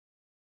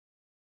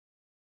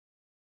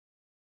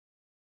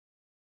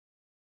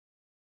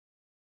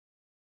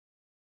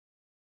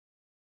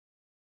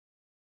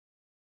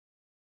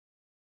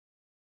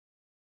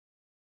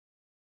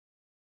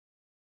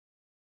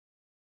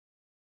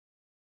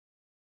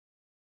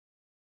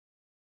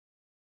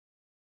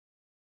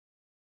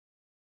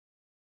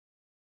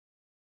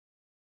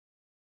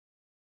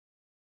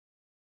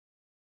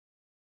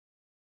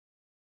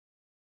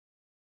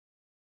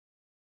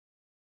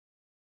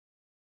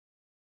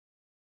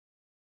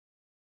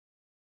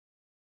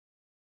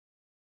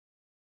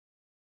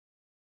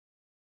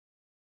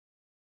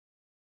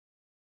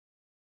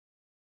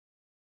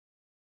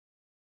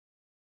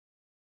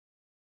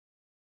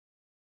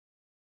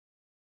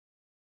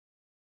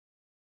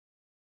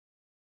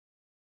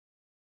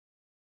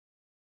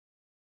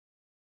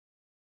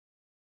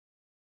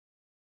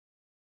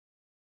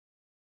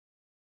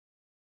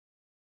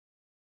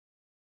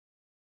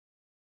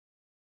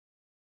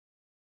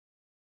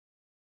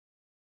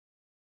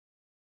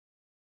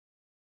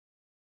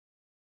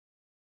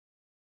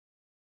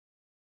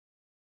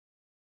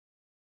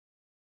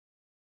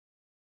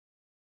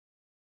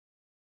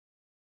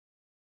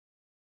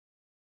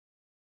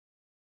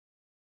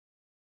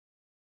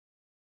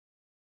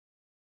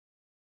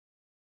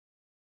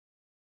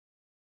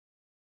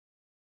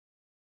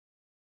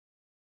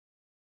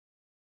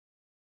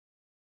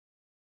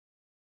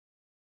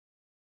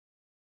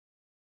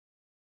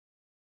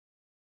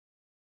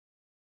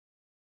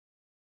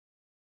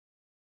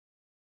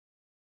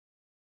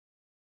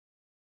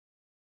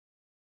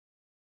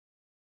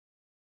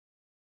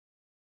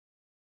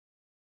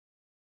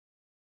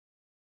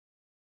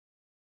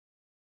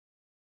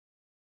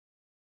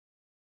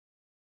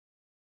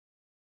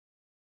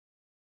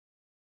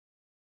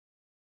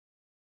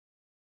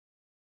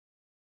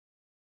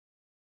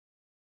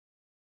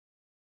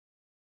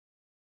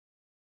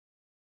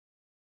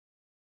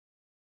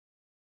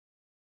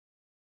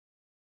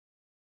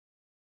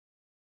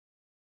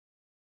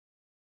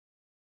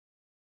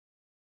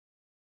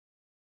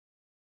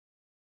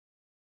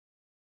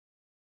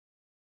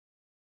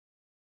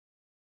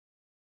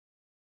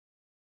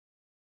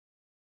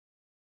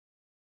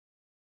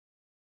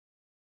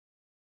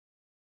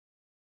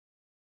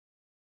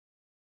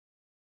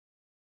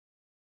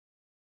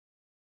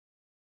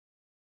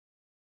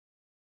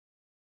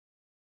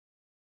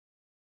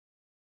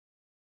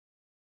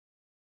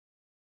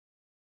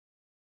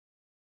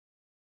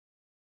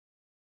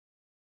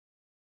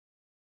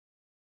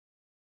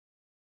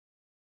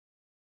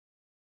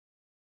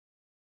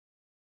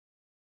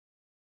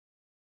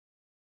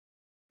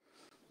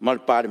ma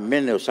le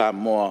Palemene o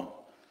Samoa.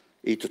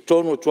 I te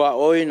tonu tua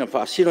oi na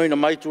whaasino ina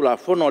mai tu la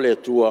fono le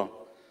tua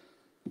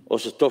o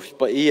se tofi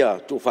pa ia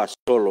tu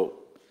whaasolo,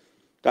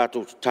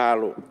 tātou te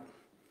talo.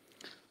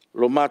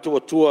 Lo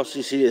mātua tua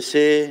sisi e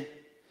se,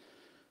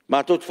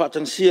 mātou te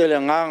whatansia le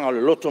nganga o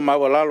le loto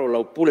maua lalo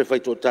lau pule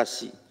whaito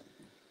tasi.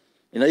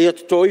 Ina ia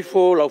te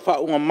toifo lau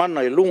whaunga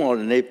mana i lunga o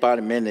le nei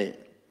Palemene.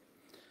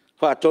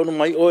 Whaatonu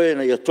mai oe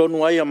na ia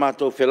tonu ai a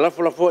mātou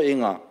whelafolafo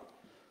inga,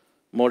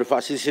 mo le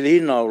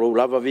whaasisilina o lau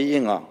lava vi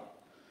inga,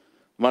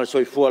 ma le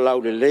soifua lau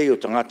le lei o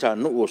tangata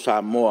nuu o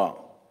Samoa.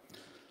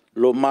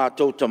 Lo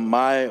mātou ta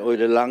mai o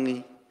le langi,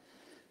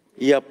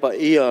 ia pa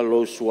ia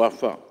lo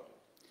suafa.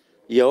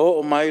 Ia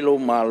o mai lo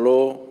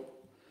malo,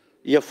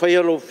 ia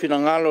whaia lo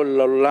finangalo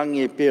le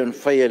langi e pia on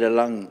whaia le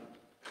langi.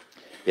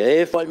 Ia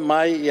e whai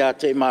mai ia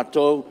te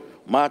mātou,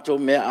 mātou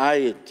mea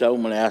ai e tau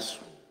male asu.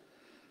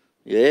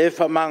 Ia e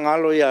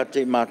whamangalo ia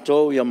te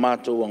mātou, ia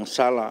mātou ang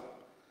sala.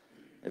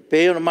 E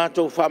pia on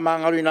mātou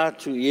whamangalo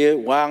inatu, ia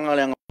wanga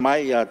le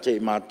mai ia te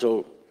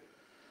mātou.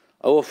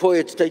 Au foi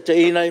e te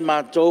teiteina i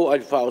mātou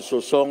ai whao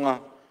sosonga,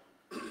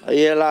 a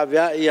ia la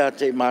vea ia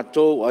te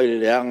mātou ai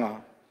leanga.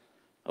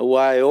 Au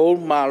ai o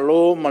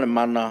malo male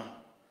mana,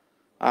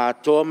 a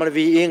toa male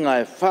vi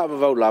inga e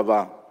whaavavau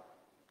lava.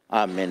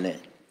 Amene.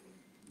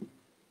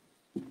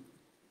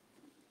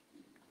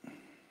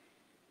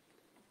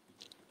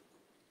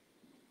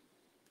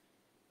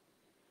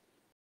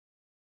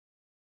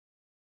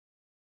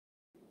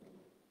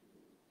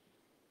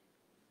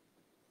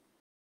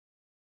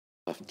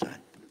 Half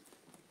time.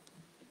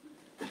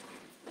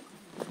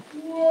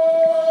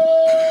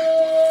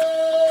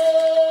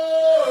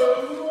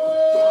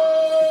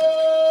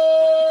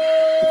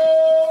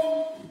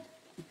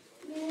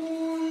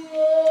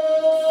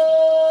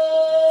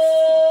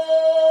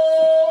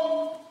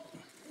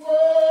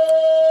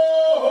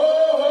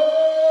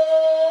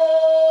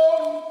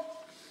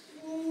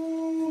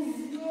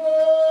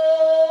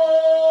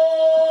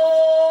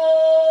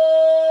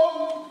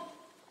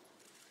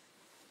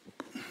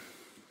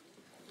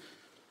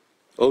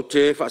 O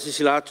te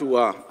whaasisilatu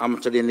a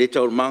amatari nei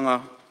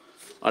taurumanga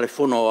ale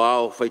fono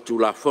ao whaitu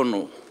la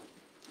fono.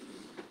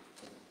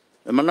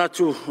 E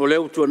manatu o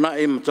leo tua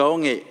nae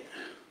mataonge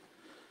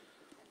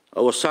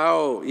o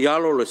sao i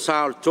alo le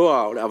sao le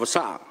toa o le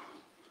awasa.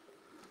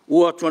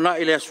 Ua tua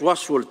nae le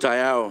asuasu o le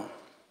tai ao.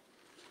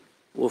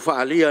 Ua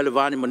whaalia le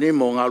vani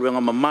manimo ngā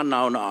luenga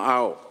mamana o na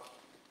ao.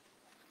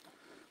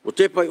 O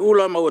te pai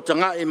ula ma ua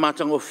tangai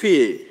matango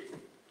fie.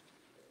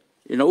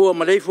 Ina ua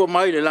maleifua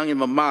mai le langi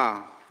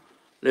mamaa.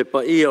 Le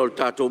pa ia o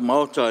tātou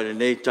maota le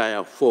nei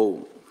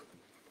Tiafau.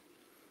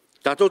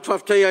 Tātou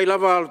tawhaftai ai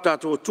lava o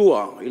tātou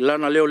tua, i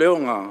lana leo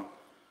leonga,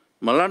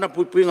 ma lana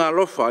puipinga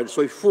alofa i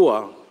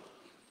soifua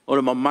o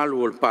le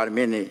mamalu o le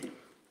Palemene.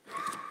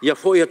 Ia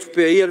foi atu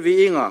pia ia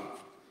vi inga,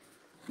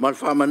 ma le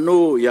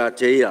whamanu ia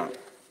te ia.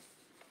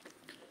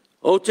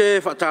 O te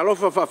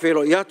whatalofa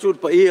whawhero i atu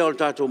pa ia o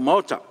tātou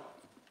maota.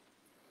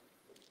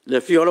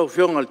 Le fio lau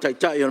fionga le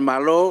taitai o le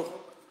malo,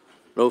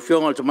 lau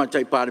fionga le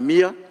tamatai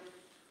Palemia,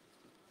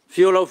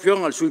 fio lau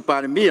fionga le sui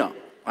Palemia,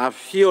 a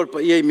fio le pa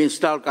ia i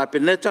minstal ka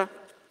peneta,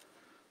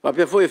 pa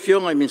pia foi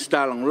fionga i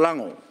minstal ang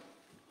lango.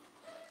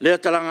 Lea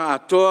talanga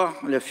atoa,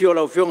 le fio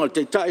lau fionga le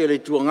teitai le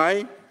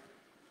tuangai,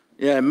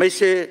 ia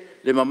meise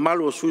le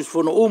mamalu o suis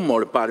fono umo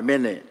le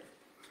Palemene.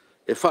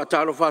 E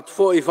whaatalo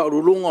whaatfo i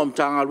whaurulunga o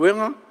mtanga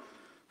luenga,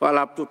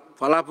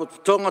 whalapo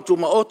tonga tu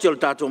maoti o le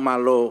tato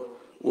malo,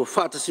 ua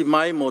whaatasi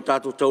mai mo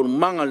tato taunu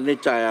manga le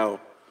netai au,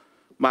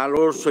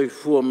 malo soi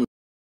fua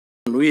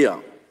mnuia.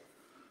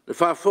 Le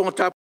whaafonga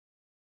tapu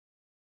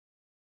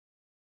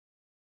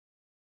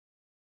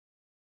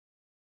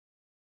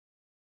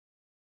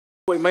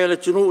i mai le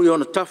tunu i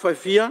ona tawhai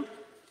fia,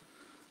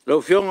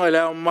 lau fionga i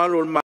leo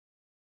malu le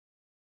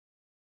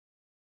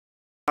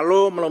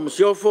malo ma lau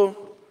masiofo,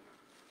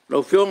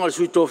 lau fionga le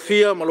suito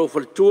fia ma lau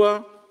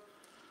whalitua,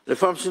 le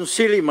whamsin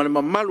sili ma le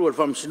mamalu le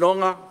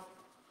whamsinonga,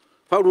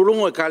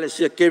 whaurulungo e kale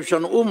sia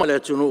kevshan uma le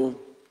tunu,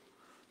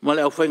 ma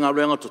le au whainga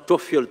ruenga to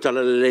tofi o le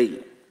tala le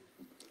lei.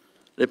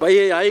 Le pai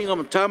e ainga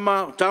ma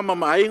tama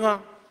ma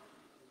ainga,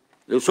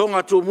 le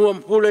usonga tu mua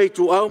mpule i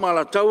tu au ma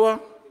la taua,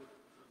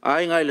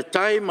 ainga i le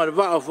tai ma le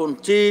waa o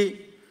fonti,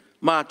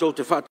 ma tau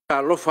te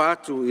whata lofa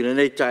atu i le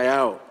nei tai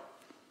au.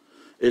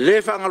 E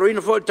le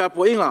whangaroina fo i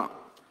tapo inga,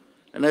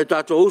 e nei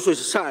tato uso i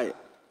se sae.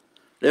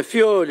 Le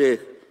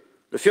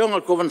fionga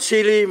le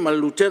Kovansili ma le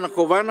Lutena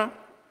Kovana,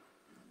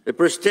 le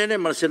Presidente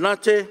ma le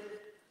Senate,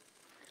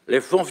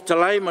 le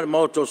Fonfitalai ma le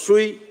Maoto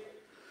Sui,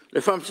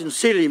 le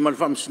Famsinsili ma le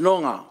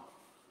Famsinonga,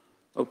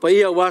 o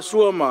paia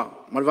wasua ma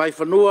le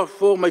waifanua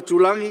fo mai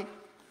tulangi,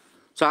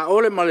 sa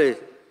ole ma le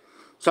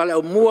sa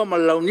le mua ma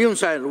le launiun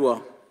sa lua,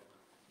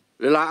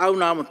 le la au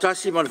na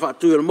amatasi ma le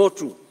whaatui le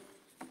motu.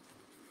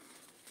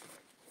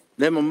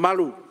 Le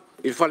mamalu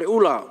i le whale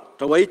ula,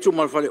 tawaitu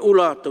ma le whale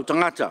ula tau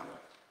tangata,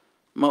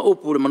 ma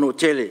upu le manu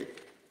tele.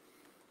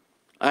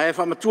 A e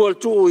whamatua le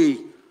tuu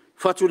i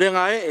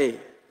whaturenga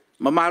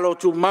ma malo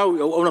tu mau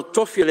i au na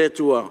tofi le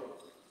tua,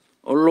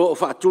 o lo o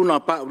whaatuna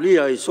pa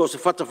ulia i so se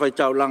whatawhai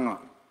tau langa.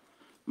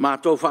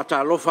 mātou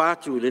whaatalofa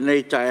atu le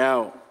nei tai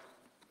au.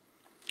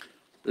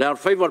 Le ar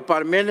whaiva le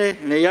Palemene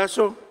nei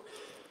aso,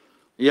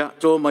 ia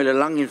tō mai le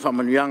langi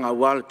whamanuianga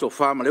wale tō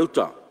whama le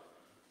uta,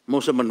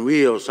 mo se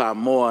manuia o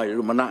Samoa i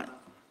Lumanai.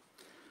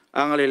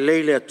 Anga le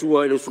leile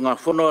atua i le usunga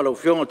whono a lau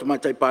whionga te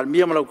maitai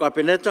Palemia ma lau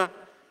kapeneta,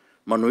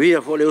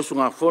 manuia fo le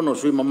usunga whono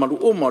sui mamalu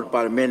uma le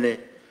Palemene,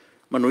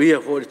 manuia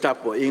fo le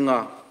tapo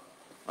inga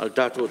al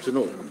tātua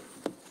tunu.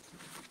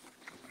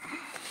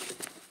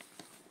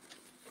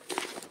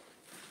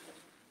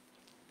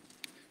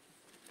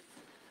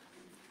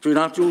 Tui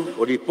natu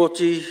o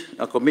ripoti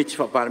a komiti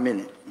wha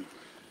Palemene.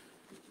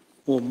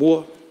 O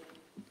mua,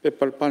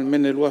 pepa le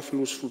Palemene lua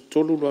filus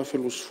fultolu, lua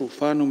filus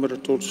fulfa, numero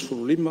totus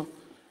fulima.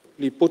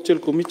 Li poti al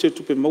komiti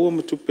tupe maua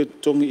ma tupe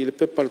tongi i le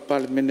pepa le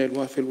Palemene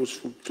lua filus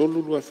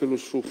fultolu, lua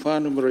filus fulfa,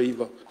 numero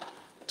iwa.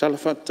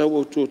 Talafa tau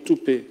au tua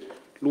tupe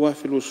lua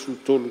filus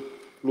fultolu,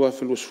 lua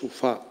filus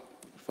fulfa.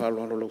 Fa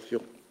alo alo lau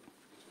fio.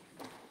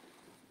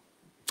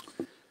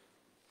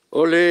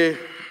 O le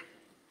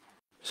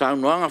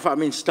saunuanga wha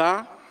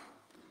minsta,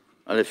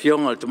 a le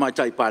fionga le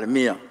tamaitai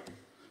Palemia.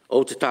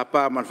 O te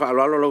tāpā man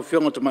whaalalo lau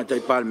fionga tamaitai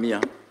Palemia,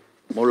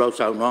 mo lau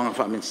saunoanga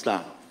wha minsta.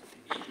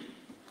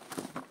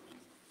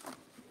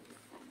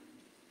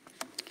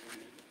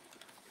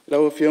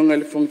 Lau fionga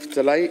le fongi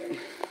fitalai,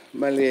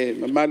 ma le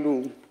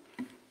mamalu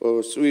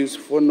o sui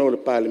usifono le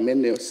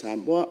Palemene o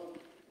Samoa.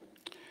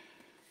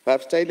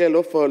 Whaafitai le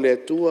lofa o le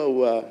atua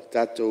ua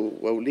tātou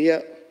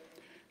waulia,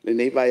 le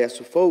nei vai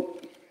aso fau,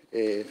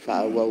 e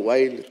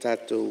whaawawai le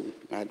tātou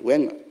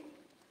ngāduenga.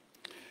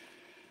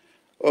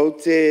 O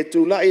te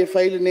tūlai e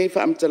whaile nei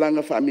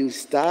whaamtalanga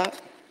whaaminista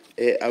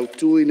e au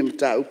tui na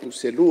mta upu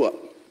se lua.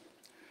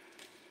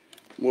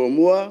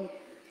 Mua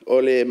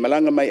o le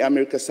malanga mai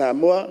Amerika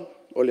Samoa,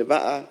 o le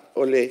waa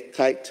o le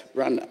kite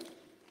runner.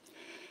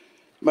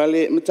 Ma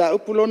le mta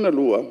upu lona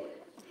lua,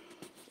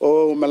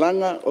 o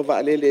malanga o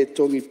waalele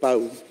tongi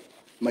pau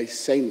mai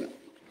seina.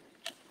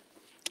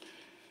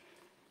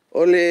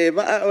 O le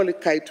waa o le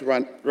kite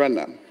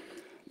runner,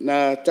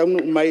 na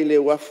taunu mai le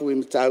wafu i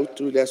mta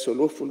utu le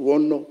asolofu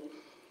luono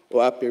o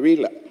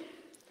Apia.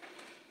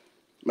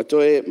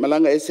 Matoe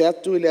malanga e se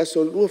atu i le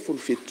aso lua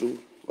fulfitu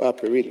o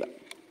Apia.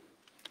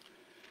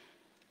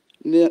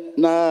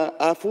 Na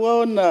afua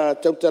o na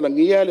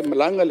tautalangia le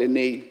malanga le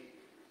nei,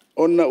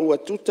 o na ua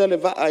tuta le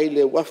waa i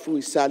le wafu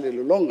i sale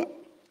lolonga.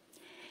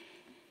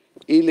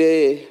 I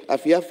le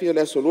afiafi o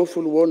le aso lua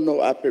fuluono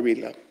o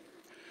Apia.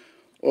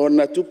 O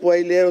na tupua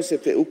i leo se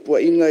fe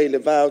upua inga i le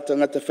waa o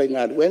tangata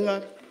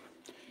whaingaruenga,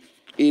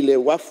 i le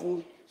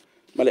wafu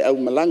ma le au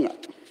malanga.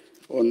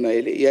 O na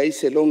ele iai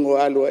se longo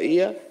aloa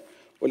ia,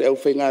 o le au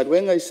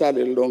whaingaruenga i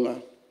sale longa.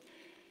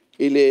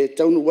 I le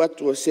taunu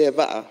watu o se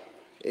waa,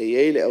 e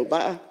iei le au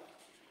waa,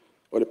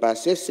 o le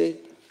pasese,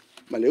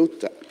 ma le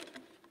uta.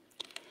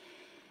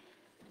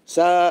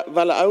 Sa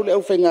vala au le au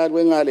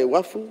whaingaruenga le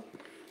wafu,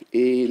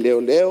 i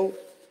leo,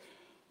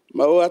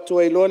 ma o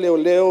atua i loa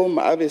leo,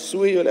 ma ave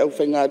sui o le au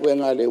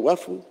whaingaruenga le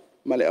wafu,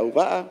 ma le au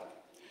waa,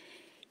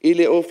 i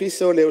le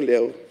ofisa o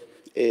leo,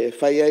 e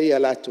whaiai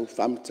alatu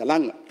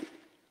whamtalanga.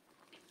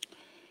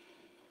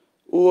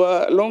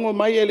 Ua longo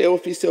mai e le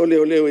ofisa o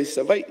leo i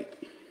Savai,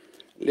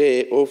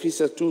 le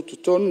ofisa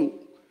tūtutonu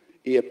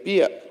i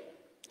Apia.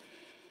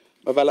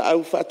 Ma wala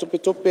au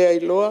whaatope ai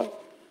loa,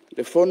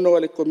 le fono a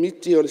le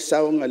komiti o le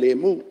saunga le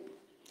mu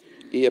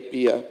i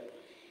Apia,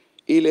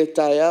 i le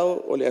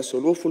taiao o le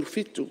asolofu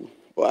fitu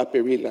o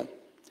Apia,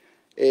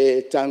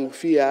 e tangu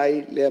fia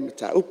ai le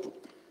mata upu.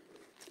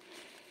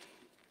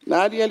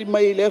 Nāri ali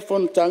mai le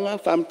Fonotaga,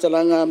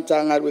 whaamtalanga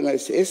amtanga ruenga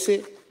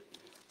ese,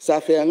 sa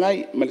whea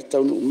ngai ma le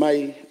taunu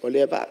mai o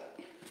le ava.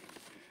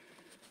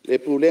 Le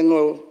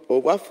pulengo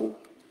o wafu,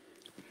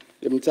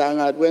 le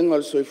mtanga ruenga o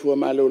le soifua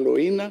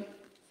maloloina,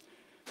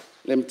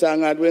 le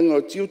mtanga ruenga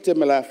o tiute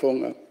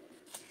malafonga,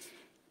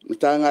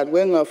 mtanga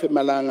ruenga o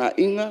whemalanga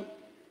inga,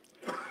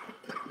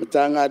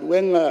 mtanga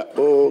ruenga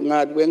o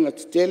ngā ruenga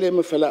titele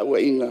ma whala ua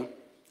inga,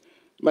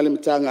 ma le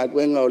mtanga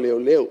ruenga o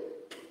leo.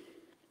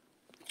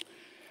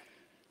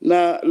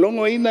 Na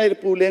longo ina i le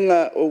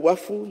pulenga o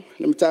wafu,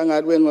 le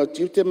mtanga ruenga o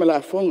tiute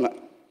malafonga,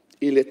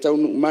 i le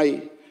taunu mai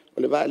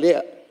o le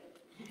vaalea.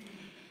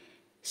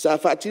 Sa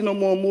whaatino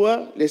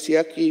mua le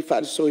siaki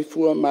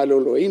whaasoifua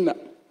maloloina,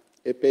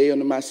 e peo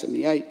na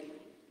masani ai.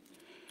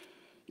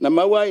 Na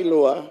maua i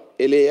loa,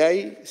 e le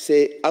ai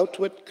se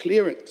outward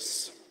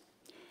clearance,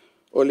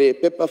 o le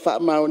pepa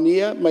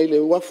whaamaonia mai le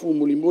wafu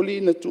mulimuli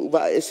na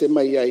tuuwa ese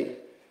mai ai,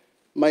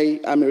 mai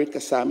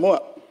Amerika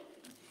Samoa.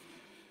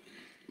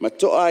 Ma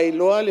toa i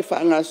loa le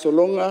whaanga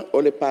solonga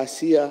o le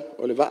pasia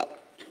o le waa.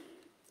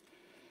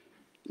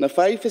 Na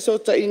whai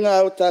whesota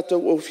inga o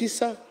tātou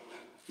ofisa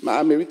ma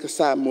Amerika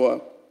Samoa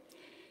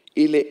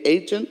i le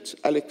agent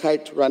a le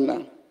kite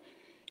runner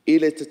i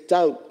le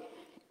tatau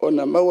o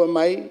na maua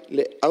mai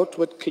le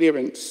outward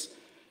clearance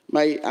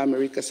mai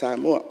Amerika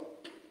Samoa.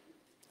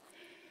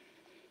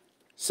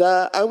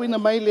 Sa awina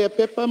mai le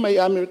pepa mai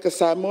Amerika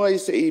Samoa i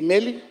se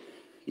imeli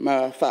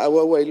ma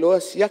whaawawa i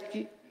loa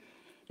siaki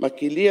ma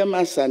kilia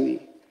masani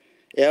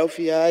e au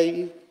fia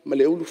ai ma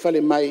le ulu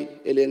fale mai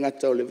e le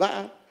ngata o le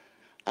waa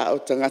a o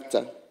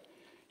tangata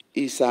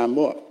I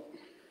Samoa.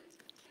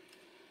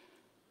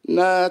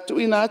 Na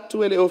tuina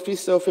atu ele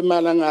ofisa o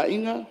whemalanga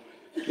inga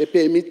le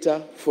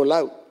permita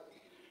folau,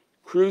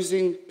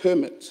 cruising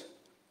permit,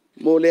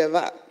 mo lea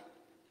va.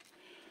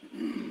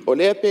 O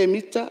lea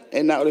permita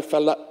e na ole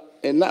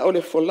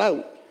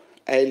folau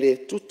ai le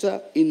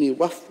tuta ini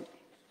wafu.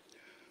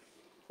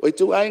 O I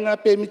tu ainga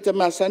permita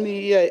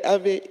masani ia e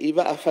ave I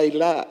va a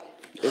whaila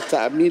e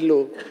ta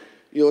amilo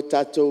I o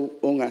tātou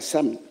o ngā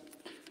sami.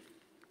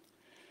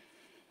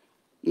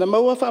 Na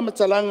maua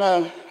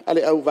whamatalanga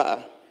ale au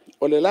vaa,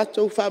 o le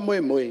latou wha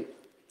moe moe,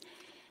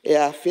 e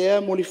a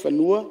whea moli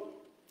whanua,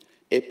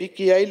 e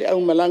piki ai le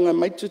au malanga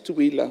mai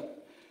tutuila,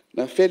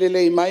 na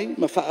whelelei mai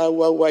ma wha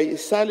au au ai I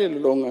sale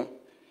lolonga,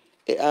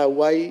 e a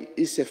wai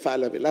I se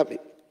whalawe lawe.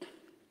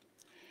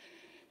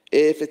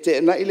 E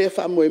whete na I le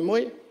wha moe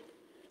moe,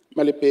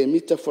 ma le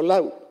permita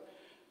folau,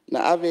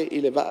 na ave I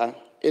le vaa,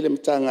 e le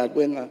mtanga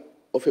duenga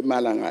o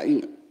whemalanga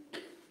inga.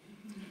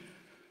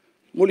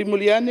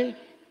 Muli ane,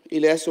 I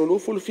le aso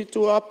lufu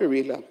fitu o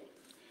Apia,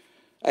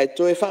 ai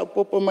toe wha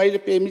popo mai le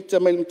permita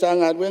mai le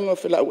mtanga duenga o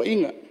whelau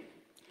inga,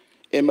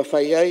 e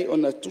mawhai ai o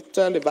na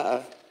tuta le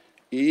vaa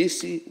I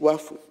isi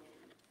wafu.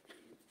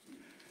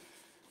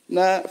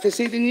 Na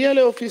whesiringia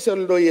le ofisa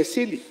le loia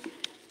sili,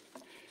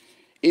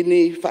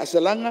 ini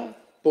whaasalanga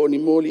po ni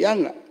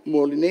molianga,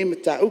 moli nei me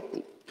tā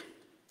upu.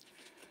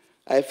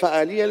 Ai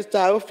whaalia le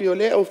tā ofi o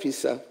le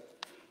ofisa,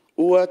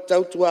 ua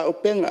tautua o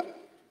penga,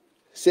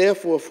 sea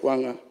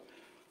fuafuanga,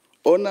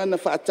 ona na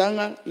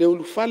whaatanga le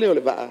ulufale o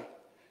le vaa,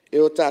 e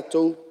o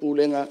tātou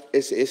pūlenga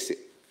ese.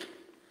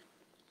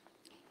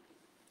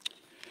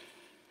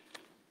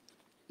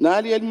 Nā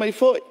ali mai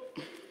foi,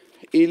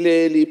 I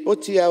le li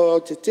poti au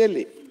te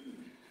tele,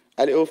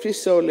 ale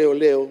ofisa o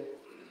leo,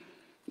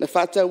 na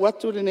whata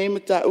watu le neima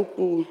tā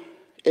upu,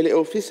 e le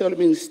ofisa o le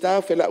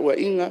minister whela ua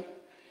inga,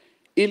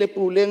 I le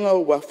pūlenga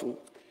o wafu,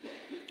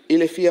 I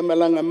le fia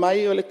malanga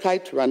mai o le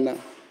kite runner,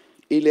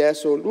 I le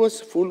aso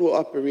luas fulu o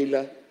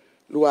Aparila,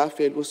 lua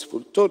fe luas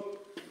fulu tod.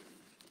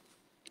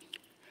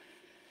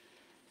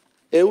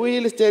 E ui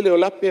le tele o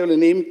lape o le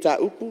neima tā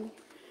upu,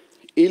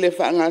 I le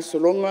whaanga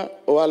solonga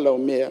o ala o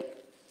mea.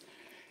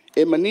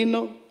 E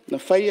manino, na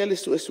whaia le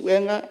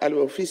suesuenga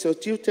alu ofisa o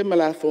tiu te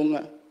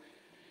malafonga,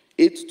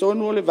 I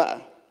tutonu o le vaa,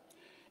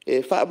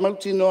 e wha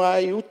mauti noa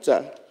I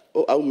uta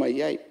o au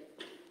mai ai.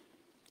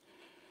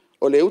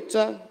 O le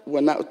uta,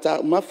 ua na o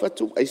tā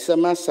umawhatu ai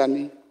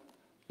samasani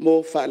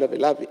mō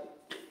whaalawe.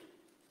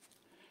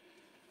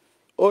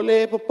 O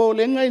le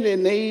popolenga I le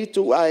nei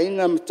tu a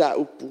inga ma tā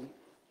upu.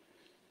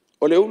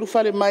 O le ulu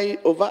whale mai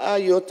o vaa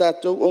I o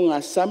tātou o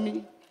ngā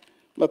sami,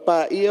 ma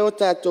pā ia o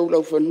tātou lau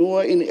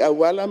whanua ini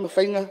awala ma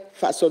whainga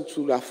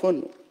whaasotu la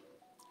whono.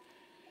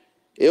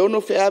 E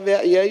ono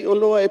whiawea iai o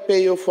loa e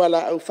pei o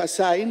whala au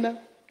whasaina,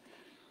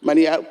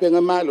 mani au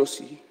penga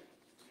malosi.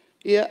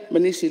 Ia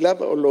manisi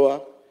lava o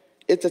loa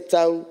e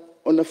tatau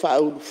o na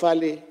whaau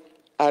whale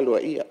aloa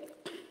ia.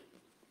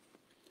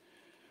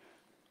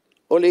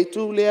 O le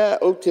tū lea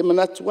o te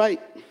manatu ai,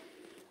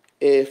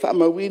 e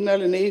whaamawina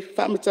le nei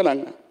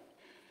whaamatalanga,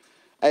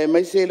 ai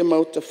mai se le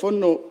mauta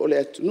whono o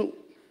le atunu.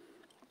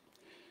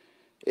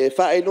 E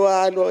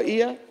whaeloa aloa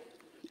ia,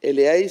 e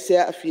le ai se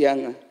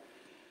afianga,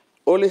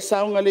 o le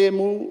saunga le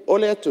mu o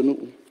le atunu,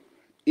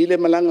 I le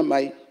malanga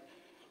mai,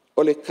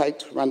 o le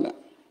kite runner.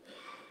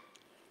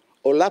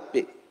 O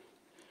lape,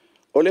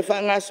 o le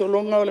whaanga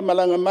solonga o le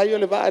malanga mai o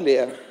le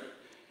waalea,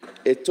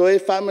 e toe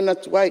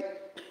whamanatu ai,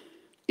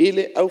 I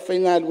le au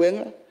whainga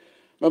luenga,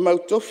 ma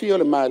mautofi o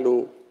le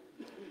malo,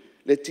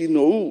 le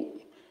tino u,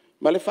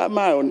 ma le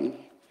whaamaoni,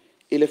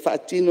 I le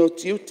whaatino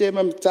tiute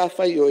ma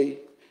mtawhai oi,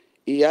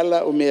 I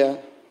ala o mea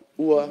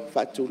ua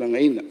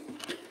whaatūranga ina.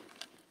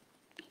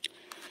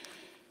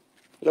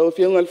 Lau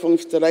whiunga le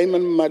whongiftarai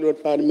man malu al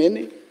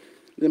Palemene,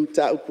 le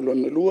mta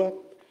upulona lua,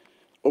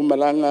 o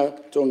malanga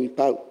tongi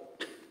pau.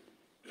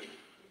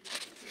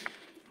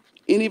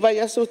 Ini vai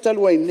aso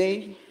talua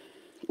nei,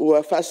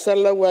 ua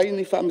whaasala wai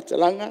ni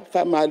whaamatalanga,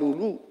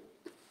 whaamalulu.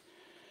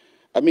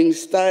 A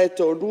minister e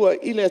tō lua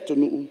I le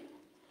atunuu.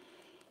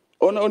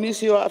 Ona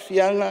onisi o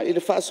afianga I le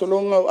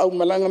whaasolonga o au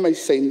malanga mai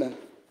seina.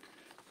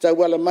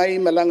 Tauala mai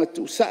malanga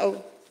tu sao,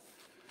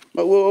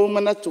 ma ua o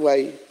manatu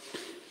ai,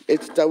 e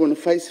te tau na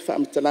whaise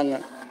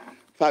whaamatalanga,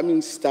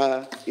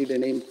 whaaminister I le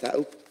nei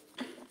mtau.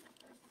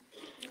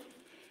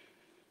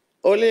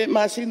 Ole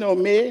masina o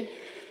me,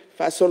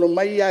 whaasolo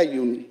mai a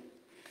Iuni.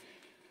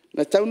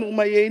 Na taunu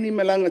mai e ni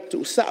malanga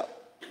tu sao,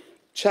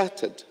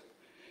 chartered,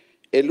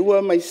 e lua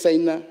mai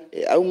seina,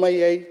 e au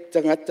mai ai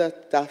tangata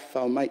ta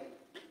whao mai.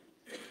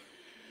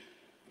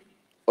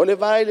 O le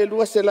vai le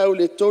lua se lau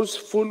le tolus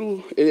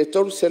fulu e le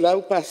tolus se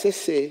lau pa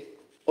sese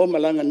o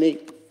malanga nei.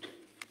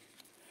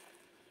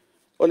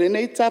 O le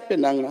nei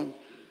tapenanga,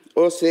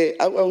 o se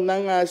au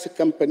nanga se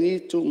company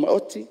tu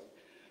maoti,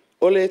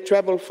 o le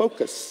Travel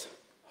Focus,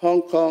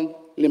 Hong Kong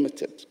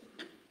Limited.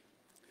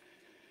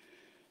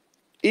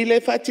 I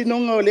le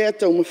whatinonga o le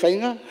atau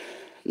mawhainga,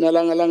 na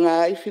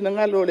langa ai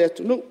finangalo o le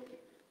atunu.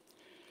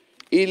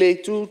 I le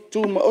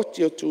tu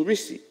maoti o tu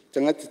risi,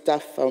 tangata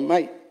tawhau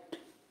mai.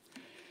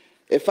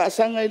 E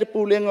whaasanga i le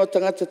pūlenga o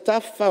tangata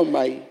Tiafau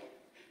mai,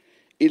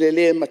 i le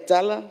lea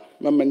matala,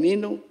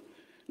 mamanino,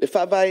 le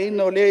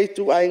whaawaina o lea i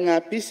tu ai ngā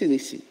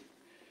pisinisi,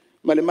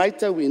 ma le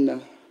maita wina,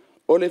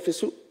 o le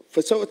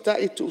whasota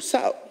i tu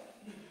sao,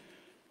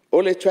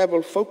 o le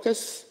travel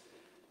focus,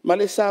 ma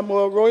le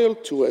Samoa Royal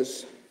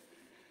Tours,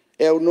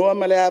 e au noa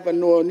ma le awa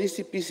noa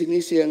nisi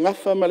pisinisi a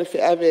ngafa ma le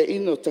whiawe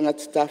ino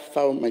tangata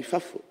Tiafau mai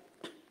whafo.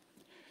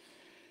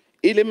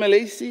 I le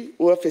Malaysi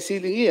ua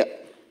whesilingia,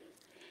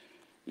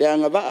 le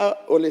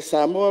angawaa o le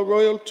Samoa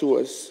Royal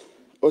Tours,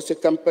 o se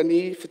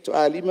company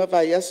whitua lima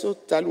vai aso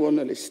talu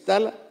ona le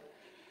stala,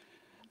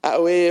 a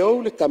o e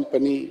o le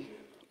company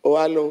o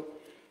alo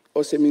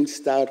o se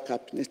Minstar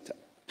Kapineta.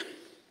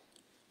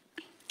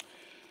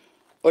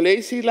 O le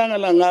isi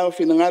langa o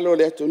finangalo o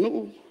le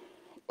atunuu,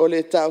 o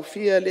le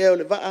taufia lea o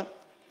le waa,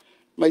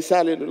 mai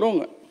sale le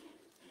longa,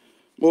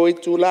 mo i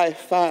tūla e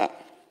whaa,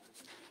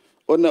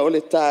 ona o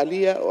le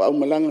tālia o au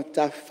malanga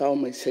Tiafau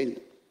mai seina.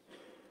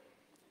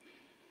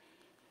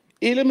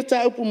 I le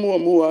mata upu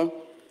mua,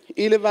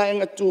 i le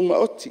vaenga tūma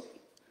oti,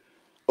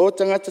 o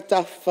tangata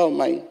Tiafau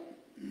mai.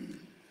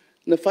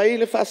 Na whai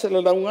le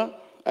whasalalaunga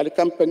a le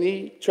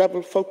company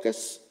Travel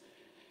Focus,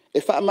 e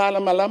wha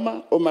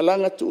malama o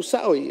malanga tu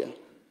sao ia,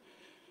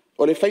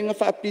 o le whainga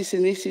whaapisi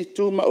nisi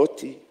tūma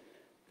oti,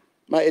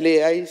 ma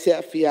ele ai se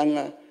a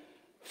fianga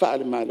wha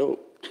le malo.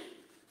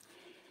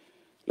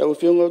 Lau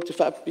whiunga o te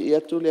whaapi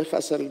atu le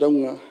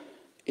whasalalaunga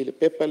i le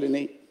pepa le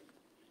nei.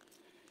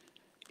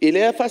 I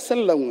lea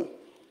whasalalaunga,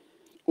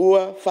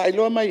 ua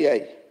whailoa mai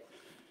ai,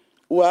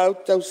 ua au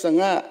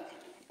tausanga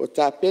o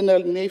tā pena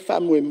le nei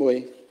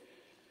whamoe.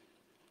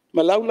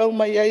 Ma laulau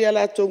mai ai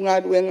ala tō ngā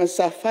ruenga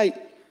sa whai,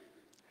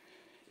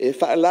 e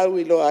whaalau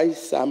i loa ai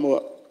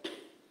Samoa.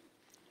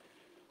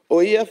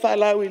 O ia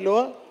whaalau i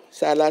loa,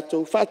 sa ala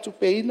tō whatu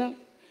peina,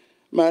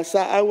 ma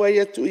sa awa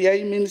ia tu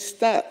iai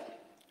Minstar,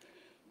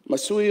 ma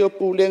sui o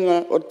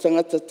pūlenga o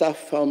tangata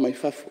Tiafau mai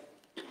whafo.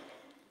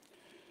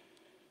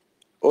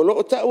 O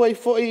loo tau ai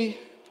foi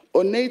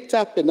o nei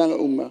tāpenanga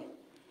uma,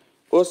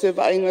 o se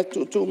vainga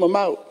tutu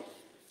mamau,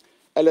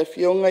 ala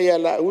fionga ia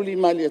la uli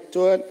mali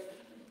atoa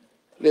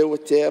le ua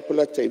tea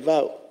pula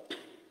teivau.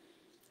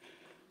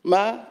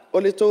 Ma o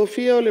le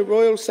tōwhia o le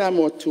Royal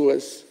Samoa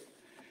Tours,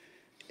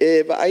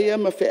 e vaia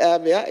ma whea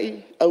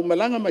veai au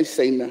malanga mai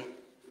seina,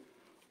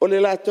 o le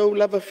lātou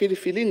lava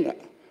whiriwhiringa,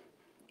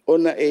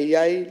 ona e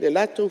iai le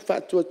lātou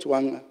whātua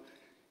tuanga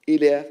i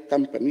lea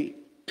company.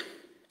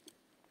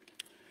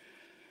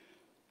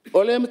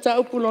 O le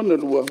matau pulona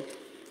lua,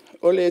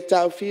 o le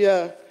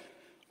tauwhia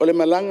o le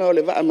malanga o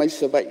le waa mai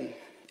savai,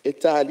 e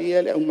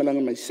tālia le au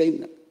malanga mai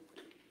seina.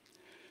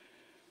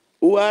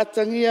 Ua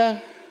atangia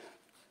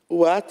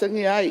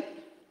ai,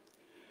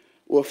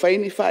 ua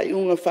whaini whai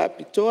unga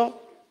whapitoa,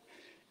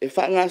 e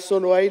wha ngā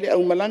solo ai le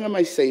au malanga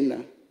mai seina,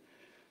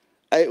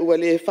 ai ua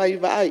le whai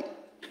vai,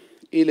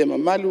 i le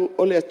mamalu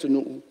o le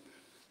atunuu,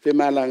 whe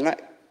malangai.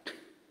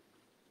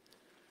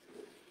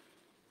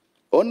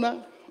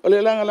 Ona, o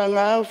le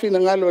langa au whina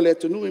ngalo le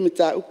atunuu i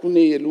mita upu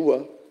nei e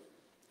lua.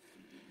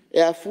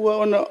 E a fua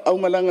ona au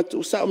malanga tu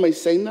usao mai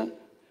seina,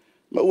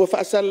 ma ua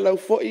whaasala lau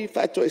foi,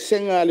 whaato e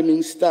senga le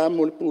Minstar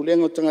mo le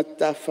pūlenga o tangata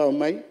Tiafau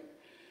mai,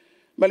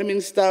 ma le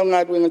Minstar o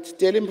ngā ruenga te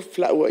tele ma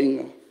whlaua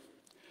inga.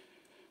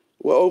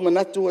 Ua o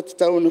manatu o te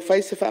tau na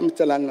whaise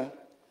whaamatalanga,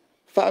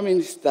 wha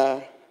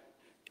Minstar,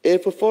 e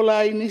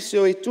whawhola ai nisi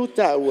o i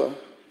tūtaua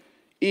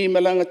i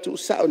malanga tu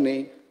usao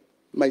nei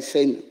mai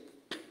seina.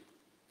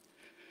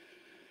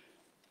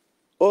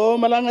 O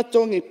malanga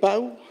tongi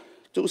pau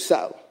tu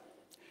usao,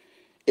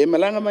 e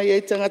malanga mai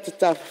ei tangata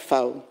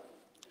Tiafau,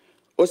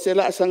 o se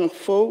laasanga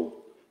fou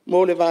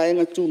mo le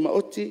vaenga tūma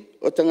oti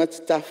o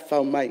tangata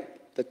Tiafau mai,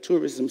 the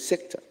tourism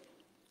sector.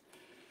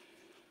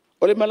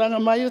 O le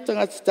malanga mai o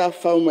tangata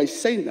Tiafau mai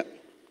seina,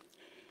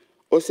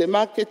 o se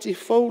marketi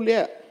fou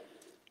lea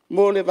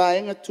mo le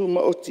vaenga tūma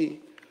oti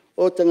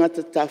o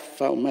tangata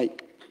Tiafau mai.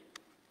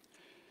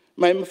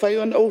 Mai mawhai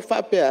ona au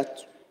whape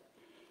atu,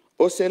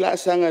 o se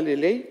laasanga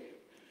lelei,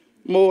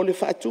 mo le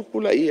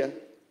whaatupula ia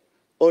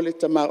o le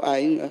tamau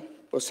ainga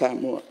o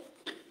Samoa.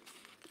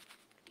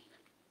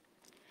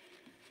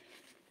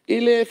 I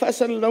le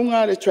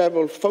whaasalalaunga le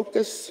travel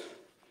focus,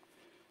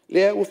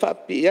 lea ua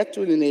whaapi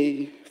atu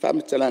nei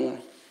whaamatalanga.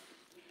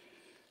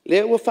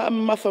 Lea ua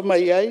whaamamafa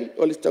mai ai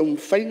o le tau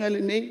mwhainga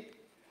le nei,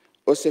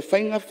 o se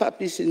whainga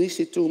whaapisi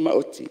nisi tūma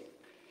oti,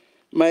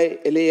 mai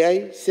ele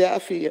ai se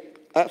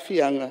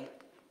awhianga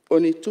o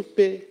ni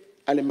tupe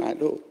ale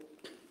malo.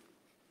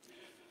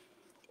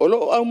 O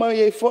loo au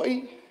mai ei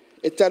foi,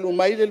 e talu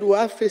mai le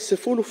luafe se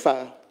fulu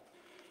wha.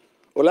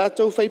 O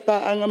lātou whaipa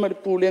anga ma le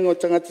pūlenga o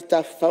tangata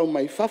Tiafau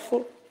mai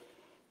whafo,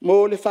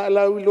 mo le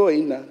whaalau i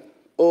loina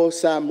o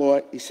Samoa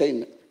i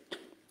seina.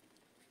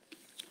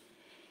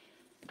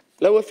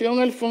 Lau a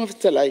whionga le whonga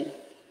whatalai,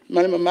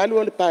 ma le mamalu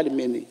o le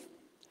Palemene,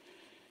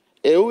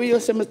 e ui o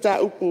se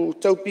mata upu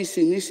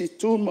taupisi nisi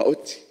tūma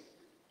oti,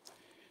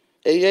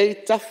 e iei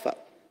tafa,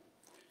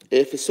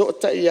 e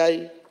whesota i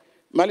ai,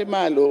 ma le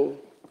malo,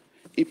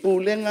 i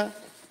pūlenga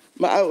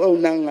ma au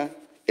nanga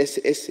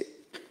ese.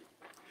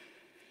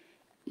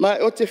 Ma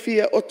o te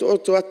fia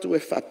oto atu e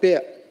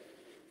whapea.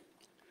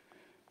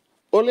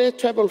 O le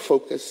travel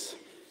focus,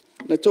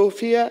 na tō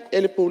fia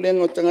e le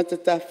pūlenga o tangata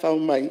Tiafau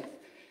mai,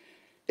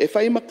 e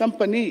whaima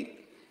company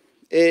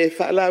e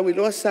whaalawi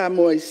loa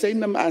Samoa I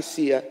seina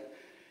maasia,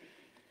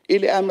 I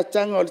le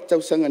amatanga o le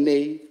tausanga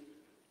nei,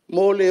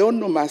 mō le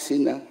ono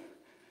masina,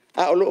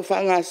 a o loo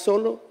whaanga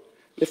solo,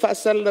 le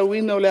whaasala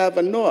wina o le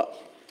avanoa,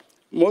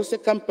 mō se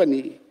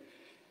company,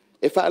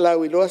 e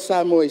whaalawi loa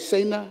Samoa I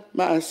seina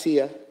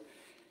maasia,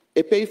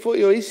 e peifo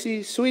I o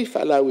isi sui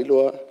whaalawi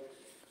loa,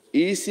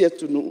 I isi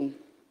atunuu,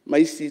 ma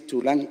isi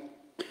tūlanga.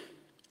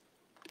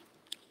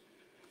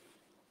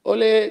 O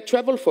le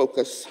travel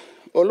focus,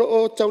 o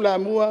loo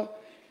taulamua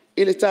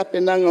I le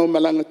tāpenanga o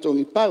malanga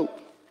tongi pau,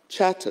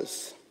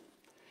 charters.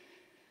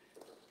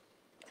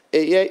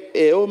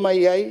 E o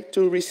mai ai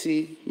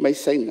turisi mai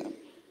saina.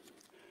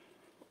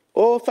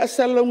 O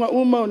whasalunga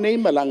uma o nei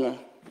malanga,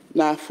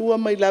 na fua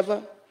mai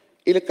lava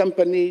I le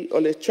company o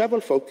le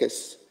travel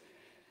focus,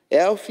 e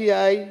au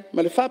fia ai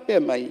ma le whapea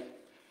mai,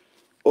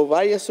 o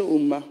vai aso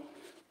uma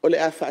o le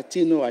a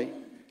whaatino ai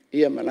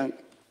ia malanga.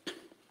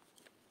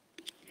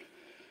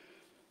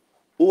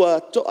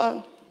 Ua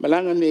toa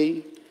malanga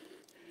nei,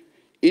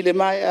 I le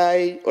mai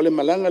ai o le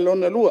malanga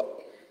lona lua.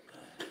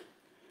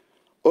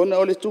 Ona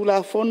o le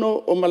tūla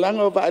fono o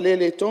malanga o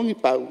vaalele tongi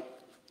pau,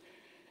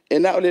 e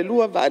na o le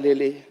lua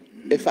vaalele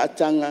e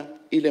whaatanga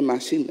I le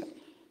masina.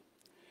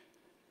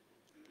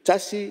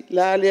 Tasi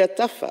la lea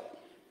tafa,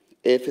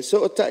 e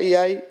whesoota I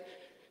ai,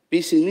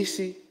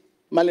 bisinisi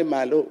male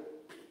malo,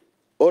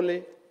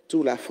 ole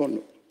tūla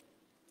fono.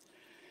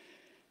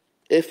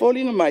 E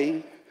fōlinga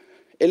mai,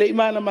 e le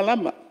imana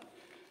malama,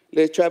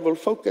 le travel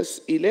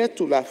focus I le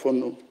tūla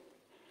fono,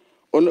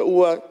 ona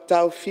ua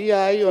tau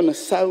fia ai ona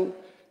sau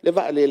le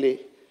vaalele,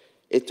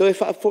 e toe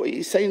whaafoi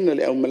I saina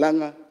le au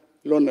malanga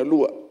lona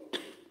lua.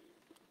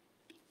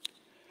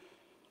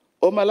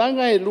 O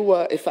malanga e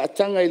lua e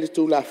whaatanga I le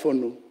tūla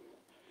fono,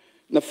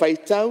 na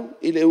whaitau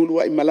I le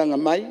ulua I malanga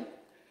mai,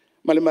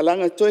 ma le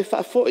malanga toe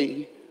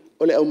whaafoi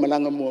o le au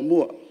malanga mua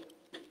mua.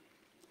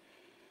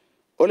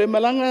 O le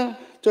malanga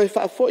toe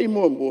whaafoi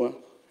mua mua,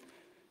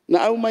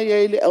 na au mai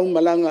e le au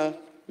malanga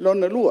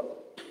lona lua.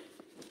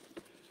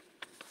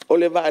 O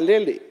le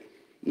vaalele,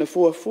 na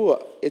fua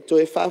e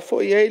toe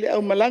whaafoi e le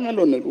au malanga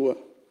lona lua,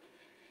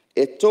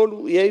 e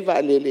tolu I ei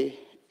vaalele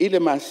I le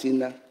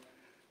masina,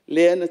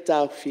 lea na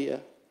tau fia,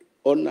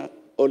 ona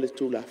o le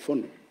tūla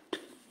fono.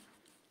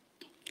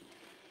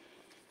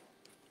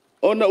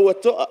 Ona ua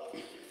toa,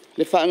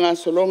 le whaanga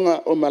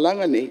solonga o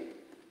malanga nei,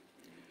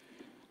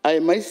 ai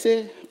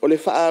maise o le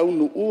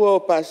whaau ua o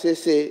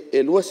pasese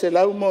e lua se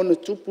lau mo na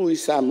tupu I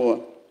Samoa.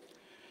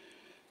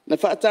 Na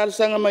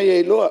whaatalasanga mai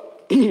e loa,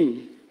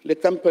 le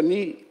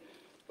company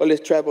o le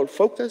travel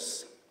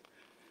focus,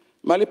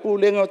 ma le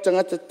pūlenga o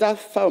tangata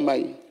Tiafau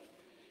mai,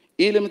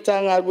 I le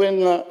matanga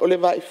aruenga o le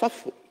vai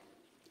whafo.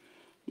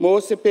 Mo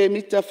se pe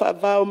mita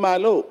whaavao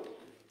malo,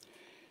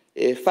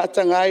 e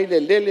whatangai le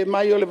lele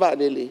mai o le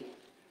vaalele,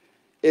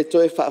 e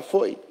toe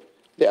whaafoi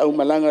le au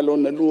malanga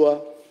lona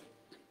lua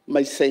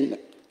mai seina.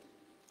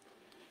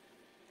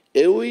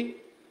 E ui,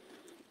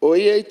 o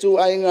ia I tu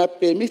ainga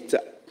pe mita,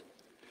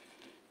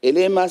 e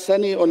le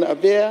masani o na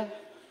avea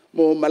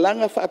mo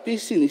malanga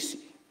whaapisinisi,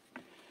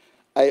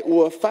 ai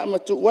ua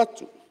whaamatu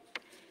watu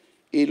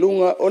I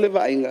lunga o le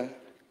vainga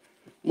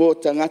mo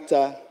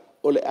tangata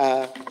o le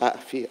a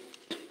Apia.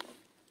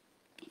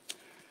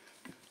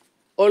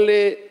 O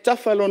le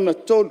tafalona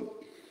tolu,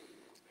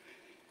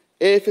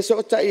 e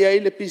whesota I ai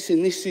le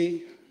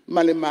pisinisi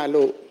ma le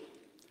malo.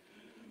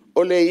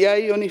 O le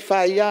iai o ni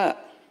whaia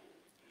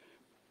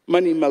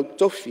mani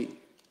mautofi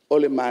o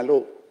le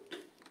malo.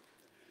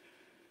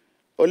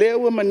 O le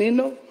ua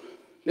manino,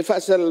 le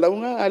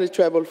whaasalaunga a le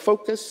travel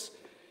focus,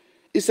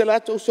 I se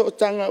lato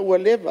usootanga ua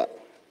leva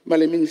ma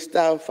le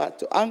minister o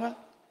whaatoanga,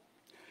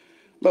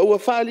 ma ua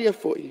whaalia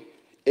foi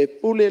e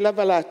pule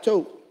lava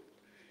latou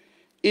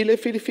I le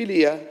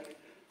filifilia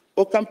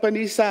o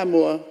company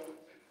Samoa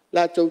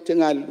latou te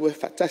ngā lue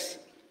whatasi.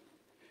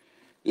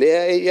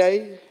 Lea e iai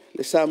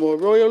le Samoa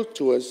Royal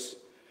Tours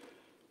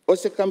o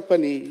se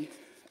company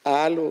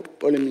a alo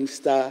o le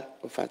minister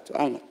o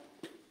whaatoanga.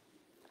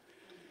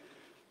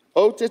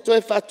 O te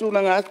toe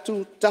whaatulanga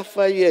atu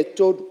tafa I e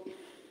toru.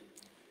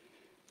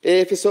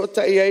 E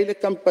whesota I ai le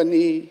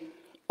company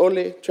o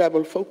le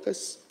travel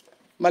focus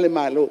ma le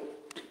malo.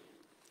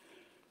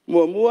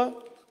 Mua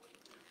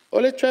o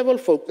le travel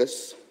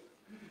focus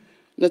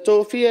na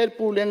tō fia e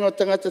pūlenga o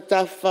tangata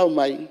Tiafau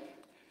mai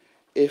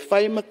e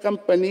whaima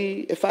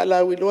company e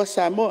whaalawi loa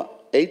Samoa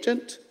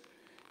agent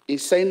I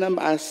seina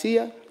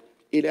maasia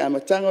I le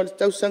amatanga o le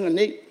tausanga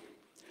nei.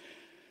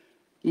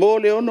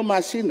 Mō le ono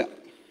masina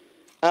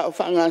a o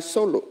whaanga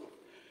solo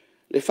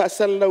le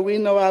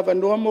whasalawina o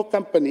avanoa mo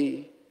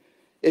company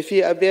e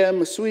fia avea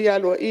masui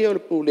aloa I o le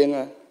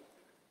pūlenga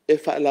e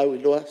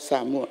whaalawi loa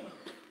Samoa.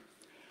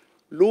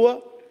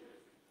 Lua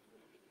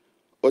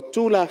o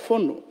tūla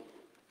fono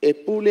e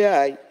pūlea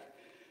ai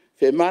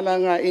fe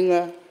malanga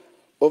inga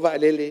o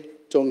vaalele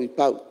tongi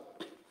pau.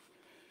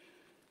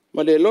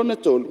 Ma le lona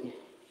tolu,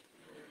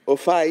 o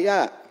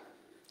whaia,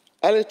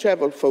 ale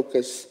travel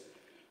focus,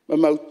 ma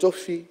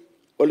mautofi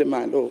o le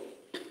malo.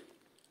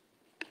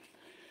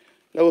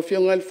 Lau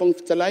whionga le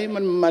whangwhitalai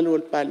man malu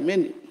al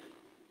Palemene.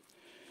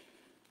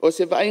 O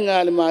se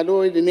vainga le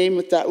malo i le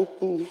neima ta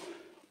upu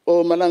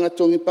o malanga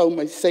tongi pau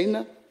mai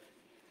seina,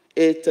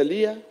 e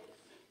talia,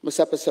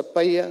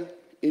 masapasapaya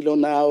i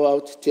lona au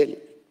au te tele.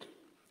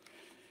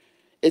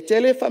 E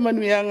tele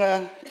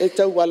whamanuianga e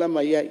tau wala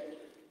mai ai.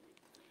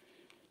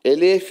 E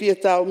le fia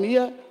tau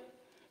mia,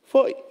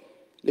 foi,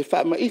 le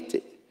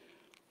whamaite,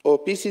 o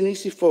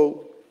pisinisi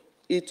fou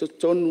i to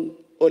tonu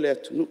o le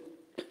atunu.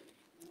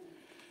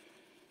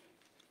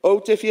 O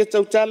te fia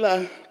tau tala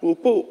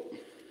pupu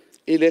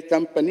i le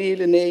company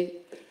le nei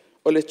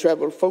o le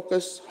Travel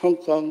Focus Hong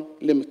Kong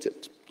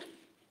Limited.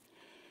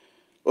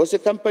 O se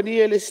company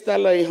e le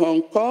stala i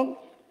Hong Kong,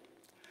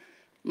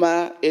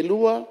 ma e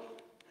lua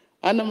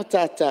ana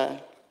matata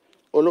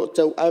o lo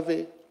tau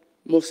ave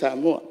mo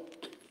Samoa.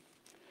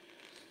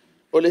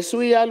 O le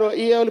sui alo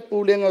ia o le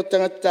pulenga o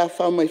tangata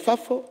Tiafau mai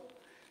fafo,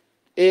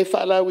 e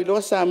whaalawi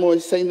loa Samoa i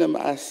saina ma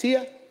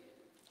Asia,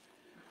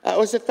 a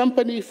o se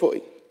company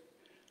foi,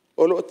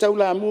 o lo tau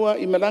la mua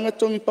i malanga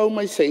tongi pau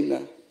mai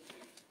saina,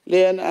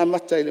 lea na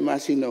amata i le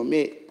masina o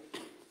me.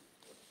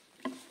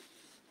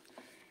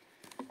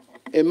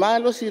 E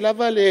malo si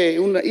lava le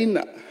una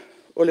ina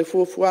o le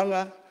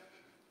fuafuanga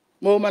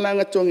mo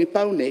malanga tongi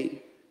pau nei,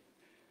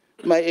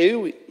 mai e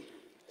ui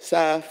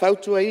sa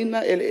fautua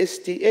ina e le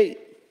STA,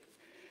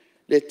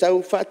 le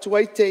tau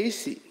fatuai te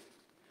isi,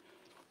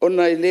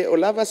 ona i le o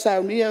lava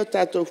saunia o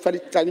tātou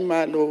wharitani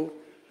malo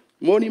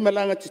moni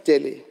malanga te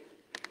tele,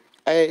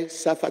 ai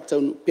sa fatau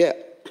nupea.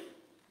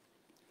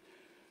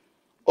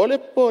 O le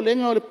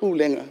pōlenga o le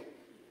pūlenga,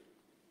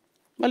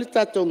 ma le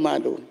tātou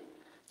malo,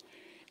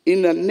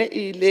 ina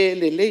nei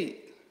le lei,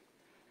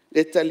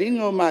 le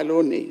talinga o malo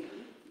nei,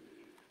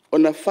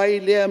 ona whai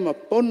lea ma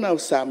pona o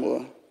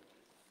Samoa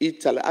i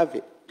tala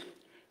ave,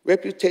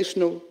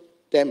 reputational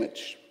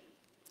damage.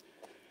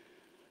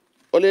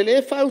 O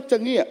le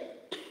whautangia,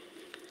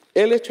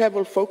 e le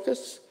Travel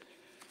Focus,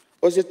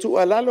 o se tu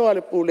alalo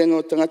ale pūlenga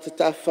o tangata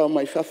Tiafau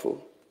mai fafo,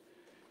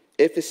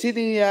 e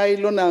whesiringi ai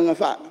lona anga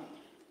wha,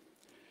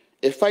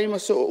 e whai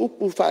maso o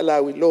upu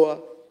whaalawi loa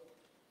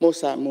mo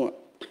Samoa.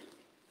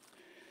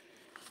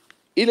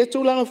 I le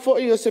tūlanga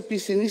fo'i o se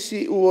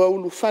pisinisi ua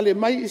ulu whale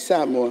mai i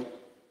Samoa,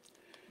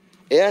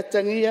 e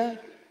atangia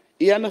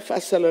i ana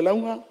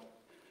whaasalalaunga,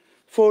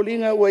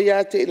 fōlinga ua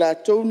iate i la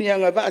tōni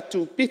anga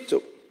watu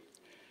pito,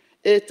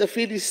 e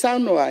tawhiri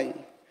sauno ai,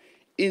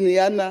 i ni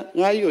ana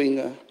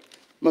ngaioinga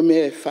ma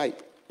mea e whai.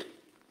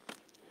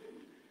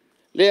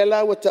 Lea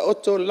lawa ta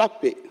oto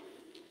lape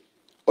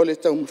o le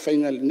tau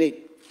mwhainga le nei.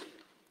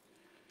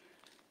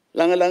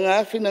 Langa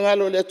afi na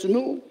ngalo le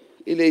atunu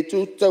i le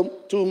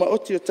tū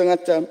maoti o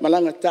tangata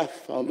malanga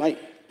Tiafau mai.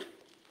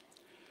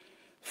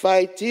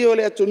 Whai ti o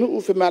le atunu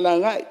uwhi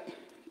malangai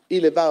i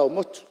le vao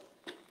motu.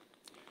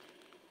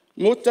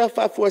 Muta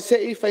whafua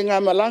sei whai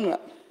ngā malanga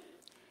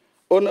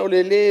ona o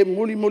le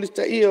muli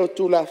ta ia o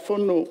tū la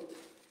fono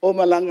o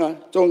malanga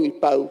tongi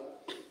pau.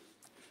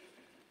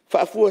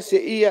 Whaafua se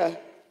ia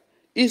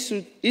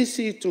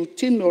isi tu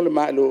tino le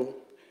malo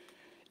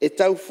e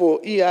tau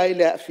fo ia ai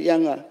le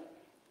awhianga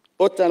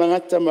o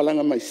talangata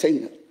malanga mai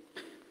seina.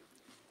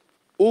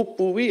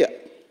 Upu ia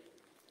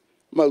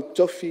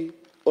mautofi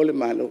o le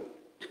malo.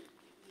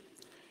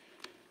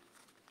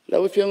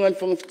 Lau whionga le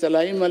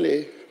whangawhitalai ma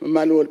le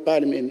malo o le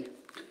Palemene.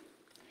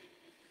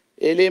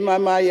 E le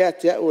mama ia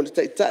te o le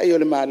taitai o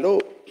le malo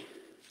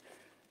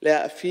le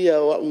awhia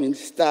o au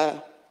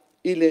minsta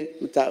i le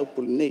mta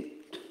upul nei.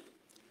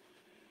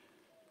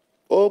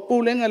 O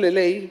pūlenga le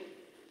lei,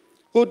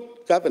 good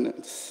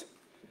governance.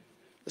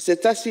 Se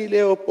tasi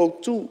le o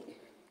poutu,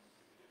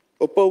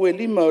 o pou e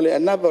lima o le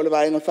anava o le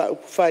vaenga wha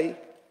upufai,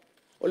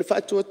 o le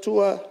wha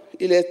tua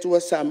i le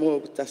atua Samoa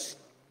o tasi.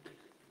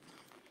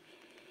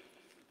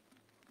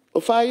 O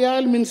whai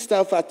al minsta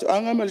o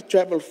whatuanga ma le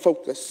Travel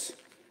Focus,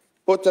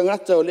 po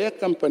tangata o lea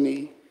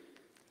company,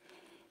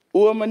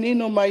 ua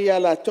manino mai a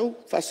lātou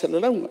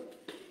whasalalaunga.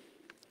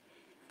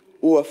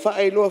 Ua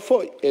whae loa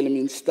foi e le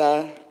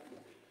minsta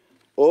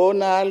o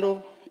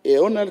nalo e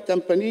ona le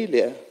company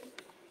lea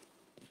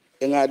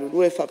e ngā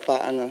rurue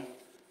whapaanga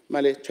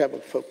ma le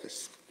Travel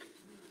Focus.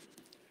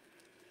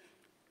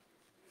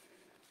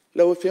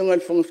 Lau e whionga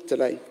le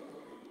whangawhitalai,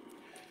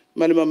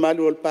 ma le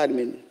mamalu o le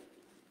Palemene.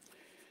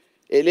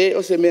 E le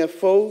o se mea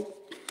fau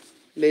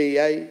le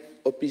iai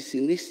o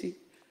pisinisi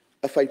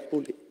a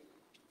whaipule.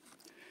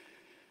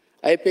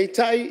 Ai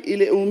peitai i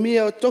le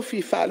umia o tofi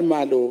whaale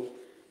malo,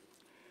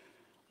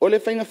 o le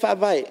whainga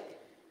whaavae,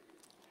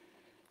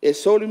 e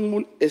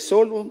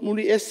solo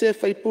muli ese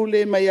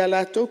whaipule mai a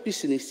lātou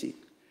pisinisi,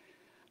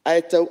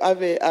 ai tau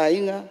ave a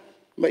inga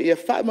ma ia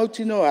wha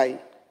mautino ai,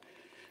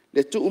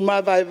 le tu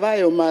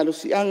vai o malo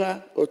si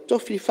anga o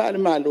tofi whaale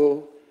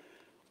malo,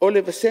 o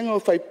le vasenga o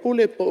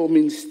whaipule po o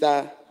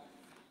minsta,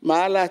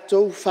 ma a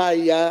lātou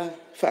whaia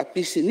wha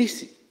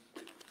pisinisi.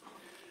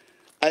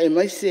 Ai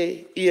mai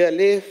se ia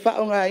le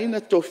whaonga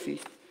ina tofi,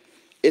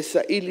 e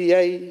sa ili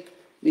ai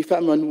ni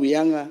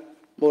whamanuianga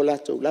mo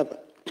latou lava.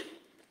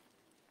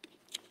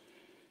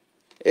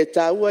 E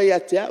tāua ia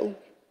te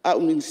au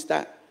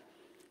minsta.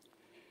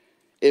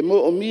 E mo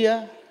o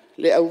mia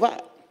le au wā.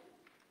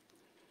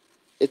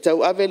 E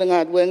tau ave le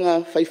ngā ruenga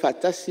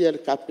whaiwhatasi le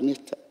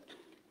kapeneta.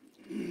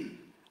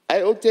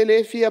 Ai o te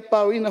le fia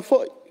pau ina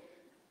foi.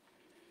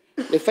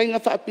 Le whainga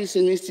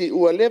whaapisinisi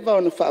ua lewa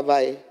o na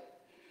whaavae.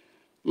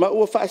 Ma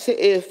ua whaase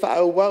e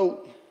whaau wau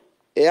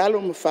e alo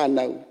ma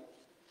whanau.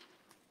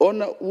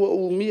 Ona ua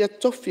umia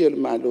tofi o le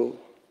malo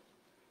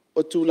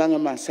o tūlanga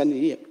masani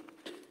ia.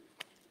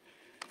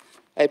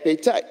 Ai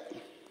peitai.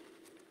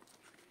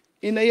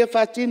 Ina ia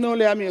whatino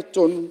le ami o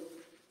tonu.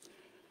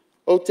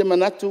 O te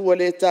manatu wa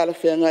le tala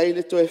whenga i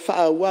le toe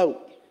whaau wau.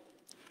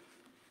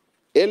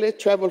 Ele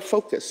travel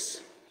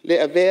focus. Le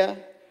avea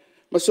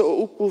ma so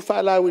o upu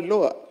whalau i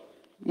loa.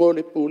 Mo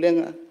le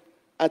pūlenga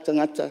a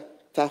tangata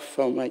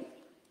tawhau mai.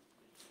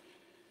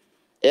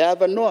 E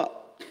awa noa,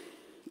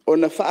 o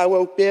na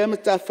whaawau pēr ma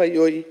tawhai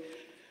oi,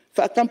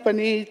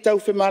 whaakampani tau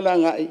whemala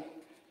ngai,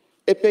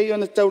 e pei o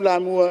na tau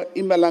lamua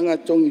i malanga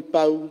tongi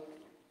pau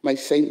mai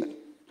seina.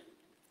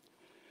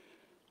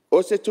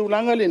 O se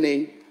tūlanga le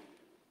nei,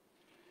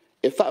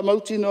 e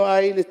whaamauti no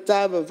ai le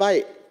tāwa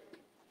vai,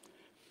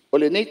 o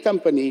le nei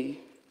company,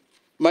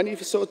 mani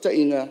whisota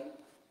inga,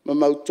 ma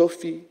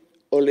mautofi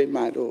o le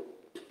maro.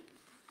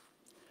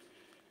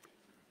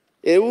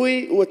 E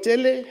ui ua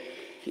tele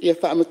ia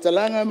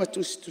whaamatalanga ma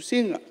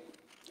tusinga.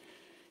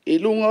 I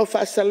lunga o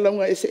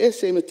whaasalonga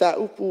ese me tā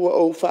upu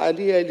o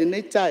whaalia i le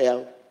nei tai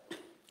au.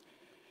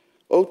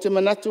 O te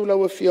manatu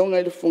lau a fionga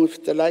i le funga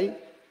whitalai,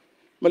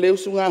 ma le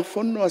usu ngā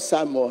whono a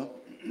Samoa.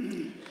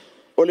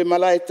 O le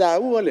Malae tā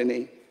ua le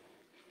nei,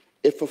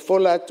 e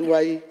whawhola atu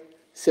ai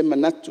se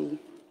manatu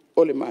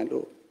o le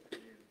malo.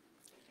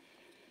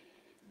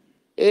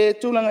 E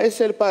tūlanga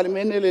ese le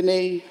Palemene le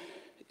nei,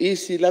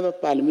 isi lava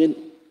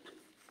Palemene.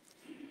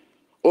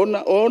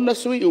 Ona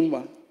sui uma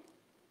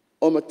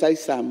o matai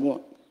Samoa.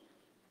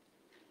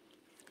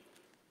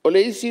 O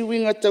le isi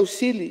winga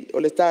tausili o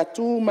le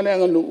tātū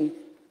maleanga nuu.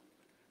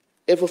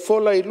 E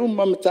whawhola i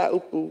luma ma tā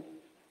upu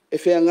e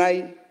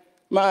whengai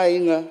maa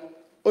inga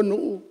o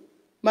nuu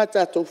ma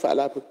tātou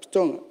whaalapu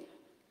pitonga.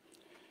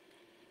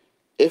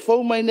 E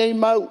whau mai nei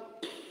mau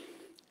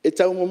e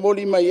tau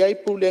momoli mai ai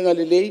pūlenga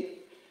le lei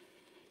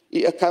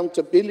i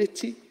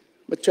accountability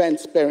ma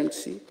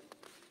transparency.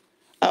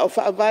 A o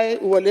whaavae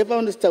ua lewa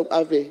o na tau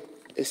ave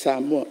e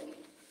Samoa.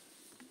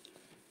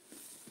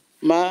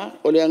 Ma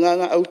o le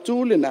anganga au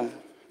tūlena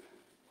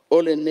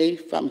o le nei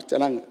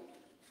whamatalanga.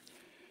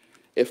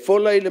 E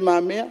whola i le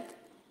mamea,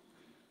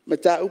 ma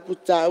tā upu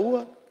tā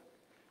ua,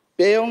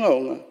 pe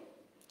onga,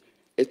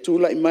 e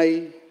tūla i mai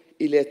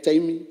i le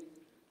ataimi,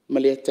 ma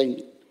le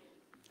ataimi.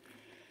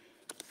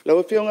 Lau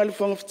e whionga le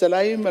whonga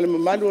whatalai, ma le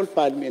mamalu o le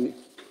Palemene.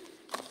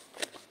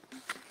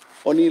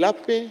 O ni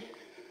lape,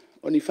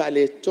 o ni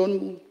whale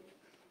tonu,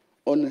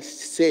 o na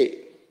se.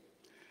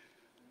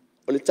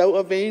 O le tau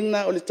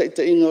aveina, o le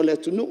taitainga o le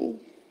atunuu,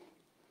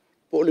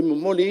 po o le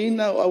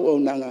mamoliina o au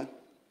nanga,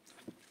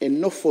 e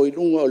nofo i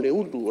lunga o le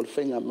ulu o le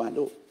whainga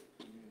malo.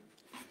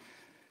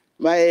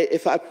 Ma e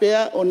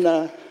whaapea o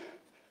na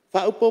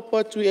whaupopo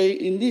atu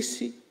i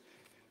nisi,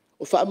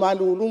 o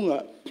whaamalu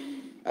ulunga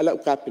ala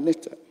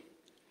ukapeneta,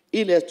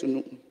 i le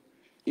atunuu,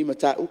 i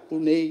mata upu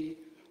nei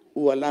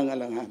ua langa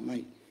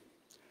mai.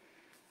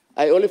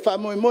 Ai o le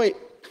whaamoe moe,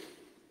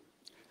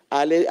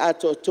 a le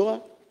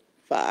atoa-toa,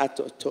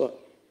 wha-atoa-toa.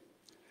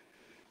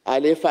 A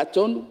le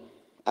wha-tonu,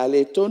 a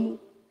le tonu,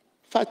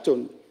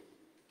 wha-tonu.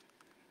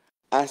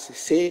 A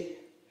se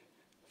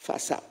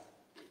wha-sao.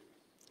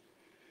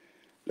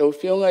 Lau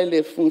whionga i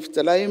le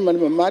whungwhitalai, ma le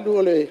mamalu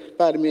o le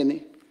Palemene.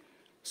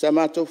 Sa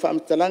mātou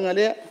whaamatalanga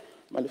lea,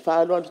 ma le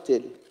whaaloa le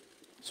tele.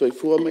 So i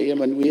fua ma ia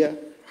manuia,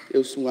 e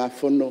usu ngā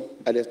whono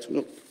a le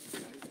atunu.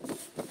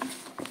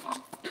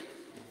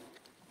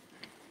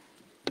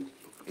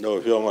 Nau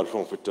whionga le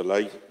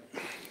whungwhitalai.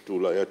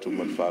 Tula ia tu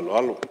man whaalo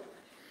halo.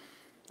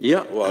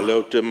 Ia. Wa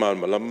leo te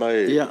malama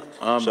e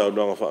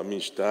saunanga wha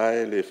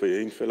ministai le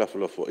whai ein whela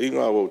whalafo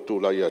inga o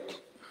tula ia tu.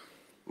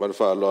 Man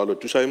whaalo halo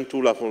tu saim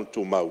tula whono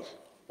tu mau.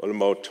 O le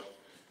maota.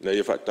 Na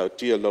ia whaatau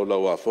tia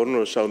lau a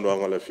whono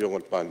saunanga le whionga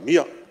le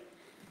Palemene.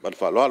 Man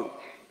whaalo halo.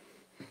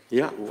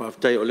 Ia,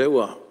 whaftai o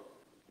leua.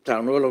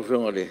 Tānoa lau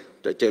whionga le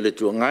te le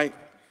tua ngai.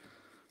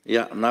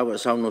 Ia, nawa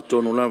sauno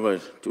tonu lawa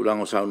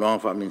tūlango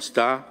saunanga wha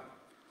ministai.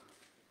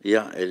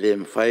 Ia, e le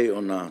mwhai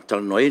o na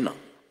talanoina,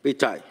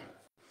 pitai.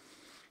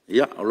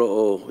 Ia, alo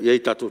o iei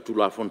tatu tu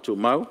lafon tu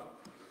mau,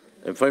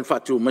 e mwhai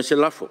whatu mai se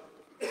lafo.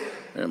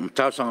 E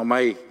mtau sanga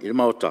mai i le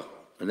maota,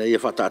 e ne ia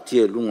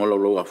whatatia lunga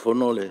lau a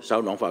whono le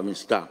saunang wha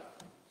minsta.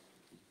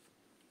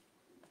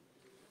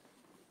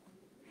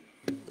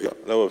 Ia,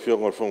 lau a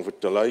whionga le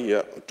whongwhitalai,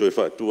 ia, toi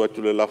whatu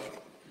atu le lafo.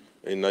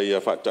 E na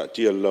ia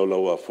whatatia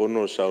lau a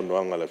whono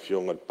saunanga le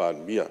whionga le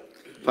Palemene.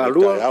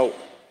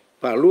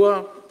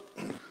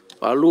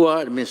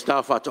 Palua,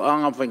 minsta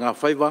whatoanga whainga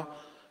whaiva,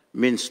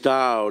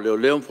 minsta o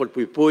leo mwhol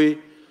pui,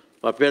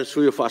 whapea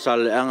sui o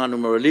whaasale anga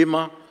numero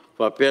 5,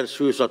 whapea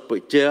sui o sat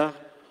poitea,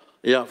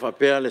 ia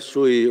whapea le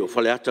sui o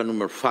whaleata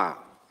numero 4.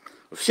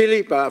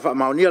 Sili pa fa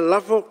maunia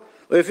lafo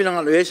o e fina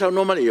ngalo e sa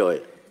no mali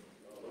oe.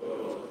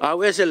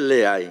 Au e se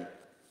le ai.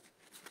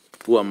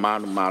 Ua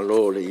manu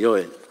malo le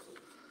oe.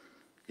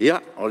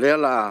 Ia, o le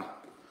la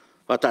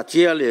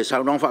patatia le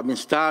sa non fa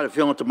minsta le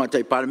fionga te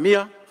matai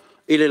Palemene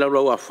ile la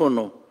ua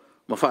fono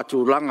ma fa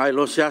tu langa e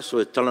lo se aso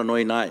e tala no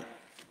inai.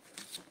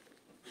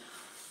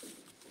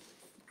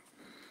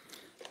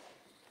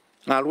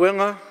 Ngā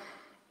luenga,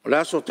 o le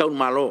aso tau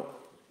malo.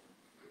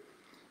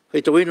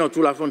 Hei tau ino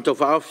tu la fono tau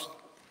whaofi.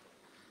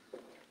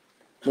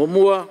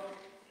 Momua,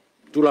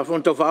 tu la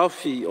fono tau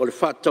whaofi o le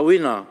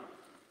whatauina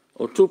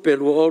o tupe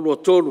lua olu o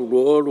tolu,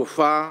 lua olu o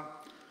wha,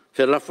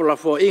 fe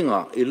lafo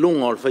inga i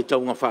lunga o le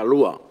whaitaunga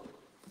whalua.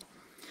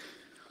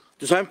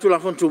 Tu saim tu la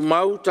fono tu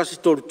mau, tasi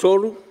tolu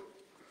tolu,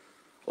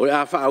 o le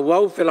a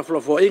whaawau fe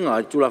lafo inga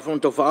i tu la fono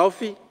tau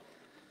whaofi,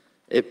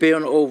 e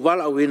peon o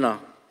wala uina,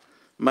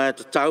 ma e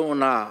tau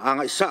na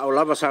anga isa o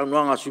lava sa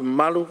nuanga si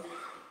malu,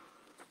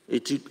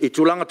 i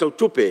tulanga tau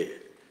tupe,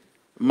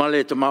 ma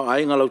le te mau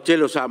ainga lau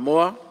tele o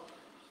Samoa,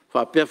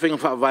 fa pia whinga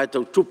wha vai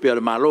tau tupe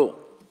ale malo.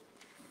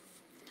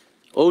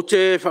 O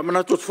te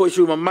whamanatu at fwoi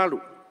suma malu,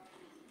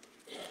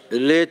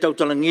 le tau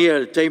talangia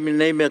le teimi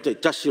nei mea te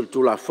tasi o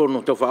tula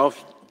fono tau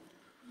whaofi.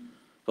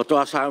 O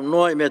toa sa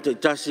noa i mea te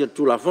tasi o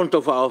tula fono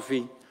tau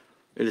whaofi,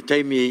 le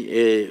teimi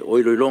e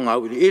oilo ilonga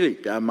au ili,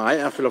 pia mai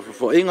a whila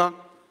fwoi inga,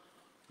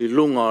 i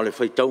lunga o le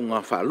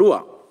whaitaunga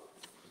whalua.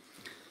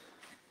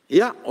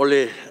 Ia, o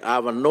le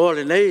awa noa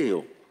le nei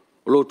o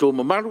lo tō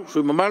mamalu,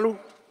 sui mamalu,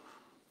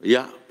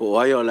 ia, po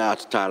ai o le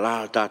atata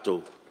la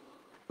tātou,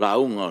 la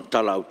unga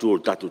tala au tū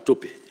o tātou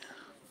tupe.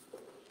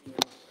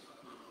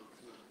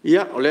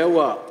 Ia, o le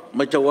ua,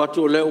 mai tau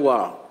atu o le ua,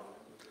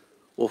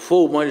 o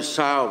fōu mai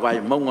sā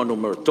vai maunga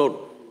numero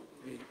tolu.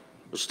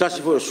 O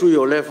stasi fo sui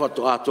o le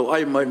whato ato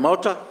ai mai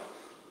mauta,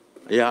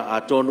 ia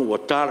atonu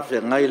o tāra whea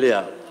ngai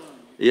lea,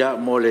 ia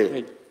mo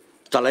le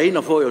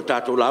talaina fo o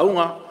tātou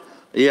launga,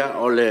 ia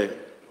o le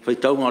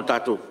whaitaunga o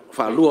tātou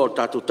whalua o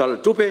tātou tala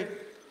tupe,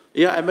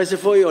 ia e mese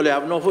foi o le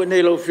avno foi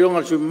nei lau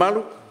fionga sui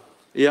malu,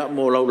 ia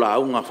mo lau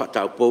launga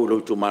whatau pou lau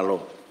tu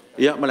malo.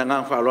 Ia ma le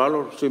ngang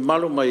whaloalo sui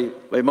malu mai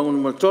maunga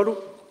numero tolu.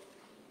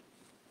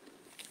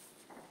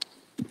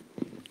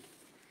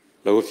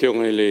 Lau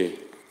fionga i le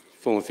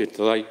whonga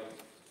whetarai,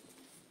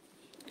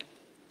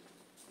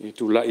 i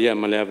tu la ia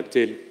ma le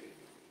avateli.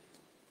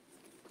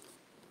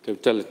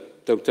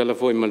 Tau tala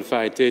foi ma le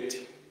whae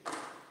teti.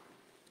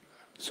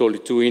 Soli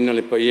tu ina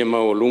le pa ia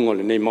mau o lunga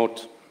le nei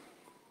mauta.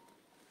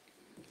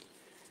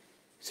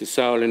 Se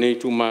sao le nei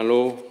tu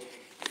malo,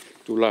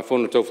 tu la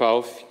fono tau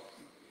whaofi.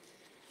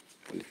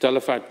 Le tala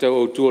whae tau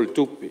au tu o le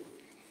tupe.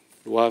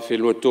 Lua whi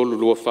lua tolu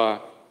lua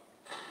wha.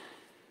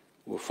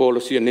 Ua folo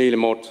sia nei le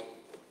mauta.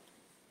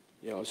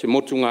 Ia o se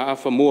motu ngā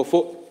awha mua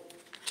fo.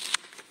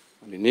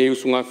 Le nei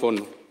usu ngā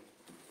fono.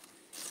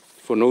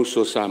 Fono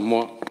uso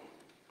Samoa.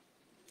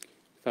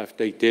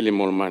 Whaftai tele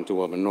mo le mantu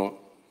wa wanoa.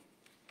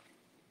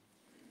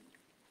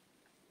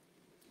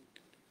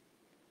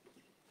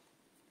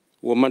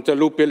 Ua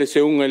mantalupe le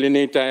seunga le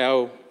nei tai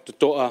au te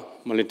toa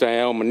ma le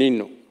tai au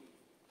manino.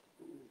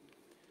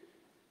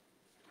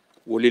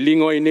 Ua le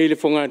lingo i nei le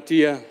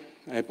whangatia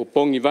ai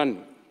popongi vanu.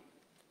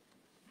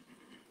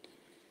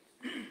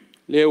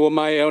 Le ua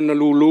mai au na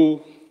lulu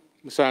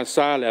ma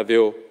sa le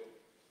aveo.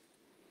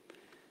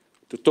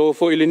 Te toa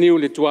fo i le niu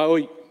le tua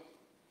oi.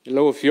 E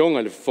laua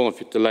fionga le whonga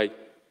fitalai.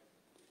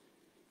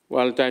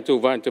 Ua le tai tau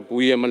vanta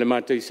puia ma le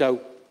mata i sau.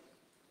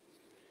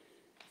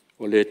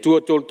 O le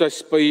tua tolu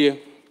tasi paia.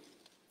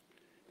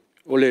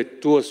 O le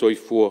tua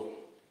soifua,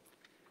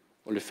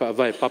 o le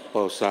whaavai papa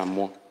o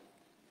Samoa.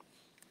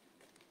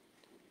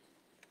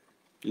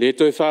 Le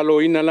toi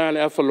whalo ina la le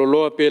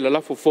awhaloloa pe la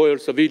lafo foi o le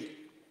savili.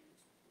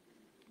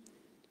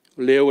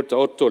 O le o ta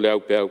oto le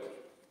au pe au.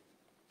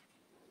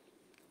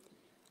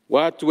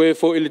 Watu e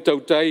fo ili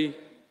tautai,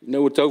 na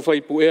o tau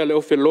whaipu ea le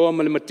ofe loa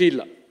ma le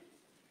matila.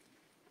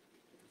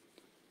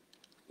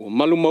 O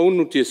malu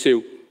maunu tia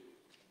seu.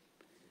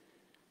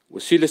 O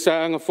sile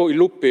saanga fo i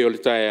lupe o le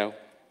tae au.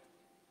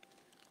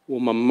 O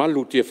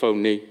mamalu Tiafau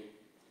nei.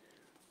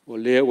 O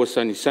lea ua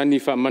sani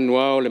wha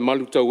manua o le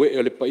malu tau e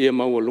o le paia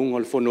mau alunga o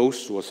le fono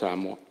usu o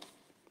Samoa.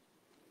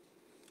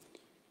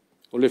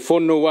 O le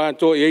fono wa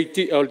ato i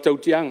eiti o le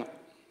tautianga.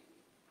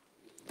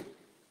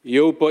 I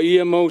au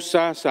paia mau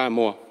sa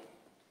Samoa.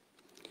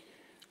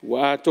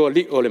 Wa ato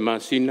li o le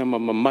masina ma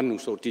mamanu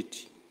so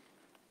titi.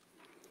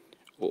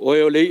 O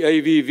oe o lei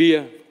ai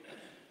vivia.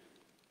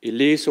 I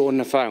leso o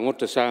na wha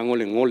ngota sa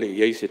ngole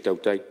i eise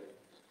tautai.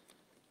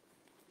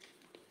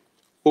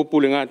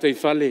 Upu le ngā tei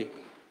whale,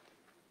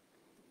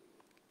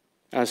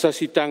 a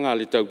sasitanga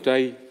le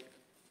tautai,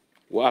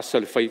 wa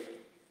asa le whai.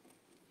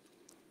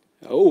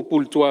 A upu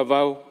le tua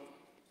vau,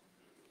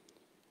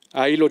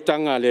 a ilo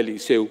tanga le li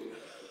seu,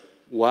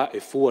 wa e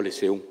fua le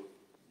seu.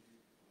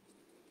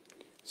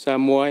 Sa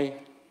moai,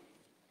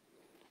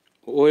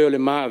 o oe o le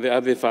maa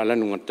ave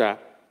whalanu ngata.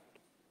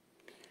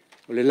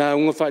 O le la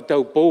unga wha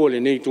tau pou o le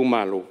nei tu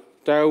malo,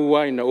 tau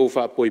wai na o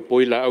wha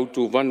poi la au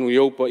tu vanu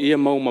iaupa ia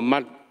mau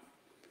mamadu.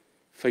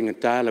 Whainga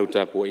tālau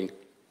tāpua ina.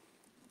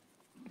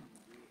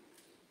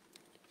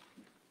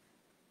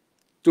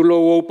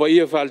 Tulo o pa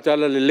ia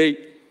whaalitala le lei.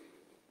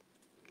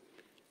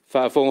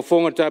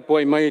 Whaafonga tapu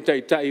ai mai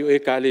tai o e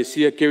ka le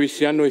sia kewi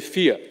siano e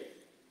fia.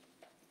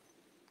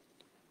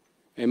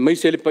 E mai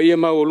se le pa ia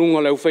mau o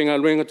lunga lau whainga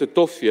luenga te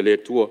tofia le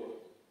tua.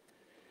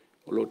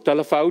 O lo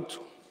tala whautu.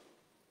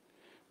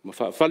 Ma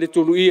whale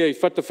tulu ia i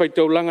whata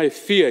whaitau langa e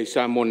fia i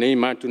Samoa nei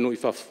mātunu i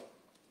whafu.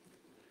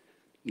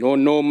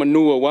 No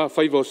manua wā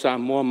whaiva o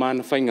Samoa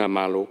mana whainga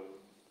malo.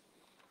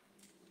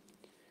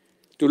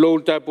 Tu lo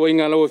tapu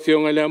inga lau e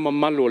whionga lea ma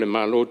malo le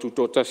malo tu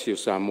tō tasi o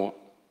Samoa.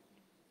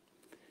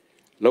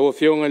 Lau e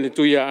whionga le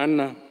tui a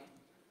ana,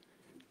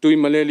 tui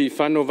maleli i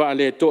whano wa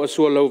le toa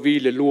sua lau vi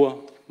le lua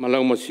ma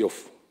lau ma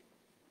siofu.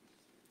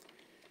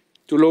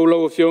 Tu lau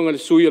e whionga le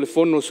sui le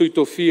fono sui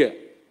tō fia.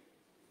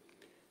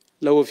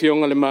 Lau e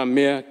whionga le maa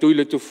mea, tui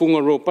le tufunga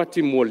ro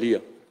pati mua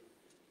lia,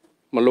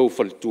 ma lau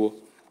whale tua.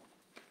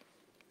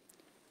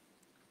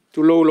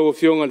 Tu lau e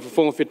whionga le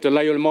whafonga whita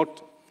lai o le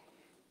mota.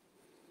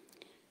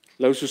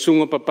 Lau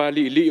susunga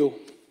papali i lio,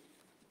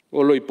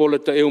 o lo i pola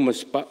ta eo ma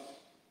sipa.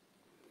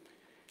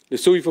 Le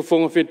sui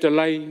whafonga whita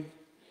lai,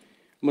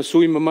 ma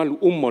sui mamalu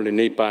le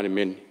nei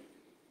Palemene.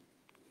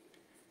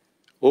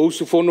 O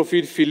usu fono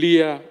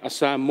filia a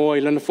Samoa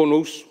i lana fono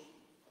usu.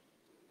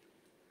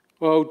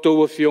 O au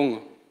taua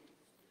whionga.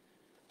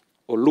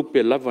 O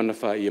lupe lava na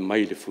wha ia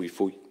mai le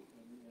fui.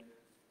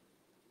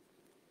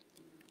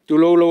 Tu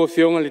lau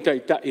whionga le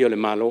tai o le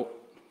malo.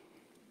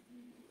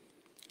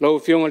 Lau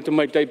whionga le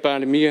tamai tai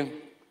Palemia.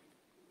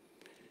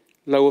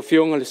 Lau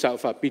whionga le sao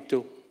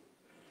whapito.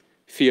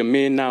 Fia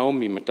me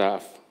Naomi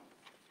mataafu.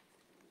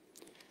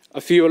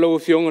 A fio lau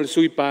whionga le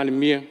sui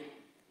Palemia.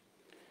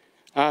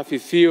 A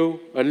fio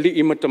a li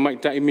i matamai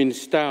tai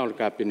minister o le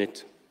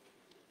kabinet.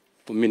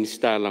 O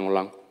minister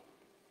lang.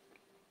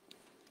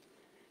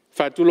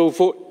 Fatu lau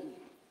fo.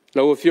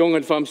 Lau whionga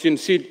le whamsin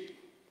sid.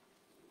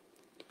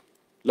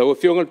 Lau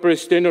whionga le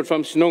presidente o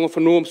whamsinonga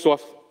whanuam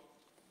soaf.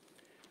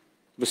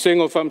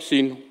 Vasenga o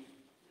whamsino.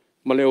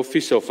 Ma le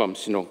ofisa o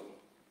whamsinonga.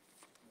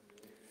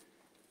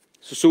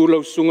 Susu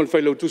lau sunga le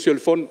whai lau tusi o le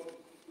fono.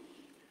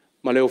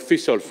 Ma le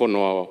ofisa o le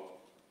fono awa.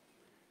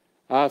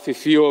 A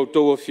fio au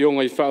tau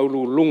whionga i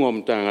whaulu lunga o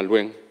mtanga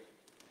luenga.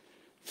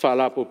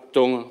 Whalapo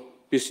tonga.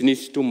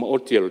 Business tu ma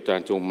oti alo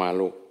tātou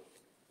malo.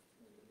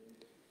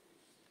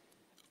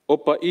 O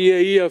pa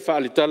ia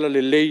whaalitala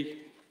le lei,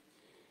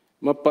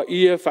 ma pa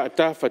ia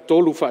whaata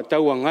whatolu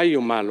whaatau ngai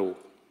o malo.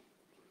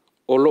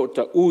 O lo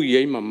ta ui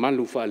ei ma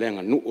malu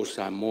whaaleanga nu o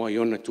Samoa i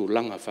ona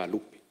tūlanga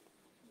whalupi.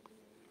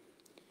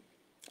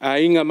 A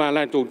inga ma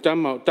lato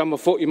tama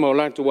fo i ma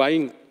lato a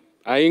inga.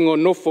 A ingo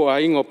nofo,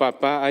 a ingo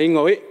papa, a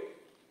ingo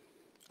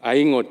a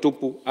ingo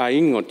tupu, a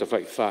ingo ta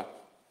whaiwha.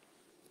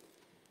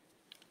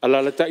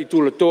 Alala ta i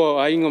tūla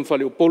toa a inga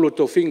mwhale upolo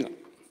tō whinga.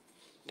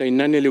 Tai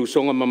nane le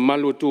usonga ma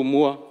malu tu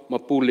mua, ma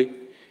pule,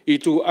 i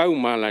tu au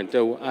malai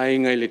tau, a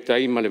inga le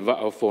tai ma le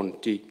vaa o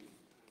fonti.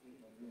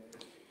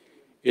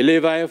 E le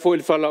vai fo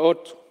il fala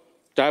ot,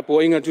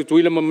 tapo inga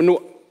tutuila ma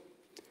manua.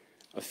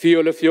 A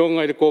fio le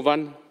fionga i le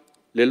kovana,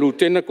 le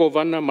lutena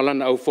kovana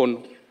malana au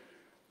fono.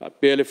 A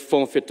pea le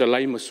fong feta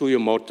lai ma sui o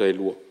mauta e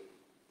lua.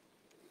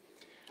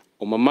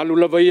 O ma malu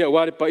lava ia,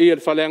 wale pa ia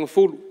le faleanga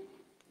fulu.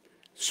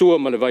 Sua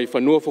ma le vai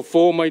fanua fo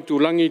fo mai tu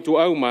langi tu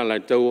au malai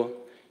taua.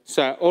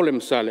 Sa ole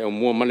msale au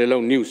mua male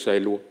lau niu sa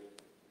ilua.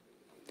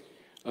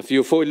 A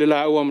fio fo ile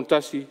la au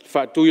amatasi,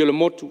 whaatui le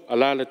motu,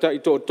 ala le ta i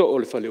to o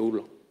le fale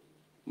ulo.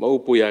 Ma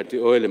upu ia te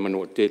oele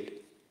manua tele.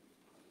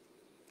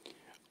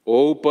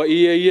 O upa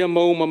ia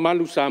mau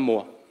mamalu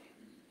Samoa.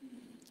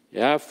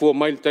 Ia fua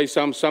mai le tai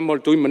Samoa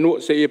le tui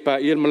manua se ia pa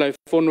ia malai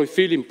fono i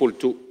filim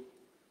pultu.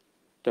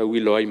 Ta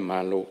wilo ai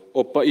malo.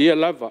 O pa ia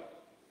lava.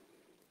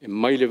 E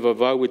mai le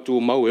vavau e tu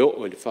mau e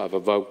o le wha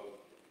vavau.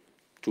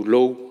 Tu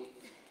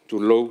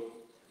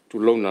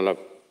lou na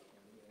lava.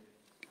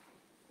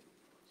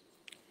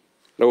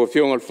 Lau a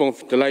whionga le whonga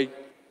whitalai.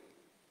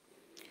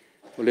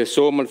 O le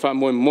so man wha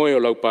moe o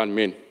lau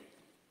Palemene.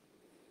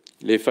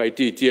 Le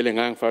whaiti tia le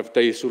ngang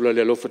whawhitai e sula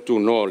le alofa tu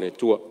no le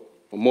tua.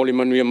 O moli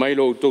manuia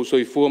mailo o tau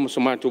soi fua ma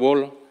samatu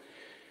wola.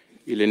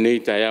 I le nei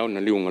tai au na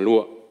liunga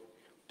lua.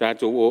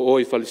 Tātou o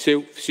oi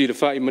whaliseu, fisira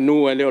whai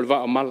manua e leo le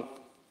wā o mala.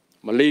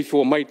 Ma lei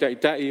fua mai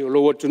tai o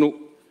lo atunu.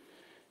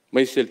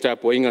 Mai se le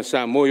tāpua inga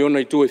sa mo i ona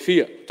i tu e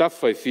fia.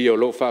 Tawha e fia o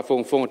lo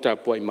whaafonga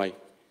tāpua i mai.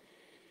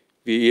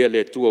 Vi ia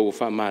le tua o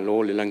wha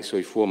malo le langi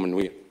soi fua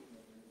manuia.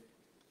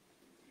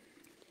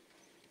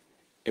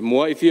 E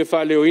mua i fia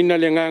wha leo ina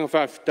le nganga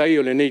whaafitai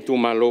o le nei tu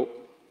malo.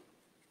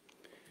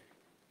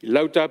 I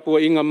lau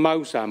tāpua inga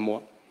mau sa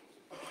moa.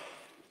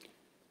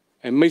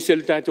 E mai se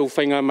le tātou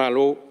whainga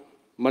malo,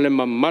 ma le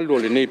mamalo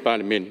le nei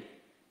Palemene.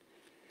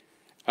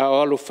 A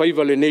o alo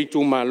whaiva le nei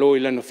tu malo i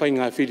lana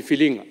whainga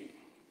whiliwhilinga.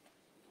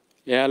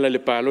 E ala le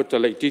pālota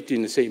lai titi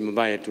na sei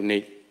mawai atu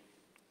nei.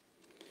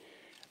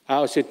 A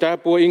o se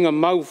tāpua inga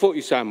mau fo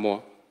i Samoa.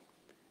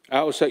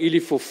 A o sa ili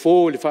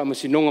fofo le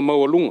whaamasinonga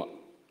mau alunga.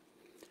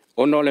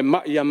 Ono le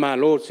mai a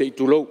malo se i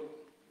tulou.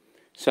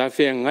 Sa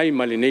whea ngai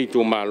ma le nei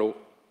tu malo.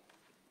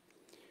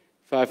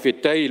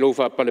 Whaafetai lau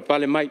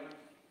whaapale mai.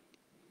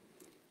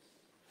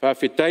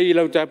 Whaafetai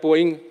lau tāpua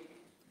inga.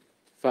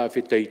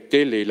 whawhitai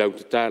tele I lau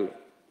te talo.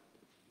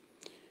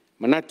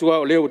 Manatua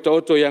o leo ta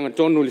oto ianga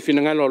tonu le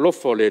finangalo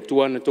lofo le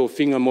tuana tō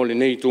whinga mo le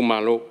nei tū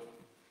malo.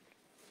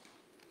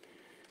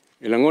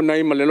 I langona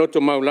ima le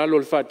loto maulalo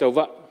le whātau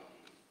wa.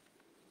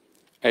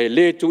 Ai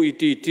le tu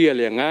iti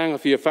le nganga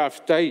fia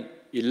whawhitai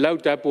I lau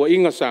tāpua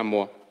inga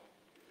Samoa.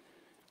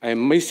 Ai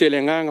maise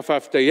le nganga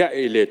whawhitai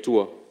a le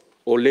tua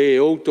o le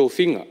o tō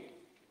whinga.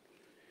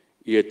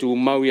 Ia tū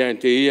mau ia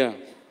te ia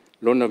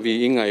lona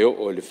vi inga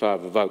o le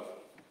whawavau.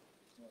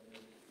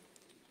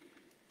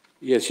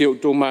 Ia se o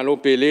tō malo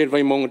pe le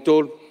vai monga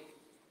tōlu.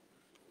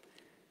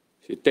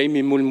 Se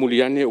teimi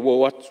muli ane o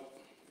watu.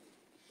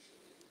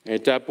 E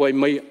tāpua I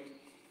mai.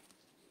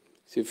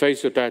 Se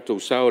whaiso tātou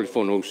sao le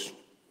whanausu.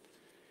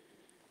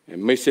 E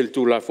meise le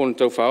tū la whanu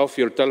tau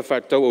whaofi o le tala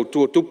whātau au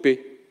tua tupe.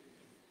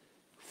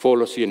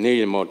 Wholo si nei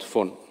le mau te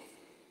whanu.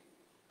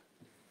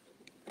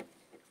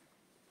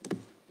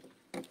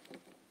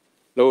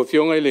 Lau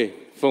fionga I le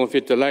whanga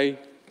whetalai.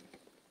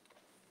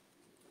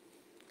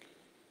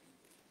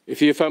 E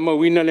fia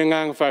whamauina le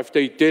nganga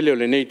whawhitai tele o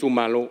le nei tū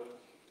malo.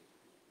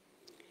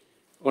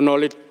 Ono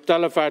le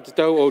tala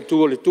whātatau au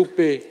tū o le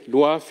tupe,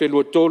 lua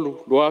whelua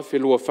tolu, lua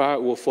whelua wha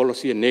ua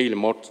wholosia nei le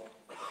mota.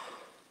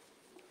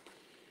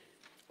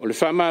 O le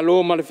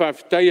whamalo ma le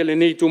whawhitai a le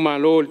nei tū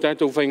malo le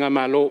tātou whainga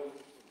malo.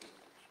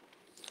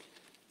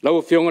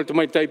 Lau fionga le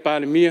tamaitai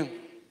Palemene,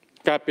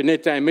 ka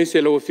peneta e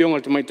mese lau fionga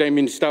le tamaitai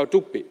ministau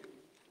tupe.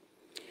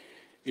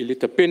 I le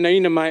tapena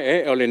ina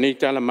mai o le nei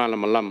tala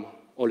malama.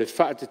 O le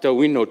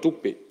whaatatau ina o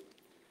tupe.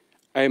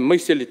 Ai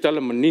maise le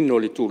tala manino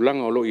le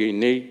tūlanga o lo I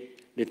nei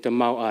le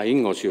tamau a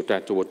inga o si o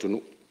tātou atunu.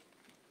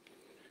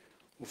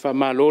 O wha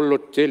malolo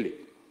tele,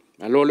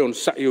 malolo on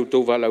sai o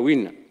tau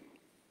walawina.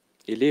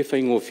 E le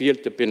whaingo fia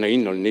te pena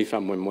ina o le nei wha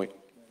moe.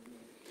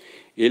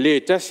 E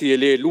le tasi, e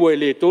le lua, e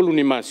le tolu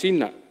ni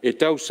masina, e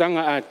tau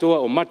sanga a toa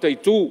o mata I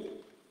tū.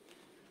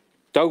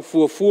 Tau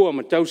fuafua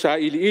ma tau sa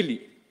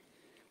ili.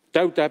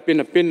 Tau tā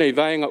pena I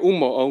vaenga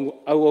uma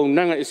au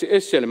nanga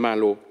ese le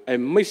malo, ai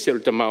maise le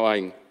tamau a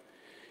inga.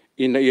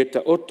 Ina ia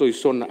ta oto I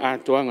sona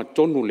atoanga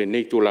tonu le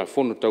nei tū la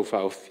whono tau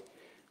whaofi.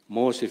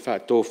 Mo se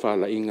whātō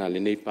whala inga le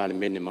nei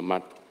Palemene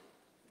mamata.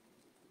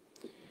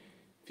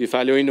 Fi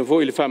whaleo ina vo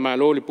I le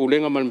whamalo le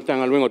pūlenga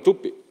malamatanga luenga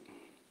tupe.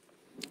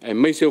 Ai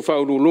meise o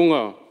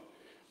whaurulunga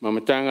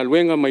malamatanga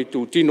luenga mai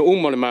tūtino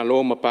uma le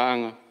malo ma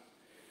paanga.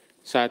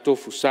 Sa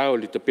tofu sao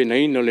le tapena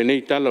ina le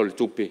nei tala o le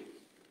tupe.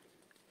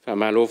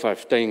 Whamalo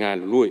whawhitai ngā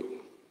lulue.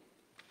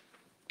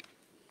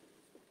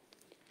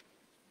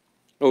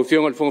 O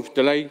fionga le whonga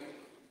whitalai.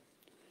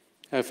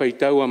 Ha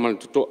whaitau a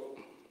malatotoa.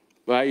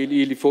 Wa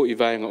ili fo I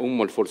vaenga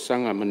umo le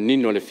wholesanga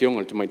manino le fionga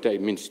le tamaitai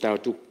ministau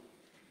tu.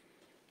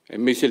 E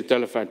meise le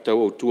tala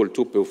whaitau o tua le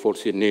tupe o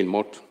wholesea nei le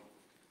moto.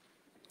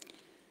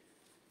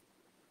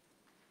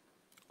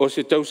 O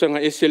se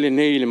tausanga ese le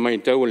nei le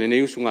maitau le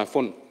nei usu ngā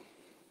whono.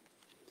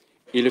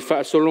 I le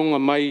whaasolonga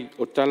mai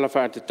o tala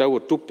whaatatau o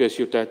tupe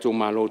si o tātou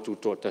malo tu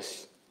toa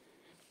tasi.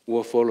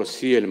 Ua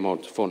wholesea le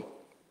moto whono.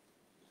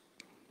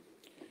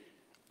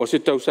 O se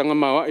tausanga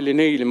mawa le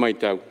nei le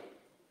maitau.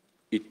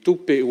 I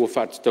tupe ua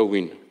whaatatau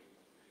wina.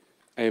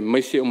 Ai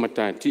maise o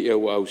matati e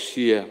ua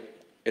ausia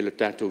e le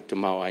tātou te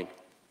mau ai.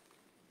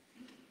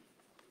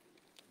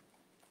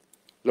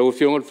 Lau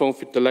fionga le whonga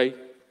whitalai,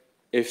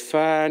 e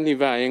whāni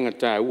vaenga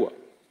tā ua.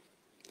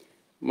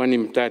 Mani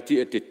matati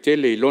e te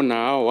tele I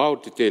lona au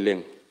te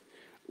telenga.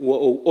 Ua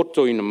o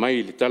oto ina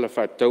mai le tala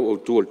whaatau au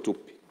tua le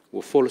tupe.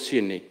 Ua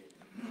wholosia nei.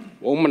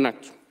 Ua o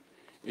manatu.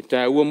 E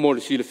tā ua mo le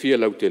sila fia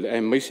lau tele.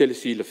 Ai maise le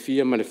sila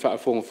fia ma le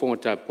whaafonga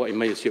tā pua I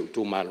mai a siau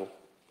tū malo.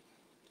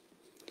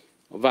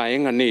 O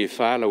vaenga nei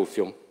whaala o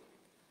fiong.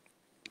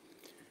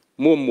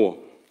 Mua.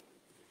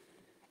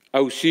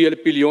 Au sia le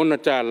piliona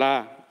tā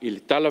la I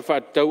le tala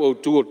whaatau au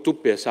tua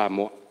tupe a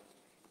Samoa.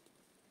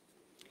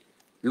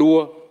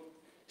 Lua,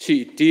 si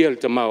I tia le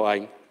tamau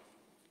ai.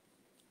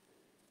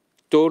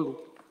 Tolu,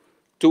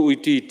 tu I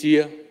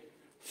tia,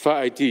 wha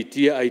I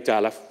tia ai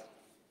tālafu.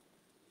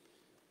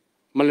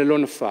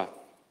 Malelona wha,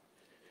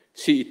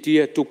 si I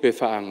tia tupe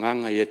wha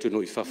anganga I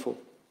atunu I whafo,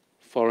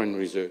 foreign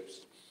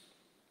reserves.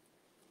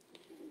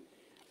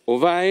 O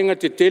vaenga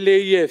te tele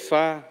I e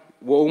wha,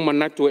 wa o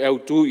manatu e au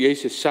tu I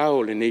eise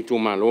sao le nei tū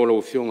malolo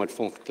o fionga te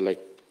whongwhitalai.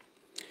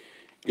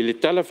 I le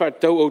tala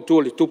whaatau au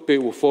tu le tupe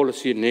ua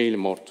wholesea nei le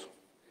moto.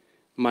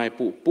 Mai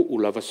pu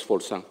lava se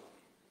wholesang.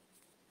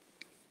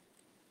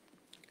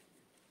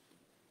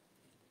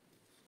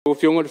 O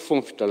fionga te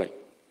whongwhitalai.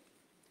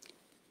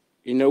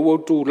 Ina ua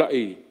tu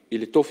lai I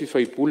le tofi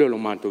whaipule lo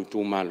mātou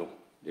tū malo.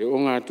 E o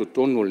ngā tu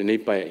tonu le nei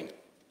pai.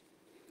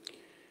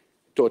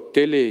 To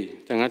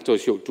tele tangata o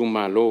si o tū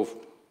malo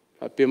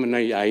Apia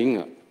manai a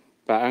inga,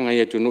 pa anga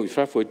ia tunu I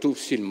whafo e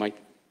tūwhisil mai.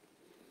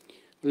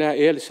 Lea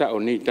ea le sa o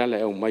nei tala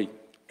e au mai,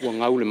 ua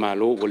ngau le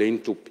malo o le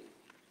intupi.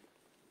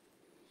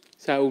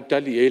 Sa au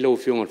tali e lau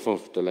fionga le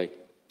whawhitalai,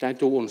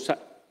 tātou on sa.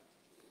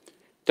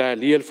 Tā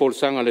lia le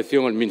wholesanga le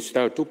fionga le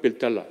ministau tupi le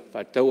tala,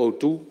 whatau au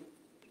tū,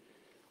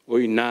 o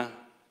I nā,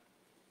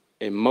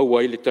 e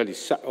maua I le tali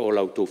sa o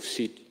lau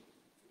tūwhisiti.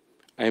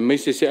 Ai mai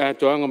se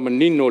atoanga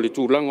manino le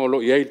tūlanga o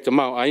lo iai te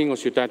mau ainga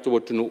si tātou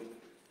atunu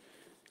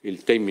i le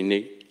teimi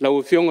nei.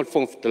 Lau fionga le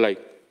whongwhitalai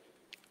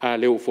a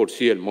leo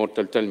forsia le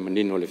mō tali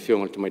manino le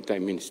fionga le tamai tai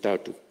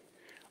ministātu.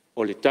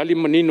 O le tali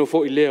manino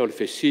fo i lea o le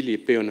fesili e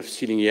peo na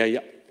fesilingi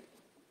aia.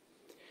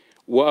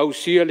 Ua au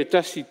sia le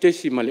tasi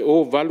tesi ma le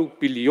o valu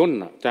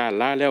piliona tā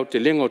la leo te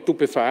lenga o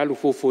tupe whaalu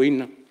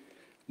fofoina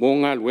mō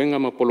ngā luenga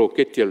ma polo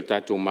keti al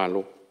tātou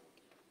malo.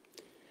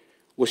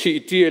 Ua si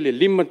itia le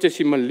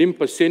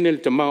 5%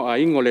 le tamau a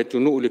ingo le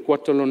tunu le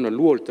kuatalona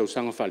lua le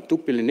tausanga whaal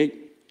tupe le nei.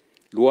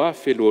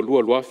 Luafe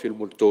luafe le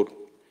multoru.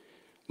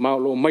 Ma o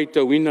lo mai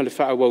tauina le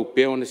whaawau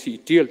peo na si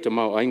itia le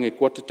tamau a inga i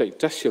kuatata i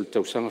tasi le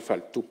tausanga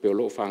whaal tupe o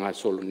lo whaanga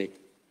solo nei.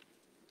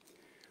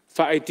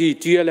 Whaiti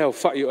itia leo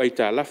whaio ai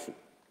tā lafu.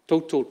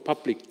 Total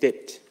public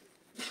debt.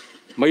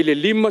 Mai le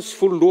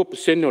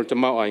 5% o le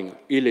tamau a inga.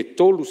 I le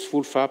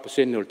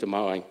 3% o le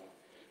tamau a inga.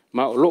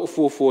 Ma o loo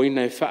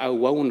fuafuaina e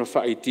whaau na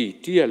whaiti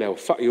tia leo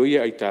whaio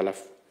ia ai tā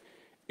lafu.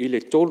 I le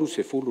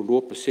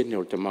 3% o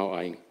le tamau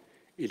a inga.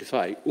 I le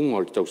whai unga o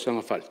le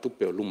tausanga whaal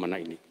tupe o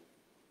lumanaini.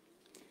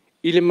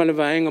 I le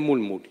malawaenga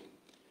mulimuli.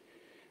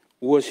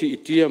 Ua si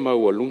itia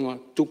maua lunga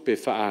tupe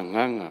wha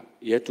nganga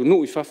i atu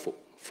nui fafo,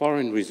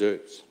 foreign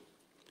reserves.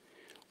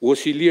 Ua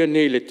si lia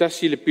nei le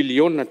tasi le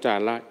piliona tā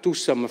la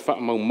tusa ma wha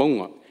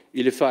maumaunga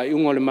i le wha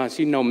iunga o le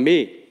masina o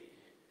me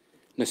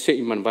na se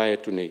i manwai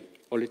atu nei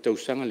o le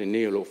tausanga le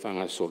nei o lo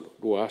whanga solo,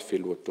 lua afe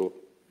lua tōru.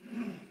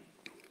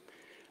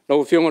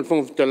 Lau whionga le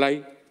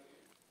whangawhitalai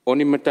o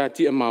ni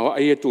matatia mawa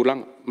ai e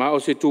tūlanga, ma o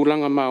se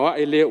tūlanga mawa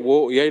e lea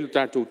uo i ailu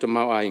tātou ta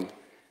mawa ainga.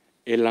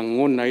 E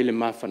langona i le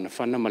mawhana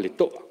whana ma le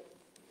toa.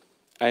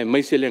 Ai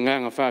mai se le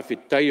nganga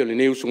whawhitai o le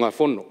nei usunga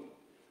whono.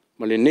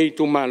 Ma le nei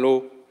tu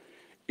malo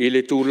i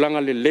le tūlanga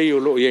le leo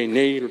lo i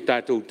nei lo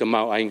tātou ta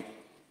mau ainga.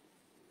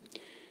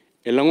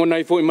 E langona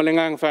i fo i ma le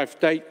nganga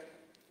whawhitai.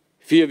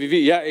 Fia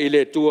vivi ia e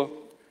le tua.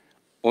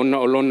 Ona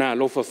o lona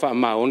alofa wha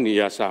maoni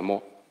ia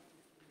Samoa.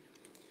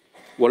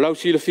 Walau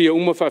si le fia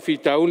uma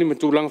whawhitau ni ma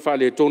tūlanga wha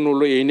le tono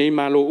lo i nei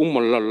malo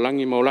uma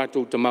lalangi ma o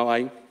lātou ta mau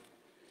ainga.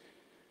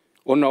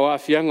 Ona o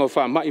afianga o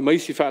wha mai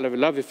maisi wha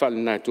lave wha le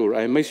nātura.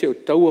 Ai maisi o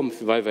taua ma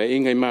whiwaiwai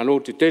ingai malo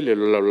te tele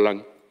lo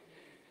laulangi.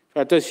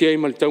 Whata si ai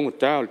ma le taunga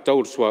tā o le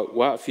taur sua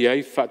wa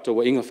fiai whata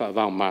wa inga wha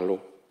vau malo.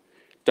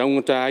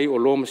 Taunga tā ai o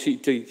loma si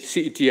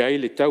iti ai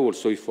le tau o le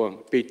soifuanga.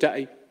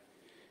 Peitai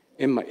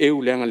e ma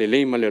eu leanga le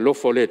leima le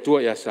lofo le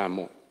tua ia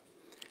Samoa.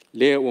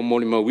 Lea ua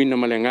moli mawina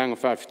ma le nganga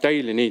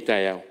whawhitai le nei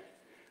tai au.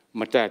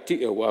 Ma tā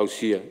tia wa au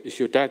sia. E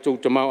si o tātou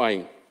tamau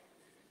ainga.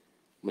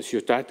 Ma si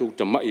o tātou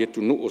tamai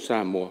atu nu o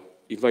Samoa.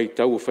 I vai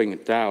tau whainga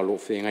tā o lo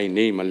whengai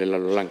nei ma le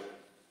lalolangi.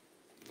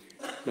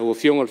 Na ua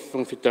whionga le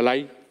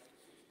whangwhitalai.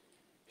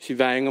 Si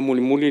vaenga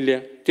muli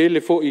lea.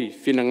 Tele fo i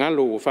whina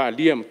ngalo o wha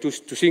lia ma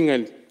tusinga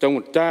le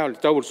taunga tā o le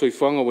tau o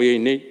soifuanga wa iei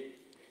nei.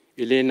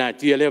 I le nā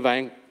tia lea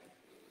vaenga.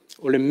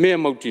 O le mea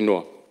mauti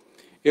noa.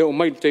 E o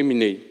mai teimi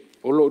nei.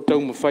 O lo tau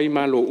ma whai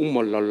malo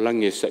uma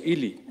lalolangi e sa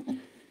ili.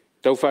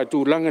 Tau wha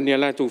tu langa ni a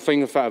lātou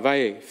whainga wha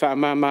vae. Wha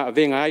maa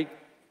venga ai.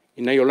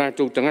 I nei o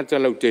lātou tangata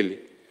lau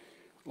tele.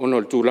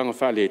 Ono le tūlanga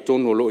wha le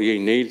tono lo i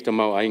nei le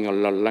tamau ainga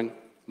lalang.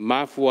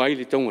 Mafua ai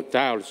le taunga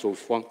tā o le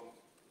soifuanga.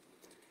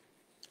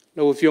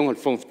 Lau o whionga le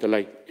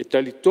whangwhitalai. E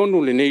tali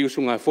tonu le nei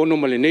usunga whono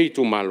ma le nei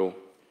tū malo.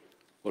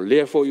 O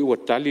lea fo i ua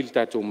tali le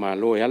tātou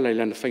malo e ala i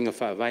lana whainga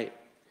wha vai.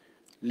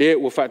 Lea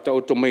ua whata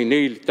o to mai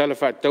nei le tala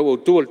whatau au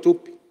tua le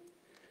tupi.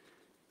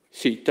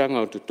 Si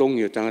tanga o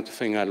tutongi o tangata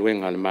whainga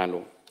luenga le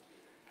malo.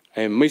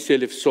 E maise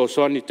le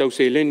sosoani tau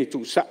se leni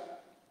tu sa.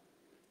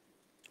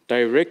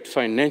 Direct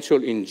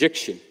financial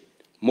injection.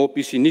 Mo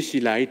pisinisi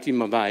la iti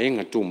ma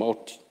vaenga tu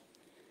maoti.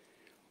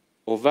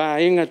 O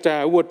vaenga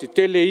ta ua te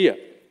tele ia,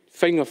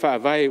 whainga wha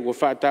vai ua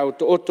wha tau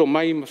to oto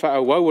mai ma wha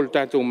awau le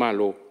tātou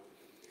malo.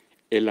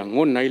 E la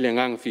ngona i le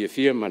ngang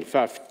fia ma le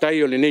wha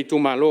whitai o le nei tu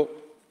malo.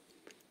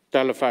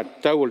 Tala wha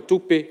tau o le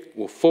tupe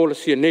ua whola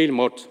sia nei le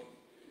mota.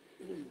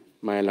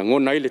 Ma e la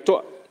ngona i le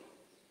toa.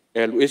 E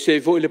alu ese i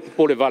vo i le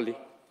popole vale.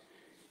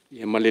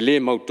 Ia ma le le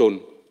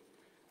mautonu.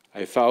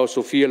 Ai wha o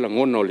Sofia la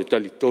ngona o le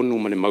tali tonu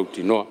ma le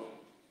mauti noa.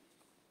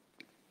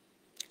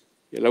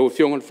 Ia lau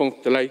whionga le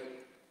whangwhitalai.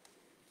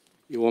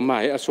 I ua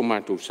mai aso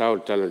mātou sao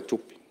le tala le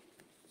tupi.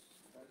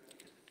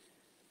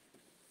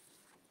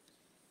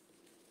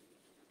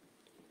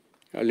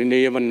 A le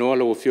nei ewa noa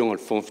lau whionga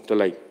le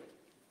whangwhitalai.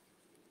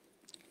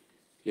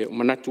 Ia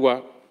manatua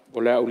o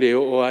le au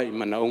leo oa i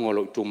mana onga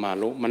lo tu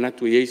malo.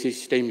 Manatua i eise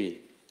sistemi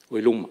o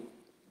i luma.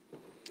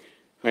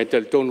 Ngai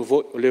tali tonu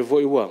o le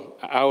voi ua.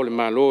 A au le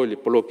malo le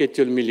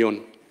poloketi o le milion.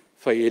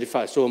 Whai e le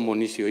wha soa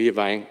monisi o i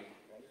vaenga.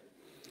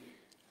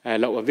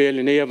 Lau a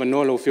vele nei awa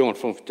noa lau whionga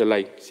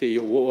whangwhitalai. Se i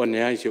o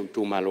ne ai se o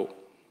tu malo.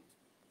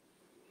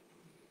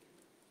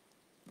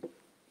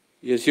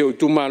 Ia se o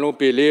tu malo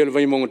pe leo le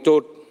vai monga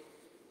tot.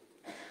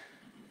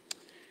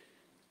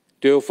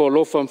 Te o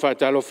wholofa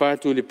mwhatalo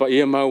whātu le pa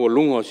ia mau o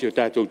lunga o se o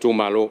tātou tu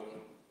malo.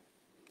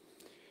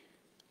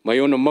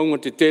 Mai ona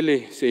maunga te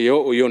tele se i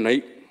o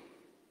nei.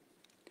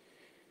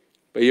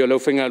 Pa ia lau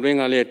whenga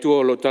luenga le atua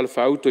o lo tala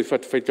whauto i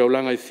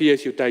whatawhaitaulanga i fia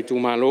se o tātou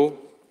malo.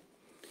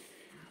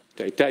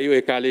 Tai o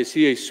e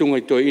kalesia I sunga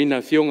I toi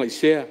ina fionga I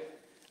sea.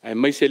 Ai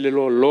mai se le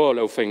lo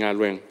lau whainga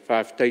lueng.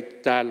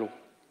 Whaafitai talo.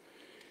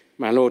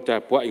 Malo ta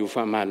pua I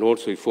uwha maa lor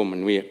so I fo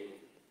manuia.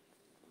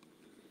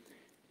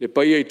 Le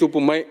pai I tupu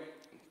mai.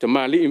 Te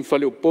maa li im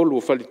whale o polu o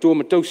whale tua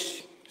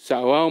matausi. Sa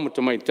awao ma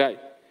te mai tai.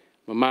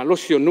 Ma maa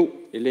losi o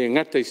nu. E le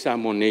ngata I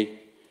Samoa nei.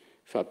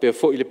 Whapea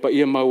fo I le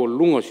pai mau o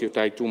lunga si o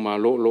tai tu maa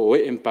lo o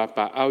e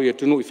mpapa au I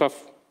tunu I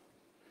whafu.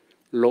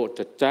 Lo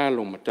ta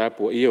talo ma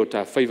tapua I o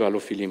ta whaiva lo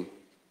filima.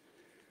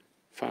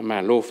 Wha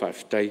maa lo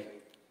whaafitai.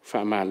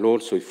 Wha maa lo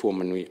so I fo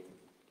manuia.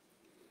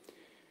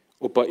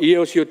 O pa I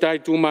o si o tai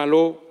tu maa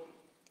lo.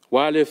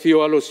 Wale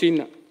fio alo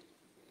sina.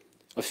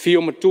 A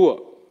fio matua.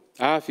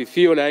 A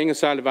fio le ainga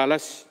sa le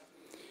valasi.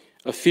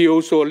 A fio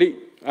uso li.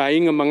 A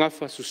inga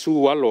mangafa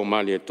susu alo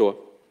mali atoa.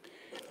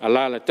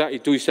 Ala la ta I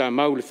tui sa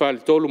mau le whale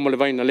tolu ma le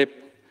vaina lepa.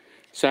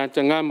 Sa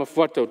tanga ma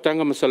fuata o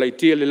tanga ma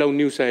salaitia le lau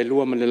niu sa e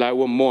lua ma le la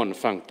ua moana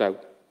whangtau.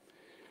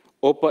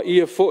 Opa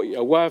ia foi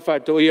a wafa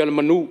to ia le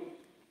manu.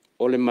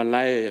 O le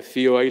Malae a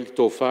fio ai le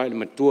tofa le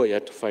matua I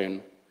atu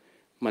whaiana.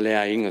 Ma le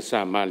a inga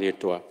sa mali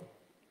atoa.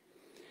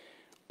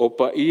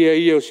 Opa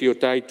ia o si o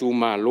tai tu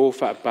ma lo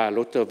wha pa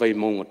lota vai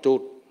maunga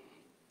tot.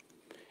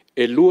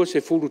 E lua se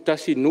furu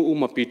tasi nuu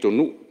ma pito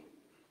nuu.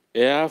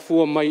 E a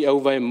fua mai au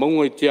vai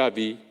maunga I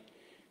tiavi.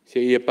 Se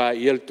ia pa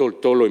ia le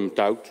tolo I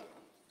mtautu.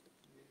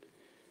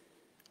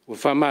 Ua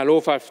wha ma lo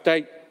wha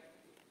fitai.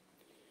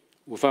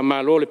 Ua wha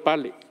ma lo le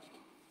pale.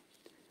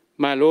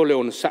 Ma lo le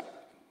ona sa.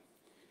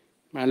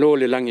 Ma lo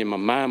le langi ma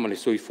ma le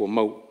soifua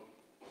mau.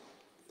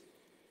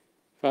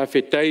 Wha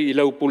fitai I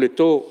lau pule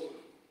tō.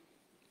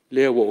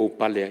 Lea ua o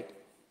pale ai.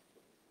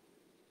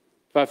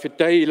 Wha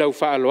fitai I lau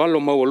wha alo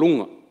mau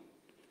alunga.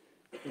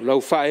 Lau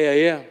wha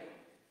ea.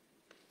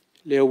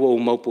 Lea ua o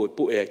mau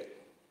pu e ai.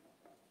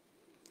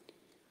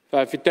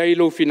 Wha fitai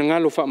lau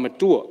finangalo wha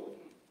matua.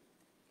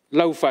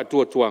 Lau wha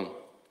tua tuang.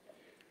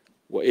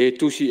 Wa e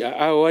tusi a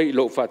au ai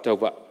lau wha tau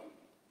wa.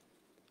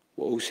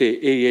 Wa o se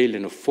e le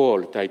na fō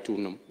le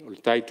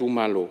taitu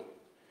malo.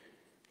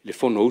 Le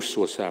fono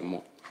usu o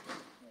Samoa.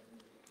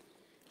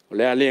 O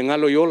lea le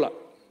ngalo yola.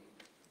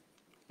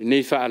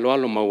 Nei wha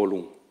alo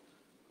mawalung.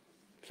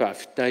 Wha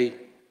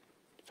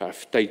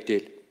fitai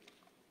tele.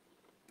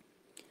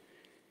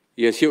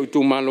 Ia si o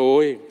tu malo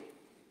oe.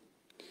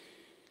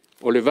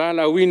 O le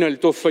vala wina le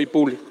tofa I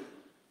pule.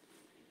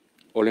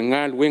 O le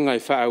ngā luenga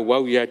I wha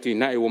au I ati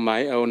na e o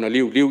mai au na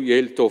liu I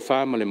ele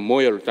tofa ma le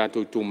moia lo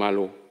tātou tu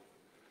malo.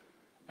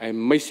 Ai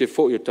mai se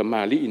fo I o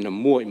tamali I na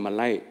mua I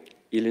Malae.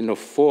 I le no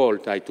fō le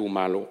tātou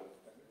malo.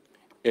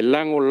 E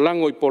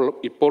lango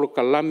I polo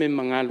kalame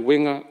ma ngā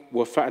luenga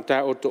ua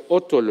whaata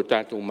oto lo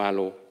tātou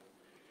malo.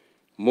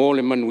 Mō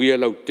le manuia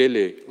lau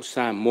tele o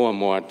Samoa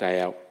moa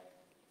tai au.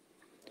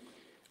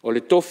 O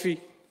le tofi,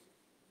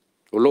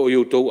 o loo I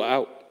utou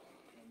au.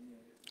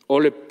 O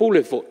le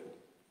pule fo,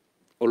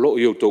 o loo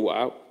I utou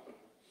au.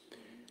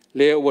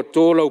 Lea ua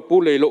tō lau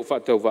pule I loo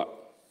whaatau wa.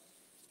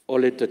 O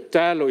le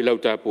tatalo I lau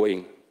tāpua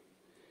inga.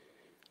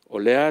 O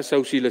le a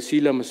sau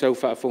sila ma sau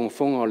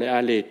whaafonga o le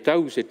a le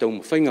tau se tau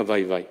mawhainga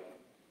vai.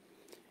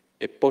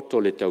 E poto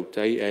le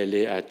tautai e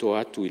le ato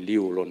atu I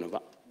liu lona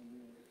wa.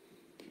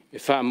 E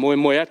wha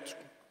moe atu.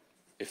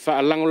 E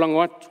wha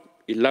lango atu.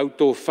 I lau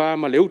tō wha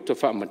ma le uta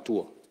wha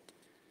matua.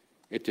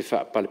 E te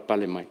wha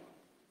pale mai.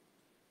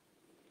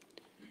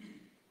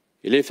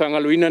 I le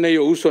whangaluina nei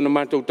o uso na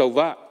mātou tau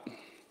wā.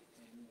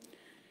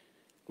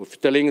 O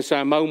whitalinga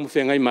sa mau mo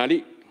whengai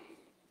mali.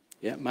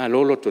 Ia, mā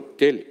lolo to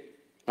tele.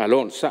 Mā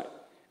lolo sa.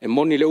 E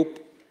moni le upu.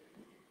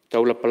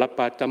 Tau la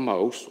palapa tama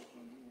o uso.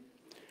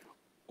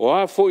 O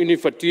a fo ini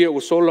fatia o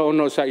sola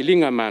ono sa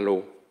ilinga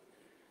malo.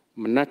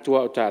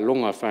 Manatua o ta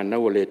longa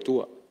whanau le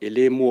tua. E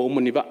le mua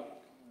umani wa.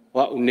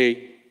 Wa unei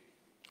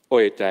o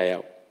e tai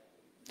au.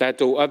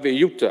 Tātou ave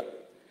iuta.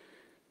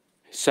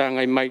 Sa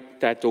ngai mai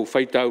tātou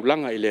whaitau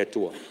langa I le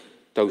tua.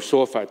 Tau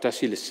soa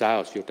whaatasi le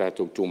sao si o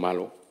tātou tū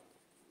malo.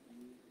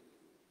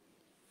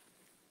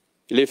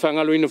 I le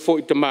whangalo ina fo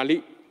I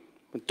tamali.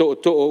 To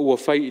ua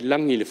whai I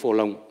langi le fo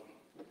launga.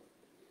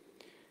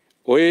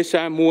 O e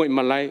sa mua I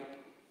Malae.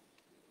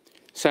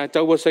 Sa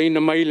taua sa ina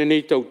mai le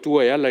nei tau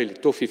tua e ala I le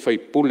tofi whai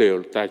pule o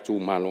le tātou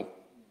malo.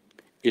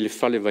 I le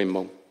whale vai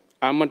mau.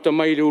 Amanta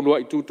mai le ulua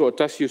I tūto o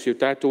tasio si o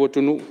tātou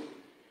atunu.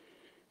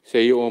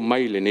 Se I o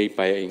mai le nei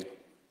paia inga.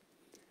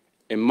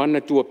 E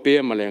mana tua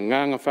pēr ma le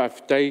nganga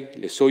whaafitai,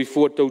 le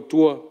soifua tau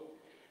tua,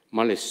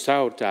 ma le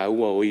sao tā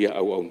ua o ia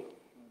au au.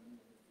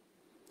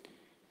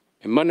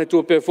 E mana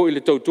tua pēr fo I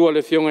le tau tua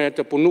le fionga e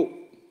tapunu,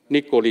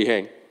 niko li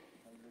heng.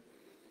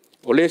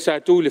 O le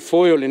sa tu le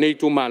foio le nei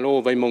tu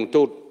malo vai mong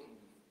tot.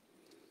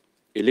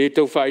 E le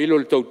tau whailo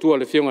le tau tua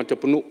le fionga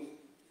tapunu.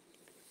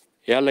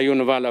 E ala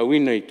iona wala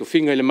uina I tu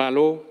finga le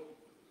malo,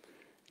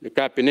 le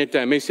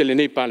kapeneta e meise le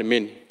nei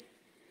Palemene.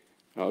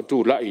 O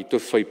tu lai tu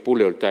whai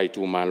pule o le tai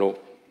tu malo.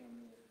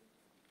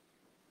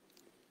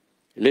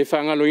 Le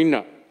whangalo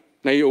ina,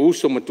 nei o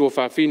uso matua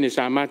whawhine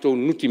sa mātou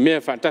nuti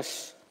mea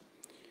whaatasi.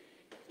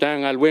 Tā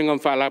ngā luenga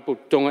mwhaalapo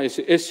tonga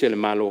ese le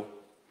malo.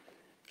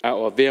 A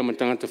o vea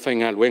matangata whai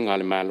ngā luenga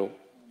le malo.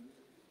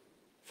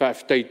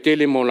 Whaafitai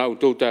tele mo lau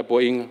tau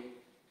tāpua inga.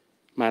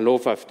 Malo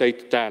whawhitai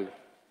te talo.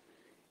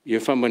 Ia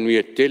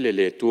whamanuia tele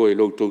le tua I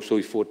loutou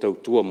soifo tau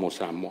tua mo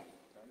Samoa.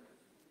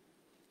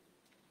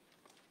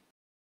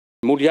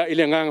 Mulia I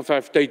le nganga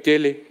whawhitai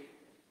tele,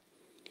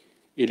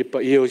 I le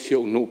pa ia o si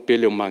o nu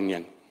pele o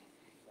mangiang.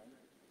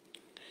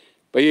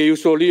 Pa ia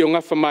uso li o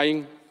ngafa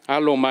maing,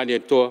 alo mani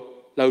toa,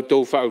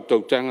 lautou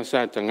whautau tanga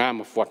sa ta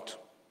ngama whatu.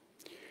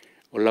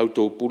 O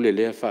lautou pule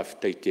lea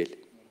whawhitai tele.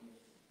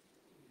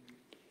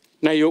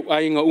 Nai o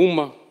ainga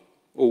uma,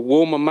 o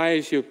woma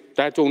mai si o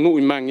tātou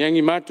nui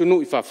mangiangi mātu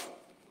nui whafu.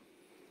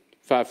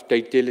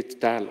 Whawhitai tele te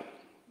tala.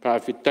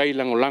 Whawhitai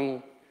lango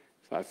lango,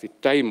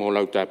 whawhitai mo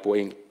lau tāpua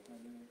inga.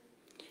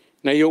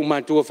 Nai o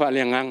mātua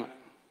whaaleanganga.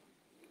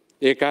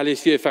 E kāle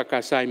si e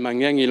whakasai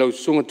mangiangi lau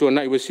sunga tua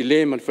nai wasi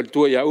le man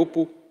whaltua ia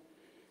upu,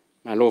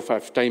 ma lo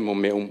whawhitai mo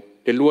me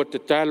Le lua te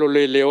talo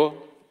le leo,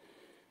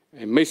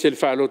 e meise le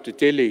whaalo te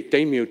tele I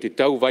teimi o te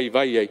tau vai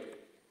vai ai.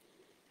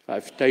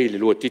 Whawhitai le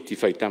lua titi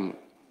whaitama.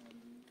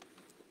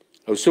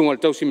 Lau sunga le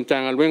tau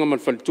simitanga luenga man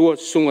whaltua,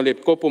 sunga le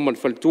kopo man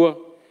whaltua,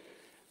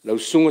 lau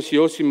sunga si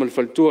osi man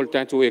whaltua le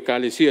tātou e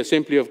kālesi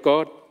Assembly of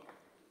God,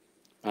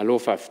 a lo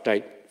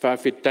whawhitai.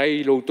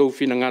 Whawhitai lo tau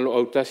whinangalo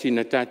au tasi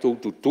na tātou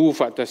tutu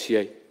whaatasi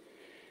ai.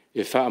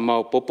 E wha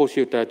mau popo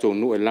si o tātou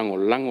nu e lango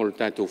le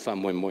tātou wha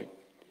moe moe.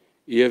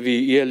 Ia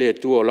vi ia le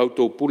tua o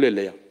lautou pule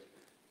lea,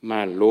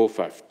 ma lo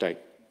whawhitai.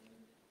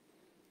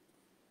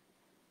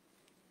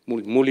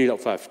 Muli lau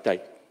whawhitai.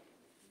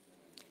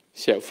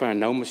 Se au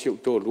whanau ma si o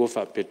tō lua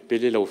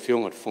whapetpele lau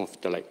whionga te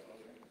whawhitalai.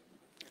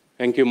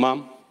 Thank you,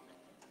 Mom.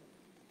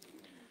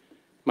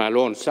 Ma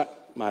lo nsa,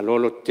 ma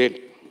lo tele.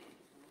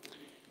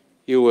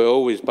 You were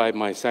always by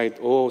my side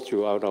all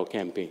throughout our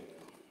campaign.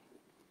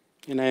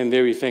 And I am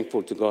very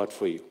thankful to God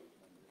for you.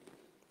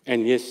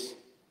 And yes,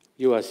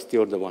 you are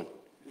still the one.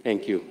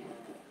 Thank you.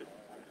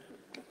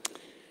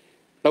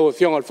 Lau e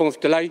whionga le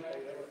whawhitalai,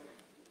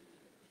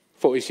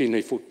 fo isi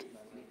nei futu.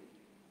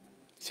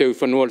 Se ui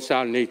whanua le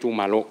sāle nei tū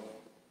malo.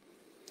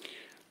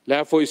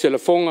 Lea fo isi le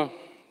whonga,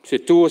 se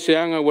tua se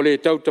anga wale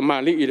tau ta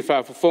mali I le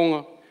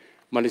whawhawhonga,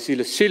 ma le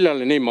sila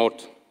le nei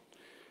maota.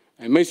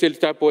 E meise le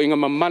tapo inga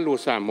mamalu o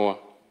Samoa,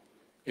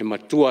 e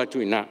matua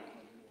atu ina.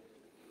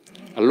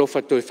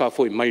 Alofa toi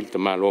whawhoi mai le ta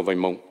malo vai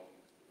mau.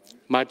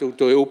 Mātou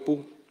toi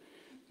upu,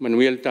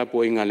 manuia le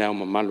tapo inga leo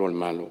mamalu le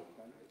malo.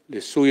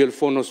 Le sui le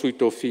fono sui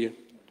tofia.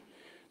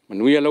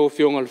 Manuia lau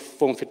whionga le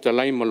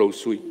whawhitalai ma lau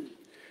sui.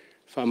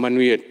 Wha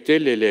manuia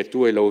tele le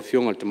tua lau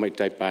whionga le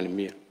tamaitai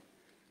Palemene.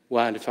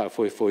 Wa le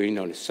whawhoi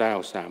ina o le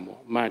sao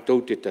Samoa.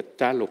 Mātou te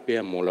tatalo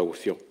pea mo lau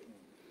whionga.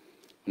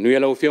 Manuia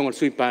lau whionga le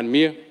sui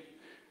Palemene.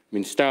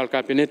 Minsta al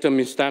kabineta,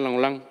 minsta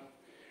lang.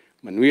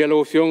 Manuia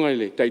lau whionga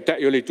le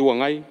taitai o le tua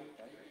ngai.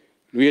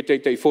 Nuia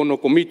taitai fono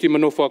komiti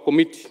manofa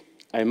komiti.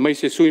 Ai mai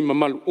se sui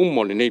mamalu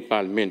umo le nei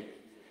Palemene.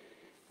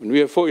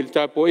 Manuia fo il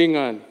tapo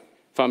inga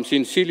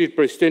whamsin sili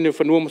presidente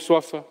whanua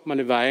maswafa ma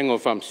le vaenga o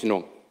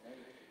whamsinong.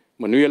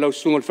 Manuia lau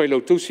sunga le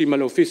whailau tusi ma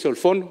lau fisa o le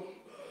fono.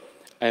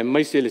 Ai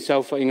mai se le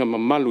saufa inga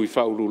mamalu I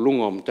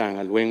whaululunga o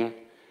mtanga luenga.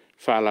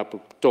 Whala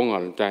putonga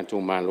le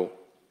tātou malo.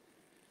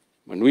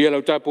 Manuia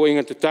lau tapo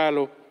inga te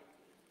talo.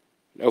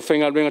 Lau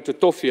whenga luenga te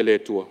tofia le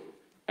tua.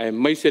 Ai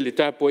mai se le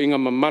tapo inga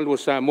mamalu o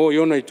Samoa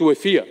iona I tue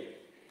fia.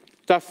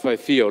 Tafa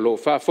fia o lo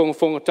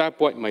whafonga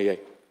tapo ai mai ai.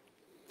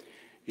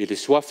 I le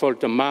swafa o le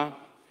tamaa.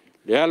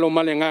 Le alo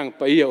male ngang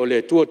pa ia o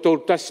le tua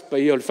tol tas pa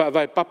ia o le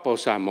whaavai papa o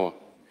Samoa.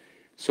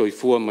 So I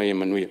fua mai e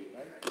manuia.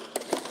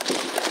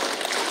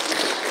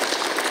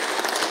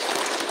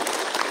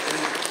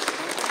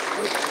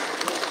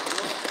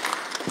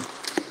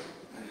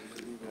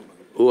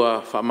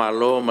 Ua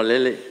whamalo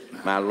malele,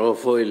 malo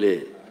foi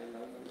le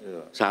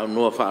sao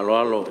noa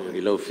whaaloalo I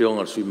lau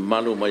whionga sui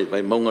malu mai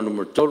vai maunga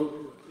numero tolu.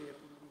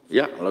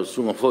 Ia, lau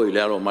sunga foi le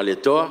alo male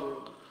toa.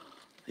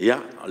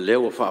 Ia,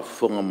 leo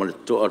whaafonga male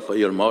toa al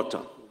whaia le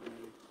maota.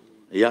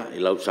 Ia, I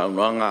lau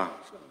saunoanga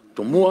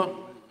tomua.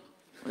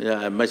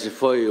 Ia, mai se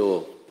foi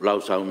o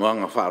lau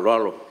saunoanga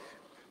whaaloalo.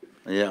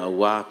 Ia,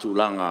 ua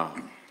tūlanga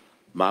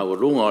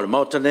maurunga o le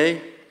maota nei.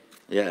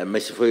 Ia,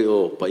 mai se foi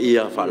o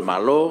paia whaale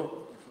malo.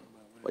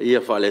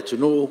 Paia whaale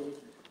tunu.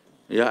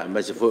 Ia,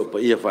 mai se foi o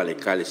paia whaale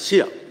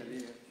kalesia.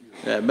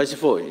 Ia, mai se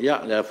foi.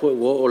 Ia, lea foi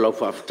o lau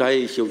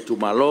whaafitai si utu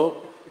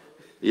malo.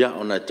 Ia,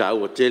 ona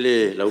tau o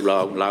tele lau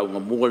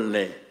ngamua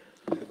ne.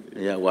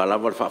 Ia, ua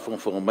lava le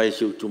whaafonga mai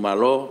si utu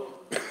malo.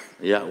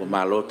 Ia, o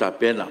malo ta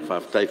pena,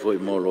 whaafitai foi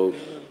mo lo.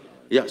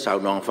 Ia,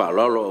 saunoanga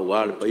whaalalo,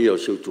 ua le paia o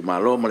si utu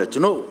malo ma le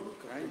tunu.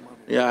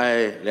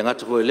 Ia, le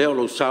ngata foi leo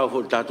lo sao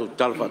foi tātou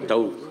tala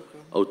whaatau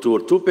au tua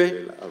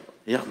tupe.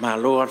 Ia,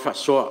 malo ar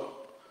whaasoa.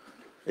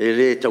 E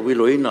le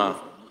tawilo ina.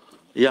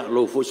 Ia,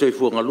 lo foi soi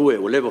fua ngalue,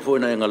 o lewa foi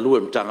na ngalue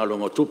mtanga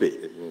lo tupe.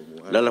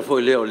 Lala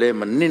foi leo le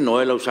manino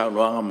e lau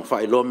saunoanga ma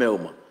whailo meo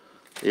ma.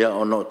 Ia,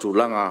 ono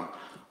tūlanga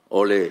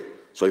o le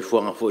soi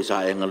fuanga foi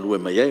sa e ngalue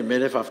mai ei. Me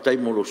le whaafitai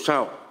mo lo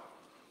sao.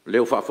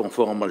 Leo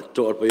whaafonga ma le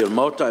toa pa i o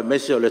mauta e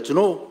mese o le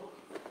tunu.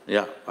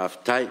 Ia,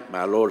 whaafitai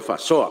ma lo le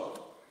whaasoa.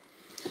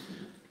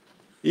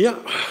 Ia,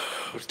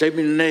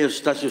 teimini nei o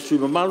stasi o sui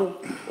mamalu.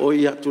 O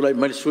ia, tulai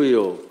mai sui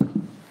o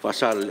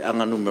Whasal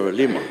anga numero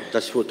 5.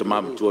 Tasi fu te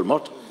mamu tua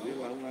moto.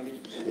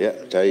 Ya,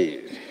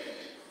 tai.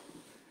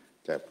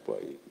 Tai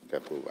poi,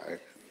 kapu vai.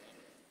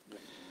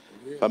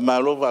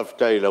 Pamalo va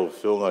ftai la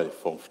ufionga i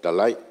fong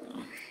ftalai.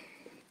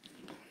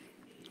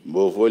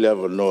 Mo volia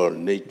no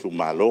nei tu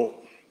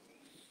malo.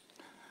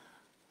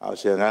 A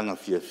se nganga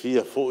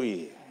fia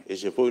foi e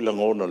se foi la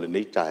ngona le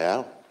nei tai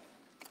au.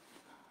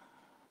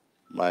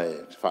 Mai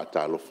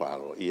fatalo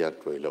faro ia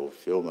tu la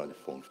ufionga i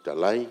fong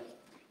ftalai.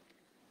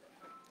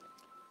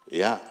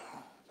 Ya,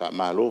 fa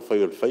malo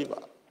foi el faiva.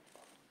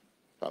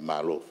 Fa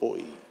malo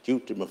foi,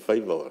 kiuti ma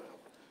faiva.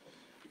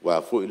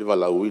 Wa foi le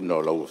vala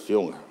uino la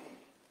ufionga.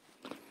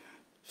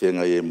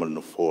 Fianga e mo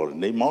no for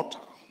nei mota.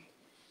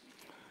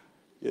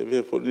 Ia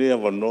ve po ni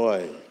ava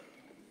noai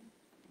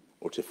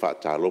o te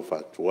whaatalo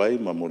whaatuai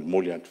ma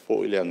moli atu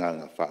fo i le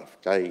anganga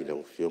whaafutai i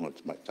lau whionga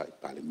te maitai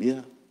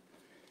Palemene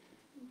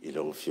i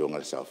lau whionga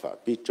le sao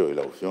whaapito i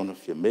lau whionga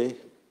whia me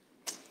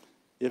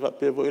ia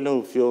whapevo i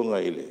lau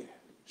whionga i le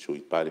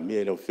sui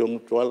Palemene i lau whionga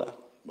tuala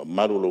ma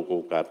maru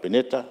loko ka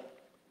peneta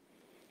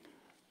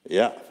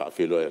ia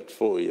whaafilo e atu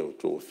fo i au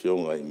tō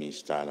whionga i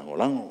mistana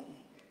ngolango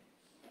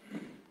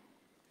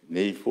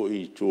nei fo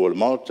i tū o le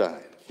mauta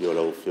i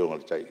lau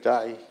whionga le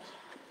taitai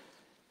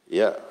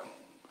ia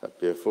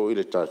pe fo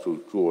ile tatu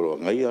tuo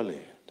ngai ale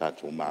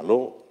tatu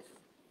malo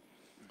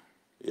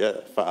ia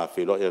fa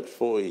afelo ia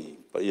foi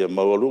pa ia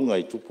maulunga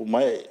i tupu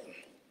mai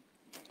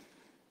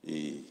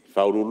i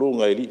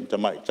faulunga i linta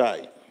mai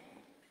tai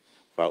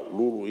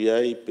faululu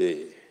ia i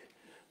pe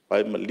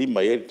pai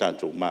lima ia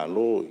tatu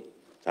malo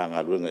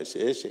tanga luenga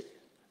ese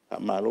fa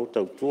malo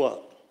tau tua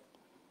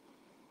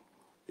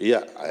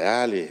ia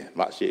ale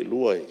ma se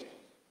luai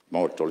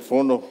mo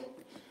telefono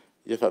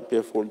ia fa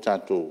pe fo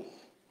tatu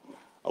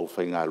au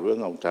whainga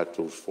luenga o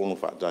tātou whono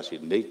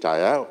whaatasi nei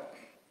tai au.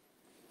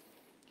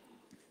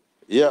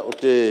 Ia o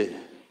te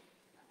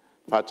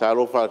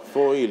whaataro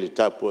whaatfoi le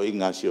tāpua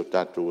inga si o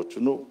tātou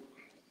atunu.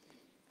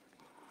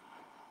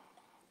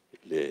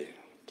 Le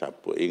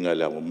tāpua inga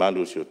le ango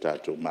malu si o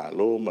tātou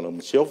malo, malo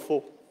msiofo.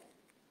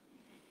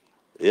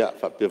 Ia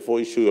whapea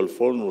foi sui al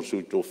whono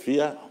sui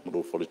tōwhia,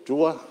 maro whore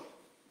tua.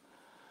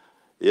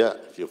 Ia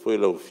fia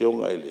foi lau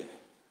whionga i le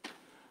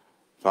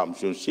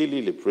whaamsion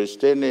sili le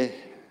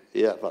presidene.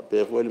 Ia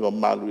whapea fwele ma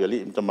malu ia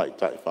li imta mai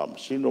tai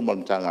whamasino ma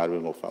ntanga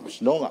aruenga o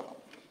whamasinonga.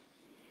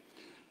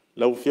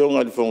 Lau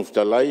whionga li whongu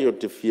whitalai o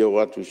te whia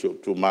watu si o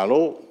tu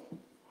malo.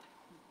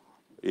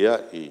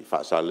 Ia i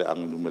whaasale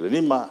ang numere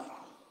 5.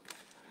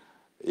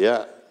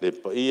 Ia le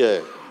pa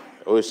ia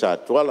o e sa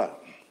tuala.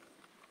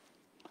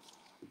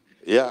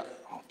 Ia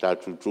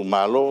tatu tu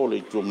malo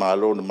le tu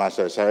malo na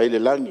masa sa ele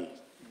langi.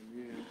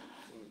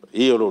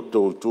 Ia lo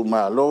tu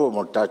malo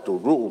mo tatu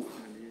ruu.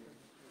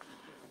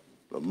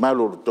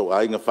 Malo to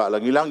ainga fa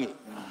langi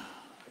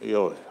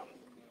yo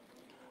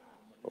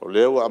o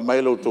leo a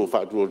mailo to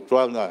fa tu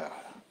tuanga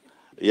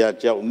ia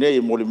tia nei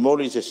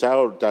moli se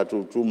sao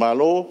tatu tu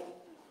malo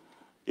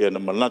ia na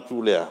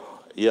manatu le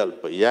ia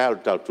pa ia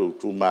tatu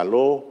tu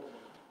malo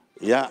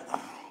ia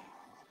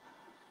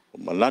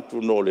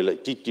manatu no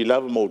le titi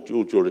lava mo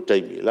tu le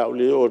taimi la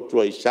leo tu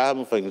ai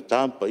sam fa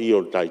tampa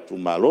io tai tu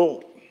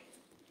malo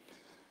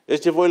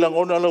este foi la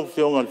ngona lo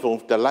fionga fo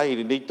talai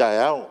ni tai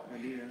au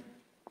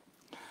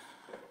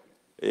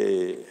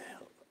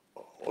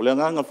o le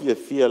nganga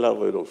fia la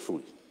vero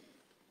sui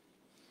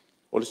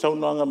o le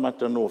saunanga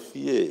matano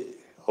fie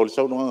o le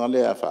saunanga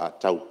le a fa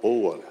tau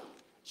po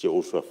se o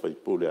so fa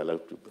pule ala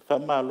tu fa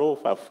malo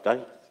fa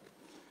ftai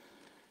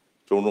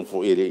tono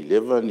fo ere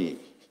 11 ni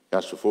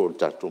ka so fo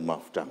tatu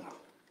maftanga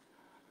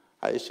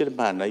ai se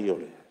mana io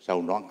le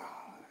saunanga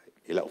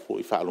e la fo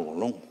i fa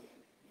long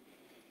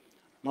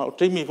ma o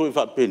temi fo i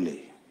fa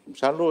pene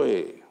salo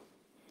e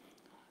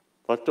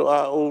pato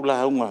a o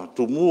la unga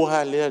tu mu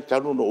ha le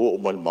tanu no o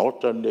mal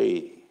mauta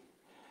nei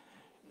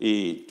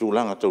i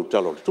tulanga tau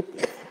talo tupu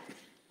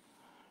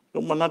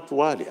no manatu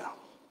alia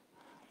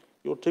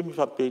yo temi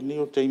fa peni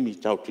o temi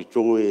tau ti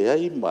toe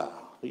ai ma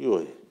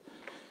yo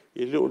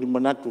e le o ni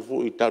manatu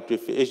fu i tau te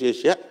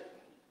ss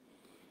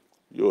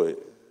yo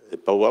e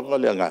pauava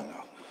le nganga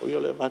o yo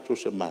le vatu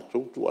se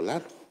matu tu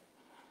ala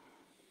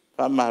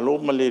fa malo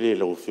malere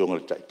lo fionga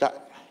tai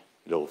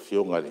lo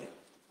fionga le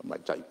ma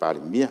tai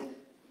Palemene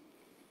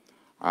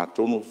a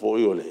tonu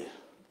foi o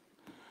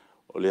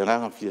le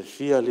ranga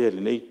fia le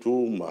nei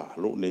tu ma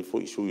lo nei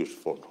foi sui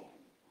fono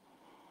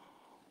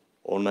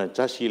ona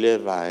tasi le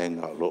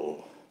vaenga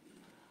lo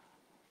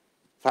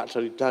fa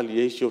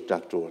tali esio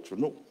tato atu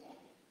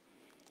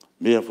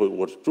mea foi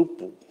o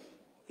tupu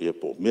ia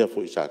po mea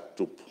foi sa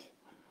tupu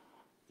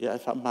ia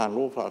fa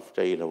malo fa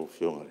ftai la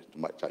fionga le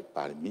mai tai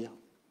Palemene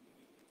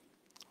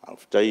a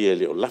ftai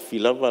le o la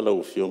filava la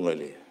fionga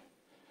le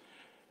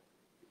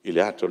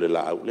ile ato le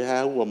la le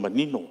au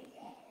manino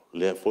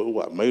le foi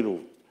ua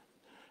mairu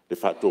le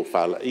fato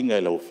fala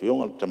inga la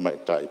fionga te mai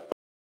tai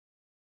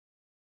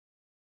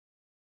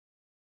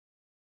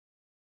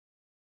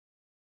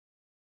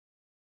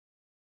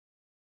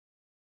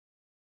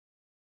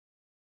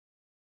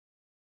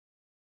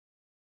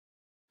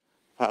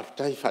fa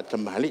tai fa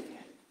tamali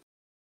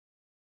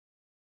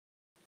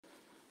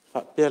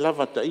Apia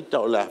lava ta ita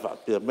o la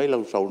apia mai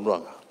lau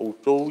saunoanga. O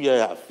tou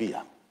ia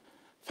Apia.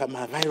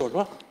 Whamawai o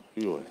roa.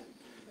 Io e.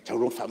 Tau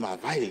rong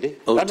whamawai le.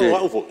 O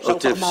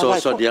te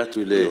so di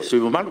atu le sui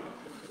mamalu.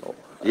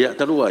 Ia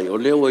taru ai, o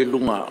leo ai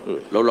lunga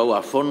lau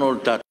a fono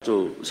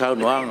tatu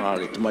saunoanga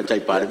le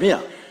tumatai Palemene.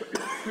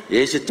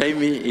 Ia se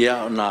taimi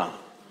ia na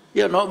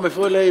ia no me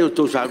foi le o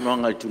tu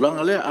saunoanga i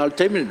tulanga le al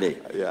taimi le.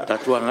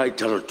 Tatuanga i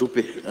talo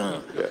tupe.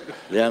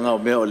 Le anga o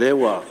meo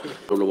lewa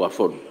lo a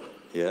fono.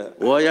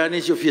 O ia ni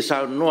se fia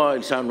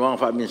saunoanga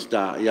fa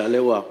minsta ia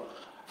lewa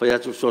fa ia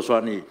tu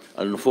sosoani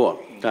al no fo.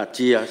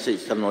 Tatia se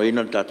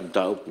sanoina tatu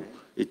taupu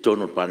i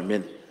tono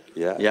Palemene.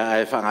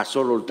 Ia e fa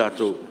ngasolo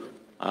tatu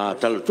a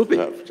talo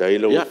tupe. Sai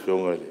lo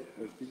fionga le.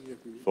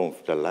 Fon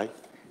ftalai.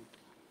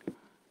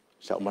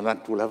 Sa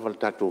manatu lava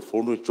tatu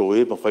fono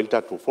choe ma fai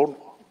tatu fono.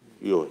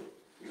 Io.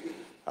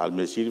 Al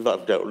me silva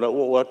da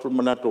o atu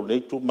manatu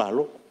nei tu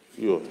malo.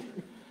 Io.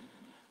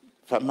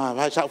 Fa ma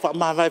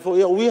vai fo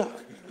ia uia.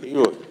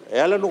 Io. E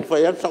ala no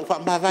fai fa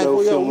ma vai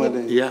fo ia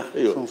uia.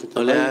 Ia.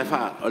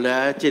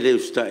 Ole te le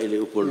usta ele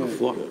o polo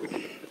fo.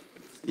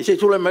 I se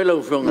tula mai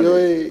lo fionga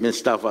men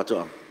sta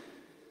fato.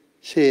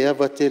 Se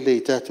ava te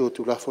le tatu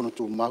tu la fono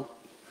tu mau.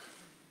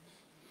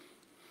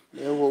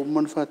 E o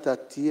man fata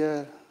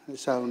tia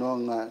sa no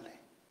ngale.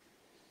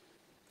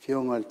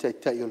 Fionga te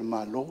tai o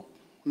malo.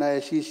 Na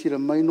e si le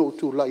mai no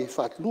tu la i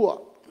fat lua.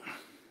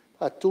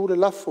 A tu le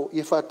lafo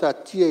i fata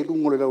tia i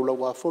lungo le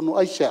lau fono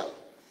aisa.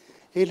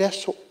 E le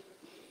aso.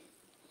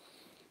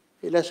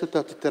 E le aso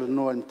tau te tala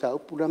noa ni tau.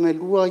 Puranga i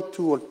lua i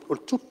tu o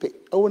tupe.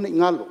 Au ne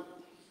ngalo.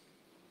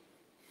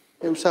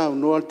 E usa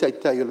noa te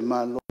tai o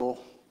malo.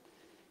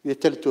 I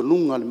tele to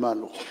lunga le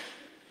malo.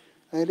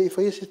 Ai le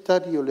fai se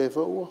tadi o le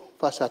va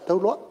pasa tau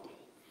loa.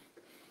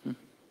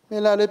 Me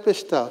la le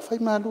pesta, fai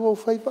malo o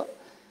fai va.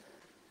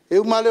 E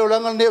o male o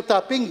langa ne o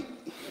tapingi.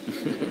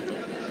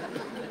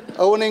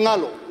 Au ne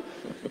ngalo.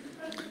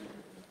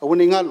 Au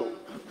ne ngalo.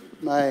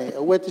 Mai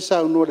o te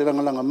sa no le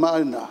langa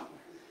maana.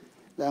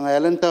 Langa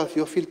elenta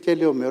fio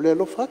filtele o me o le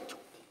lo fatu.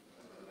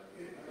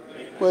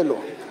 Quello.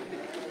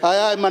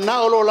 Ai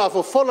mana o lo la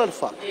fo fola le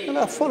fa.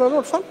 La fola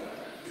lo fa.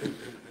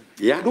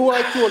 Ya. Dua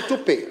itu o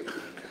tupe.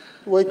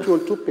 Dua itu o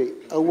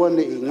tupe.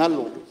 Awane i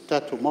ngalo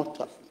tatu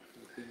mota.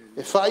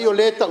 E fai o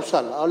le tau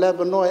sala. O le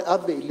abano e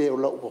abe i le o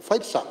lau o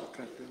fai sala.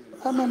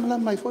 Ama mala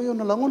mai foi o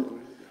na langon.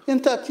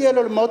 Enta tia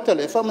le mota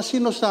le. Fa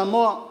masino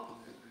Samoa.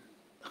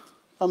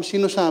 Fa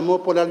masino Samoa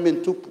po le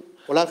almentupu.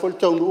 O la foi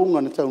tau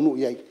nuunga na tau nu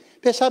iai.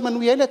 Pe sa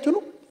manu iai le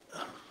tunu.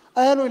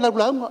 Ai alo i lau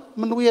launga.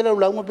 Manu iai lau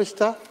launga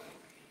besta.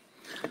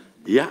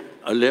 Ya.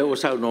 Le o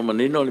sa no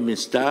manino le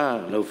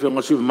minsta. Lau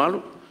fionga sui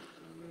malu.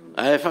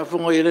 Ai fa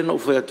fongo ele no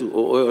foi tu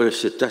o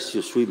se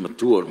tasio sui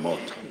matua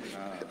mota.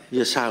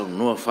 Ia sa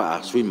no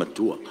fa sui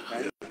matua.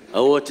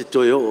 O te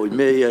toyo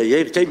me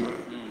ia tem.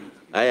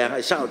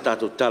 Ai sa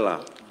tato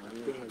tala.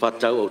 Fa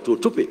tau o tu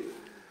tupi.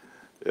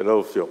 E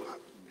lo fio.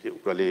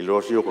 Ko le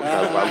lo sio ko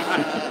ta ba.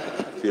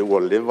 Si o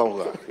le va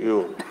nga.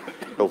 Io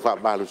lo fa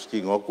balu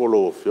skingo ko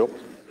lo fio.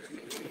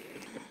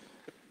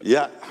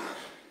 Ya.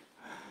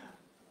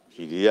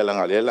 Si dia la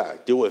ngalela,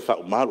 ti o fa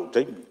malu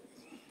tem.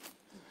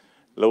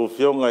 Lo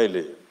fio nga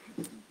ele.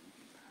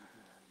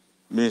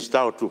 Mi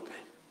sta o tupe.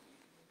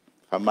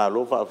 A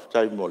malo fa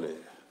ftai mole.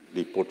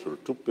 Li poto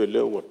tupe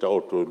leo o ta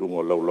oto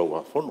lungo lau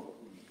a fono.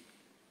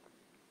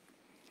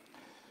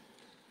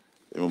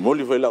 E mo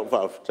moli foi lau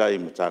fa ftai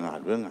mtanga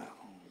aduenga.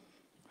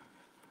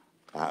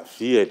 A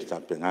fia di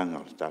tampenganga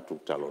o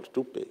tatu talo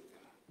tupe.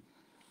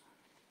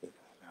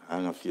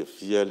 Anga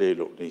fia le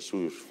lo nei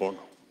sui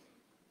fono.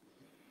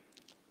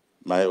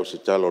 Mai o se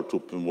talo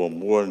tupe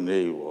mua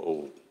nei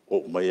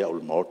o mai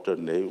au maota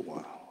nei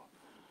wa.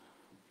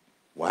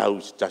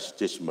 Wow, tas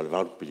tes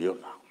malvar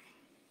piliona.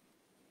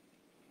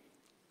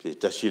 Pe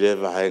tas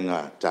leva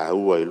henga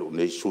taua i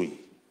nei sui.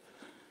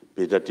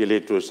 Pe ta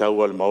tele to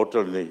saua al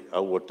maota nei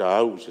au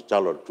tau se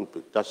talo tu pe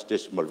tas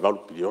tes malvar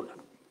piliona.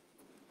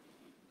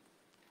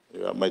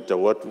 Ya mai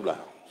tawatu la.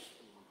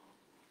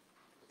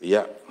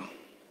 Ya.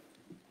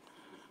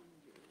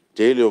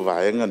 Tele o va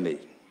henga nei.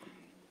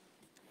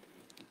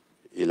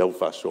 I lau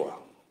fa soa.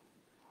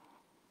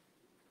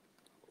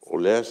 O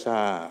le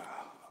sa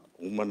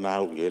uma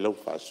nau e lau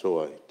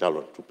fasoa i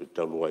talo tupe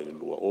talo ai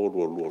lua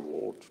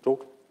o tuto.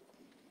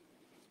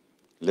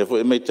 Le fo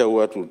e mai tau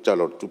atu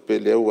talo tupe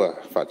leua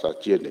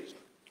whatatia nei.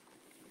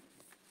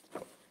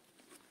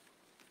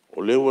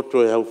 O leua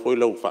toe hau foi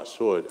lau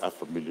fasoa i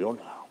afa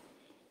miliona.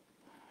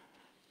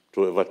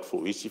 Toe wat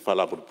fo isi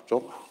whalapur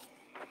putonga.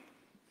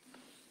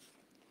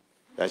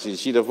 Ka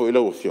sida fo i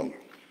lau fiong.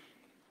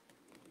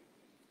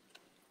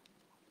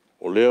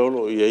 O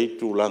leolo i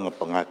eitu langa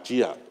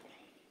pangatia.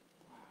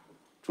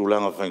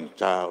 Tulanga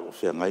fangta o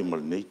fe ngai mal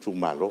nei tu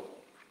malo.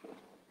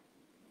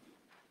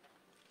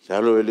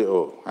 Salo ele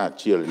o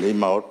tia le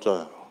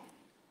maota.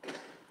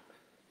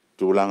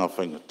 Tulanga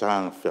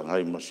fangta fe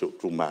ngai ma so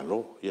tu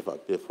malo, ia fa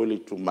pe fo le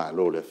tu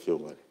malo le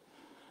fionga.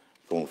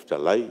 Fon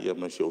ftalai ia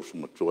ma so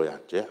suma tu ya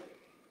te.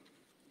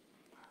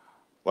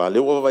 Wa le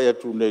wa vai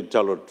atu nei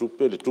talo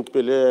tupe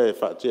le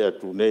fa te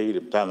atu nei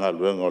le tanga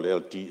luenga le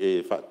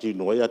LTA fa ti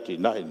no ya ti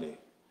nai nei.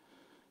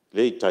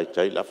 Le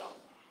tai lava.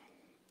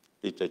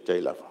 Le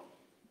tai lava.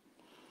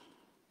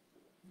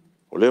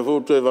 O le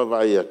vo to va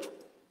vai atu.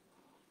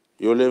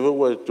 Io le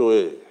vo to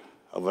e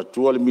ava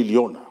tu al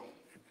miliona.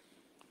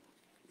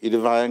 I le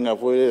vaenga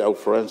foi au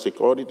forensic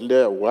audit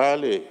le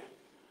wale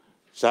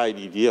sai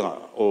di dia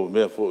o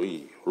me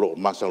foi lo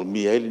masal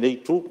mi ele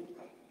nei tu.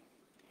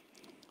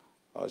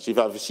 Si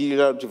fa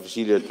facile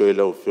to e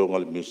lo fionga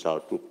le mi sa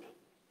tu.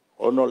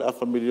 Ono le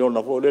afa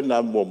miliona fo le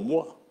na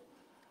mo.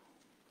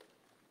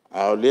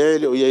 A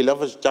le o ye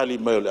lava stali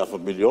mai le afa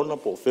miliona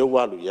po fe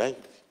walu yai.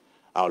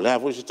 A le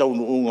fo si tau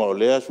no o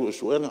le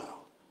suenga.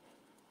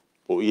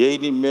 Po ye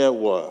ni me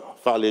wa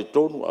fa le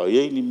tonu a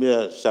ye ni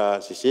me sa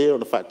se o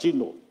na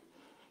fatino.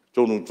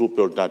 Tonu tupe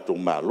o tatou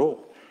malo.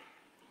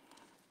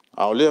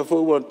 A o lea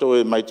fo ua to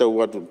e mai tau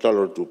watu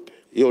talo tupe.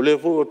 I o lea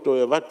fo to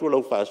e watu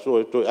lau whaso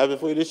e to e ave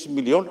fo i lesi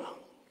miliona.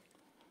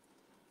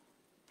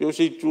 Pio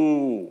si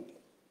tu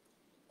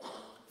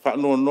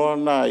whanua noa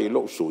na i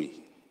lo sui.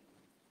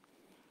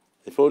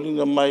 E fo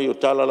linga mai o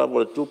tala la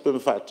wale tupe me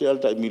whaatea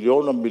alta i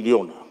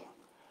miliona.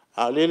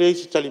 A lele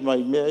isi tali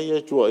mai mea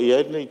ia tua i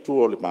ene i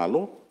tua o le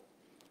malo.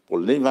 O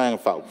le nei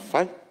vaenga whao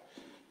whai.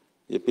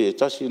 E pe e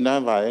tasi na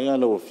vaenga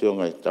na o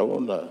fionga i tau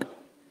na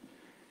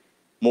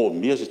mo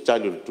mia se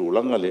tali o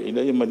tūlanga le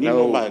ina i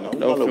manino vaenga.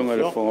 Na o fionga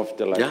le fonga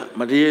fitala. Ya,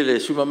 ma le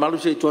suma malu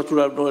se tua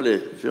tula no le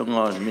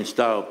fionga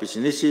minsta o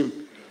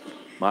pisinisi.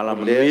 Mala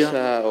Lea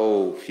sa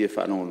o fie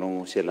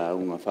whanongongo se la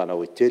unga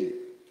whanau e tele.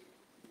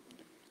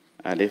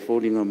 A le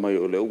fōringa mai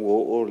o le ua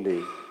o le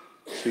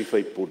sui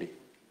whai pule.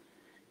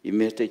 I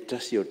mea te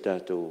tasi o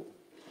tātou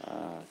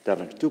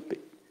tarang tupe.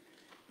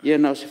 Ia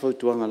nao se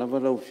whautuanga lava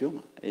lau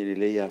fionga. E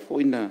le ia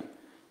fōina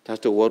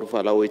tātou waru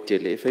whalau e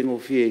tele. E whaingo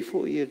fie i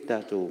fō i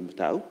tātou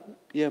matau.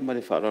 Ia ma le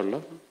whalau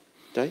lau.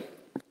 Tai?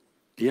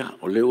 Ia,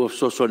 o le ua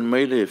sosoan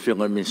mai le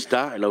fionga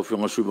minsta, e lau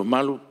fionga suma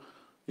malu.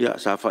 Ia,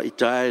 sa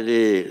whaitae le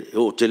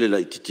o tele la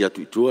ititi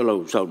atu itua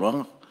lau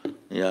saunuanga.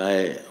 Ia,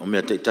 o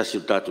mea te tasi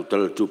o tātou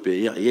tala tupe.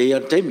 Ia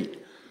teimi.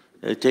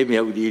 E teimi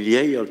au i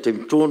liei, au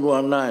teimi tōnu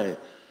ana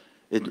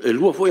e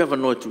lua fo ia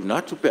wanoa tu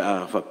natu pe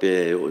a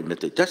whape o i mea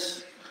te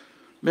tasi.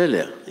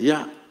 Melea,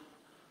 ia,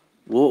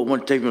 o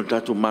man teimi o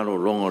tātou mano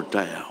longa o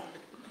tai au.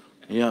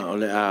 Ia, o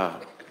le a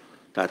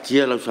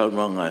tātia lau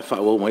saunuanga e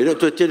whaua mai. Ia,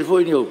 toi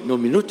telefoi ni o no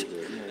minuti.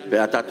 Pe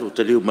a tātou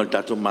te liu man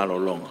tātou mano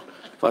longa.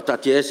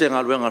 Whatatia ese ngā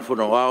ruenga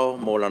whanau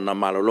mo la na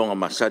malo longa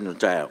masani o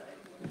tai au.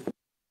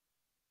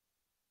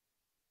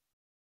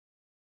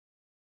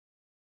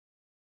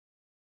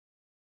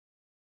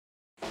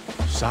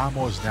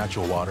 Samoa's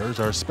natural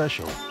waters are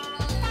special.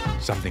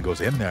 Something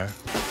goes in there,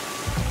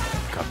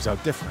 comes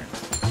out different.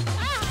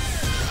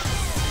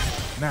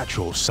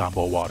 Natural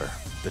Samoa water,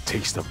 the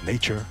taste of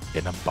nature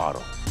in a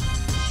bottle.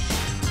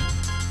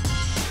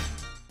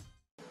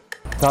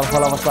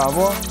 Tiafau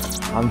Samoa,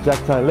 I'm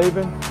Jack Ty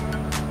Laban.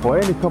 For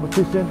any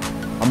competition,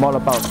 I'm all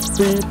about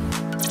speed,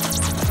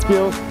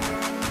 skills,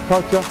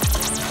 culture,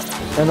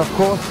 and of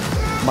course,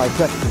 my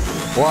sexy.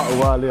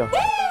 Wa'ualia.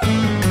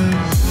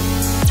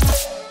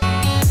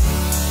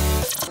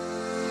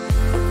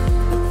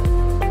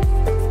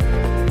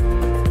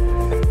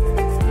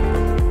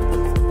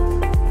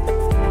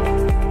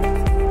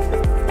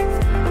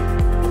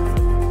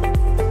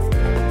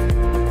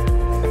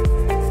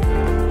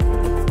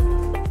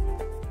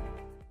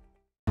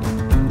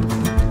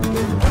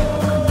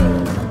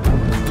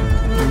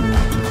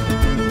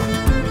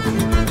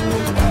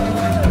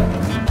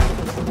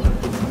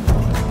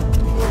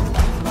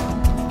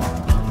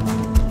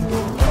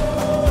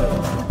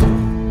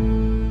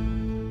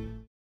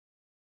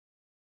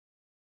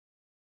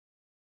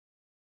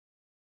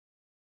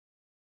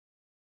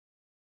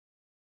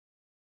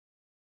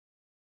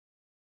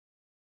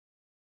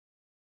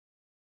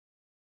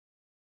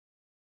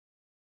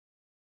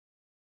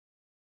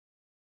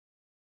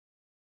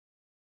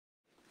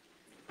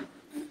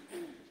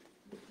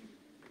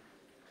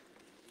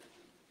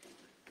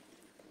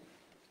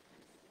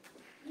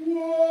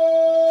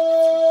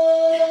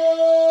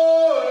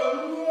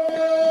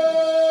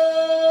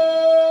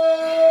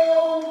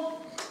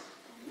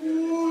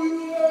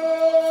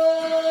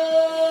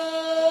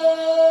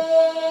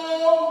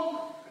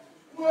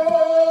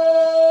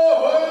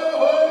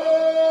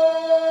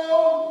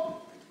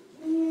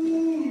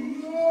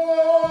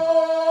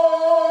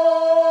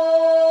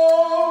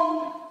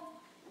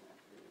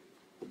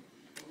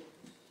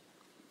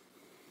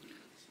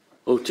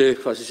 O te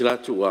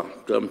whasisilatu wa,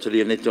 te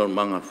amataria nete o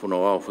manga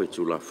Fonotaga whai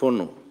tū la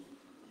fono.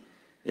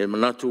 E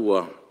manatu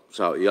wa,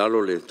 sao i alo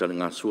le tani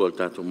ngā sua le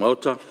tātou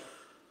mauta,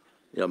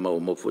 ia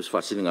mau fwis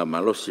whasini ngā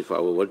malosi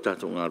whaua wale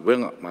tātou ngā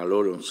ruenga, mā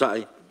lore on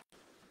sai,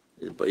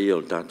 e pa ia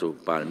o tātou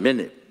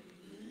Palemene.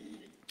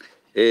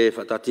 E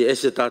whatati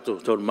ese tātou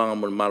tau manga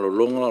mo malo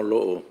longa o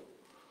loo,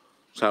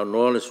 sao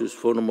noa le sus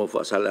fono mo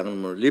whasale anga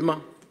mo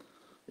 5,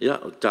 ia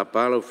o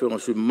tāpala o whionga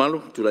sui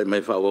malu, tūlai mai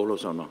whaua ulo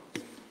sao noa.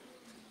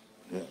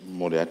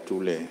 Mo le atu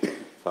le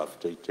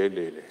whaftai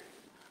tele le.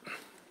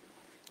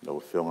 lau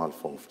whionga le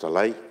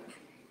whongwhitalai.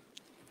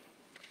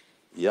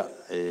 Ia,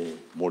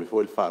 mō le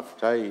fōi le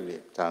whaafitai le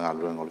tāngā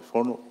luenga le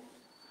whono.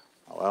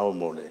 Au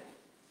mō le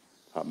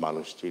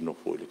whaamalo stino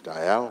fōi le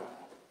tai au.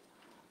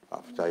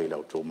 Whaafitai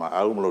lau tō mā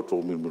au mō lau tō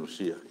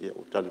mimurusia. Ia,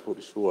 o tali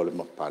fōi sua le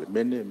ma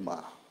Palemene ma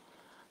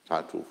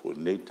tātou fōi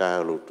nei tai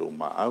au lau tō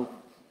mā au.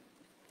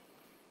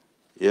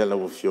 Ia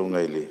lau whionga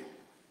i le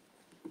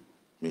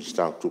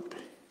Mr.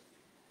 Tupe.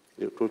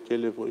 Ia tō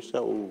tele fōi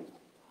sa o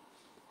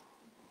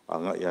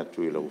anga ia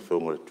tui lau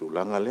whionga le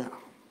tūlanga lea.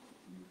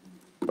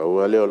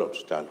 Paua leo lau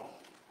titalo.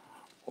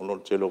 Ono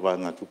telo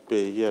vanga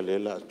tupe ia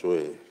lela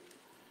toe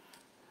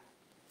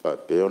fa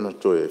peona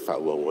toe fa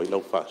wa lau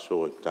fa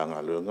so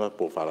tanga lenga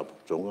po fa la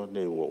putonga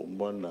ne wo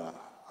umana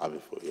ave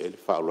fo ele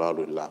fa la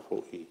la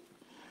fo I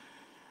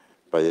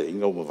pa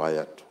inga mo vai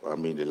atu a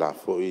mi la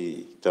fo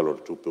I telo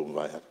tupe mo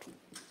vai atu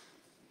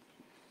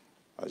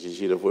asi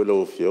si le fo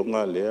lo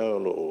fionga le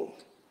lo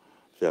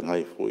fianga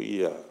I fo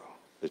ia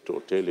le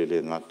totele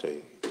le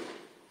ngate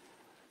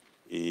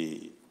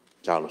I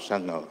talo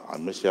sanga a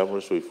me se avo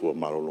so I fo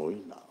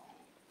maloloina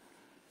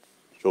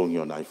so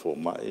ngio nai fo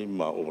mai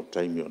ma o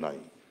taimio nai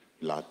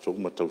la tō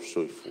matau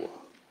so I fo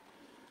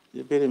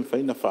ia pere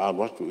mwhaina wha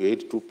anu atu e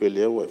tu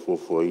peleo e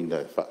fo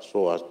ina e wha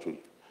so atu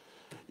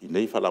I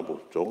nei wha la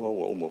botonga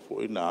wa uma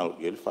fo ina au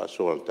I ele wha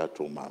so al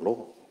tatou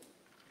malo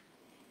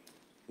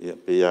ia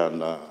pea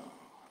na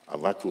a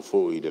watu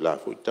fo I le la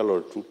fo I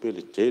talo tu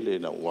pele tele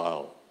na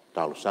wao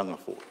talo sanga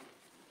fo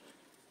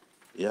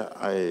ia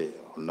ai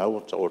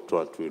nau ta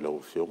oto atu I lau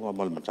whionga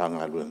mal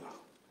matanga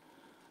luenga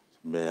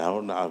me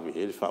au na avi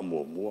ele wha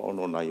mua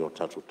ono na I o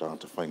tatu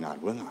tangata whainga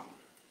luenga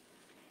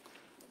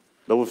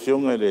lau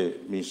whionga le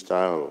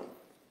Mr.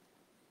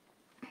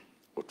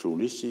 o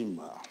tūnisi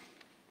ma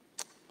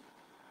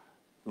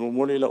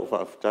mōmole lau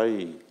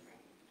whaafitai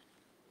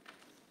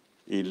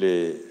I le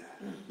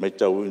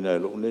meitauina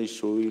lo nei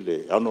sui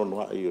le ano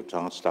noa I o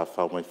tangata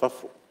Tiafau mai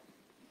whafo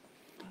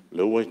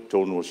lau ai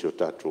tonu o si o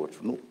tatu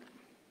atunu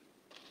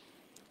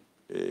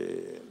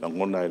na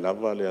ngona I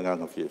lava le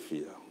anganga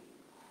fia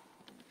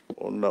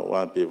ona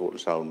wa pe vo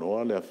sa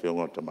noa le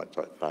whionga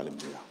tamatai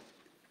Palemene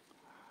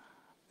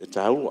e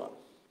taua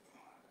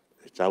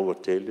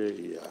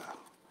tele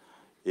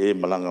ia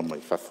malanga mai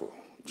whafo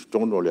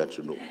tono le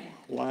atunu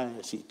wa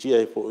si tia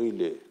e fo I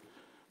le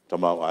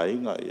tamau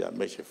ainga ia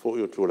me se fo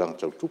I o tūlanga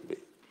tau tupe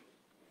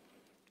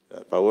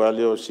paua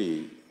leo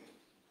si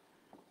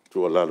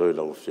tualalo I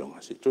lau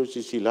whionga si tō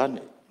si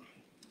lane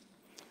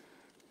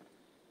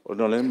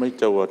ono le mai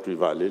tau atu I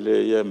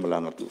waalele ia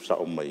malanga tu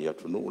sao mai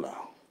atunu la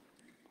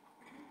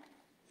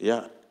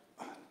ia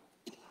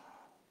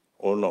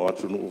ono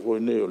atunu foi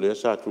nei o le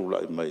sa tu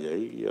la mai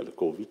ai ia le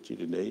covid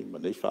le nei ma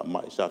nei fa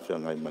mai sa fa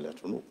ngai mai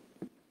atunu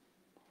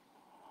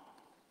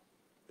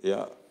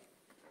ia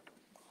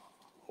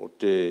o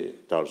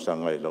te tal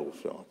sanga I lau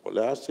fa po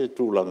le ase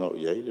tu la nga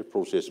ia le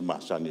process ma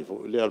sa ni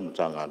fo le al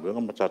mtanga le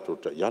nga matato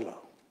ta yala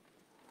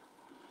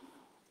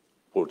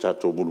po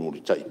tato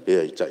mulu tai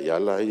pe I ta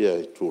yala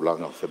ia tu la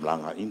nga fe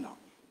blanga ina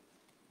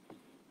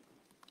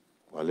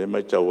wale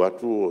mai tau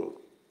atu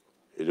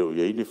ele o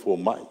ia ni fo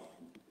mai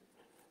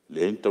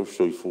le entau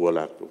soifua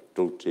lato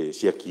tau te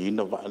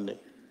siakina vane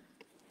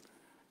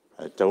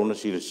ai tauna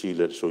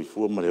sila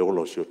soifua ma le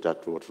olo si o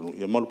tatu atunu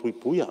ia malu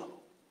puipuia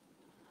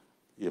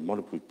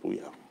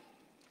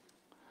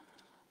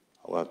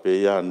awa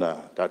pe ia na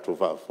tatu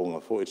whaafonga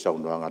fo e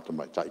saunoanga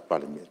tamai tai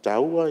Palemene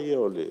taua ia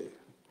o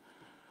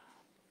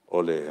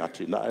le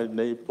atina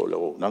nei po le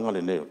o nanga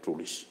le nei o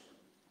tulisi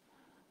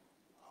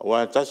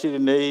awa tasi le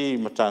nei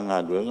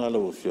matanga luenga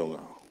lau whionga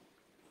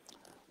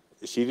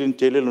e sirin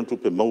tele lon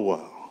tupe maua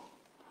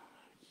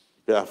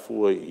pe a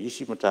fua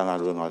isi matanga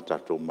luenga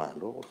tatou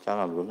malo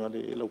tanga luenga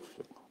le lau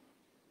whionga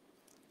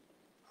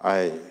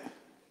ai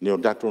neo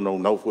tatou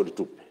nau fua le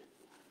tupe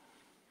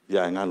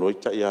ia ngā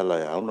loita ia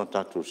la au na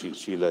tatou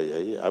silsila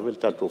ia avel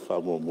tatou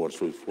wha mua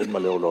soifua ma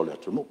leo lo le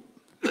atunu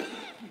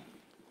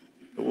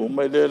o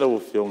mai le lau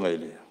whionga I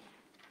le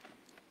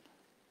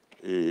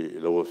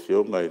lau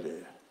whionga I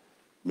le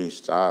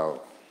Mr.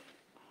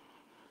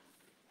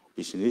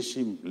 Business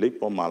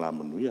leipo mala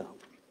manuia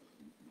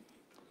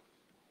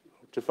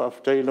te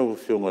whaafitai lau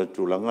whionga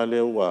tūlanga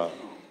leo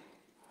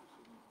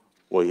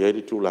wa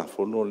ieri tūla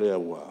whono lea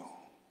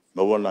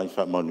maua nai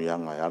wha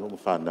manuianga e alo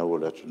whanau o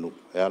le atunu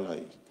e ala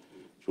I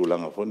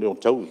tūlanga whono o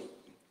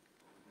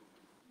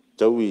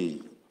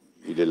taui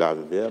I le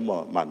lawe vea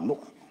manua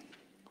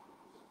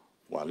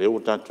wa leo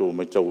tatou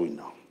mai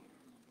tauina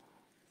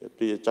e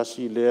pe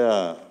tasi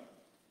lea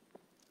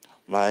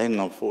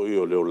vaenga fōi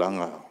o leo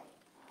langa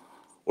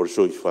o le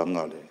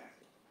soifanga le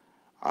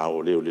a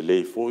o leo le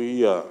lei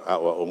fōi a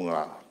o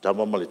ngā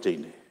tama ma le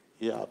teine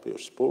ia pe o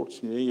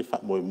sports ni ia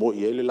wha moi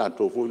I ele la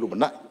tō fōi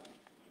lumanai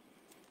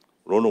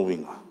rono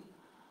winga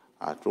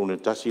a tōne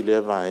tasi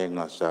lea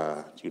vaenga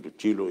sa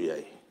tilo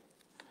iai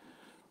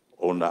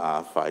ona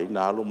a whai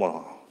nā alo ma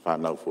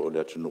whanau fōi o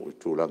le atunu I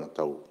tūlanga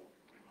tau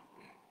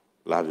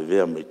la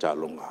vivea mai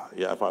talonga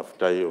ia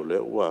whaafitai o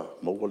leo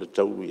maua le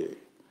tau iai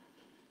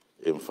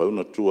e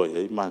mawhauna tua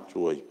i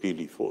mātua i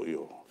pili fo i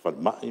o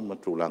whalmai ma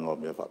tūlanga o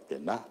mea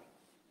whapena.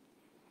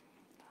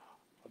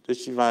 Te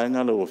si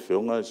vaenga le o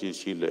whionga si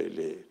sila i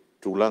le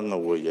tūlanga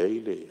o iei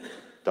le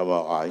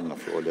tawa ainga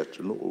fo le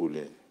atunu u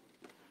le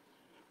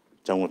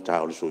taunga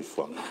tāo le soi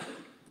whanga.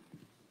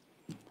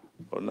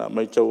 O nā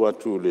mai tau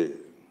atu le,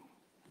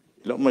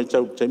 ila mai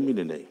tau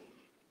taimine nei.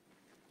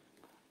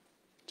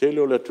 Te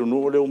leo le atunu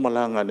o le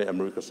umalanga ne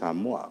Amerika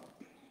Samoa.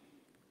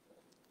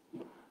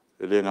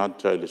 E le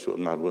ngātai le sua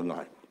ngā rua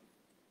ngai.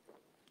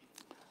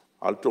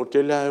 Al tō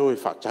te lea e o e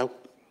whātau.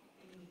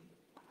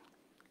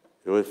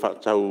 E o e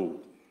whātau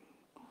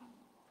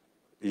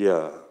ia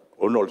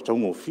ono le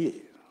taungo fie.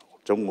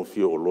 Taungo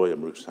fie o loa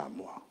Amerika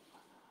Samoa.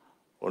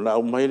 O nā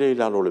au mai le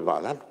lalo le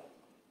wālalo.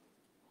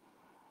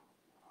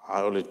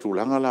 A o le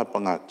tūlanga la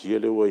pangatia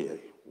le o iei.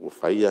 O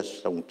whaia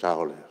saung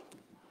tāo le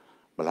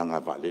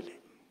malanga wālele.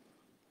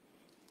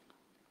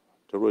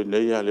 Te roi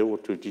nei a le o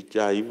tu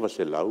titia iwa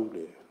se lau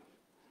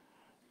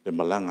le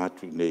malanga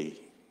atu nei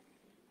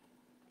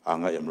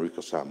anga i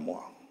Amerika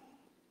Samoa.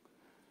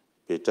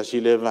 Pe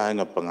tasi le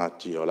vaenga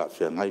pangati o la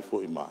whea ngai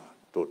fo ima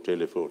tō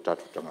telefo o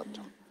tatu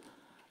tangata.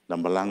 Na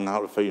malanga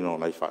o le whaino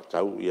nai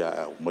whātau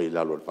ia o mai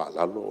lalo le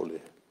whālalo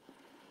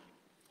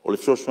o le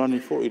fioswani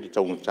fo i le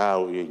taunga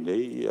tāo i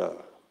nei ia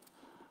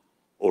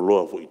o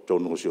loa fo i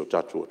tono si o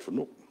tatu o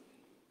tunu.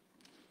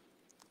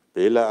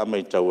 Pe la a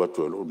mai tau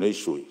atu alo nei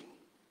sui.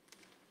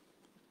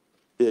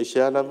 Pe e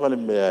se ala vale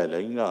mea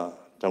e inga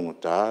taunga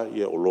tā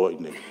ia o loa i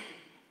nei.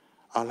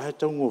 Ala e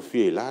taunga o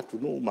fie la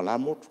tunu ma la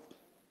motu.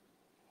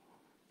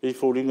 Pe i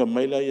fōringa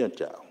mai la ia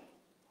tau.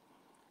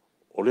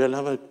 O lea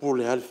lava i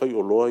pule hali whai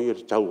o loa i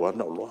le tau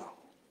ana o loa.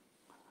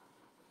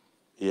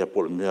 Ia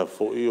pole mea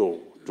fo i o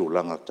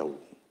tūlanga tau.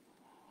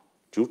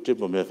 Tūte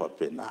mo mea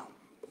whapena.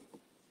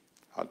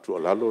 A tua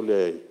lalo le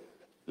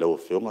lau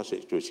whionga se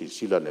tue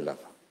silsila ne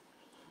lava.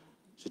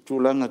 Se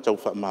tūlanga tau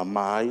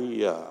whamamai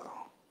ia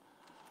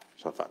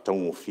sa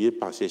whataungo fie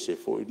pase se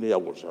fo i ne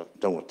au sa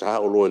taunga tā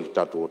o loa le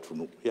tatu o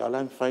tunu. Ia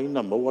alain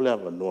whaina maua le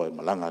awa noa e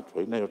malanga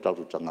atu ina i o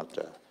tatu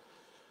tangata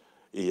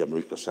i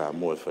Amerika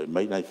Samoa e whai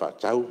mai nei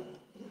whatau.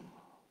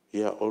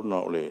 Ia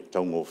ona o le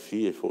taungo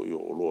fie fo i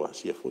o loa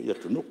sia fo i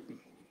atunu.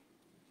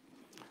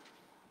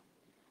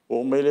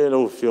 O mele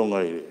lau whionga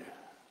i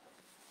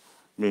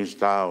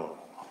Ministau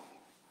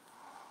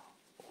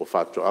o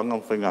whātoanga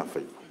o whainga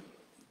whai.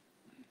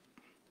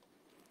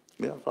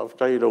 Mea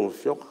whawhtai lau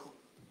whionga.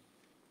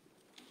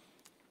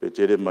 Pe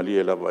tere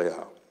malie lava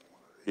ia.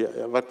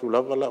 Ia watu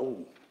lava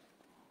lau.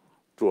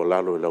 Tua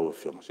lalo e lau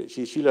whionga.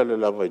 Si sila le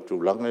lava i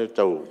tūlanga e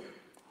tau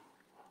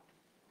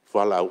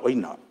whala au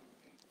aina.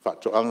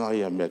 Whātoanga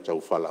ia mea tau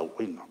whala au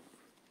aina.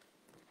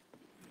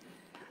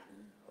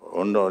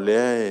 Ono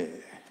lea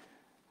e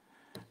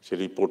se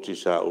ripoti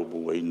sa o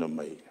bunga ina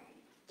mai.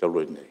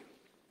 Talo nei.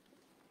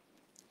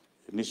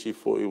 Nisi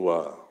fo i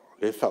wa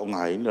le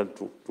whaunga ina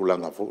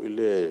tūlanga fo i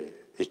le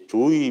e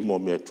tui mo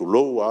mea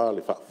tūlou a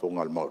le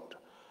whaunga le mauta.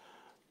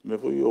 Me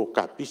fo i o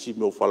kapisi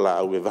me o whala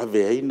au e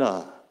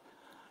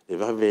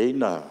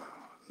waweina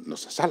na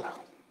sasala.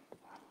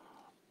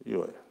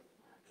 Io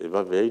e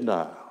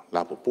waweina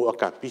la popua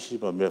kapisi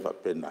ma mea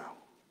whapena.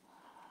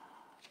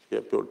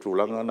 Ia pe o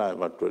tūlanga na e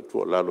matua e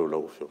tua lalo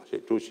lau whionga. Se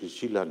tui si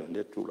sila ne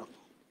ne tūlanga.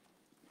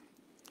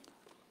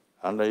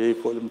 Ana e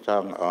fo le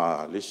mtanga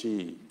a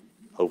lesi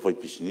au fai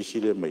pisinisi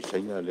le mai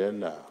saina le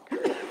na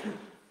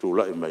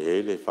tula e mai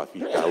ele fa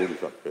fitau le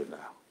fapena.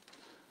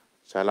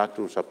 Sa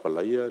latu sa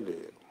palaia le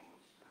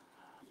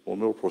o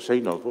meu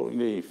proseina fo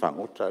ni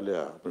fangota le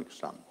a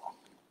Samoa.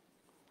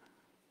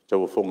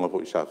 Tau fonga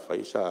fo isa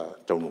fai sa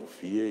tau no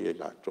fie e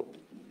lato.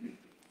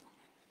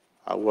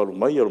 Au alu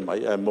mai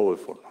e mo e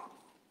fona.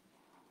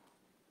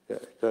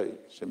 Kai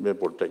se me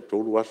portai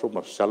tolu aso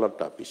ma sala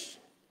tapisi.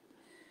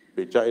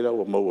 Pe taira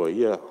o maua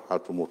ia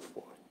hatu motu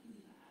fo.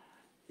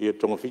 Ia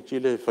tonga fiti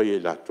le whai e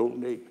lato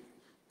nei.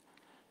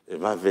 E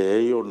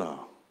wawei o na.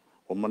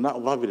 O mana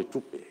o wawe le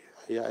tupe.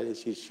 Ia e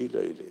si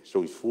sila i le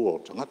soifua o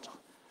tangata.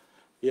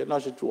 Ia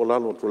nase tu o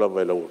lalo tu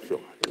lawa e lau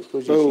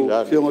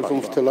whionga. Whionga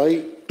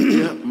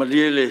whongwhtalai. Ma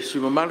lie le si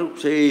mamaru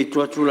se i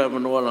tuatula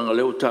manoa langa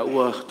leo ta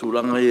ua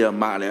tūlanga ia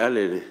Malae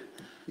ale le.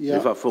 Le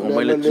whafonga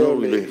mai le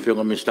tū i le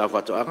whionga minsta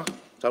whatoanga.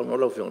 Tau no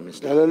lau whionga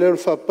minsta. Ala leo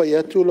whapai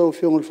atu lau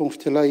whionga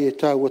whongwhtalai e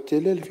tā ua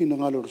tele le whina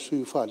ngalo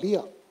sui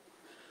whalia.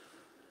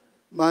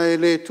 Mai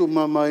le tu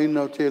mama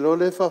ina o te lo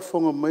le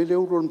whafonga mai le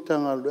uro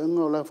mtanga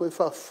luenga o la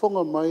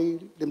whafonga mai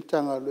le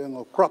mtanga luenga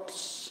o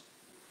crops.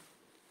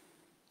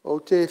 O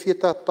te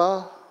whieta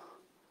pā,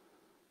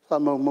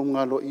 whamau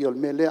maungalo i o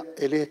melea,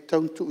 e le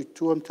tauntu i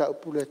tua mta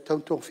upu le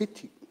tauntu on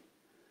fiti.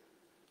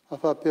 A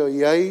whapeo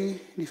iai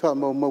ni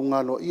whamau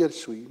maungalo i al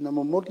sui, na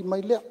momoli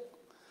mai lea.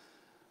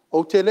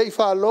 O te lei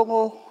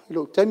whalongo, i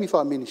lo temi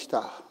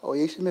whaminista, o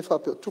eise me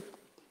whapeo tupu.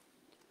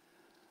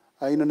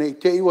 Aina nei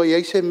te iwa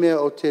eise mea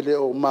o te le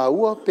o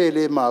maua, pe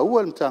le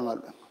maua mtanga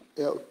luenga.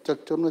 E o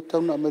tatona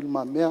tauna amelu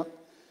mamea,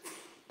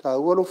 ta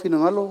ua lo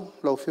finangalo,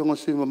 lau whionga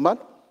sui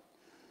mamalu.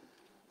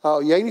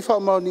 Au ia ni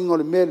whamau ningo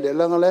le mele,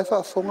 langa le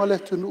whafonga le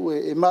tunu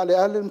e Malae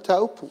ale mta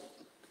upu.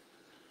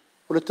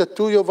 O le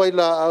tatui o vai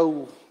la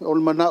au o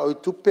le mana o i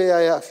tupe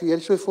ai a fi el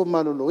soi fo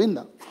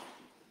maloloina.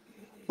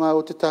 Ma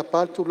o te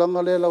tāpātu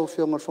langa le lau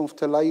whionga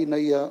whangwhitalai na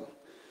ia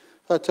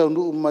whātau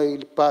nuu mai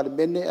le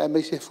Palemene a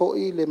mai se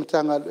fo'i le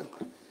matanga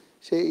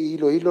se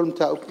ilo le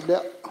mta upu lea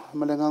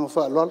ma le nganga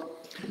whaalolo.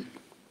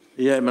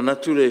 Ia e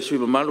manatu le sui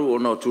mamalu o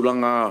na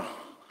tulanga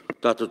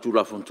tātou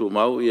tūlafon tū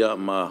mau ia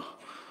ma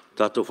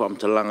tātou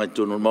whamtalanga i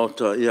tonu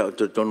mauta ia o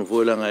te tonu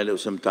fuelanga e leo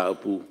se mta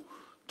upu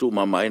tū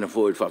mamaina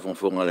fo i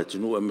whawhongwhonga le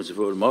tunu e me se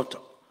fuel mauta.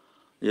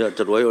 Ia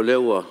taruai o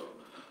leo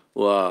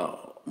wa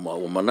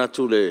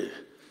manatu le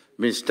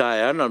Minsta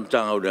e ana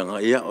mtanga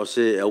urenga ia o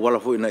se wala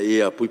fo ina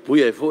ia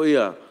pui e fo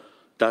ia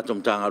tātou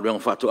mtanga urenga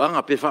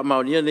whatuanga pe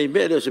whamaunia nei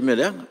me leo se me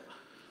leanga.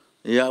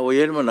 Ia o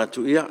ieri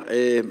manatu ia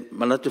e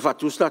manatu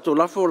whatu stato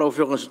lafo lau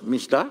whionga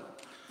Minsta.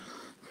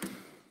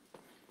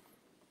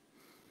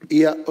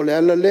 Ia o le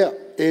ala lea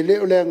e le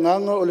o le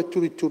nganga o le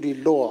turi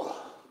loa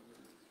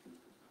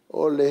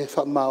o le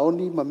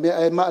whamaoni ma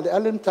mea e maa le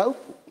ale mta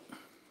upu.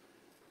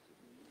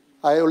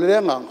 Ai o le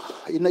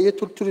nganga ina ia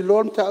turi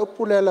loa mta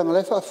upu le alanga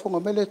le whaafonga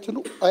me le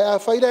tunu. Ai a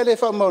whaida le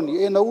whamaoni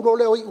e na uro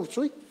le o i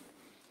usui.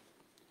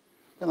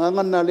 Le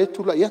nganga na le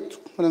tula i atu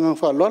le nganga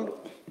whaalolo.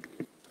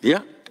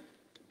 Ia.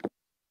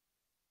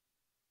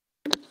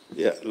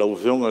 Ia lau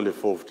whionga le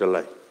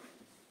fōwhitalai.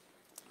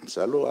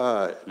 Salo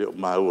a leo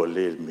maua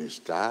le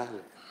Minsta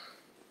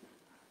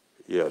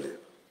ia le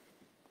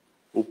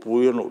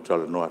upu ia no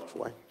tala no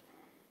atuai.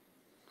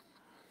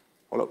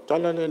 O lau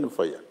tala le no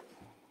whai atu.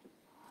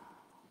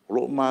 O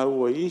lo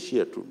maua isi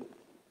atunu.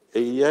 E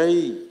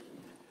iai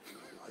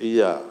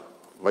ia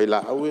vai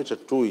la au e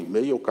tatui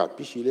mei o ka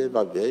pisi le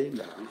va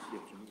veina.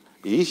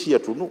 Isi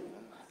atunu.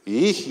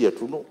 Isi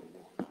atunu.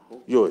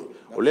 Ioi.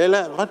 O le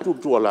la ratu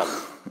tua lalo.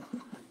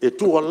 E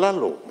tua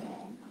lalo.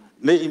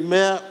 Ne i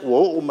mea ua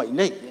o mai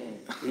nei.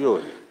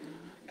 Ioi.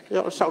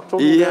 Ia sau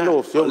tonu le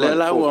lo fio. Le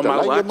la ua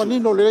mau atu.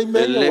 Manino le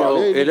mea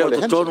e leo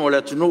to tonu o le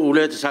atunu u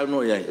le te sau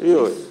no iai.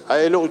 Ioi. A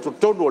e leo to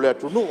tonu o le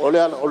atunu o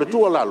le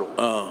tua lalo.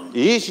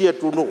 I isi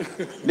atunu.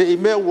 Ne i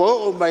mea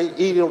ua o mai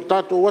i o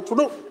tato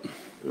atunu.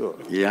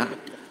 Ia.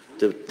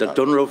 Te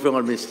tonu lo fio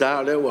ngal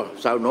Minsta le ua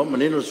sau no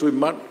manino sui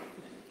man.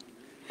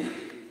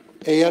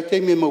 E a te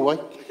me mawai.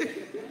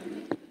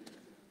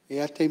 E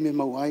a te me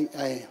mawai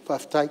ai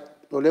whaftai.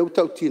 O leo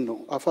tau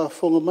tino, a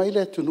whaafonga mai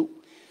le tunu.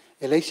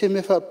 E leise me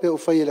whape o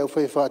whai e leo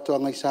whai whātua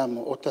ngai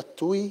Samoa. O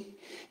tatui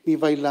ni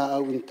vai la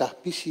au in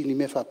tahpisi ni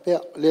me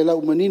whapea. Le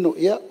lau manino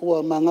ia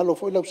ua mangalo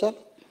fo i lau sala.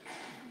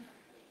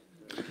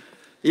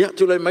 Ia,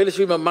 tu lai mai le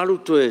sui mamalu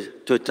tu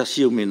e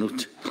tasi o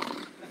minute.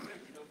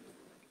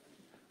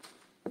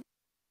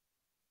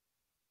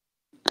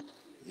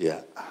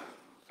 Ia,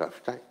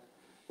 whaftai.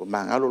 O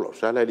mangalo lau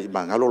sala, li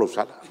mangalo lau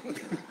sala.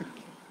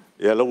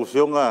 Ia lau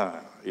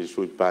whionga i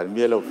sui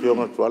Palemene lau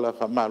whionga tuala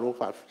whamalo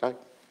whaftai.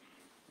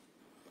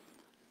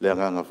 Le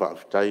nganga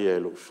whaftai e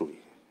lau sui.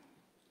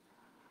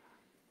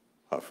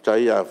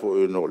 Whaftai a fo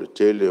e no le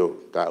tele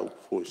o ta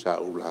upo sa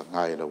ula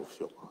ngai lau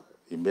whionga.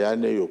 I mea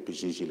nei o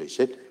pisisi le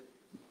sete.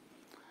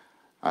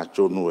 A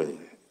tonu e.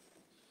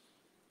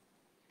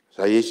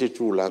 Sa ese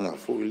tūlanga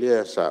fo i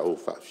lea sa o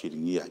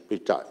whawhiringia i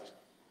petai.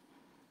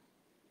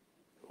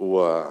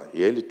 Ua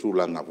i ele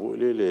tūlanga fo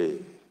i le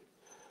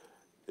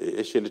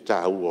ese le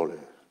tāu o le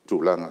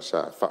tūlanga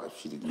sa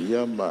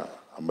whawhiringia ma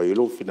a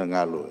mailo whina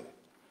ngalo e.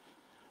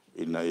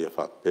 Ina ia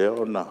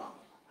whapeo na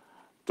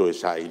to e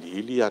sa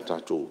ili a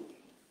tātou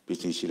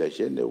pisisi le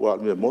sene wa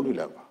mea moni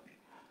lawa.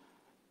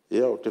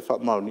 Ia o te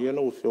whamaunia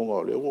lau whionga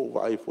o le o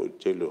vai fo i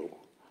tele o.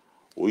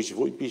 O isi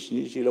fo i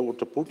pisisi lau o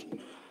taputi.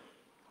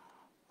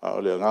 A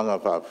o le nganga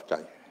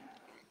whaafitai.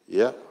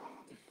 Ia.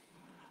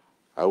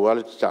 Au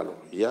ale te talo.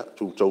 Ia.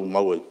 Tūtau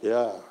mau e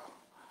pia.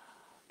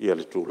 Ia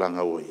le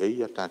tūlanga o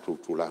ia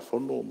tātou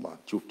tūlafono ma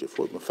tiute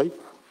fo i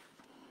mawhaipa.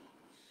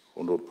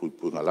 Ono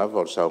pui ngā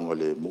lava o saunga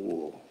le mu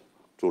o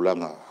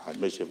tūlanga. A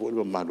me se fo i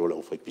mamano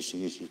lau whai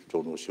pisisi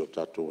tono si o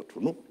tātou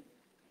atunu.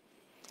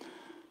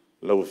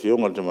 Lau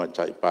whionga te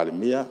matai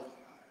Palemene.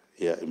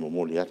 Ia i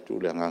momoli atu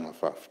le nganga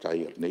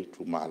whaafitai al nei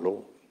tu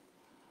malo.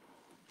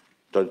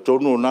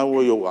 Tonu nau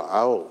o a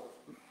ao.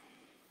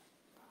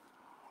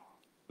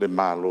 Le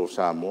malo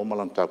Samoa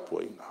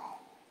malantapu inga.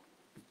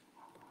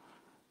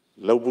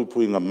 Lau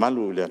pui inga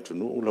malu le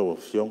atunu lau a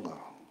whionga.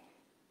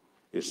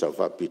 I sa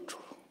whapitu.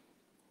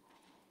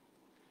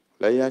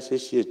 Lai a se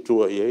si e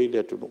tua i ei le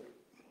atunu.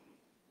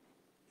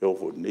 E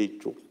ofo nei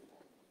tu.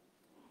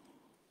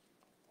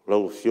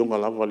 Lau whionga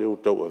lava leo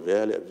tau a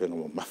vele a venga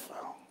mamafa.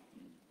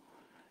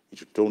 I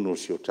tu tonu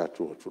si o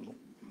tatu atunu.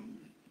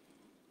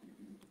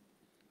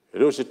 E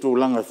reo se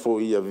tūlanga fo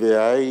ia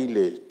vea ai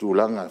le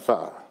tūlanga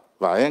wha,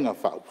 vaenga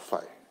wha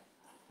upawhai.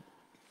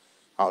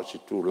 Ao se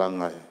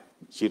tūlanga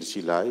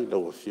sirisilai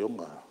lau a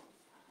whionga.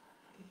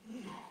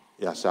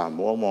 Ia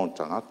Samoa mo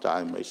tangata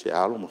ai mai se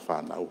alo ma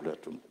whanau le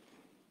atunu.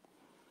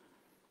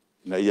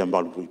 Na ia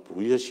malu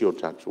puia si o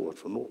tatu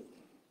atunu.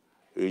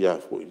 Ia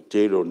fo i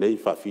telo nei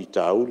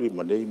whawhita auli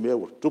ma nei mea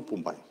o tupu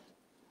mai.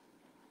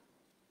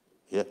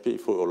 Ia pe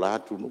fo o la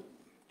atunu.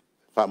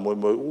 Wha moe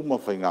uma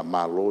whainga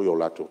malo i o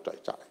lato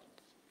taitai.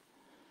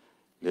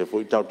 Le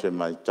foi tau te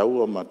mai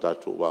tau ma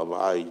tatu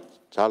wa ai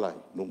tala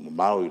no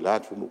mau I la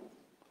tunu.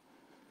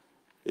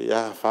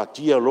 Ya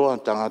fatia lo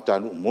tangata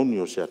no moni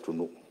o se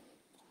atunu.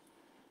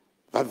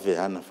 Va ve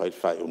ana fai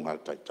o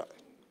ngal tai tai.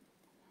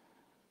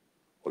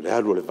 O le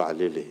alu le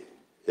valele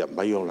ya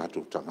mai o la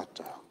tu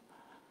tangata.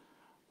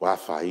 Wa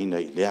faina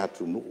I le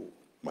atunu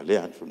ma le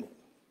atunu.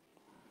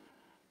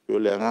 Yo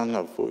le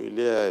nganga foi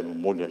le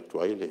moni atu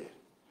ai le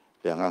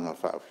nganga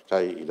fa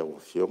tai I la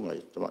fionga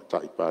I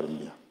tai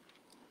Palemene.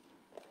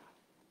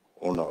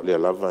 Ona le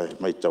lava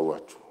mai tau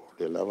atu.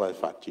 Le lava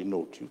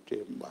fatino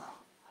tiute ma.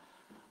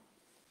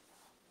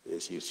 E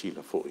si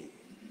la foi.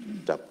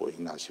 Tapo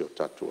Ignacio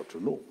tatu atu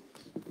no.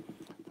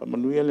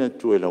 Pamanuia le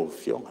atu e la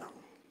fionga.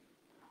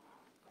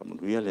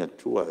 Pamanuia le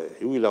atu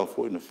e ui la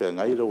foi na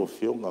whengai la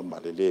fionga ma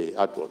le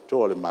atu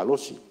atoa le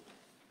malosi.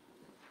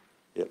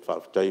 Ia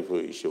whaftai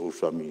foi I se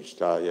uswa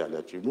minista ia le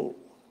atu no.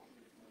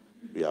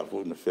 Ia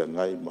foi na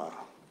whengai ma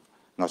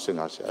ngase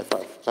ai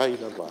whaftai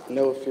la ba.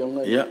 Leo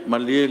fionga. Ia,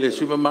 malie le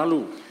supa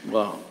malu.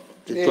 Wow.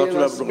 Te totu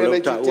la brolo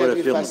ta ua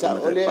le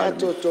fionga. Ole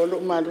ato tolo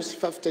malu si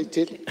whaftai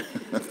tele.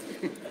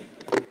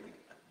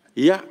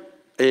 Ia,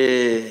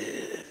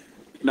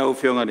 Nau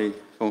fionga ni,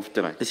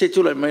 whangwhitarai. e se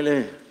tula mai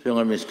le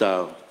fionga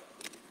minista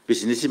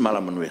business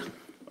mala manuia.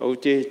 O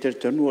te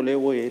tonu o le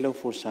ua e lau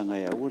fosanga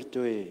ia ua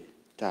to e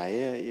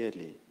taea ia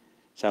le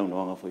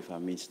saunoanga foi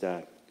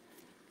whamista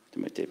te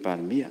mai te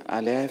Palemene. A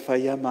le ai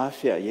whai a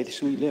maafia ia le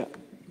sui lea.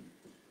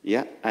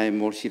 Ia, ai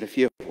mor si la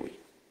fia foi.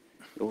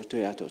 O to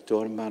e ato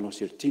tore mano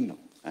sir tino.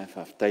 Ai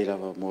whaftai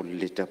lava mor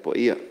le tapo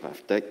ia,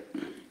 whaftai.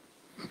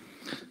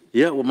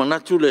 Ia, ua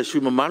manatu le sui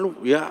mamalu,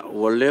 ia,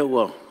 ua lea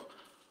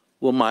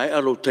ua mai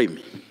alo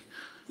taimi.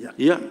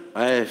 Ia,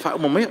 ai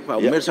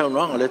wha sau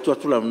noanga, le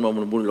tuatula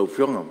muni lau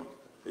fionga.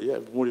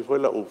 Ia, muri foi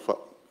la o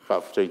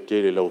whaftai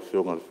tere lau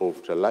fionga le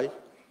fōwhitalai.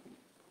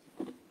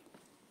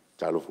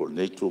 Talo fo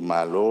nei tu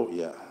malo,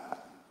 ia,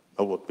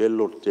 aua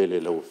pelo tere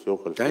lau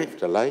fionga le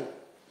fōwhitalai.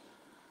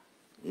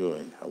 Io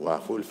wa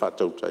fu il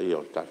fatto che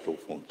io stato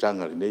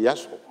Fonotaga ne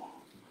yaso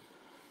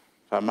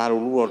fa malu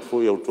lu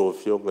fu io to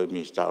fio che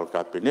mi sta al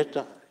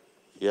capinetta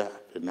ya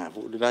na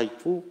fu dai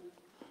tu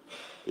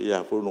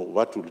ya fu no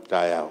va tu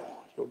taia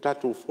io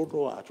dato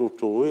fono a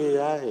tutto e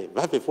ai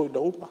va pe foi da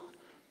uma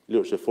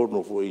io se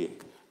fono foi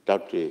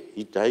datte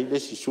I tai le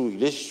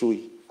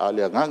sui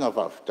ale nganga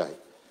va ftai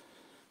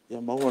ya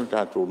ma on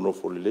dato no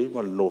fu le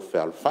ma no fe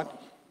al fat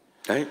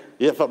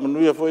ya fa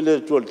manu foi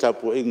le tu al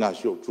tapo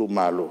Ignacio tu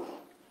malo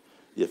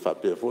ia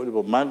whapea fo le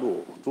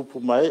malu tupu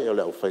mai o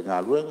le au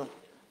whainga luenga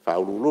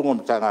whaurulunga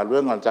mtanga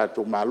luenga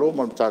tātou malo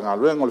ma mtanga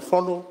luenga le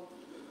fono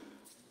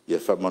ia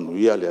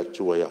whamanuia le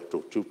atua ia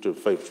tō tūte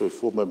whai soi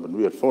fōma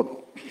manuia le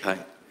fono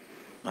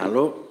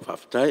malo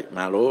whaftai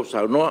malo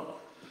saunoa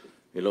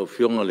I lau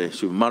fionga le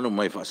sumanu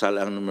mai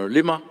whasale ang numero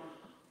 5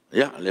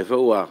 ia le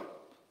whaua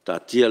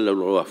tātia le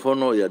loa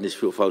fono ia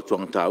nisi whio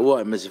whautuanga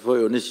tāua e mesi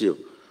whoi o nisi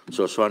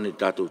so swani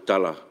tātou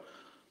tala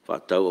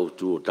whatau au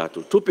tu o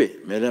tātou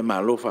tupe me le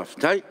malo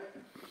whaftai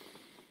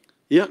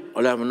ia,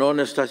 o le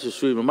amanone stasi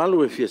sui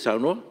mamalu e fia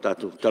saunoa,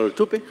 tātou talo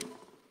tupe.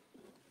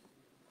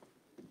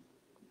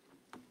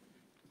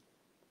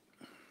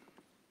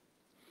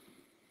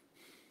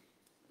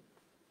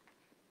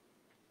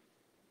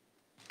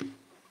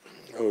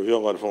 O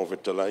hionga le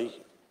whangwhitalai.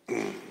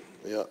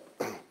 Ia.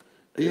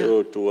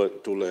 Ia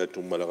tu le tu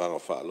malaganga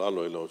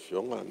whaalalo I lau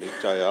hionga. Nei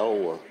tai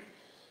au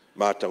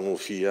mātango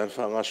fia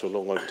whangaso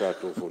longa le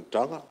tātou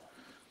Fonotaga.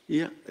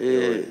 Ia,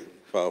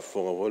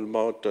 whaafonga hoi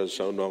maota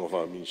saunoanga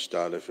wha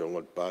minsta le whionga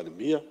le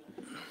Palemene.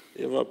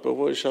 Ia wapa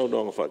hoi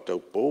saunoanga wha tau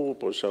pou,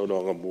 po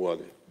saunoanga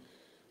muale.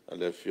 A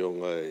le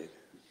whionga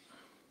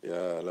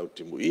ia lau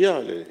timu ia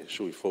le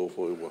sui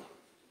fōfo iwa.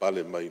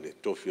 Palemene,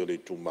 tofi o le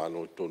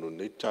tumano tono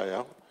nei tai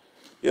au.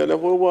 Ia le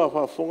hoi wa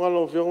whaafonga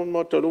lau whionga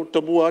maota lu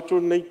tabu atu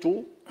nei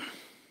tu.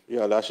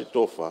 Ia la se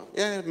tofa.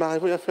 Ia mai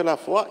hoi a whela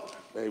fuai.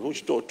 Ia hoi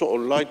sto to o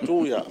lai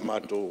tu, ia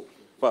mato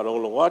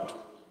whalongolongo atu.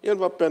 Ia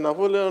wa pena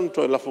hoi le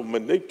anto e lafo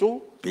menei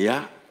tu.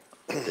 ia,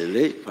 e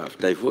lei,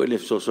 whaftai fo le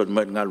soso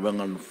mai ngā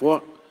luenga no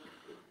fua.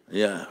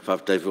 Ia,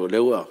 whaftai fo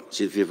leua,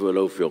 si fia fo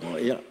lau whionga.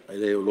 Ia, e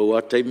le o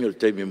loa teimi o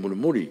teimi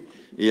muri.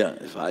 Ia,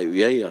 e whai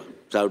ui ia,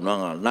 tau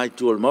nanga nai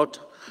tu o le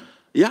mauta.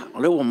 Ia,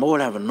 leua maua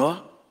lawa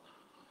noa.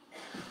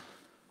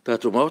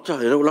 Tātou mauta,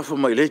 e leu lafo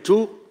mai le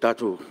tu,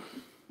 tātou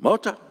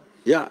mauta.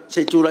 Ia,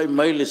 se tu lai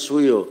mai le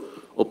sui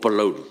o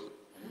palauri.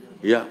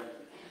 Ia,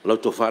 lau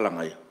to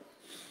whalanga ia.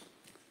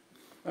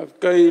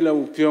 Kai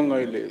lau whionga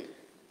I le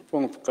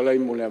whangwhakalai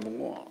mo le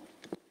amungoa.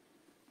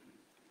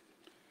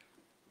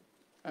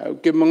 Au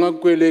ke mga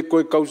koe le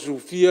koe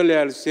kausufia le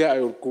alsea ai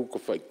o kuka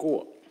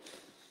whaikoa.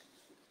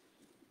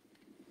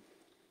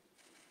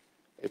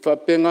 E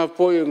whapenga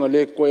poi nga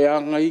le koe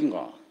anga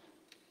inga.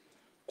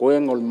 Koe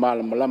ngol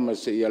malama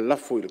se ia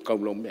lafo I le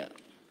kaulau mea.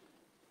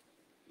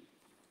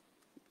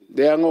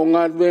 Le anga o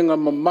ngā luenga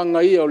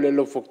mamanga ia o le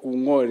lofa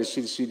kungoe le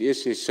sirisiri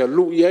ese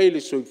salu ia I le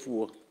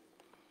soifua.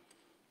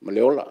 Ma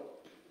le ola.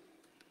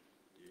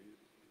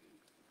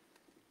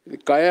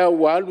 Kaya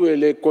walu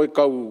le koe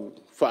kau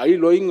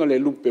whailo inga le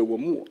lupe ua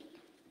mua.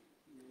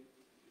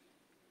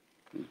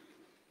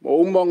 Mo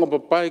umanga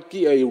papai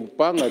ki ai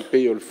upanga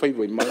pe o fai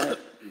vai Malae.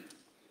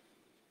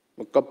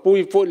 Mo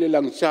kapui fo le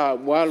lang sa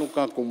walu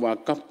ka ko ma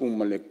kapu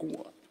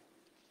malekua.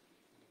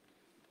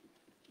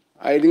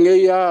 Ai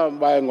ringeia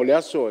vai ngole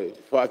aso e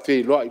fa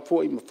fe lo ai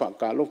fo i ma fa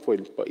ka lo fo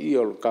pa i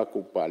o ka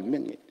ko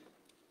Palemene.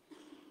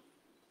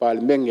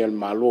 Palemene el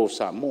malo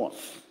Samoa.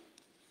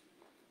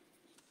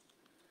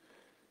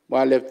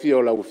 Wale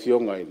fio la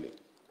ufionga ile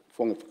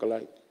fonga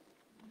fikalai.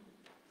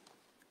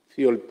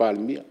 Fio le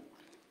Palemia.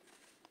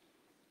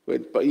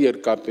 Wen pa i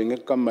ka penga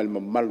kamal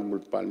mamal mul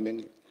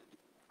Palemene.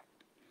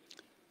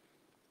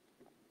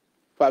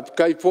 Fa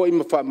kai fo i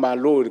ma fa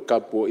malo ka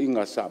po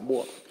inga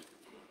Samoa.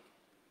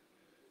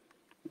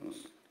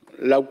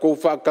 Lau ko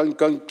fa kan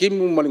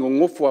kimu mal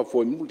ngofo a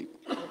fo muli.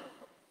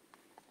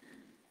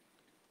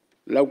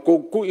 Lau ko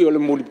ku i ole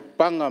muli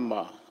panga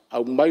ma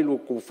au mailu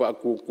ku fa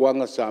ku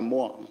kuanga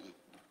Samoa.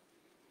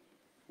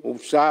 O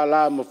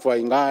sala ma fa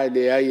inga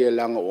le ai e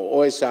langa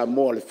o e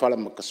Samoa le fala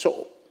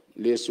makaso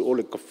le su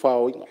ole ka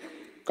fao inga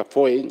ka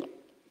fo inga.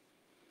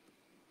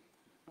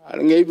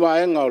 Ala ngei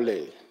va nga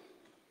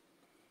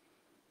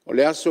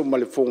ole aso ma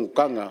le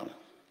fongkanga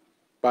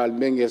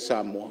Palemene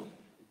Samoa.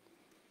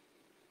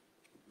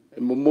 E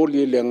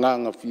momoli le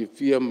nganga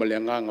fia ma le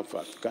nganga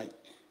fatkai.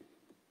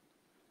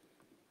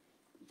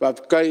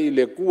 Fatkai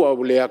le kua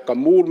le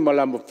akamur ma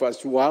la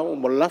mafasuao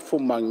ma lafo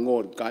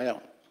mangor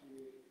kaya.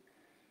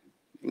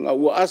 Nga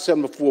ua asa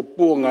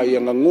mafuapua nga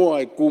ia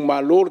ngoa e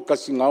kumalor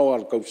kasi ngao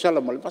al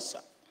kausala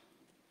malvasa.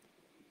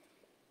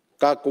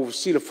 Ka ko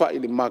sila fa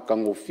ile maka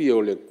ngofia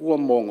o le kua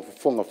monga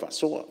fonga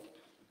fasoa.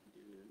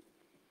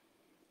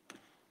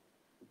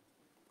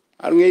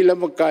 Al ngei la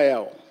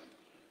makaya o.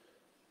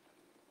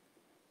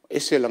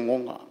 Ese la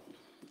ngonga.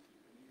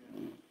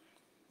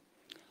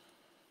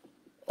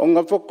 O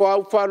nga foko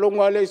au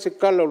whalonga le se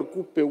kala o le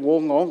kupe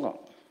uonga onga.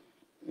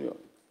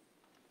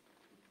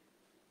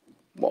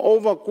 Mo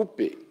ova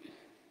kupe.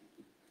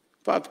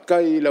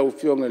 Whapkai lau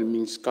fionga le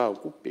minskau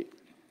kupe.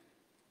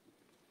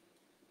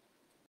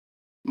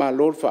 Ma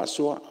lor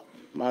whasoa.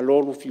 Ma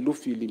lor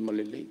lufi lima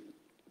le lei.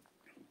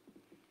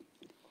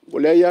 O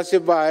le ia se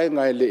vae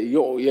ngai le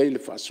io ia le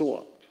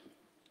whasoa.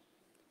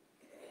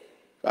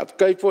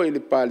 Whapkai fo le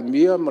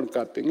Palemia man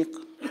ka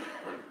pengeka.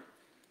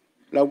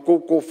 Lau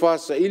koko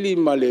whasa ili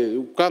ma le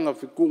ukanga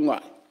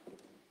whikunga.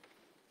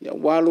 Ia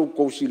walo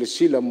kou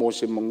sila mo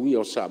se mangui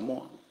o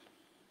Samoa.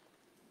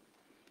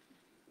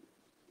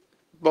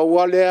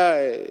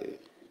 Bawalea e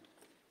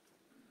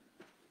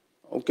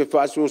o ke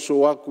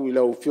whaasoso aku i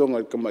lau fionga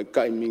i kamai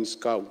kai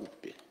minskau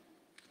kupe.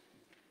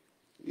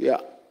 Ia.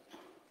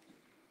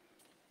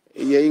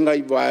 Ia inga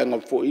i vaenga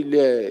fo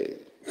ile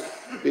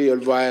pe al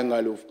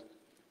vaenga lo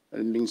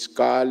al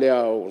minskale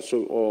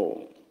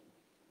o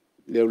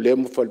leo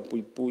lemo fal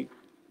pui.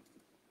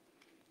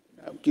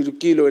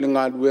 Kilo ele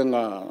ngā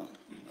duenga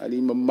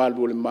ali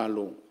mamalu le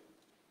malo.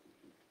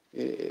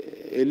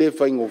 Ele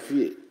whaingo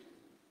fie.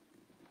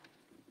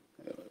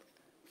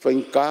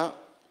 Whainka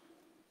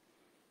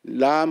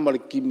la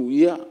marikimu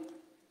ia.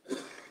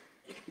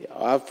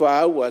 A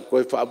whaau a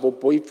koe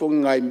whaapopoifo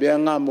ngai mea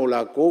ngā mo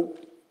la kou.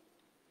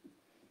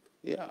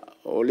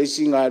 O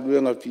lesi ngā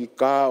duenga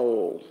whika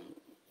o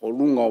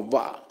lunga o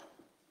waa.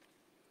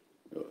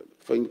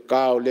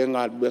 Whainka o le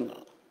ngā duenga.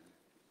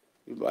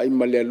 Ai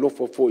male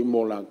lofo fo i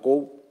mo la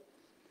kou.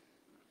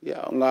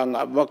 Ia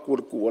ngā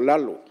wakur ku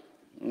lalo.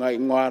 Ngai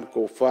ngar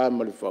ko wha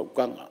mali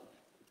whaukanga.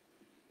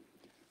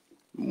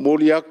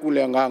 Mori aku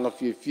le nganga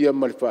fia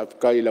mali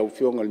whaakai lau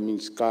fionga le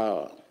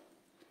minska.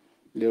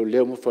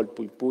 Leo mo whal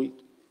pui.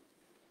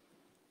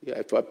 Ia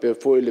e whaapea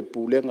fo i le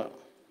pulenga.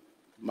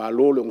 Ma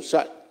lolo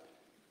ngusai.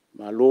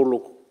 Ma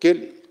lolo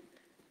kele.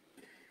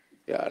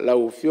 Ia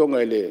lau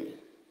fionga le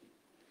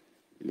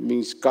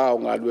minska o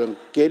ngā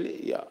duenga kele.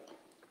 Ia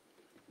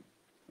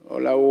o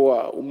la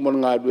ua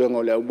umon ngā duenga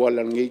o le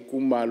awala ngei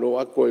kumalo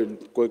a koe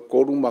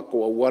koru ma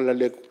ko awala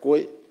le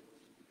koe.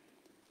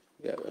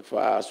 Ia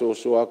wha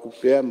so aku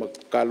pēr ma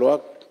kalo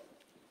aku.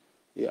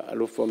 Ia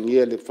alofa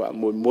ngia le wha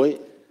moe.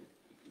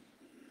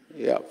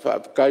 Ia wha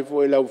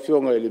kaifo e lau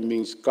fionga le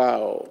minska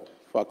o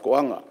wha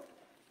koanga.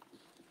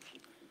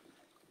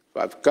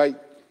 Wha kai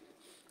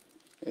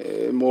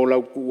mo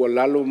lau kua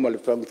lalo ma le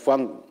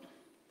whangu.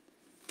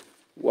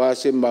 Wa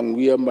se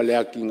manguia ma le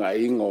aki ngā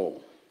ingo.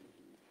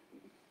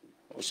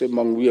 O se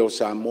manguia o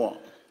Samoa.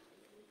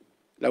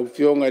 Lau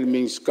fionga il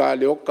minska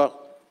le oka.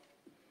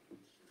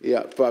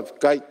 Ia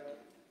whaafikai.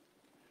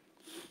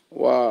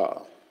 Wa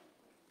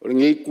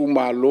ngei ku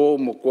malo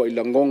mo ko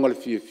ilangonga le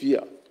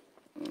fia.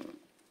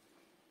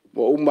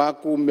 Mo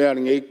umaku mea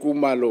ngei ku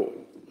malo.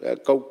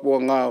 Kaupua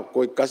ngā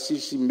koe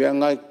kasisi mea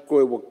ngai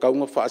koe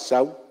wakaunga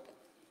whaasau.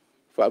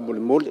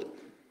 Whaamole.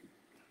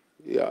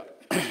 Ia.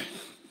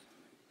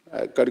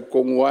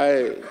 Karikongu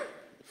ai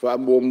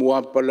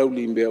whaamua palau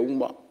li mea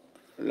uma.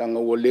 Langa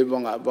ua lewa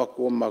ngā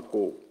wako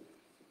mako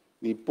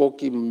ni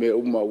poki me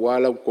uma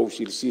walau kou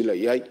sirsila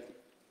iai.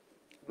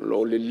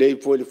 Lo le lei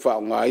po le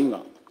whao ngā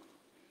inga.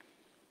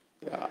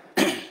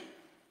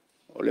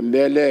 O le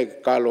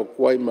mele kalo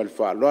kuai ma le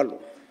wha loalo.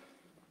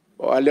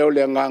 O aleo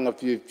le nganga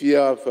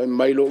fia whai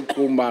mailo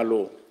uku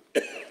malo.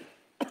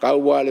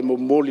 kaua le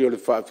momoli o le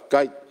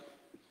whaafikai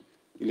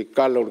i le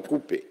kala o le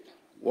kupe.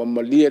 Ua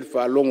malia le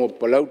whaalongo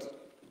palauti.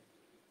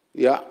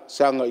 Ia,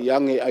 sanga i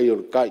ange ai o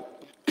le kai.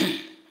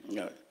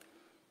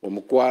 O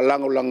mkua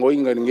lango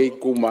inga ni ngei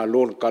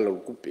kumalo le kala o le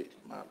kupe.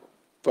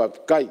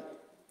 Whaafikai.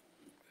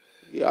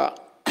 Ia,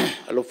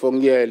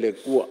 alofongia e le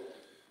kua.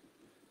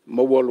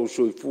 Maua lo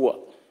soifua.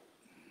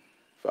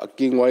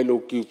 Whaakingo ai lo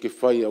kiu ke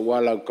whai a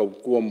wala kau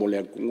kua mo le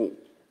akungu.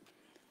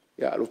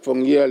 Ia,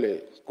 alofongia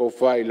le ko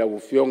whai lau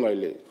fionga i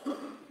le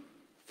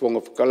fonga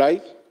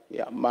whakalai.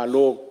 Ia,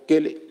 malo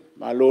kele,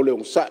 malo le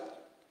ongsa.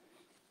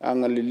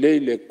 Anga le lei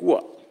le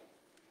kua.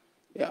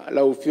 Ia,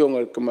 lau fionga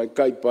le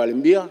kamaikai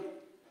Palemene.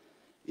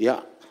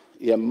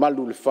 Ia,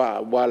 malu le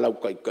wha wala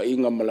ka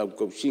inga ma lau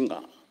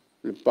kausinga.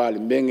 Le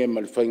Palemene ma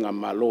le whainga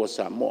malo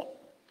Samoa.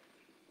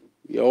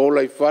 Ia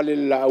ola I whale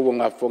la au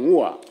ngā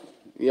whangua.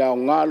 Ia o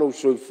ngalo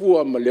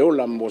soifua ma le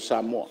ola mo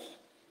Samoa.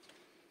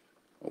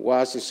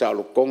 Wa se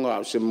salo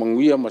konga se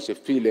manguia ma se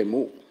file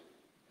mu.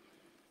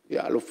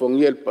 Ia lo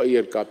whangia le pa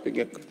ia ka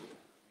pengeka.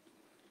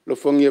 Lo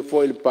whangia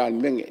fo il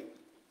Palemene.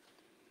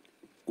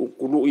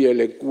 Kukuru ia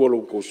le kua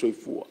lo ko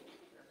soifua.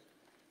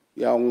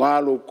 Ia o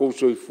ngalo ko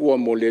soifua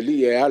mo le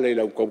li e ale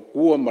lau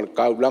kua ma le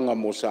kaulanga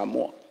mo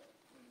Samoa.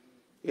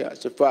 Ia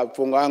se wha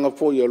whonganga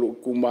fo ia lo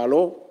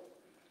kumalo.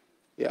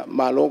 Ia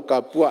malo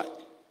ka pua.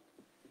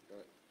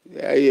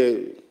 Ia ia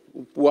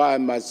upua e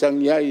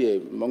masangi ai e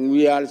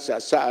manguia al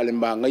sa le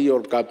mangai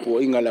o ka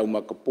pua inga lau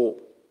makapo.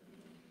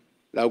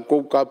 Lau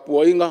kou ka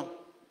pua inga.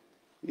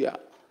 Ia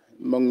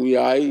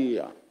manguia ai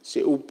ia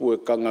se upu e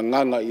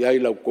kanganganga i ai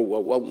lau kou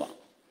awaunga.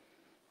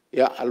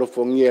 Ia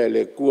alofongia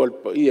le kua le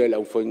pa ia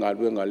lau whainga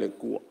ruenga le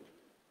kua.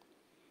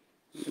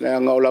 Lea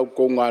ngau lau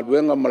kou ngā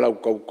ruenga ma lau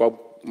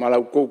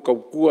kou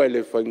kua e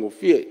le whaingo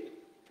fie.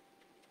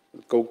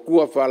 Kau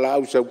kua whala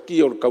au sau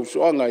ki o kau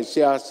soanga I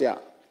sea.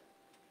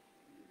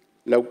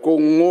 Lau kou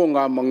ngō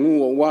ngā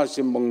mangu o wā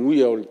se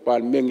manguia o le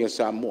Palemene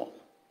Samoa.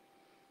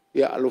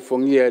 Ia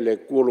alofongia le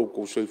kua lo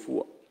kou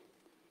soifua.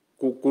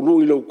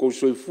 Kukuru I lo kou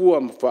soifua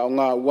ma wha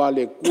ngā wā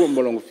le kua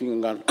malonga finga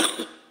ngana.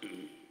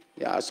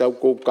 Ia sau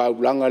kou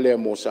kaulanga le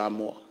mo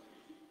Samoa.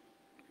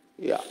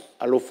 Ia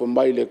alofa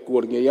mai le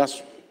kua ringa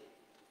yasu.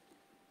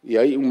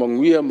 Ia I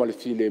umanguia ma le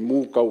file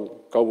mu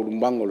kau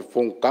lumango le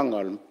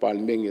fongkanga le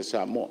Palemene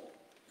Samoa.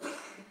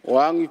 O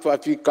angi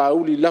whaafi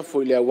kauli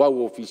lafo I le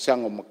awau o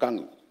fisanga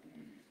makangi.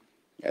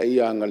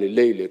 Ia anga le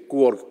lei le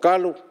kua o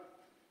kalo.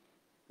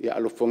 Ia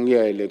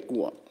alofongia e le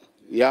kua.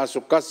 Ia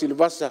so kasi le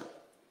vasa.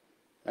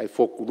 Ai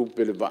foku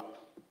rupe le va.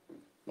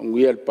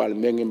 Manguia le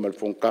Palemene ma le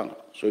fongkanga.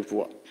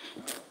 Soifua.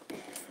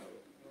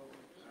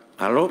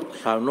 Alo,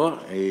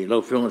 haunoa, e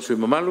lau whionga sui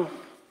mamalu.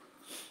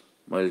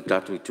 Mai le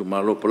tatu I tu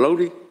malo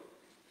palauri.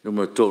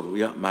 Numero toru,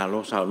 ia,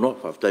 malo, haunoa,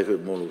 whaftai whi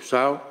molu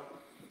sao.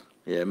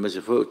 Ia,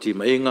 mese whi o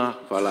tima inga,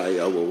 whala I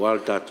au awal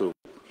tatu.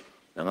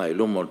 Nga I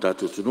lumo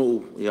tatu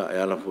tunuu, ia, e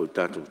ala whi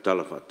tatu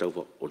tala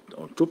whatau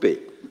o tupe.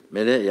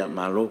 Mene, ia,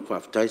 malo,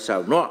 whaftai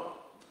haunoa.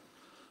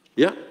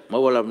 Ia,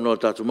 mawala mnoa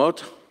tatu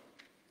mauta.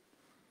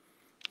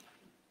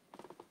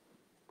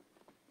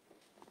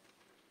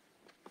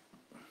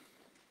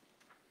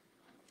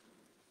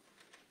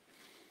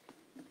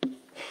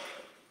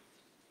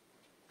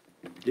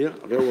 Ia,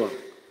 rewa.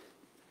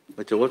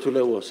 Mai te watu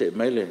lewa se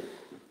maile.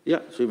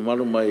 Ia, sui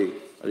malu mai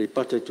ali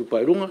pata I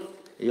tupai runga.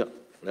 Ia,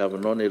 lewa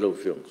none lau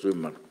whiong, sui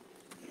malu.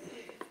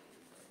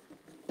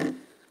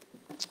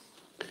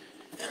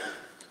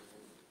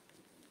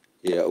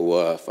 Ia,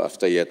 ua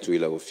whaaftai atu I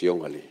lau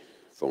whiong ali.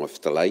 Whonga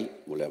whitalai,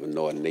 mo lewa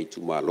noa nei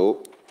tu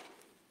malo.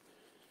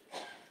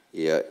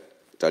 Ia,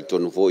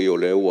 taitonu fo I o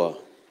lewa.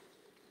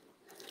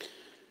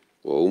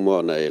 Ua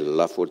uma na e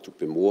lafo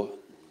tupe mua.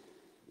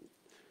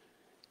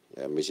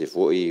 Ia, mese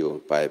foi o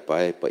pae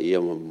pa ia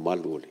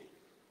malu le.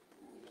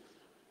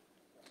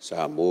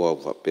 Samoa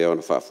whapea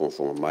na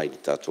whaafonga mai ki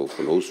tātou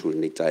whanausu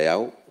ni tai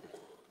au.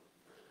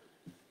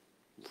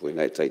 Foi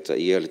nai taita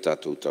ia le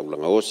tātou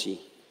taulanga osi.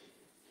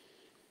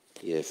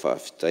 Ia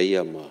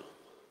whaafitaia ma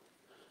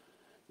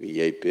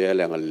iei pēr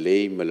le anga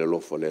lei me le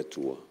lofa le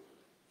atua.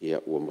 Ia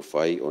ua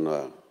mawhai o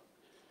na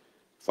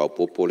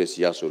whaupopo le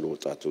siaso no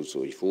tātou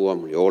so I fua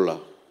mo le ola.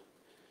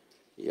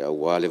 Ia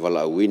ua le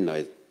wala awina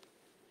e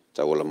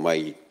tawala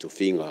mai to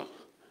finga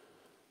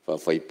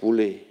whawhai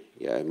pule.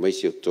 Ia e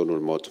maisi o tonu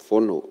le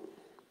mautafono.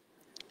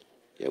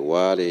 Ia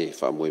ware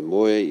whamoe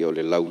moe I o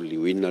le lau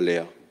liwina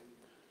lea.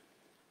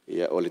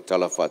 Ia o le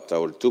tala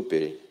whatau le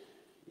tupe.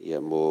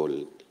 Ia mo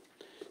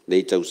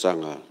nei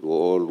tausanga lua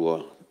o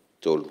lua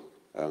tolu.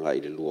 Anga I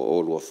le lua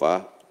o lua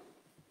wha.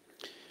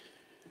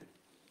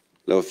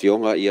 Lau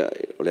fionga ia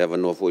o le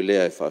awanoa fo I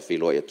lea e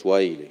whawhiloa ia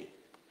tuai le.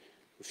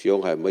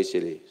 Fionga e maise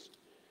le.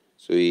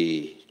 So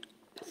I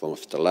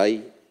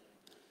whangawhitalai.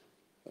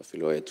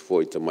 Whawhiloa ia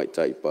tufo I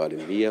tamaita I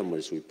Palemene. Ma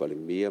le sui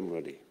Palemene. Ma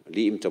le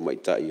li im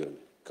tamaita I o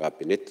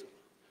kapeneta.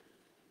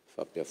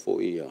 Whapea fo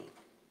I a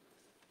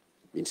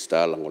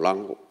minsta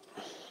lango.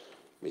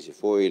 Mese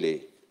fo I le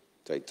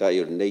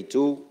taitai o nei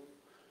tū.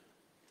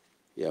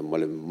 Ia ma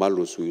le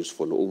malu sui us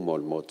Fonotaga o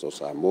le moto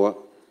Samoa.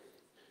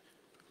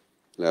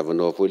 Le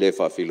avanoa foi le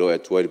whaafilo e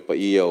tuai pa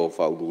ia o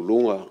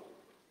whaurulunga.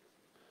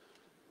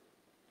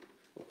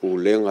 O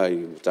pulenga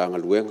I tanga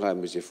luenga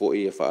me se fo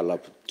ia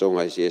whaalap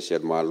tonga I se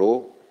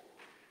malo.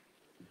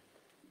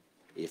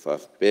 I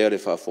whaapea le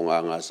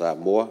whaafonganga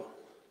Samoa.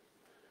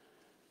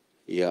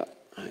 Ia,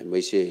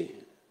 mai se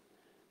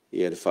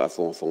ia le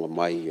whaafonga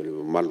mai ia le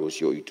malo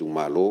si o itu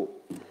malo.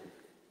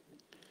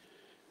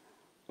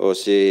 O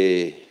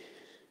se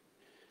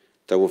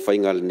tau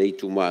whainga le nei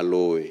tu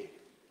malo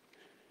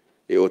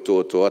e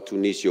oto atu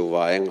nisi o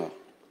vaenga.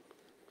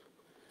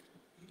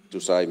 Tu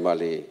sai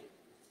male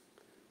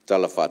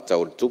tala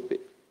whaatau le tupe.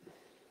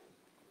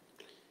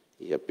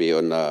 Ia pe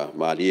ona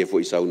maali e fo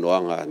isau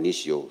noanga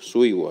nisi o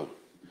suiwa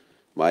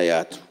mai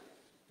atu.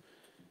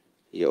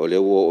 Ia ole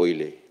ua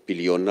oile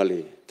piliona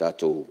le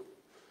tatou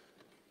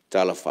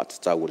tala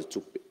whaatau le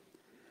tupe.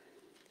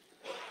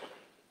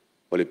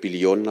 Ole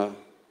piliona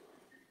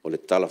o le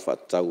tala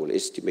whaatau o le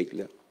estimate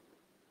lea.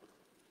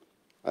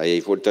 Ai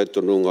e fo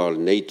taitonunga o le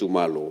nei tu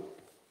malo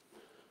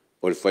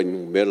o le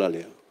whainu mela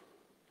lea.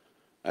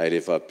 Ai le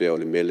whapea o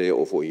le mele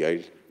o fo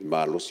iai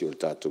malo si o le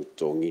tatou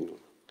tōngino.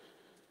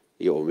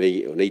 Ia o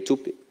nei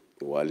tupe.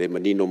 Wa le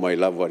manino mai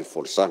lava le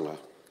forsanga.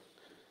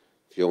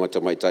 Fionga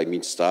tamai tai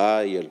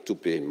minsta ia le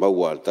tupe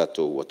maua le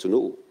tatou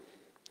watunuu.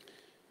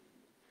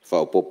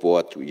 Whaopopo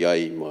atu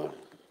iai ma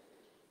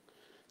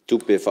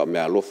tupe wha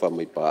mea alofa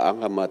mai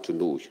paanga ma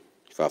tunuu.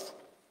 Whafu.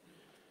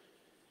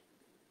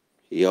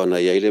 Ia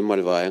ona iai le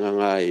male vaenga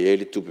ngā iai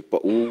le tupe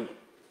pa u.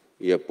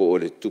 Ia po o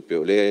le tupe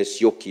o le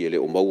sioki ele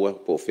o maua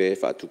po fe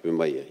wha tupe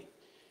mai ai.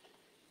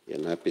 Ia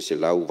na pe se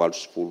lau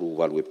valsfulu,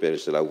 valu e pere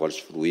se lau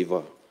valsfulu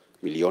iwa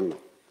miliona.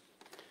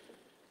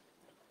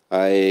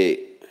 Ai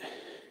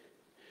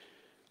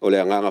o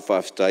le anganga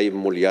whaafitai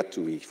moli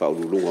atu I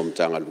whaululunga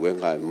mtanga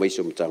luenga,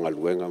 maiso mtanga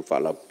luenga,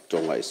 whaala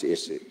tonga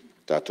ese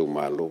tatou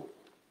malo.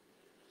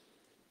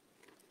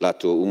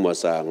 Lato uma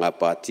sa ngā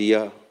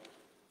pātia,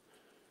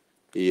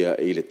 ia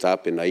I le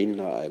tāpe na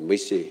ina,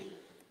 maise,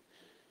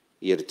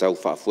 ia le tau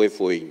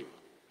whaafoefo ina.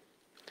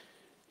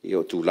 Ia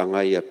o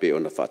tūlanga ia pe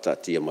ona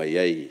whaatatia mai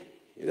ai,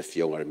 I le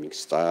fionga le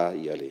mingstar,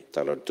 ia le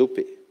tala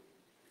tupe.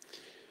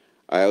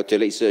 Ai o te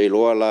leisa e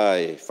loa la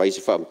e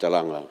whaise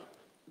whaamtalanga,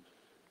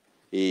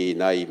 I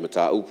nai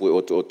mata upu e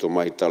oto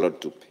mai tala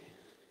tupe.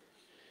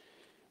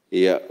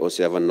 Ia o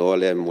se avanoa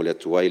lea mo le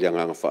atuai le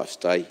anganga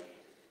whaafstai.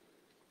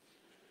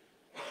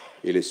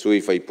 I le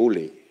sui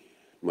whaipule,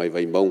 mai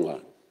vai maunga,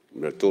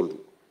 mera tolu.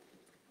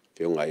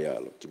 Fionga ia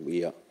lo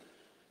timuia.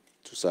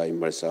 Tu sai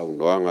marisau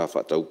noanga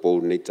whaatau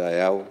pou nei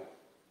tae au.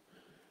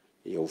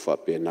 I au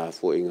whapena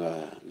fo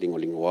inga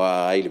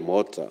lingolingoa ai le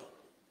mota.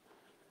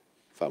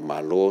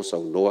 Whamalo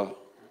sau noa.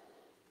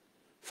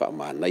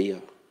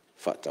 Whamanaia.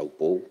 Whaatau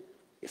pou.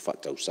 E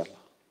whaatau sala.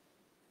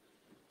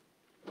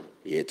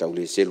 I e tau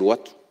le selu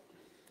atu.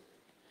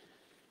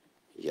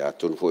 Ia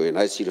tonu fo e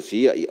nai sila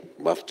fia. Ia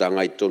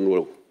maftanga I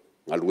tonu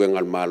ngaluenga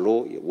al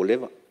malo. Ia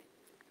woleva.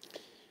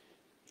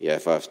 Ia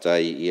e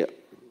whaftai ia.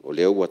 O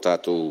leo wa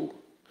tātou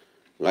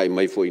ngai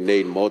mai fo I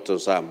nei moto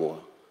Samoa.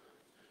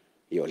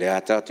 I o lea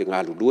tātou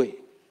ngā lulue.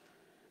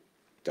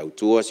 Tau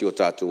tua si o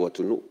tātou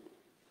atunu.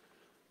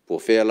 Po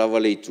whea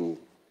lava leitu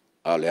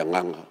a lea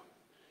nganga.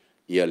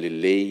 Ia le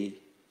lei.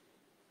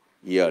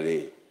 Ia le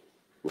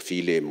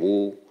mawhile mū.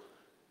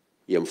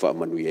 Ia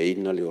mwhaamanu ia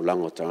ina le o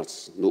lango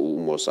tātou nuu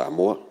mo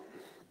Samoa.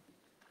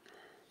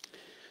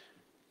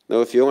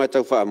 Nau fionga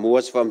tau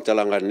whaamua si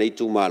whaamtalanga nei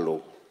tu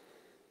malo.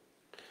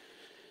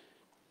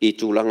 I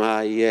tūlanga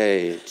ia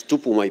e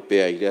tupu mai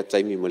pēa I lea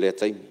taimi ma lea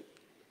taimi.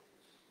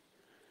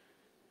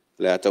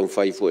 Lea tau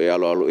whaifo e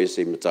alo e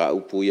se mata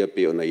upu ia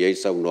pe ona iei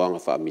sau noanga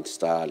wha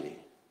minstale.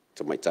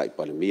 Tamai tai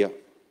Palemene.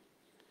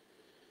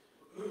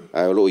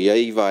 Ai olo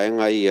iei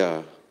vaenga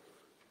ia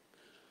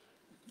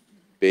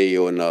pe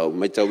ona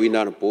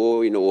maitawina na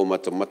po ina o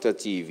matamata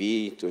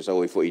TV to sa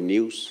o fo I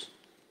news.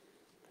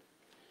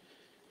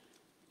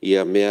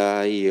 Ia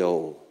mea I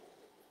o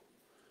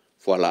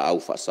whala au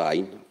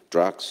whasaina,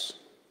 drugs.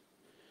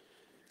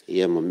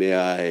 Ia ma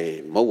mea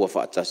e maua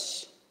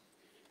whaatasi.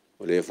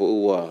 O le fo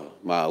ua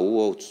maa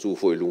ua o tutu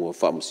fo I lunga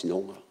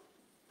whamasinonga.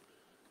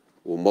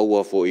 O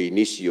maua fo I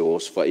nisi o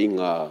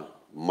swainga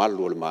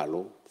malu le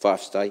malo,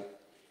 whaafstai.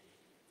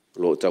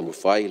 Lo tamu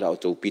whai la o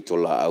tau pito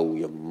la au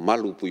ia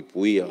malu pui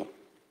puia.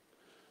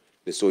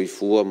 Le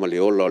soifua ma le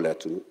ola o le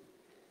atunu.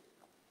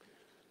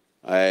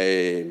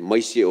 Ai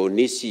maisi o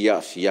nisi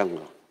ia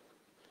fianga.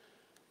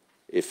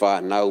 E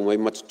whanau mai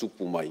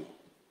matutupu mai.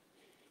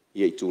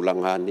 Ia I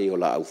tūlanga nei o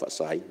la au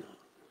whasaina.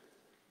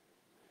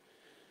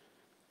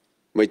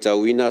 Mai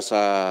tauina sa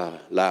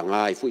la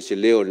ngā I fui se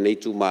leo nei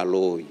tu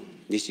maloi.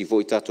 Nisi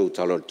fui tatou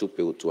talo le tupe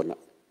o tuana.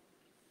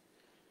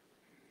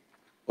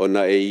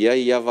 Ona e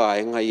iai awa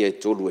aenga I e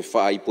tolu e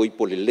wha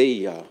ipo le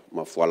leia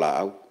ma whala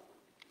au.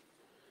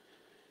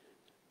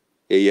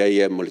 E iai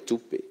e mo le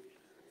tupe.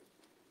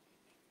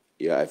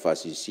 Ia e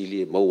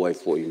whasisili e maua e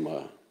fui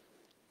ma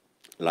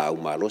la au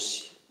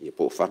malosi. Ia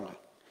po whanga.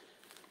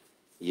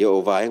 Ia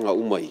o vaenga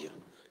umaia.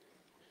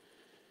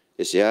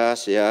 E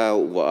sea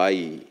ua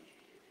ai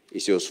I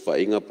se os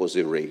whainga po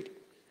se reid.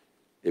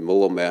 E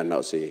maua mea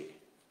nao se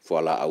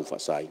whala au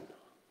whasaina.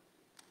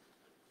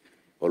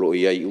 Olo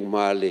ia I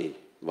umale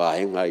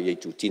vahenga I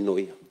tu tino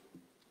ia.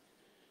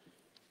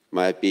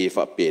 Mai pe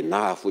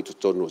whapena fui tu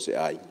tono se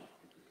ainga.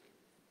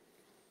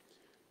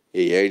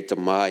 Eri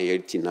tamai,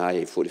 eri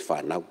tinai, fo le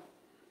whanau.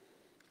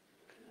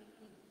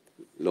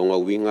 Longa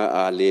winga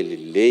a le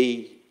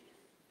lei,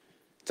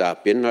 ta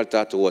pena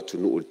tātou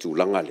atunu o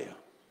tūlanga lea.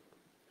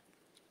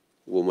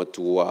 Ua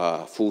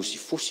matua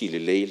fusi le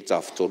lei le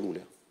tāwhatonu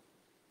lea.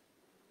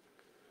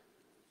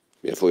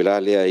 Mea foi la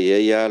lea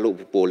ia lo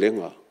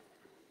pupolenga.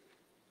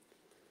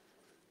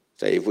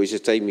 Ta e foi se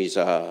taimi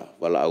sa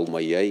wala au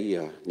mai ai,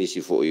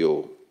 nisi fo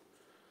yo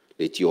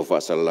le tio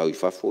whaasalau I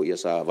whafo, ia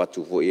sa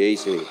watu fo ei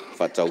se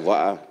whatau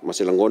waa, ma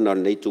se langona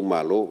nei tu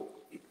malo.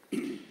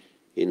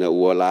 Ina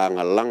ua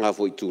langa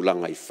fo I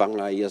tūlanga I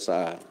whanga, ia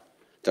sa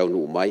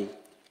taunu mai.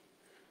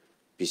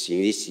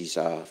 Pisinisi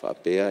sa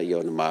whapea, ia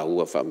ona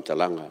mahua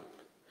whamtalanga.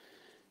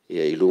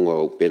 Ia I lunga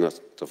o pena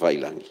ta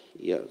whailangi.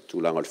 Ia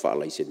tūlanga le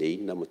whaalai se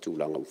neina, ma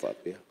tūlanga o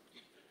whapea.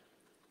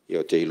 Ia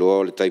o te iloa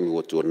o le taimi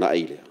ua tua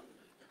nai lea.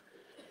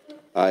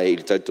 Ai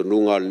le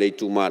taitonunga le nei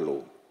tu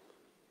malo.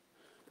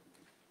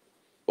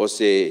 O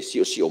se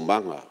si o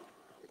manga,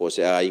 po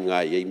se a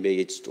inga iei me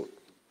ietston.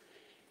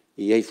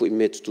 Iei fo I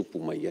me tutupu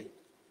mai iei.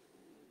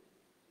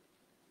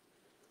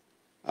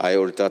 Ai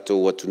o le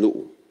tātou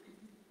atunuu.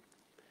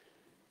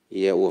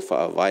 Ia ua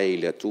whaavai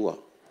le atua,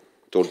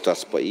 tōru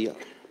taspa ia.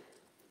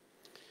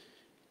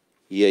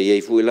 Ia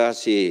iei fo ila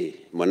se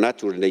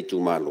manatu le nei tu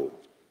malo.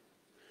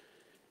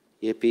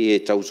 Ia pi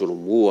e tausolo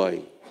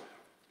muai,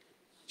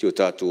 tio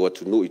tātou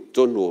atunuu I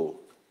tono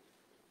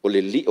o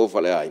le li o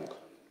whale ainga.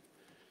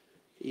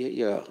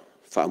 Ia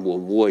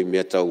whaamua I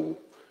mea tau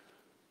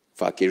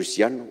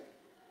whakerisiano.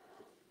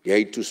 Ia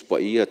I tuspa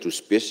ia,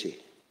 tuspese.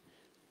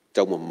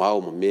 Tau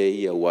mamau ma mea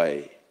ia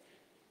wae.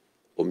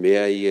 O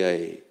mea ia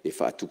e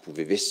whaatupu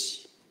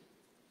vevesi.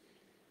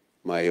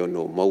 Mai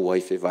ono mau ai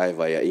fe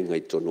vai a inga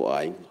I tono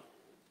a inga.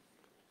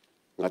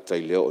 Ngata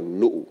I leo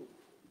nuu.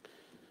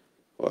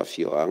 O a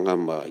fio anga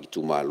ma I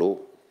tu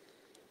malo.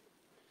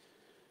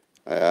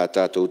 A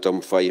tātou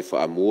tamwhai e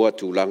whaamua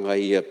tūlanga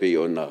ia pe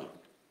ona.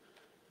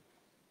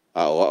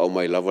 A o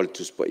mai lava le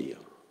tuspa ia.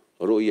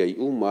 Oro ia I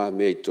uma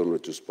mea I tono le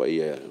tuspa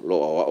ia. Lo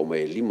o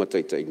mai lima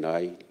taitai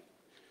nai.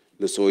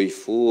 Le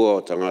soifua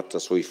o tangata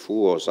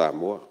soifua o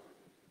Samoa.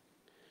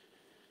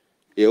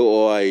 E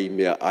o ai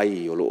mea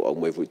ai o lo au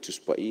mai voi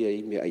tuspa ia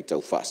I mea ai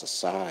tau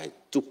whaasasa e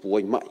tupu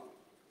ai mai.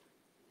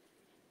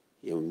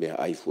 Ia mea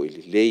ai foi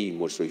le lei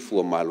mo le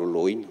soifua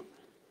maloloina.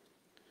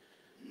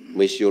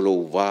 Mai si o lo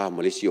wā,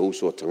 ma le si o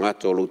uso o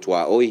tangata o lo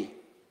tua oi.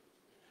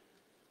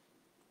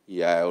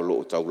 Ia o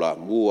lo tau la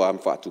mua am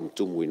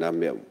whaatumutumu I nā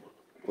mea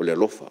o le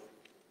lofa.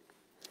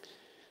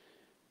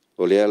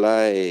 O lea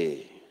la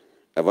e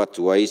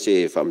awatu ai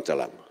se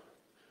whamtalanga.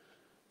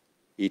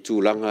 I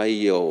tūlanga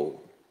I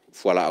o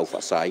whala au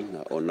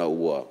whasaina o na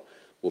ua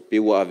o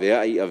pewa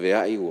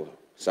aveai ua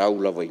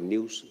saula vai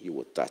news I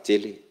ua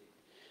tātele.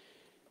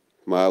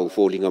 Ma au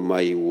fōlinga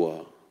mai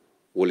ua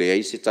o le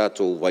ai se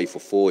tātou vai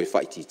fofo e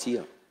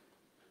whaititia.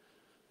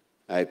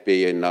 Ai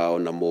pe e na o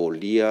na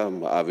mōlia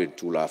ma ave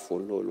tu la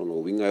fono lono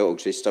winga o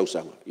se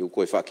stausanga. Iu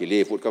koe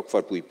whakele fo ka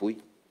whar pui.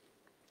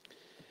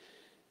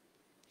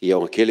 Ia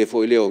o kele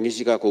fo leo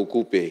ngisi ka kou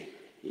kupe.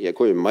 Ia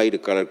koe mai de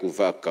kala ku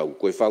whakau.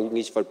 Koe whau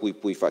ngisi whar pui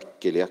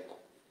whakele ako.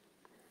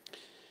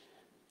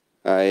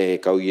 Ai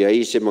kau ia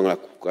I se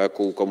mangaku ka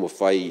kou kamo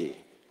whai.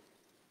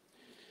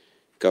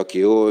 Kau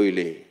ke oi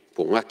le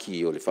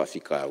pongaki o le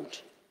whawhika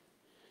auti.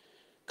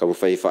 Kamo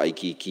whai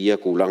whaiki kia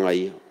kulanga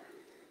ia.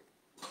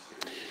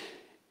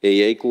 E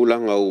iei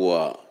kulanga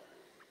ua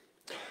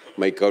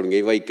mai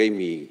kaurngei vai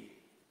keimi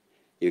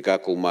I ka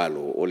kou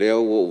malo. O lea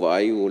ua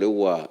vai o lea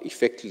ua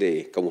effect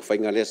le kamo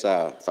whainga lea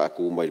sa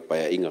whaku mai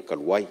paya inga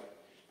kaluai.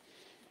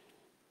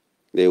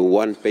 Le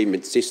one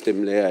payment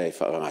system lea e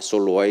whanga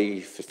solo ai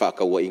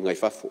whakaua inga I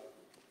whafo.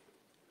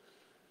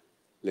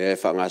 Lea e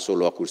whanga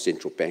solo aku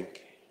Central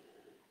Bank.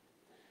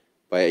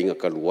 Paya inga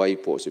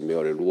kaluai po se mea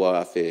le lua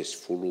afe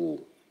fulu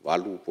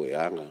walu po e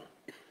anga.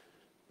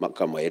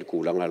 Maka mai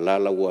kulanga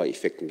lala ua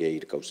effect ngei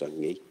I kausan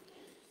ngei.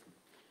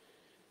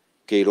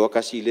 Kei roa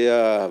kasi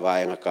lea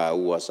vaenga ka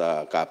ua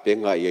sa ka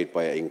penga I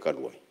paya inga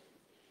kaluai.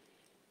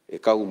 E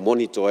kau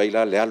monitor ai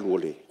la le alu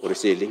ole. O le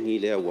se lingi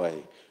lea wai.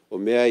 O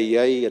mea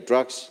iai a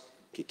drugs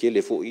ki kele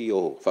fo I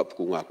o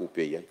whapuku ngā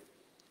kupe iai.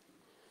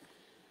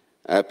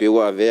 A pe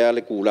ua vea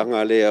le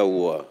kulanga lea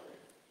ua.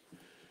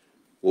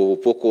 O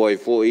poko ai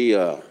fo I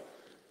a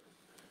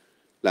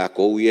la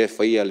kou ie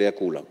whaia lea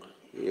kulanga.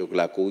 Io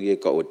la kou ie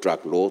ka o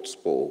drug lords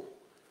po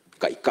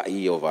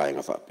kai o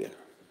vaenga whapea.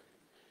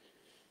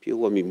 Pia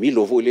ua mi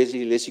milo fo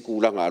lesi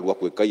kulanga alua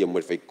koe kai a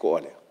mai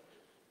whaikoa lea.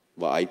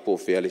 Wa ai po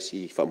whea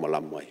lesi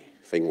whamalama e.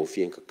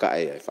 Whaingofien ka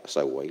kae ai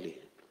whaasau ai le.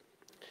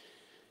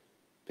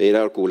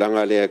 Pera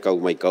kulanga lea kau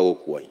mai kau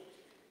kuai.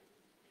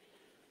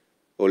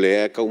 O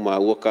lea kau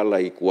maua kala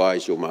I kuai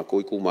si o mako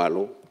I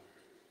kumalo.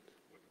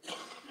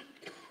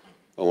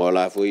 O ngā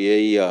la fo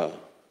ia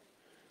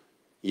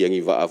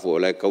iangi waa fo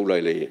lea kau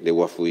lai le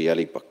wafu I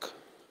alipaka.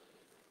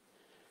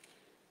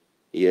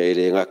 Ia e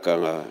le ngaka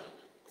ngā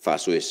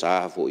whāsoe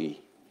sā fo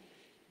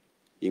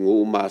I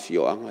ngu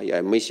mafioanga,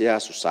 ia mai se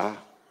aso sā,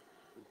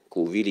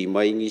 ku viri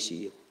mai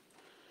ngisi.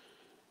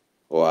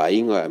 O a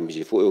inga, mi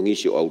se fo o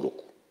ngisi o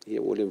auloko.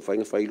 Ia ole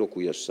mwhainga whai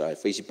loku ia sā,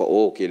 whaisi pa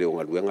o ke le o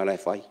ngaluenga lai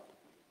whai.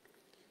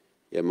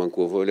 Ia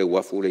mankua fo le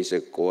wafu le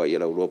se koa, ia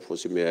lau ropo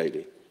se mea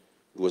ile.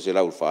 Lua se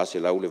lau wha, se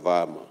lau le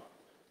vāma.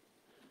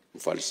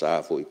 Mwhali sā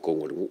fo I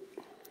kongo le ngu.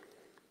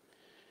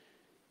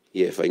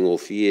 Ia whaingo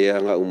fie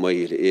anga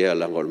umai le ea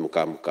langa o le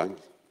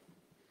makamukangi.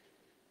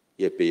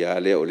 Ia pe ia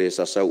le o le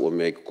sasau o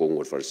mea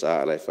kongo le whali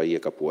sā lai whai e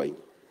kapuai.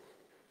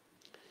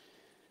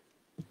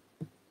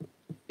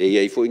 E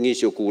ia I fo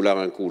ingisi o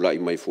kūlanga kūla I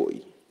mai fo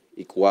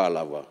I kua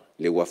lava.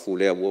 Le wafu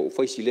lea ua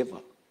ufaisi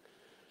lewa.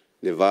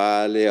 Le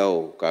vā lea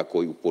o ka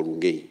koi uporu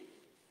ngei.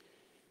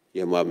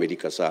 Ia ma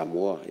Amerika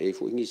Samoa. E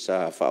fo ingi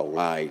sa whao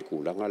ngā I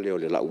kūlanga leo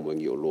le lau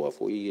mangi o loa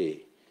fo I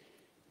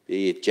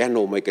e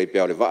tiano mai kai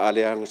pēo le vā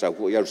lea nga sa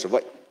fo I aru sa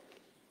vai.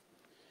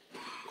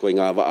 Koi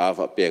ngā vā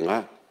awha pē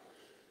ngā.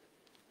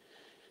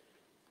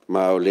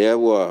 Ma o lea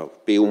ua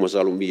pe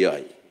umasalo mia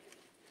ai.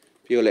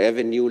 Pio le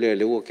avenue lea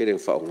le ua kere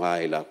whao ngā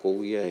I la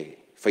kou ia e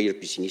whaira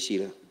pisingisi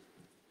la.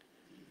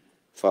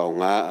 Whao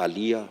ngā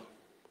alia.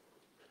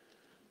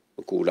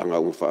 Kūlanga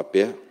un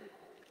whapea.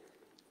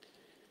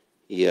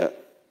 Ia,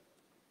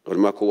 o le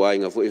mako ai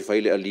ngā fo e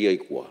whaile alia I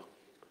kua.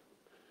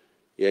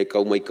 Ia e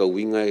kau mai kau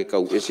inga, e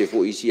kau ese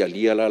fo isi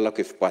alia la la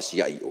ke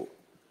whapasi ai o.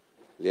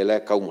 Le la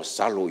e kau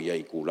masalo ia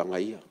I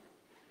kūlanga ia.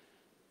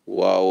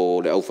 Ua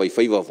o le au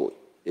whaiwhaiwa fo.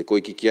 E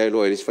koe ki kia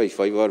ilo e les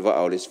whaiwhaiwa wa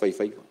au les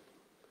whaiwhaiwa.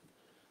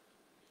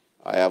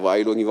 Ai awa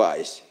ailo ngi wa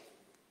ese.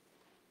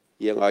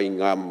 Ia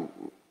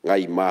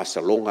ngai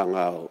māsalonga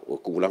ngā o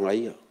kūlanga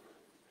ia.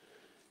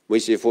 Mai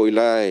se fo I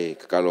la e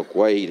kakalo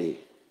kuai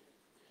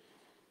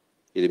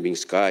I le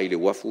mingska I le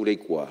wafu le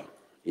kua.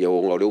 Ia o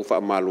ngau leu wha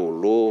malo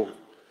lo.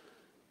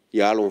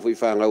 Ia along fo I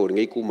wha ngau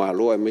ngei ku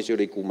malo. E mai se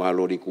le ku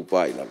malo le ku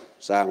pai lalo.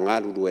 Sa ngā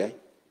lulu e ai.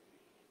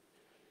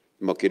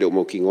 Ma kere o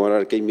mo ki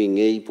ngora kei me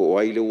ngei po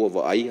ai le ua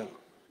wa aia.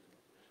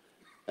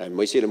 E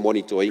mai se le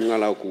monito inga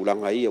lau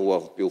kūlanga ia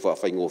ua peo wha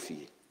whai ngofi.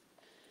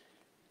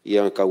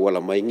 Ia ka wala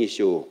mai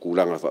ngisi o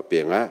kūlanga wha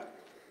pe ngā.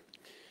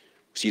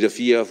 Sira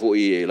fia fo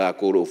I la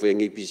koro fe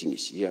ngi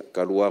pisingisi ia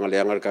ka luanga le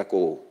angar ka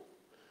ko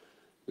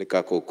le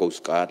ka ko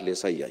Coast Guard le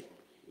sai ai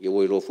ia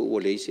wo lo fo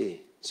le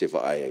se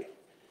fa ai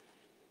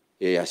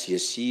e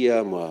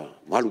asia ma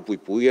malu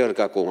pui pui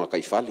ka ko nga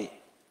kai fale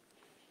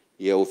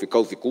ia o fi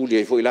kau fi kuli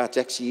ai fo I la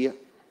taxi ia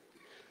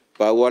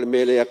pa wal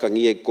mele ya ka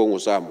ngi ko ngo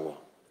Samoa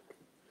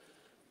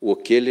o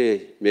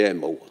kele me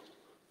mau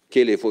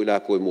kele fo I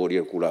la ko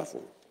mori ku la fo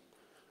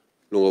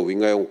lo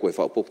winga o ko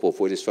fa popo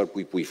fo le sfar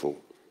pui pui fo.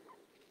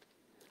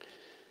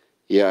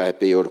 Ia e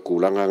pe or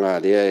kūlanga ngā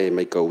rea e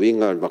mai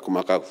kauinga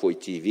makamaka fo I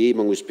TV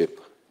ma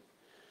newspaper.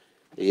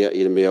 Ia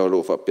I le mea o lo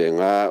whape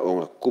ngā o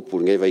ngā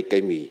kupu ngai vai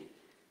kaimi.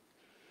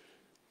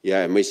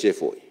 Ia e mai se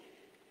foi.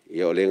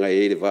 Ia o lenga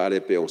e le vāle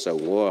pe o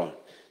Samoa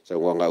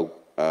ngau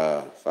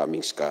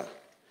farming ska.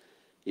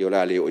 Ia o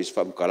la leo is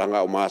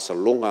whamkalanga o maasa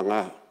longa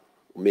ngā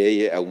o mea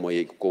e au mai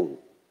e kukongu.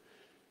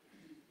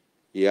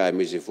 Ia e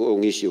mai se foi o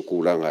ngisi o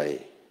kūlanga e.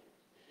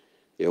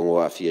 E o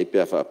ngā fia I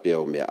pia whape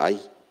o mea ai.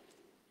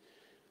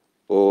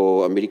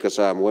 O Amerika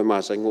Samoa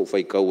masa ngo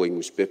fai kau ai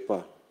newspaper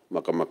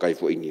makamakai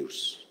fo I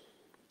news.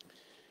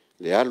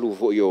 Le alu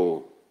fo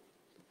yo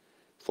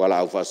fala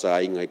au fasa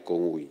inga I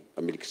kongui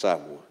Amerika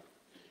Samoa.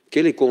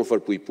 Kele kong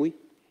fal pui pui.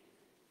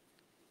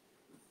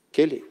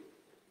 Kele.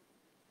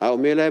 A o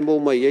mela e mo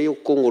mai e o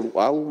kongo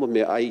au ma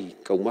me ai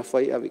kau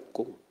mafai ave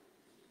kong.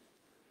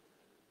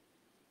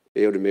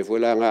 E o le me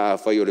foi la nga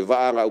fai o le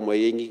va nga o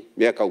mai ingi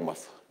me kau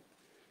mafa.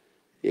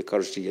 E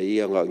karusia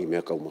ia nga ngi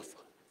me kau mafa.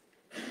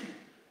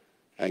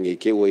 Angi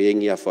ke o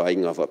yengi a wha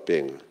inga wha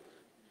penga.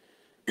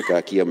 Ka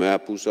kia mea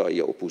pusa,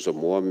 ia o pusa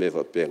moa me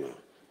wha penga.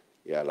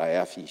 Ia la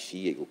ea fi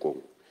e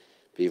kukongu.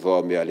 Pe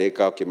wha mea le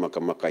ka ke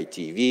makamaka I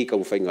TV, ka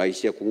mwhai ngai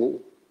sia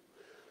kungu.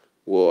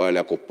 Ua ale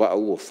ako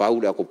pau, o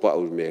whau le ako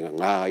pau me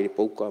ngā aire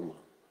paukama.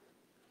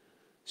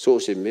 So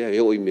se mea,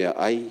 e o I mea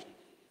ai,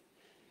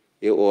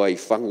 e o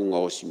ai whangu ngā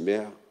o si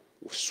mea,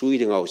 o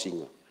sui de ngā o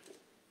singa.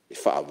 E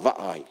wha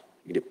waa ai,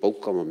 I le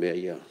paukama mea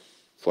ia,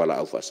 whala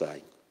au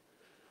whasai.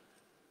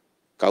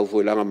 Kau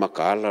foi langa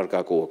makala ka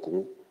ko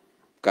aku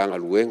ka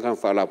ngaluenga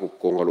fala pu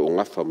ko ngalo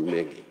ngafa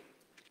mengi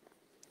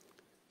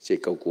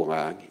se kau ko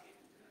ngangi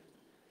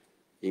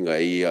inga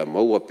ia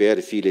mau a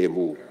per file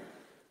mu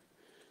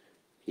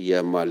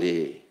ia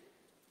male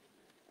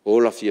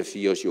ola fia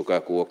si o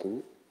ka ko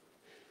aku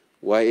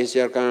wa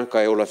ese ka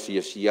ola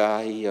fia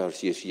ia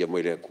fia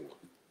mai le ku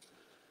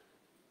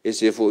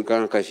ese foi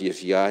ka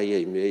fia ia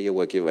me ia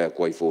wa ke va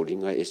ko I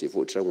folinga ese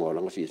foi tra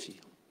ngola nga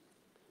fia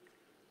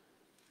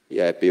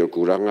Ia e peo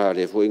kuranga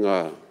le foi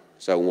ngā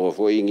sa ungo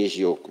foi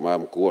ngisi o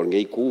maam kuar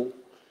ngei ku.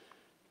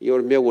 Ia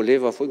o mea o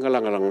lewa foi ngā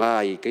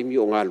langa I keimi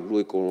o ngā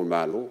lului kono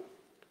malo.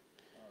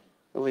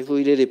 Ia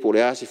foi le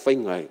pole ase whai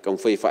ngai, kam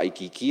whai whai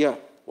kikia,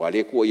 wa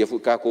le kua ia foi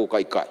kako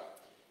kai kai.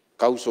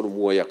 Kau soro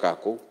mua ia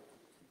kako.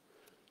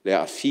 Le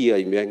a fia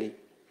I meangi.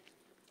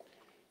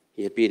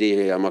 Ia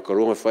pere a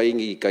makaronga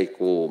whaingi kai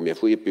ko mea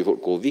fui pe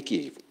ko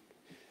viki.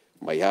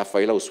 Mai ha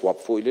whailau swap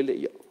foi lele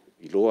ia.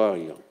 I loa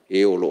ia.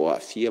 E o loa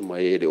afia, ma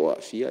e le o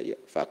afia ia.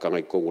 Whakanga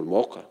i kongol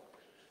moka.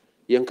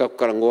 Ia nka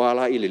karangoa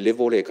la i le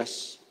levo le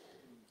kasi.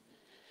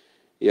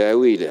 Ia e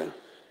ui lea.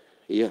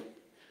 Ia.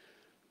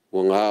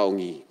 Ua ngā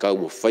ongi kau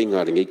mo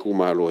whainga ringi ku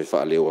malo e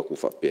wha leo aku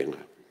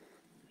whapenga.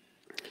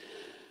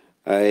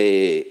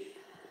 Ai...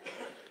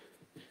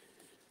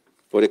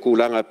 Pore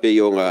kulanga pe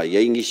o ngā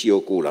iaingisi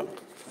o kulanga.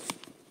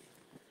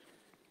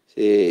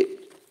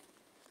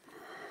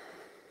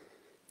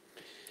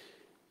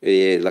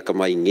 Laka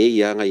mai ngei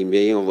anga i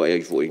mea o vai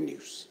voi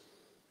news.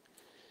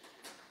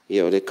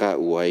 Ia ore ka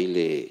uai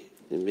le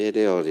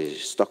mere o le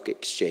stock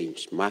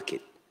exchange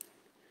market.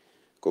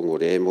 Kongo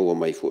re mo o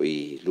mai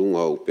foi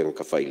lunga o penga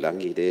ka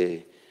whailangi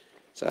re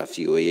sa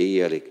fio e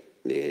ia le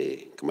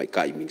kamai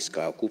kai mings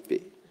ka kupe.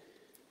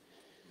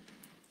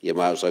 Ia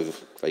maa sa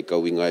whai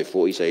kauinga e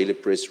foi sa ele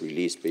press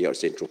release pe ia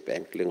central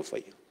bank lenga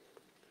whai.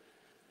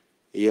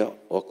 Ia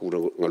o kura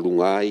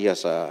ngalunga ia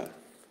sa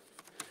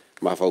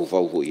ma fau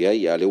fu ia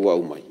ia le wa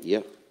mai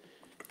ia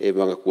e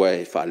manga kwa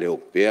e fa le o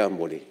pea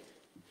mole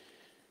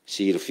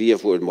sirfia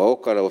fu el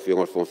maoka la o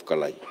fiona fon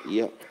kalai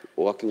ia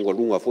o aki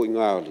ngalunga fu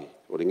ngale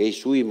o le ngei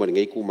sui ma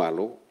ngei ku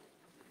malo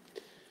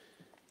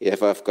e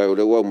fa fa o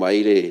le wa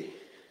mai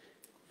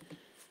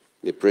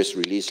le press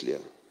release le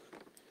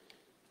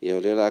ia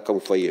le la kam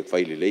fai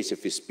le laser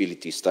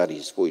feasibility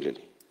studies fu le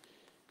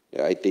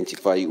ia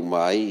identify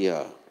umai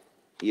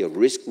ia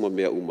risk mo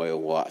me umai o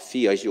wa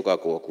fi ai yo ka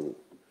ko ku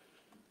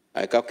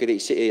ai ka kere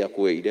se e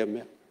aku e ide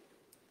me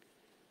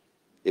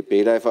e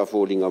pera e fa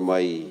falling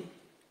mai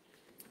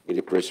i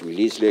le press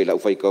release le la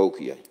fai ka o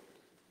ki ai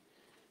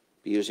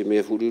pio se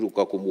me furi lu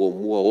ka ko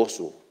mua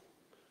oso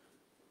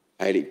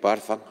ai le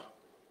parfa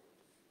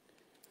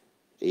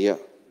ia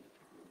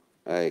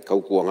ai ka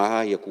ku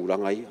nga ia ku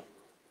langa ia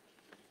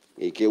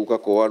e ke u ka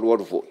ko alu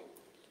alu fo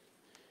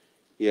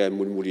ia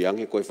muri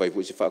ange ko fai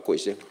fu se fa ko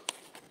se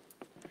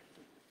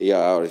ia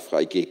ai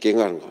fai ke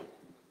nganga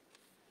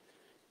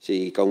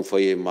si kaung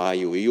whai e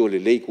mai o io le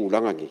lei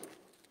kūranga ki.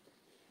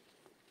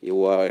 I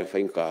ua e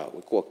whainka,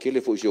 ko kele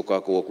fo isio kā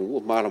koa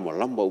kungu, marama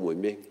lamba umoi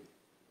mengi.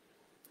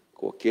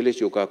 Ko kele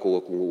isio kā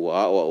koa kungu,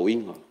 a o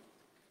inga.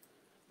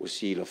 O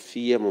si la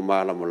fia ma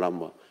marama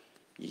lamba,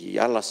 i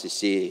ala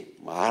se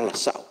ma ala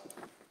sao.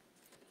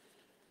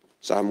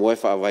 Sa moe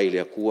wha vai le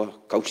akua,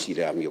 kausi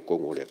le ami o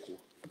kongo le akua.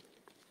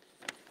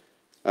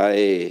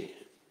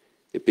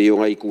 E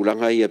peonga i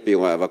kūranga i, e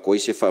peonga e wako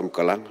ise wha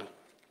mkalanga.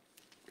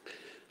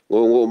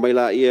 Ngo mai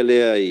la ia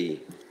lea i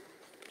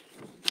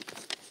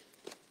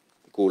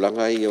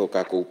kulanga i o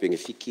ka ko penge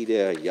fiki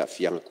lea ia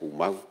fianga ku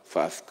mau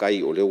fa afkai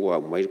o le wa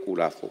mai ku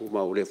la fo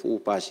ma o le fu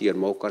pasia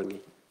mo kangi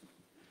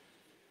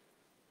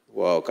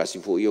wa ka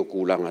si fo io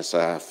kulanga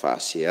sa fa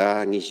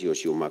sia ngi si o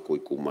si o ma ku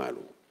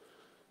malu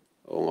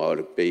o nga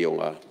le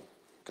peonga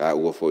ka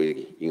u fo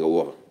i nga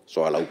o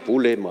so ala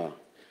pule ma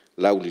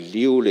la u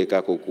liu le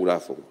ka ko ku la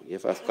fo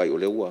ia fa afkai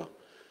o le wa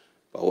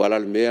pa wala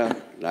le mea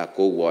la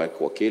ko wa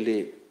ko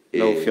kele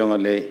Lau fionga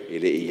le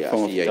ia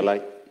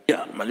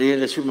ia ma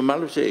le su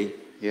malu se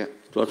ia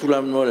to tu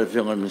la no le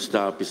fionga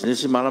minister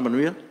business mala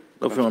manuia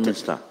lau fionga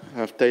minister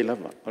haftai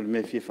lava o le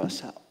me fi fa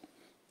sa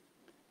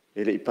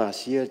ele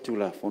ipasia tu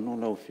la fono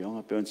lau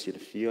fionga pe on si le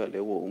fia le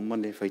o uma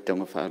le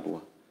faitanga fa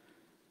lua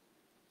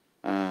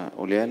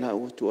o le ala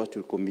o tu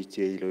atu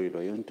komite i lo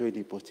yon to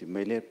di poti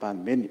mai le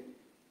Palemene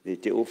le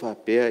te o fa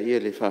pe ia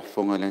le fa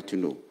fonga la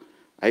tunu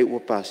ai o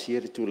pasia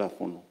tu la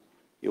fono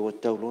Yo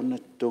taulona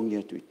tongi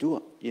atu itua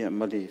ia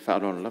mali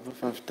fa'alona lava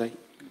fa'aftai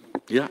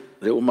ia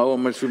le o mau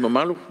mai su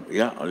malu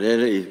ia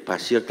le i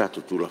pasia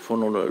tatu tu la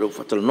fono le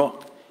fatalno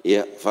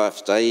ia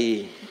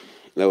fa'aftai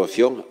le wa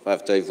fiong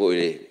fa'aftai vo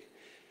le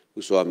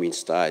uso a min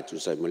sta tu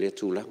sai mali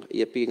tu la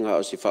ia pinga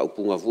o si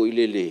fa'upunga vo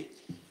le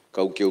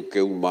kau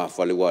keu ma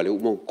fale wale o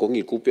mo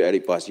kongi kupe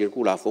ari pasia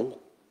ku la fongo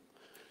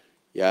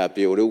ia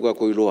pe o le uka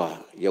ko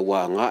iloa ia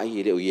wa nga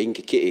i le o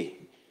yenke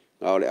ke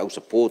Ole au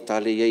support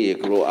ale ye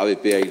ko ave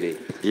pe ile.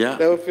 Ja.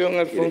 Lau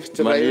fionga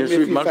fonsta mai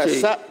me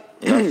fasa.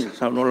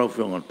 Sa no lau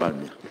fionga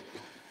Palmia.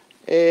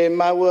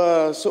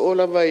 Maua so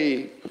ola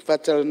vai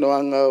fatal no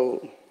anga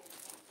o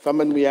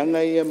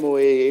famanuianga ia mo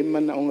e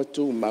mana onga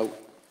tu mau.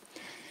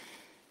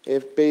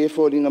 Pe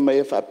folinga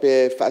mai fa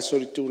pe fa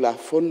solitu la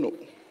fono.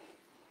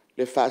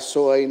 Le fa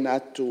so ai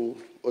natu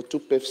o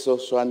tupe so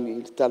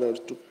soani tala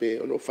tupe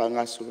o lo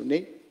fanga so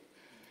nei.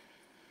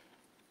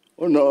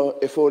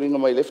 Ono e folinga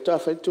mai lefta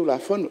fa tu la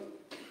fono.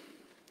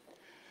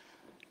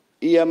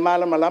 Ia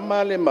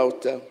malama le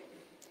mauta,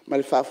 ma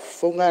le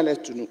whafonga le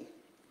tunu.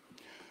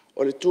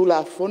 O le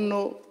tūla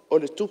fono, o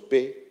le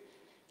tupe,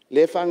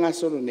 le whanga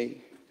solo nei,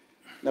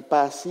 na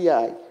pāsia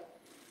ai,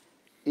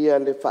 ia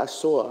le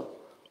whasoa,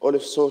 o le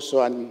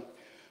sosoani,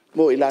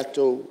 mo i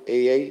lātou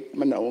e ei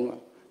manaonga,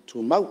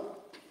 tū mau,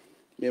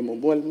 me mo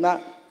mua le nā.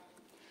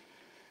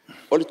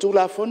 O le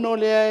tūla fono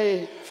le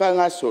ai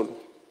whanga solo,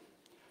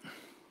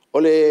 o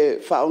le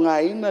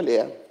whaonga ina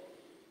lea,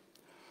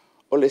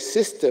 o le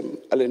system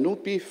ale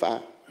nupi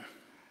fa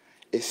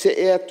e se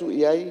e atu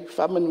iai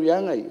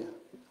whamanuianga ia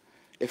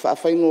e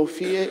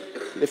whawhaingofie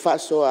le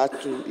whaasoa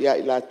atu ia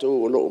I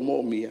lātou o loo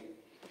mōmia.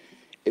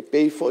 E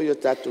pei fo I o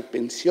tātou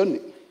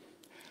pensione.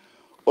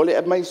 O le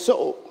mai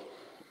soo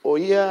o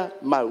ia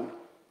mau.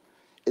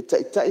 E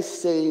taitai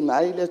se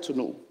ina ai le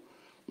tunu.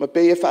 Ma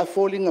pei e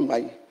whaafolinga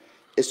mai.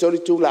 E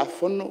sori tū la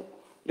fono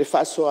le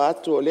whaasoa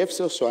atu o le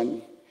fse o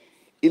soani.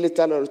 I le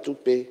tala o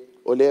tupe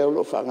o le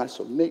olo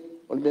whaangaso nei.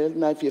 O le mea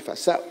nai fia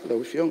whaasau la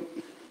ufiong.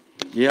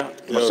 Ia,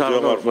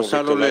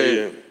 masalo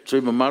le tui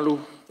mamalu.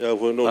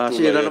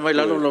 Si e lana mai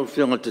lalo la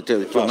ufiong te te.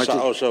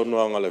 Whaasao sao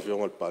noanga le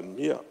fionga le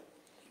panmia.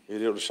 E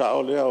reo le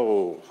sao lea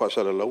o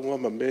whaasara launga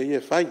ma mea I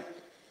e whai.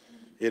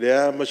 E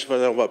rea mas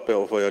whanau wape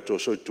o whai ato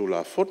soi tū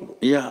la fono.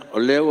 Ia, o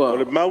lewa. O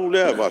le mau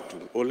lea watu.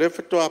 O le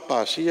whetoa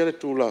pāsia le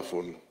tū la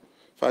fono.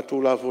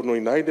 Whātū la fono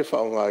I nai de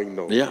whaonga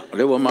ino. Ia, o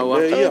lewa mau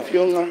atu. Ia,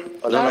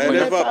 o la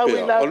meta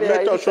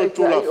o soi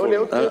tū la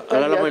fono. O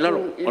lana mai lalo.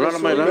 O lana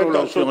mai lalo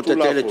la ufiong te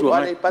te le tū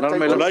ngai.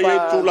 O lai e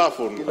tū la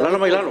fono. O lana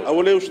mai lalo. A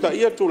o le usta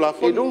ia tū la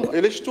fono. E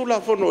les tū la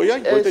fono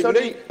iai.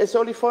 E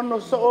soli fono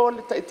so o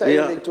le taitai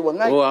le tū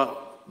ngai. Oa,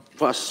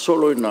 wha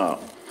solo I na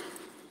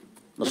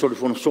soli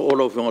fono so o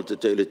la ufiong te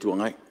te le tū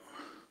ngai.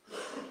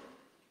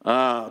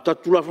 Ta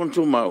tū la fono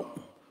tū mau.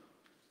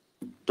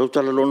 Tau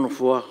tala lono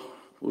fua.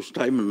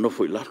 Ustai man no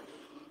foi laro.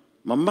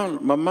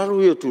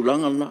 Mamaru ia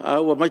tūlanga na.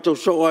 Aua mai tau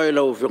so ai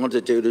lau whionga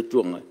te te ure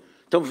tuanga.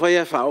 Tau whai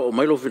e whao o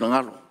mai lo whina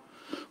ngaro.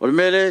 O le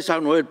mele sa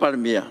no e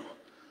Palemene.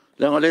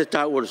 Lenga le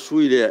tau o le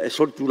sui lea e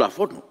soli tūla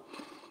fono.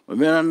 O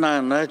mea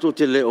na e tō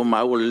te le o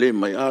mau le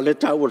mai. Le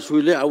tau o le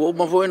sui lea. Aua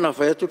uma foi na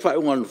whai atu whai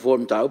unga na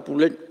fōm tau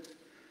pulen.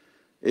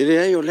 E le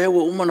ai o lea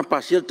ua uma na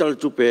pasia tala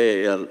tupe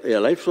e a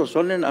life so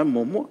sonen a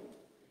momo.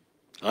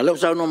 A leo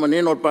sa no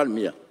maneno o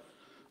Palemene.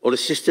 O le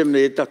system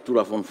ne e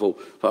tūla fono fōu.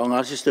 Whao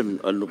ngā system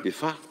anupi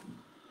wha.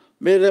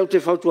 Me leo te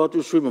whautu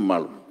atu sui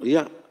mamalu.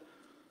 Ia,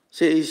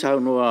 se I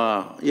sao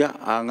noa, ia,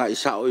 a ngā I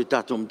sao I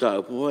tātou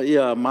mta.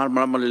 Ia,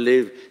 marama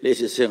le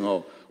se senga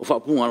o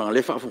whapunga langa,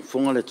 le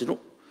whafunga le tino.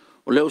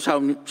 O leo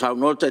sao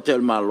noa te te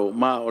malo,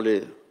 ma o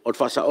le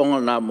whasaonga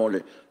nā mo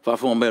le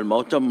whafunga me le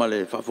mauta, ma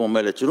le whafunga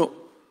me le tino.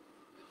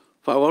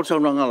 Whawau sao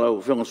nanga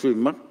lau whionga sui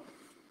mamalu.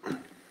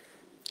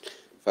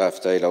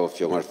 Whawhtai lau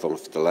whionga le whonga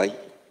whitalai.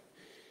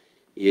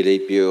 I rei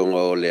pio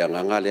o le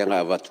anganga le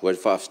anga watu e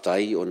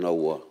whawhtai o na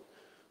ua.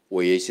 O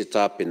e se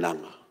tā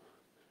penanga.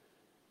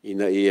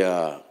 Ina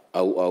ia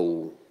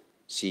au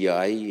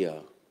sia ai ia.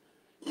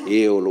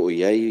 E o lo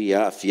iai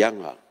ia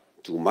fianga.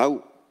 Tu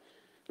mau.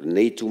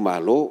 Nei tu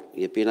malo.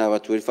 Ia pena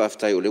watu e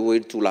whawhtai o le ua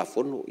tu la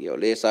fono. Ia o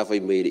le sa whai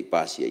meiri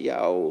pasia.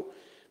 Ia o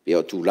pia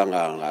o tu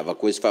langa ngā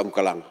wakoe se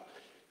whamkalanga.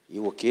 Ia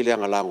o kele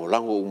anga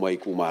lango umai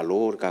ku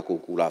malo. Ka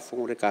ku la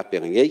fono. Re ka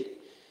penga ngei.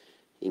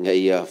 Inga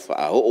ia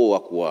wha o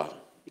akua.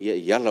 Ia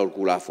iala o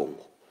ku la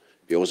fono.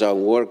 Pia o sa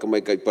ngor ka mai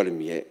kai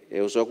Palemene.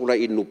 E o sa kula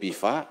I nupi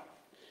wha.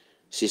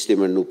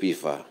 Sistema nupi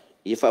wha.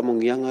 Ia wha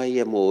mongianga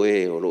ia mo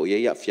e o lo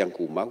ia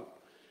fiangku mau.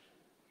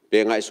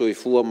 Pia ngai soi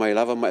fua mai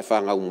lava mai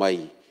whangau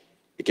mai.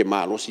 E ke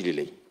malo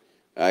sililei.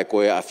 Ai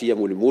koe a fia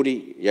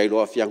muri. Ia ilo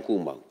a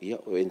fiangku mau. Ia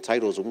o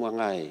entitled o mua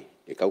ngai.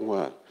 E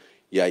kaunga.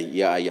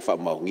 Ia wha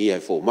maungia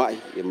e fo mai.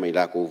 Ia mai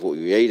lako vo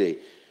i eire.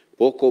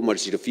 Poko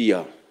marisira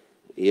fia.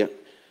 Ia.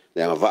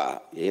 Nea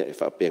vaa. Ia e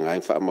wha pia ngai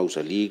wha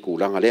mausa li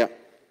kulanga lea.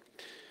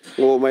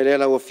 Ngō mai lea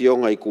lau a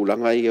whionga I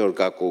kulanga I o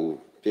kako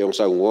peong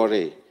sau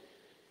ngore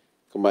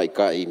ka mai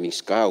ka I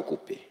miska o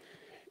kupe.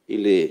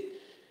 I le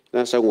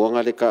nā sau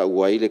ngōnga le ka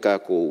ua I le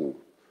kako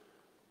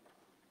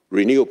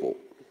renewable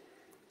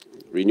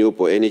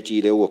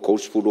energy le ua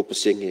coastful o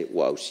pasenge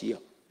ua ausia.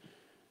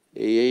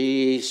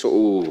 E so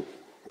u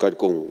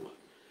kadkonga.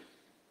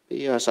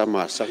 E a sa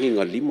masangi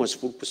ngā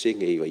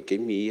 5% I wai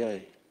kemi ia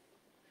e.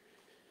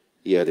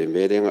 Ia re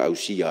merenga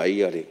ausia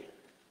ia re.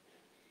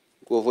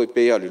 Kua foi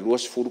pea le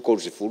luas furu ko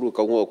se furu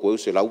ka ngo ko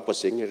se lau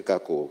pasenge ka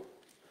ko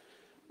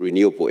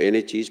renewable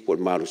energies por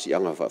maru si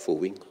anga fa fo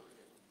wing.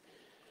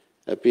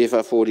 E pe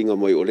fa fo ringa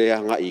moi ole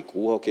anga I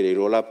ku ke le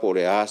rola por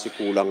e a se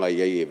ku langa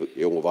ia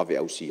e ngo va ve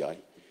au si ai.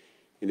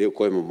 Ine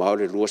ko mo mau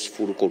le luas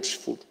furu ko se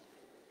furu.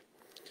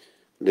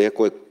 Le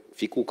ko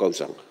fiku ka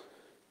usanga.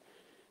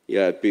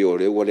 Ia pe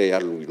ole ole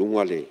ya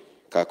lunga le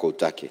ka ko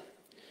take.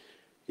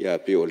 Ia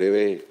pe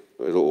ole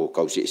ro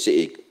ka se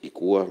I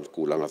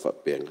ku langa fa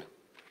penga.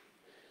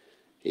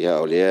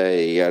 Ia o lea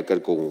e ia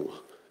kalkonga.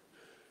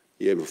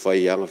 Ia me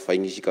whai anga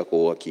whaingisi ka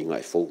koa ki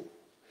ngai fau.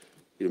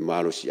 I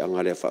maro si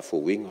anga lea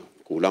whawinga.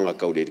 Kulanga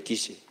kau le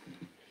kise.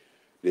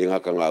 Le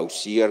ngaka ngā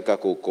usia ka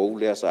kou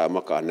lea sa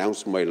maka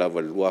announce mai lava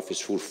lua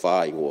fesful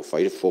whai ngō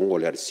whai fongo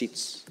lea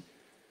seats.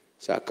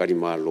 Sa kari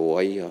malo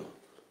ai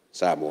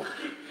Samoa.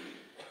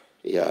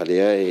 Ia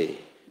lea e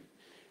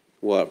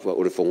ua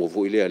ore fongo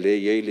vui lea le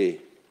iei le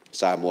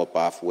Samoa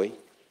pathway.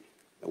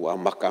 Wa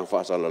makang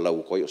fa sa la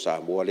ko yo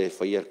Samoa le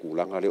fa ia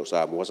kulanga le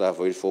Samoa sa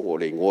fa fo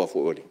le ngoa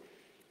fo le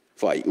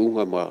fa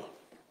unga ma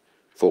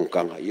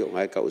fongkanga yo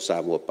ngai ka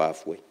Samoa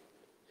pathway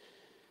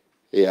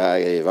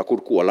e va ku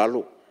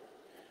lalo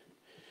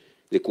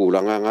le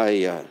kulanga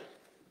ngai ya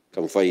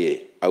kam fa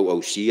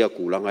au sia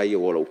kulanga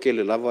yo lo ke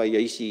le lava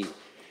ia isi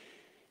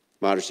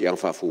mar si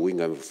ang fa fu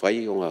inga fa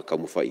yo nga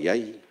kam fa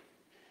ai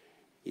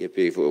Ia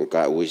pe fo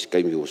ka o is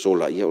kai mi o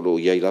sola ia lo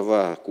ia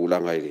lava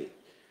kulanga ile.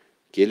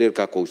 Kele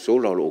ka ko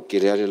sola lo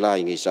kele ale la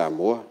ingi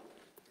Samoa.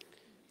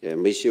 Ia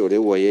me se o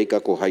le wa ia ka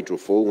ko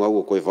hydrophone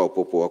au ko fa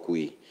popo aku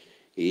i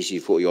isi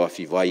fo yo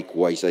afi vai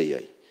ku ai sai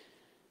ai.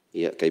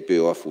 Ia kai pe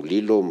o afu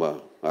lilo ma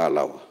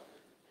alawa.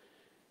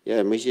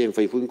 Ia me se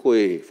fai fun ko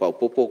e fa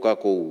popo ka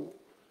ko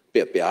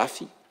pe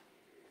afi.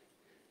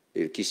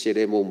 E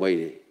kisere mo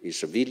mai i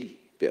savili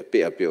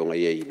pe o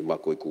ngai ai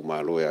ma ko ku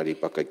malo e ali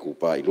pa kai ku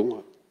pa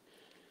ilunga.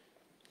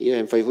 Ia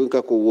en fai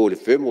funka ko o le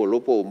femo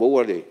lopo mo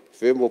ale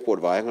femo por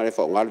vai ngale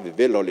fa ngal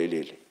velo le.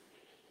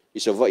 I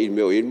sa va il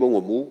meo il mo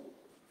mu.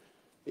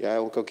 Ia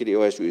o ka kiri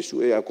o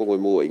su e a ko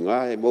mo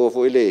inga e mo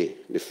fo le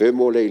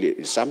femo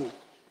le sam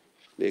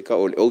le ka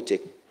o le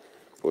otek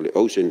o le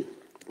ocean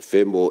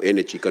femo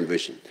energy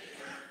conversion.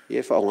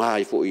 Ia fa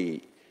ngai fo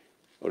i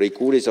o le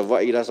ku le sa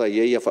va i la sa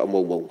ia fa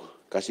mo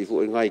kasi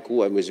fo ngai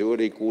ku a me se o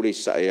le ku le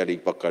sa e ali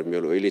pakal me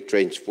lo le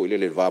trench fo le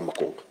va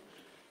makong.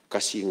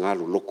 Kasi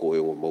ngalo loko e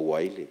o mo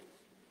waile.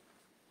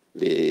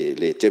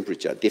 Le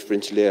temperature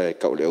difference le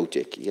ka le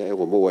otek ia e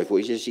mo wai fo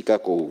ise sika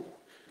ko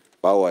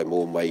pau ai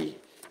mo mai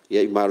ia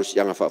i maru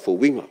sianga fa fo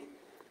winga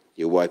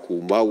ia wai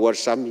ku mau war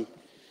sami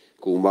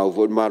ku mau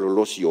vo maru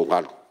losi o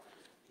ngalo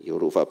ia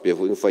ro fa pe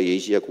fo in fa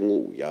isia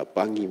ku ia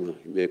pangi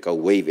me ka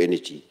wave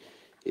energy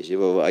e se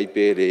va ai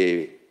pe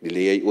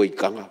le ai oi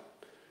kanga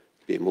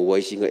pe mo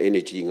wai singa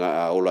energy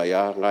nga ola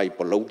ya ngai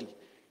palaudi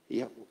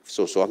ia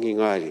so soangi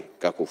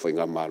ngai ka ko fa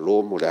nga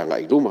malo mo le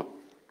ngai luma.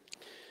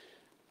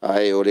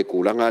 Ai o le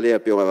kulanga le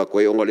pe o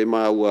koe o le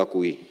mau a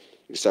kui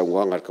sa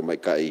wanga ka mai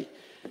kai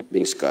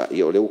mingska i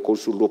o le ko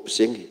su lop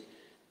sengi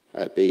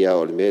ai pe ia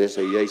o le mere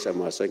sa ia sa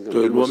masa nga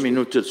 2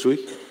 minutos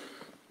sui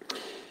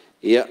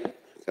ia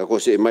ka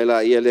ko se mai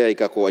la ia le ai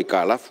ka ko ai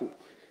kalafu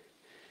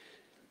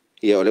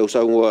ia o le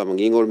sa ngua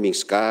mangingol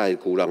mingska i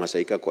kulanga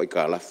sa ka ko ai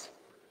kalafu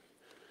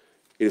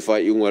i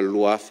fai unga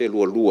lua fe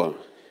lua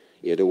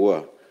ia de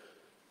wa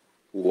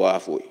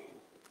foi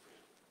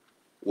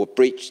wa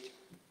preached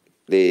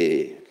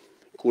the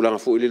kulanga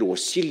fo ile lo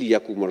sili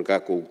aku marka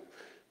ko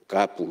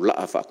ka pula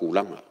fa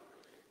kulanga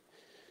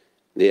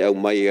ne au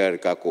mai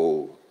ka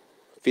ko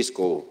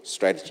fiscal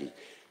strategy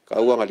ka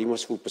uanga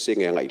 5%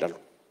 nga ngai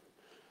lalo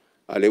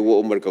ale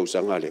wo marka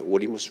usanga le wo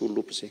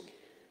 5%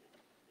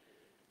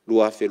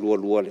 lua fe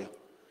lua le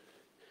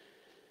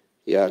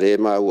ya le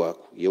ma wa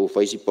yo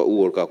faisi pa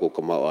u ka ko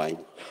kama ai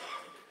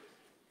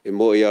e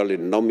mo ya le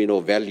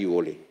nominal value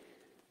ole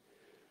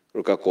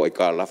ka ko ai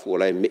ka la fu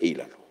la me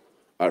ilalo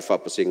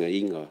alfa percent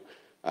inga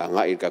a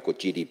ngai ka ko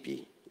GDP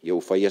ia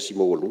fai asi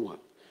mo lunga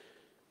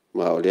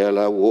ma le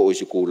ala wo o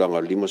si kulanga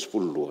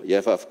 5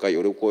 ia fa kai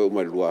o ko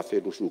mai lua fe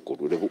lu su ko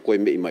le ko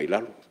me mai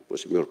lalo po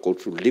se me ko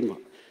su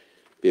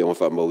 5 pe on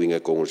fa mo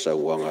winga ko sa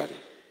wanga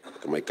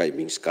ka mai kai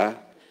mingska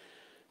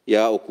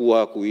ia o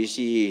ku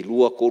isi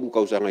lua ko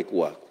ka usa ngai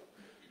ku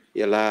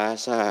ia la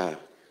sa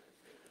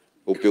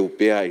o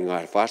pe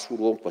inga fast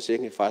food on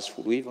pasenge fast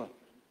food iva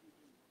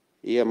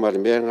ia ma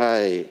me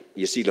ngai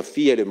ia si la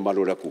fia le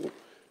malo la ku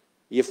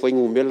ia foi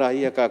ngumela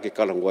ia ka ke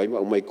kalangwai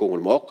ma mai ko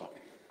ngoka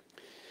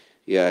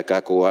ia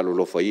ka ko alo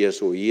lo faia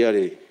so ia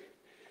le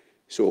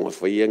so nga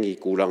faia ngi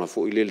kulanga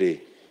fo ile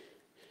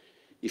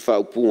i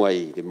fa upunga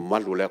i de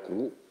malu la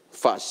ku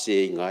fa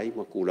se ngai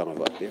ma kulanga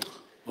ba pe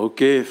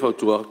okay fa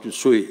tu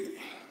sui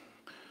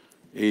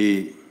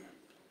e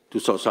tu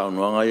sa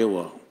no ngai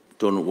wa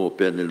tonu o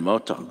pe nel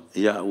mota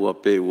ia wa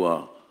pe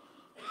wa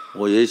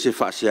o ye se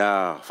fa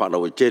sia fa la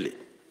wetele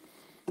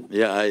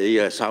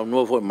ia sa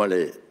no fo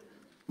male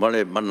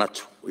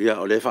manatu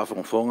ia ole fa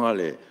fonga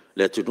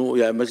le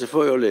tunu ia me se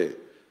foi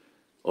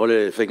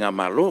ole fenga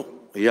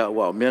malo ia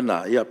wa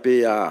mena ia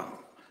pe a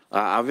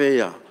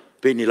ave ia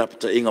pe ni la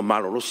pata inga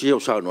malo lo si o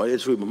sa no e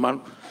sui man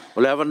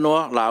ole ava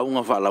no la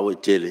unga fa la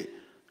wetele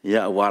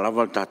ia wa la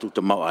va tatu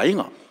te mau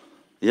ainga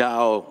ia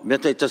o me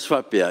te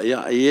tasfa pe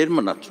ia e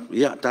manatu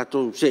ia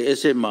tatu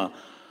se ma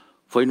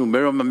foi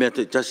numero me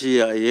te tasi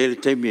ia e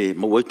te mi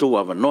mo weto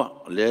ava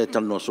no le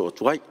tano so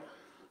tuai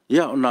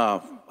ia ona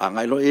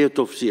angai lo e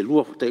to si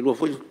lua te lua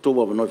foi to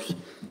wa no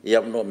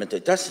ia no me te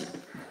tasi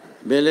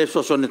me le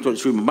so ne to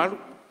sui malu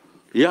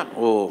ia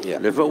o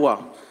le va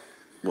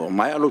o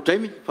mai alo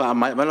temi fa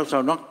mai lo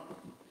sa no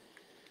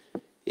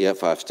ia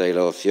fa stai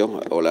lo fio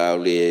o la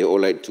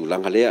tu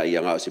langa le ia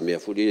nga se me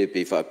fudi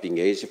pe fa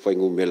pinge se foi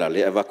ngumela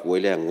le va ku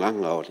le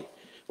nganga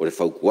o le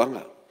fa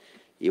kuanga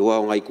ia wa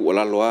ngai ku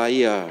la lo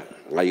ia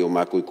ngai o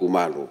ma ku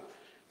malu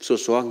so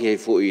ngai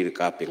fo i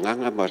ka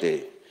penganga ma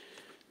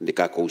le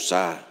ka ko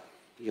sa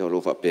ia lo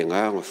fa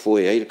penga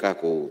foi ai ka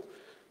ko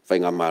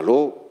fainga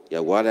malo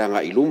ia wala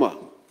nga iluma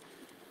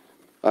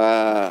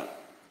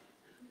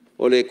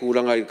ole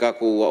kulanga i ka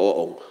ko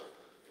o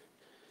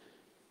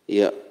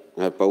ia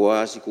nga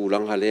pawa si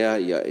kulanga lea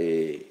ia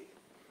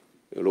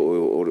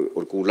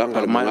o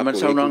kulanga ma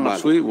sa nga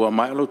sui wa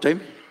mai lo tem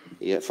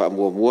ia fa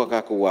mua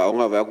ka ko wa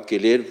nga va ko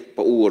kele pa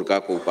u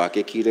ka ko pa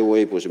ke kile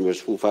we po se me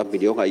fu fa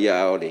milio nga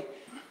ia ole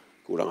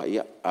kulanga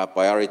ia a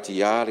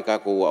priority ya ka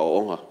ko wa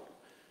onga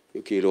yo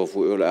kilo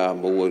fu ola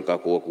mo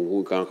ka ko ku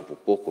ka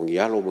po ko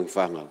ngialo mo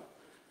fanga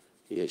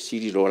Ia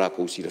siri lo la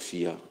ko sila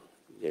fia.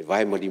 Ia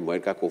vai mali mai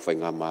ka ko fai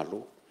ngā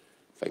malo.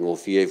 Fai ngō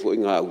fia fo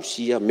ngā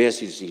usia mea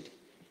siri.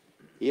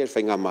 Ia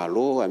fai ngā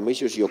malo ai mai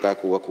sio ka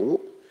ko aku.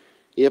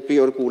 Ia pe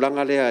or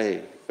kulanga lea e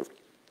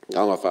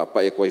ngā fa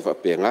pa e ko fa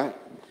penga.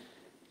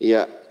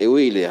 Ia e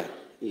uilea.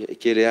 Ia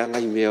ke lea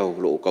ngai mea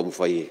lo ka mu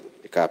fai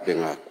e ka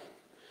penga.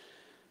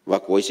 Wa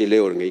ko se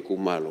leo ngai ku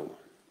malo.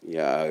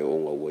 Ia o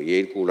ngā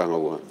ye kulanga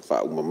wa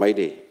fa uma mai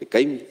de e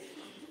kaimi.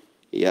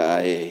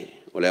 Ia e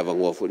o le ava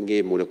ngoa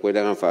fuinge mo le koe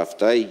nga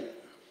whaafitai.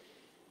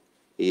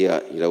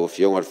 Ia i lau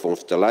fionga le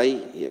whongfitalai.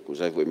 Ia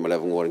kusai fui ma le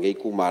ava ngoa ngei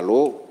ku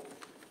malo.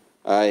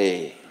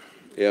 Ai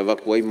e ava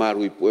kuai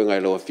maru i puenga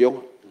i lau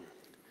fionga.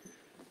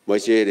 Mai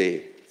se le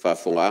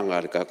whaafonga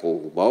anga le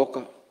kako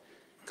maoka.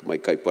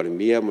 Kamai kai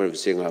Palemene ma le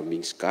visenga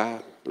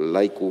Minska.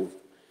 Laiku.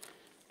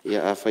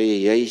 Ia a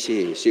whai iai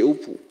se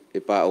upu. E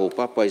pa o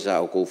papa i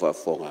sa o kou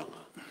whaafonga anga.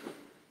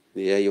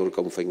 Ia i o le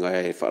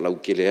kamawhainga e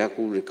whaalau kele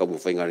aku, le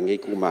kamawhainga ngei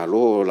ku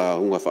malo la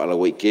unga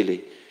whaalau i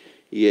kele.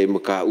 Ia e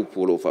maka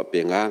upu lo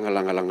whaapenganga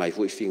langa i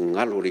fui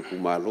whingalo le ku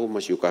malo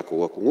masi o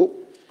kako aku ngō.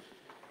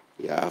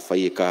 Ia a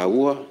whai e ka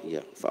ua,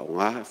 ia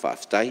whaonga,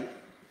 whaafitai.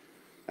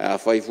 A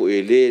whai fui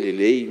e le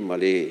lei ma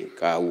le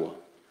ka ua.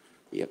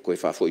 Ia koe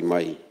whaafoi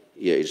mai,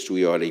 ia e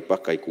sui o le i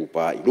paka i ku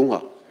pā i lunga.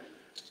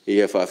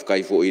 Ia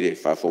whaafikai fui le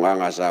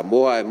whaafonganga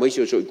Samoa e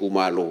maisi o so i ku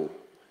malo.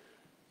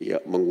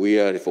 Ia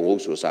manguia le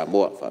whongoso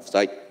Samoa,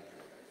 whaafitai.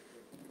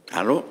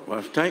 Alo,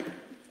 waftai.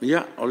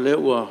 Ia, o le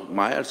ua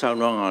mai al sa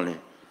noanga le.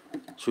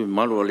 Sui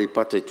malu le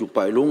pata i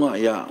tupa i lunga,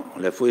 ia,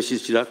 le fue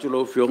sisilatu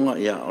lo fionga,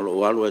 ia, o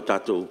lo alu e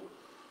tatou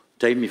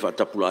taimi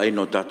whatapula ai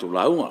no tatou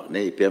launga.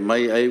 Nei, pia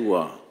mai ai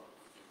ua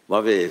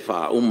wave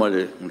wha uma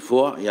le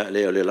mfoa, ia,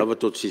 le lava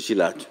tot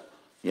sisilatu.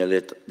 Ia,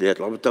 le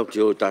lava tau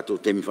te o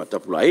tatou taimi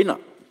whatapula aina.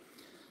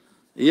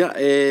 Ia,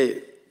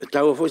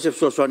 tau fo se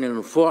fsoswani no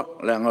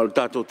mfoa, le angal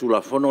tatou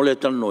tula fono le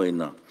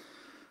tanoina.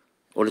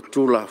 O le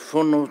tula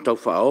fono tau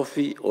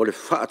whaofi, o le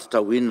whaata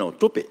tau ina o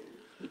tupe.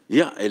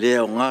 Ia, e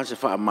lea o ngā se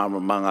wha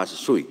mama ngā se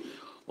sui.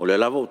 O le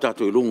lava o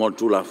tātou i lunga o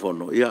tula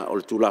fono. Ia, o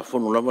le tula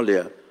fono lava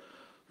lea.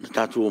 Na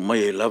tātou o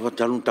mai e lava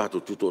talun tātou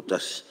tuto o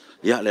tasi.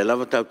 Ia, le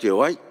lava tau te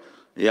oai.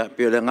 Ia,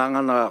 pia le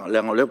ngangana,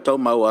 le ngā leo tau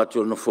mau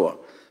atu o na fua.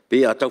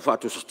 Pia tau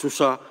whaatusa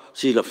tusa,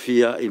 si la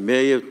fia, i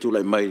mea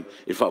tula i mai,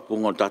 i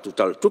whaapunga o tātou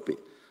tala tupe.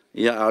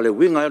 Ia, a le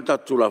winga e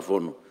tātou tula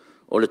fono.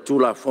 O le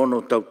tula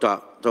fono tau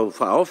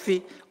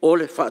whaofi, o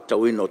le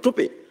whaatau ino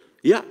tupe.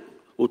 Ia,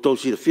 o tau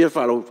si la fia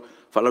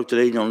whalau te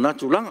reina o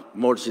natu langa,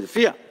 mo le si la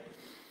fia.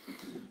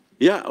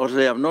 Ia, o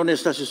le amnone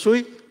stasi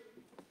sui.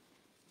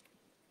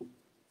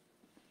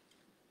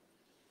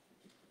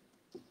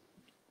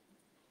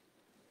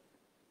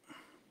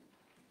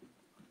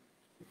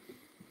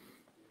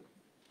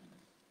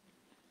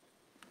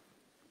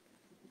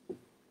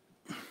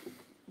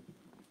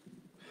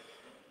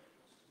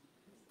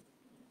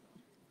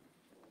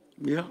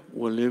 Ia,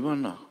 ua lewa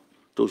na.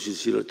 Tau si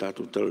sila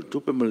tātou tala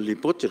tupe ma li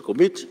pote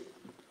komiti.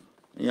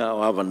 Ia,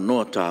 o awa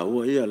noa tā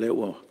ua, ia le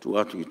ua tu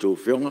atu ki tau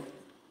whionga.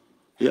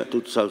 Ia,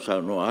 tu te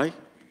sau noa ai.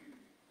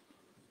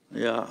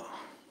 Ia.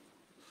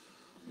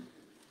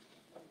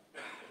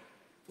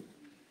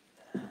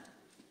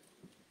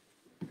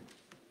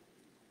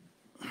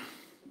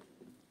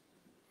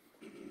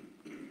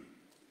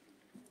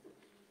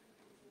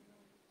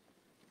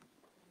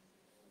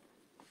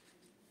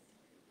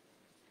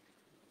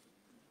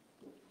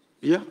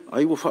 Ia,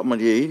 ai ua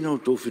whaamaria ina o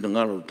tau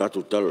whinangaro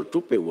tātou tala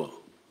tupe ua.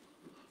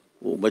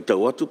 O mai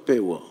tau atu pe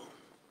ua.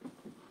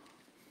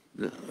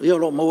 Ia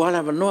lo mawala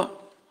wanoa.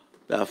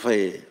 La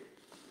whai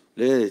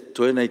le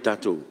toe nei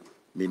tātou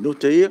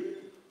minute ia.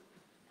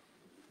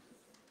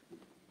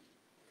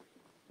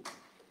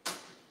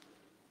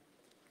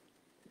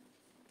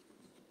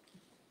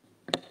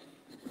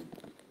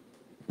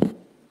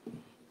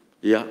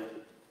 Ia,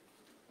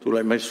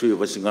 tulai mai sui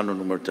o wasingano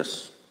numero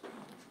tas.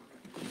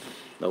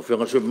 Lau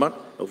whianga sui mat,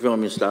 lau whianga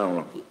minstaro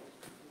lang.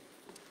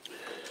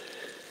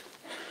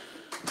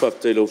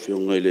 Whaftai lau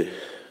whianga i le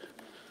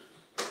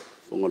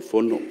whangal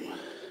whono.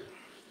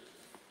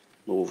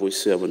 Mau voi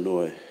se awa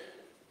noa e.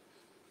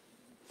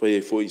 Whai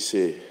e foi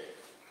se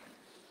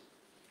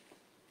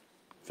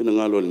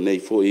whinangalo le nei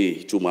foi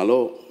i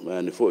tūmalo,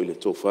 ma ne foi le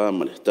tō wha,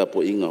 ma le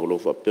tapo inga o lau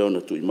whapeo na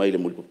tu i mai le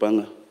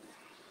mulipapanga.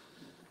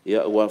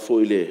 Ia ua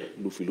foi le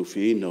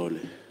lufi ina o le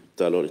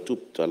talo le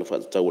tupe, talo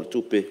whatatau le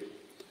tupe.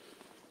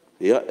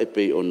 Ia e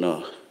pei o na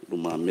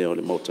luma mea o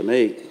le mauta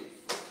nei.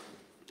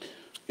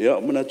 Ia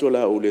o mana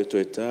tola o le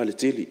toe tā le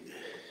tili.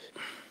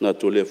 Nā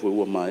to le fwe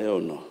ua mai o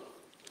na.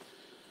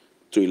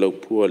 Tui lau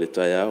pua le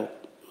tai au.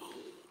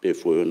 Pe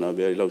fwe o na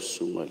vea i lau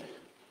sunga le.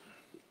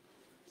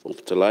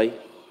 Whongpatalai.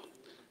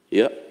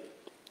 Ia.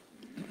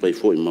 Pai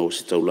fwe mau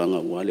si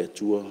taulanga ua le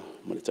atua.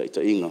 Ma le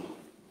taita inga.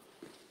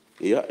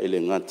 Ia e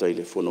le ngata i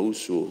le whona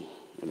usu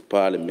o le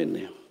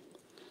Palemene.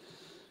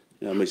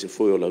 Ia mai se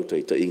foi o lau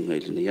taita inga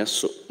i le ni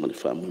aso, ma le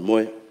wha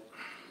moe.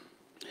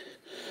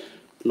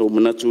 No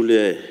manatu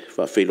le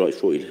wha whailo ai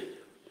foi le.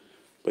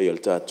 Pai al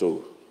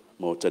tātou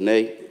mao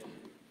tanei.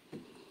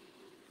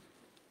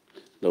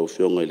 Lau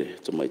whionga i le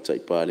tamai tai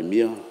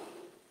Palemene.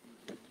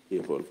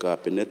 ia po le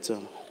kapeneta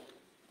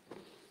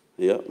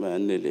ia ma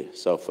ane le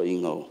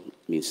saufainga o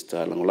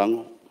minsta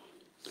langolango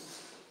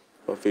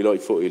whawhiloi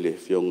fo i le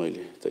fionga i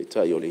le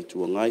taitai o le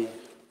tuangai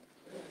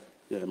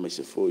ia mai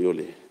se fo i o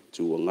le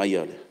tuangai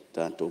a le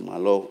tātou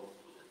malo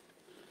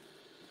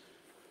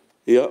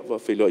ia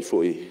whawhiloi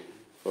fo i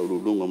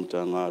whaurulunga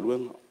mta ngā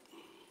ruenga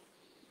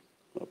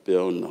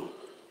pea ona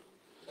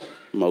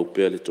mau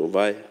pea le tō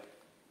vai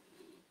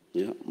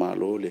ia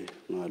malo le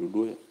ngā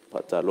rurue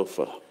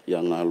patalofa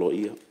ia ngā lo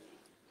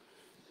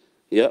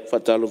ia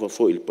patalofa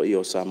fo i le pa ia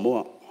o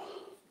Samoa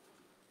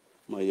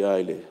mai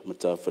ai le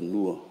mata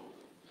whanua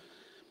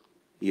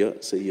ia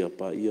se ia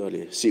pa ia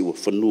le siwa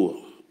whanua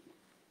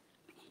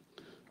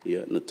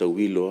ia na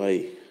tauilo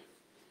ai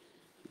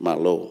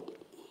malo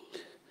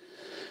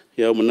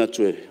ia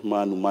manatu e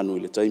manu i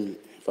le taimi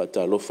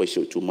patalofa i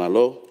se tu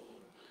malo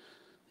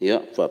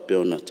ia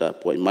whapeo na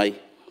tāpua i mai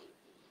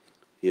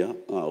ia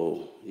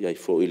o iai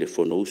fo i le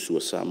Fonotaga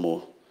a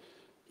Samoa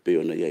pe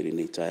ona iai le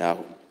nei tai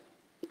aho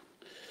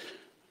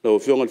lau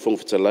fionga le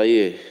whongwhitalai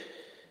e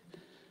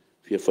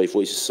fia whai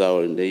fo i se sao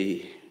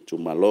nei tu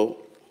malo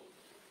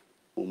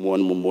o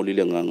moan momoli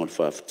le ngangon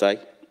whawhitai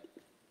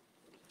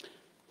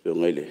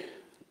fionga i le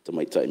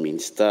tamaitai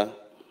minsta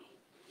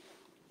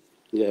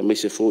ia mai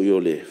se fo i o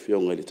le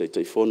fionga i le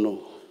taitai fono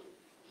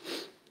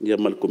ia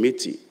mal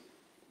komiti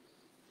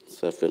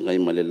sa whengai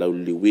ma le lau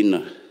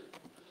liwina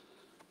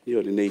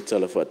ia le nei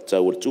tala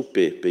whaatau o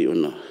tupe pe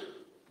ona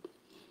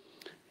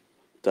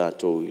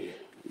tātou i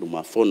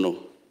luma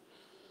fono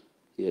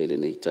ia le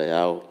nei tai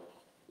ao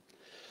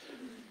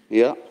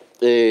ia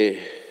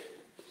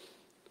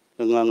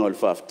nganga o le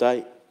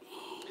whawhitai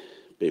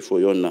pe fo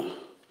i ona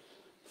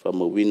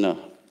whamawina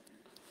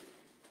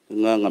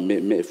nganga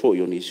me fo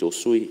i ona i so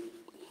sui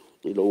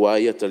i lo wā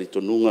ia tali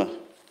tonunga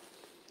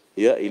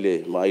ia i le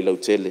maailau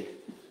tele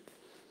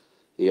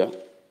ia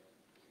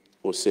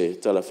o se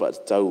tala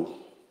whaatau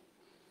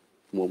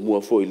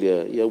mua fo i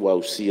lea ia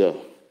wausia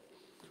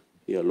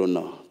ia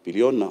lona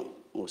piliona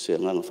o se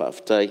nganga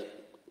whawhitai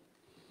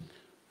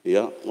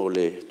ia o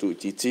le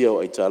tuititia o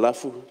ai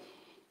tālafu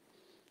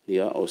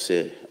ia o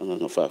se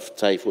nganga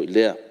whawhitai fo i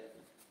lea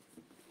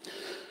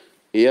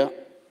ia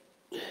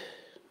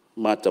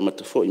mata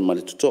fo i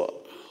male tutoa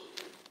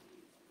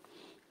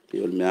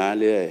i o le mea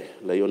lea e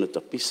la iona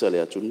tapisa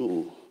le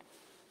atunu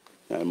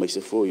ia mai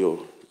se fo i o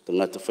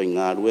tangata whai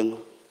ngā ruenga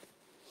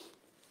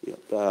ia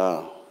pa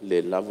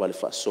le lava le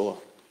whasoa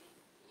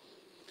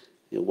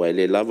ia wai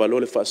le lava lo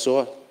le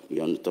whasoa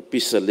ia ona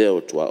tapisa lea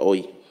o tua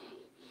oi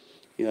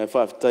ia e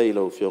whawhitai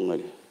lau fionga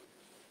le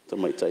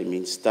tamaitai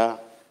minsta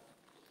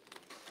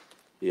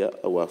ia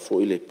awa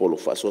fo i le polo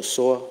whasoa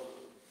soa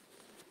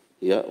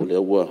ia o le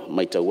aua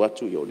maitau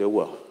atu ia o le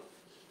aua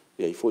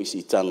ia i fo i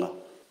si tanga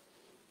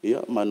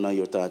ia mana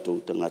i o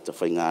tātou tangata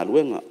whai ngā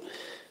ruenga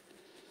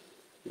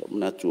ia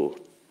manatu o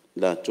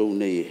lātou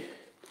nei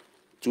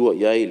tua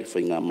iai le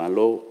whai ngā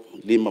malo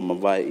lima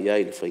mawai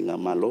iai le whai ngā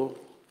malo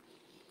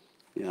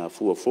ia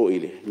fua fo i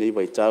le nei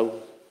vai tau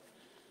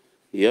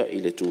ia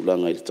i le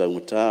tūlanga i le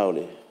taumata o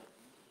le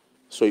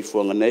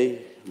soifuanga nei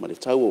ma le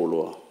tau o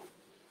loa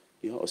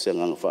ia o se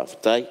nganga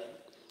whawhitai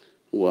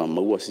ua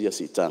maua sia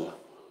si tanga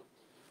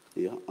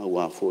ia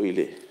awa fo i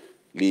le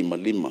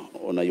lima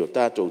ona i o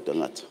tātou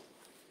tangata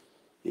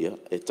ia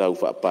e tau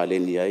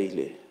whaapaleni ai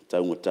le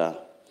taumata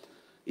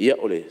ia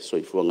o le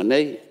soifuanga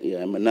nei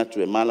ia e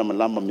manatu e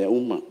malama mea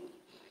uma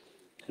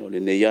o le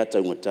nei a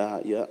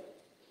taumata ia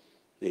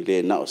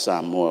le na o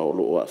Samoa o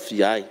lo a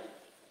fiai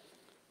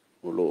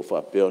o lo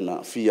whapeo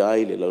na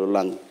fiai le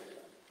lalolang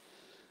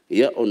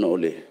ia ona o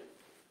le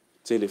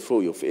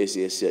telefoi o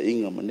FSS a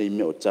inga ma nei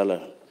mea o tala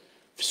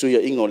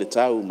fisuia inga o le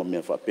tau ma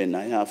mea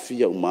whapena ia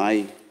fia o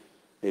mai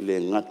e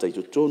le ngata i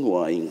tutonu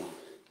a inga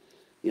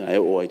ia e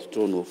o ai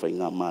tutonu o whai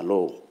ngā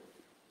malo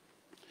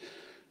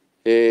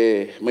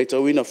mai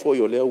tauina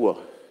foi o le ua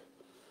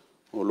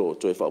o lo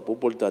toe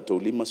whapopo le tātou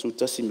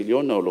 5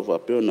 miliona o lo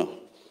whapeo na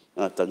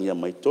a tangia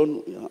mai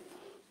tonu ia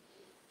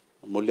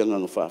molianga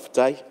ngā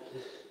whawhitai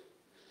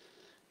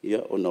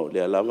ia ona o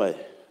lea lava e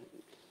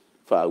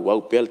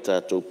whaauau pēl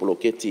tātou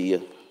poloketi ia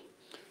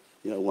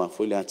ua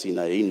foi le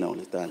atina e ina o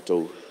le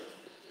tātou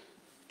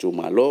tū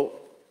malo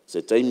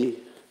se taimi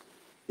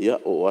ia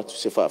o atu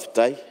se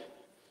whawhitai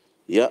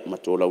ia ma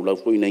tō laulau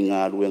foi nei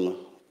ngā ruenga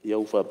ia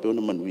u whapeo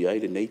na manui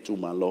ai le nei tū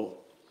malo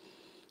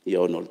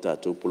ia ona o le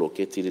tātou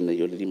poloketi le nei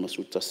o le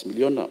 5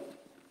 miliona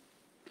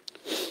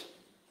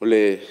o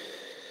le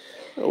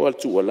o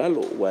altu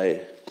walalo wae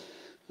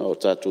o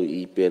tātou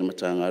i pēr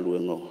matanga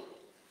ruenga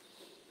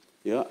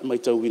ia mai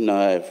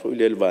tauina e foi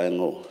le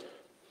vaenga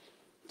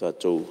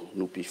tātou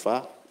nupi wha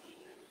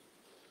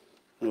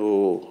o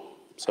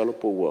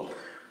salopo ua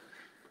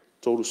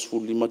tōru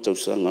sfuli matau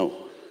sanga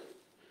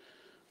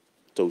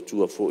tau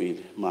tua foi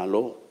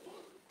malo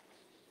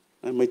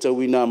mai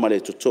tauina ma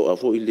le totoa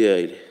foi lea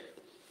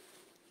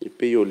i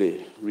peo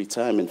le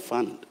retirement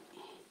fund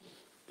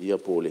ia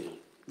po le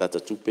data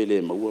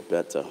tupele maua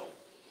peata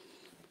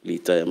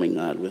litai mai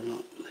ngā ruenga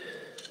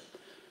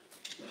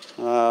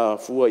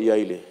fua ia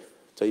ile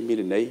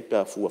taimile nei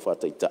pa fua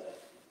whataita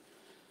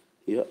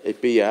Ia e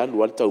pe ia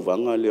lu al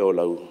tauvanga le o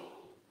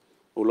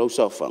lau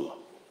saufanga.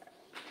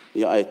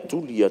 Ia e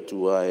tuli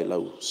atu a e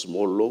lau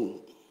small long.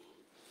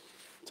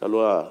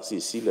 Taloa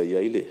sisila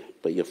ia ile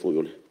pa ia foi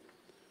ole.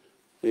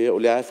 E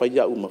ole ai fai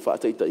ia uma fa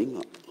ita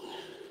inga.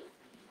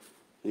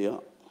 Ia.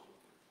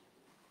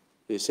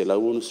 E se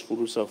lau onu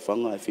sfuru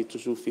saufanga e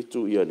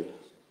fitu ia le.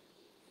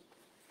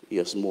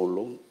 Ia small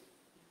long.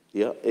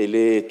 Ia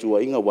ele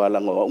tua inga wala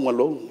nga uma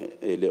long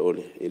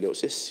ele o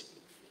sesi.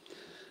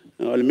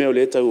 Ole me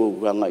ole tau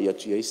hanga ia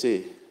tia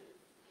ise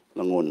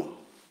langona.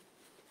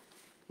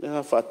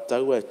 Nea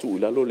whaatau e tu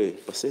ilalo le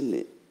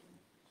pasene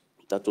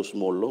tato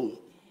small long.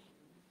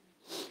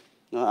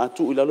 Nga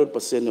atu ilalo le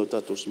pasene o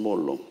tato small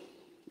long.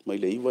 Mai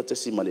le iwa te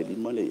si male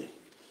lima le.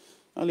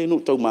 Ale no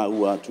tau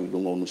maua atu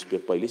ilunga o nuspe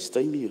pa ilisi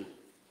taimi.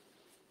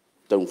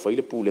 Tau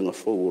mwhaile pule nga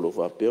fau o lo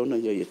whapeona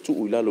ia e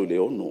tu ilalo le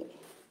ono.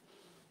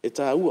 E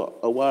ta ua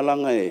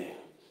awalanga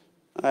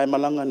ai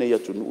malanga ne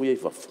atu nui e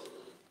fafa.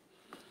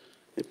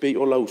 E pei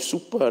o lau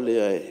supa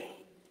le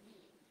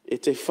e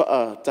te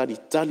faa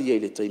tali e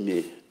le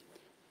taime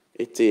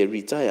e te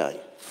retire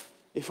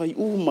e fai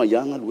uma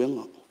yanga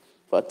luenga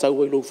fa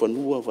tau ai lo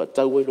fanua fa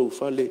tau ai lo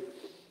fale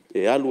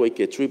e alu ai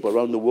ke trip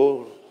around the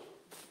world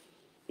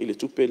ile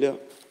tupelea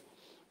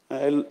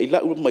e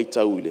la u mai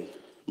tau ile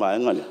ma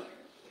ngale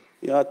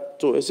ya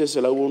to ese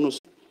se la uno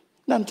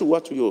nan tu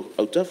watu yo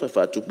auta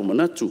fa tu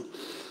manatu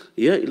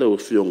ya ila o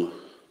fionga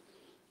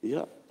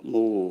ya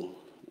mo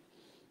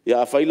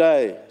ya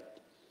faila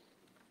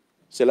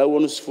se la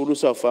uno fulu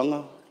sa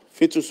fanga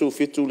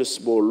fitu le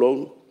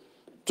small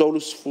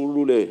tolus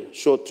fulu le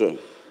short term.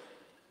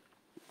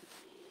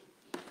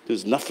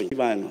 There's nothing.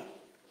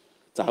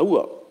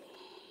 Tahua.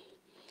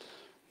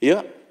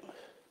 Yeah.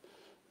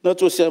 Na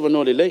to serve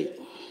no le lei.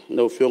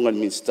 No fionga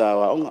minsta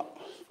wa onga.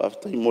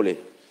 Fa mole.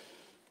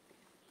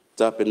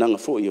 Ta penanga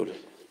fo iole.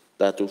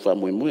 Ta tu fa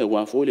mo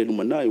wa fo le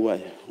lumana wa.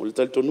 O le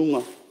tal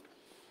tonunga.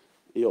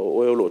 Yo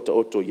o lo ta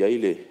oto ya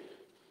ile.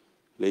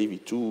 Le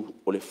vitu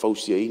o le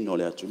fausia ino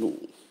le atunu.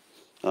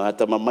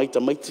 Ta mamaita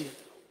maiti.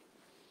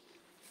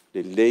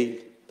 Le lei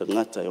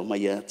tangata o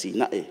mai ati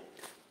nae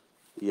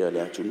ia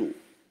le atunu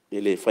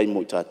ele fai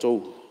mo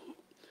tatou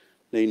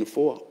nei no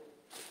fo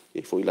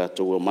e foi la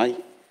to mai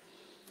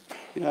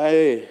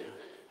ai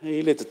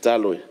ele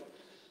tatalo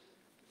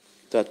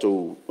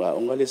tatou wa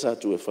onga le sa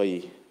tu e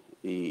fai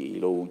I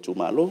lo tu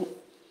malo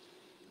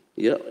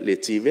ia le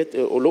tivet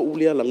o lo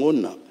ulia la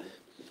ngona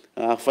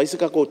a fai se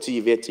ka ko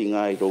tivet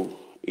nga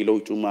I lo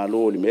tu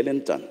malo le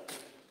melentan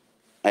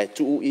ai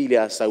tu ile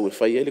asa we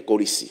fai ele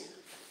korisi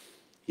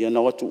ia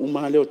na watu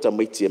umale o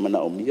tamaiti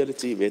mana o mia le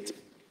tivet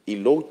I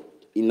lo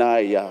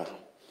ina ia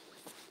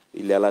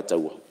ile ala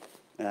taua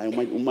ai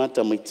mai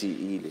umata maiti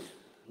ile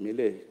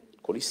mele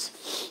kolisi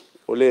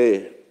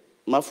ole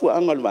mafu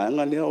angal va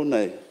angal le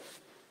ona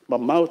ma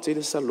mau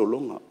tele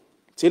salolonga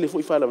tele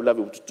foi fala la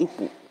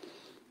tutupu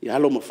ia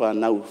lo mafa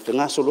nau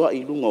fenga solo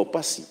I lunga o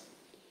pasi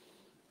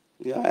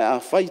ia a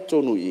fai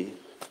tonu I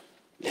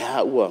le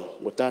ua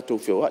o tatou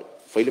feo ai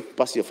fai le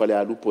pasi fale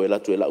a lupo ela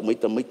tu ela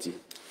maita maiti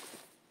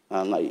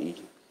a ngai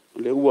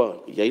le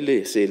ua ia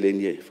ile se le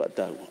nie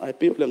fatau ai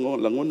pe le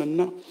ngona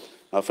na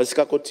a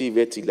fasika ko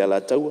tiveti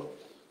la taua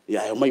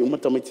ia mai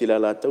umata mai tila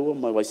la taua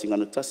mai vai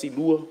singana tasi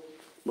lua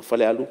ma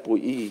fale alu po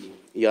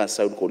ia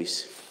saul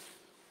kolis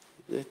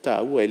e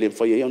ta ua ele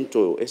fai ia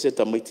onto ese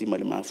tamaiti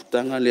mai ma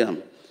futanga le am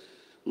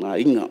ma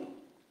inga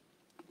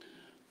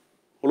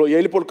olo ia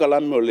ile por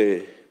kalame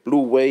le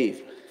blue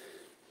wave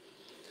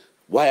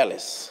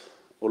wireless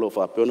olo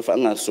fa pe ona fa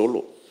nga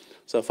solo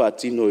sa fa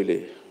tino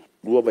ile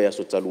lua vai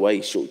aso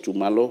taluai so tu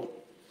malo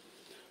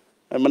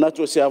ai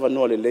manatu se ava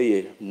no le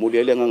leye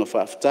mulele nga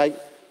fa aftai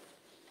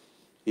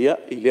ia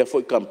ile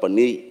foi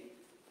company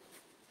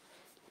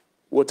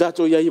o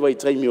tato ia vai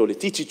trai mi o le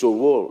digital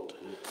world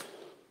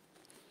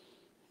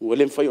o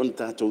le fai on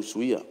tato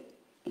suia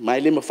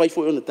mai le ma fai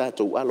foi on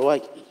tato alo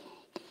ai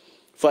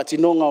fa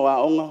tinonga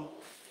wa onga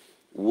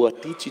o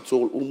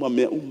digital uma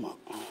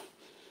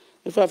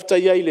e fa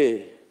aftai ia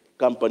ile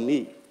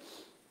company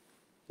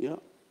ia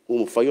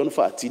o fai on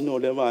fa tino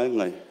le va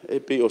ngai e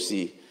pe o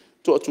si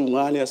to tu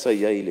ngale sa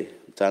ia ile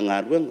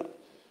tanga ruenga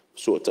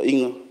so ta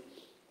inga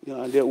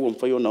ya le o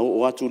fai ona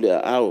o atu le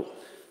ao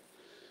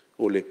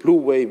o le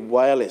blue wave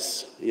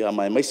wireless ya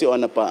mai se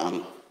ona pa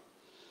ang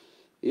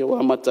ya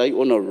wa matai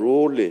ona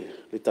role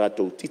le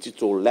tato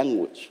digital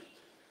language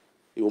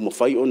yo mo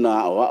fai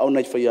ona o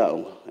ona fai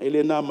ao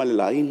ele na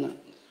malalaina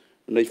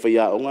nei fai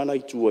ao ngana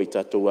I tu ai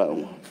tato wa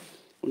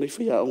ona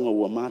fai ao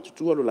wa ma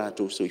tu lo la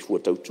to so I fu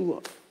tau tu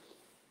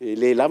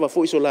le lava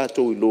foi so la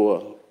to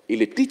lo I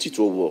le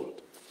digital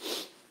world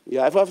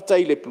ya fa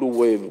tai le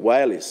blue wave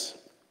wireless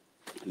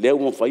le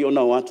mo fai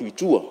ona wa tu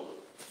tua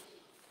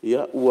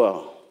ya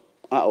ua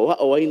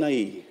o ai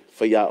nai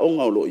fai a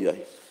onga lo ia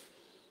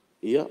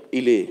ia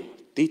ile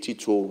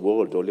digital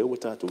world o le o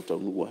tatu tau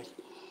nuai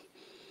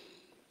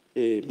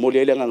e mo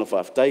le nga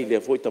fa tai le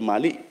foi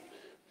tamali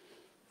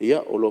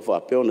ia o lo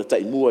fa pe ona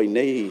tai mua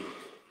nei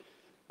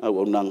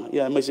au onanga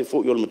ia mai se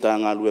foi o le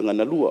matanga luenga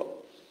na lua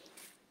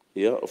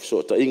ia of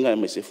so ta inga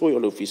mai se foi o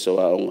le ofisa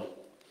wa onga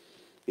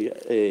ia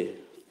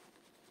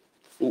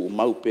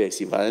mau pe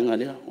si vaenga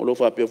lea o lo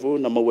fa pe fo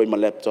na mau ma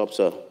laptop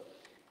sa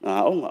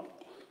onga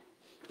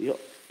ia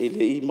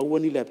ele I mau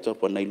ni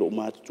laptop na lo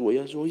ma tu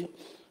ia so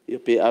ia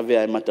pe ave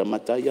ai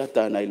mata ia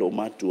ta na lo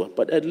ma tu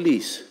but at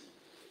least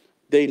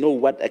they know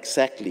what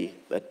exactly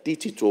that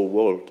digital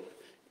world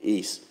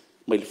is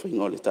mai le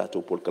fainga le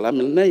tatou por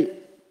kalamel nei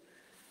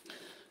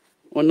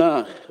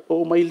ona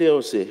o mai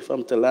leo se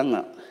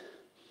famtalanga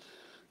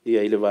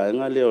ia ile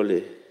vaenga leo le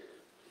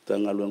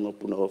tanga luenga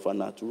puna o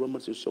fana tu ma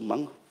se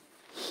somanga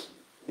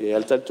e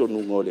alta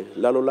tonu ngole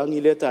lalo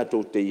langi le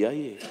tatou te ia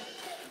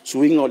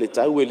suinga o le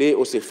tau ele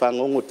o se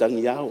fangongo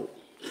tangi ao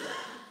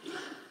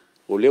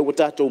o le o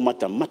tatou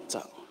mata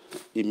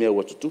I mea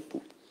watu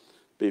tupu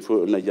pe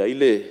fo na ia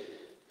ile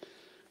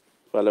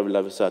fala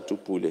la sa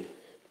tupu le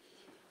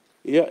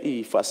ia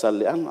I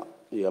fasale anga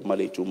ia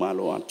male tu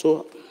malo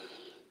antoa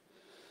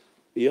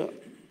ia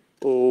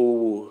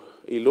o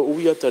I lo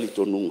uia tali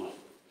tonunga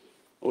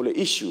o le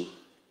issue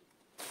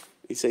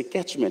is a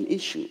catchment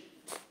issue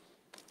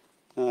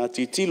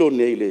titilo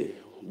nei le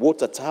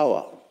water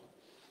tower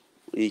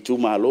I tu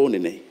malo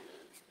nei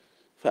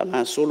fa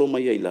nga solo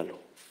mai ai lalo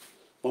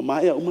o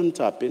mai a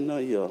umanta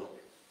pena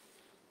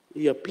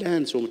ia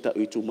plans o ta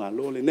I tu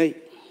malo le nei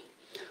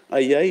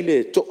ai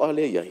le to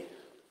ale ai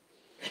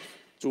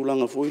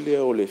tulanga foi le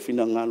o le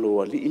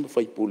finangalo ali I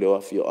fai pule o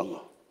afio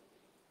anga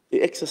e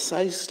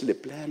exercise le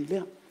plan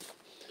le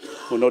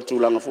o no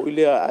tulanga foi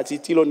le a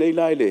titilo nei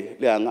la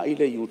le anga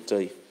ile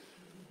yutai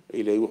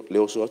le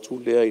oso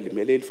atu le ile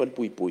mele le fal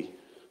pui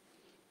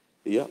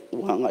ia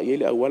wanga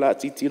ile wala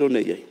titilo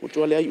nei ai o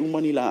to le ai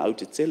umani la au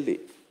te tele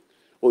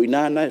o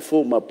inana e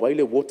fo ma pai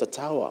le water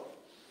tower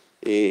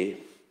e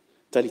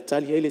tali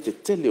ile te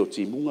tele o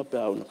timunga pe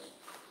auna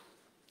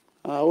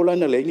ola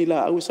na le ni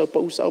la au sa pa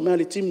usa o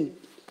mele timu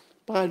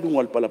pa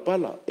lunga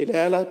pala ele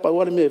ala pa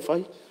wala me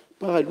fai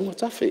pa lunga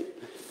tafe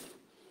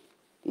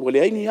wale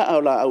ai ni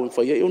ala au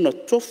fai e ona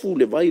tofu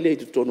le vai le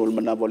tono le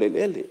mana vole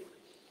lele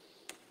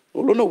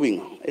o lona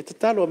winga e te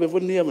talo ave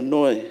voni ama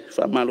noe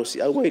fa malo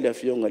si au ile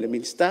afionga le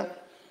minister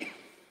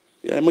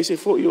ia mai se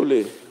fo yo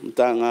le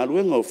mtanga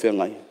luenga o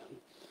fengai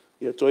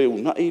ia toe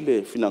una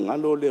ile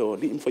finangalo le o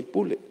li mfai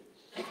pule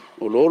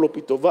o lolo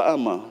pito va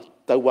ama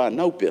tawa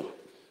naupea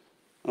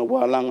a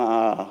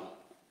walanga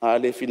a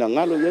le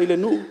finangalo ia ile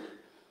nu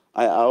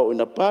ai au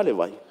ina pale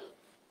vai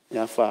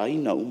ia fa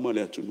ina uma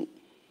le atunu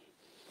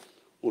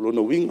o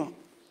lona winga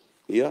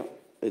ia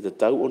e te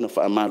tau ona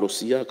fa malo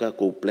sia ka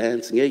ko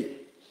plans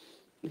ngai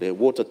le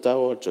water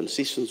tower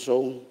transition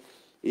zone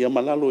ia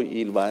malalo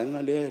I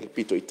vaenga le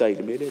pito itai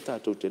le mele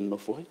tatou te no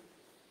foi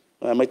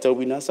mai tau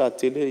wina sa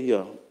tele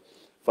ia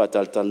fa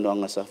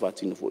taltanga sa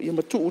fatino foi ia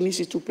matu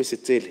unisi tu pe se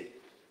tele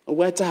o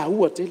wa ta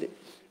ua tele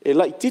e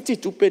lai titi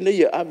tu pe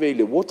nei ave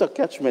le water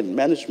catchment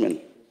management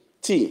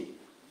team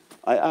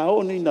ai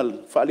ao ni na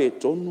fale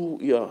tonu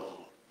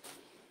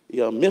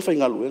ia me fa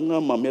ngaluenga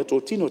ma me to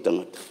tino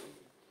tangata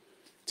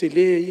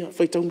tele ia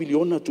fa tau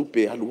miliona tu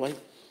pe aluai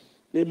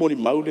le moli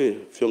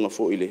maule fionga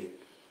fo ile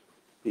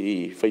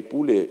I fai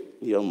pule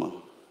ia ma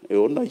e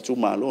ona I tu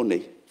malo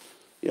nei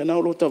ia na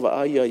lo tava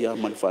ai ia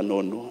ma fa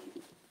nono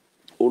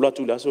o la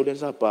tu la so le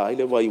sa pa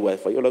ile vai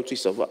wifi o la tu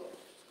sa va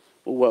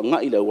o wa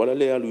nga ile wala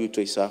le alu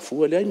tu sa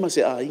fu le ai ma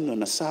se a inga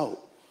na sao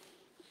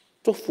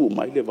to fu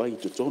mai le vai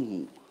tu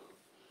tonu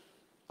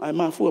ai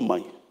ma fu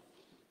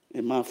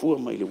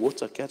mai le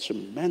water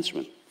catchment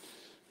management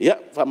ia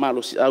fa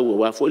malo si au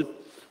wa fo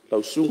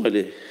la sunga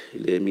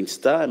le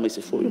minsta mai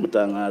se fo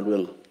mata nga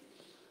luenga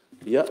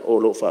ia o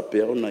lo fa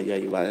pe ona ia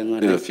I vaenga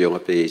le fionga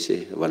pe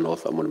se va no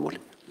fa mole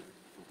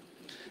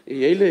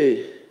ia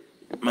ile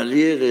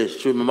malie le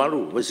sui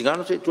mamalu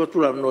wesigano se tu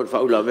la no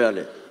fa ula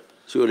vele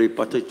si o le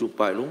pate tu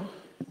pai lu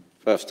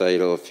fa stai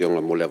lo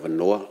fionga mole va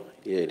no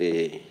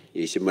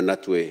ia se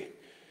manatu e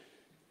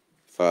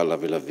fa la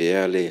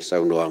vele sa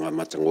no anga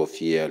matango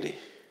fiele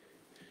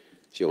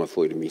fionga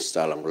foi le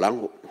minsta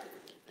lango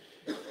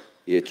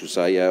ia tu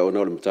sa ia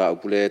ona le mta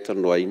pule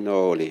no ai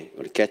no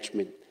le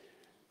catchment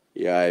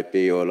ia e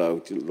pe o la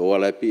lo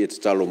la pe te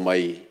talo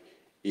mai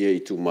ia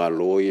I tu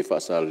malo ia fa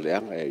sa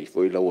leanga I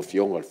foi la o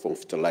fionga le fong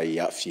fitalai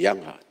ia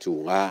fianga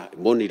tu nga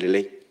moni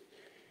lele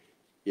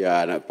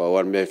ia na pa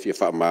wan me fi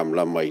fa mam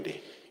la mai de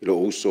lo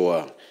uso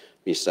a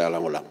mi sa la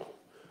ngolango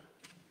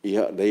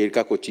ia dai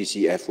ka ko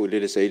TCF o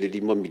le sai le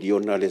 5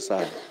 miliona le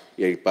sa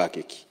ia I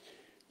pakeki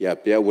ia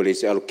pe o le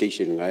se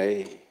allocation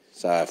ngai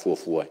sa fu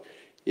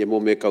ia mo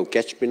me ka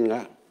catchment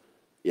nga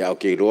ia o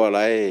ke lo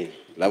la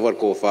la war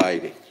ko fai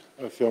de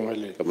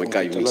Kama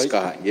kai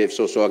miska ye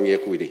so nge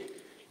kuidi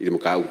I le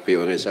maka upe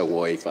o ngesa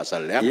ngoi fa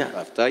sale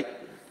aftai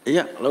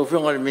ia lo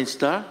fionga le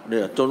minsta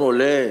le tono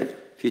le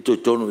fito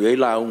tono ye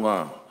la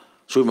unga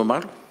sui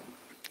mamar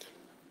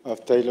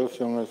aftai lo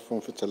fionga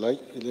fon fitalai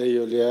le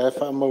yo le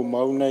fa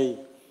mau nei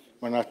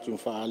manatu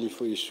fa ali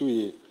fo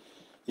isui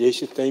ye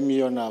se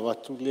taimi ona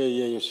watu le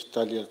ye se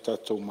tali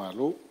tatou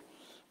malo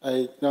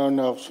ai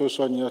na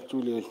so nya tu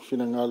le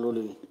finangalo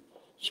le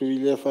sui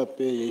le fa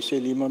pe ye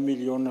se 5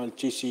 miliona al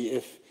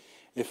TCF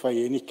e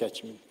fai ni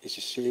catchment e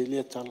se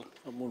le tala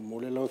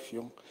mole lo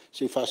fiong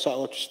se fa sa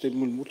o ste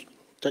mul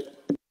tai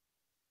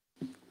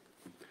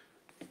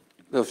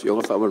no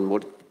fiong fa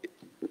mul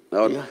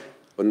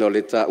ona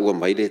le ta ua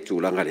mai le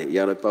tūlanga le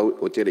ia le pau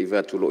o te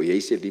reiva tulo i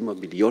eise 5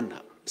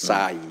 miliona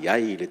sa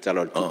iai le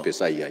tala le tupe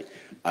sa iai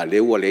a le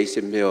ua le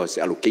eise meo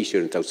se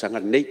allocation tau sanga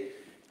nei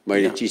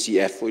mai le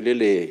TCF o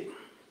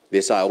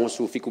le sa onga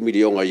su fiku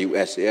miliona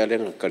US e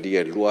le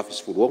kalia lua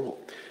fisfurongo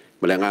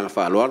ma le nganga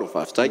fa aloalo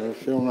fa aftai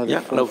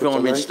ia lau fionga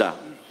minsta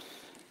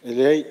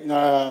ele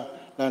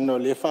na no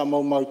le fa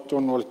mau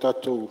tono le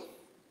tatu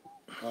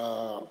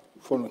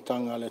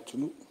Fonotaga le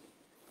tunu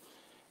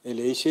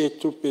ele ise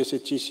tupe se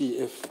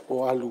TCF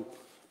o alu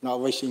na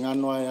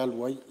waisingano ai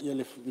alu ai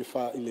ele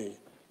fa ile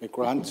me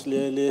grants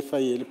le fa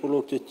ile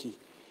polo teti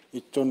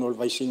i tono le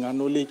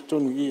waisingano le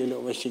tonu i ele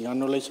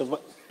waisingano le sa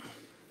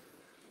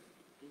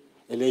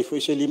ele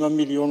foi se 5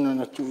 miliona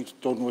na tu i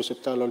tono se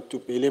talo le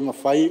tupe ele ma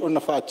fai ona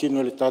fa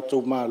atino le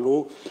tato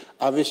malo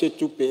ave se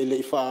tupe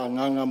ele fa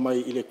nganga mai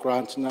ile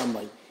grants na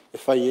mai e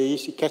fa ye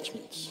isi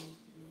catchments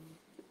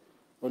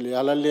ole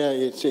ala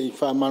le se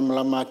fa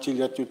mamla mati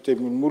le tu te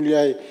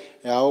mulia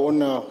e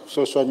ona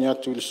sosonia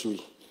tu le sui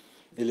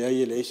ele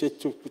ai ele se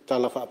tu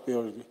tala fa pe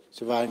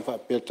se va in fa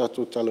pe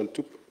tatu tala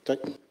tu tak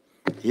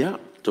ya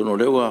tono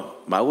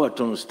lewa maua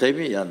tono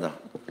stemi anda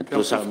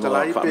to sa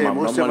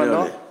mo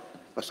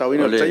pasau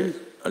ina time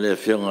ale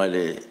fianga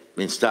le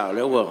minsta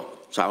lewa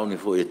sauni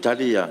fo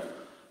Italia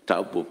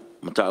taupu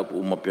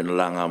ma pena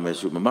langa me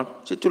su mama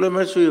se tu le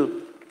me su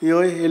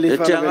io ele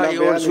fa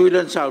io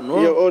suilan sau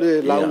no io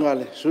ore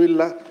laungale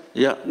suila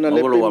ya na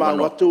le pima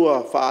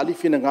watua fa ali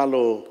fina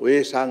ngalo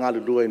we sa ngalo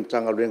dua in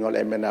tanga renga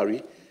le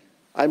MNRI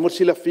ai mo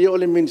sila fio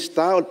le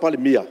minsta o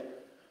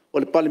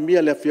le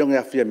palemia le fionga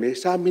afia me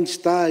sa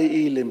minsta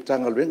i le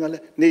tanga renga le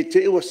ne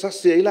te wa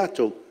sase ila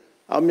to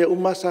a me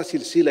uma sa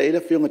silsila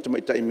ila fionga to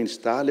mai tai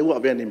minsta le wa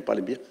ben in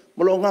palemia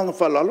mo lo nganga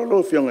fa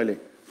lo fionga le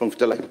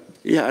fongtala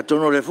ya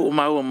atono le fu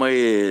mau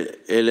mai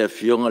ele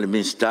fionga le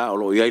minsta o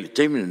lo ia le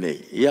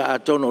temine ya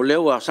atono le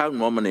wa sa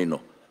mo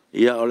maneno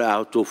ia ole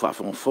auto fa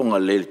fonga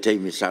le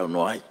temi sa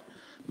no ai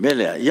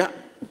mele ya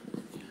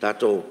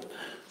tato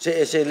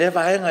se le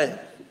va en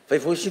fai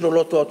fosi lo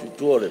loto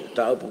tu le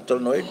ta pu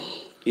noi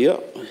ia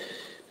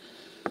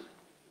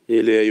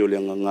ele yo le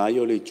nganga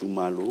yo le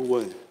tumalu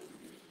wa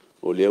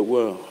o le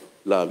wa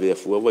la ve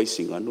fu wa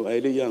singano ai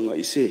le yanga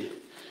ise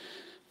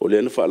o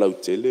le na fa la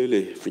tele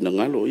le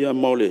finangalo ia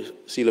mole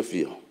sila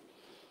fia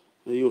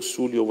yo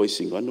sulio wa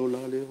singano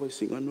la le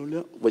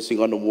wa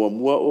singano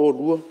mua o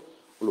lua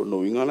lo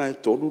no ingala e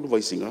tolu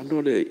vai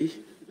singano le i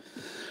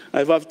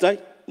ai va tai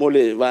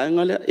mole va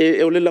ngala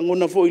e ole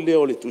langona fo ile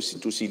ole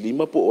tusi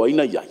lima po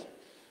aina yai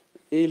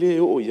ele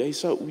o yai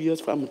sa uia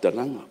fa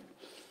mutaranga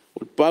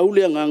o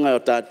paule nganga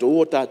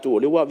tato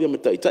le wa via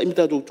mata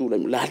tu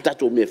la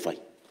tato me fai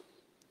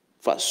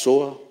fa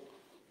soa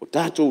o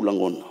tato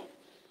langona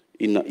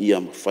ina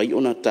ia fai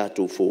ona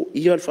tato fo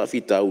ia fa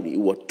fitauli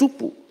ua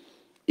tupu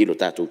ilo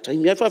tato tai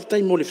me fa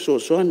tai mole so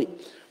soani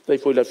tai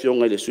foi la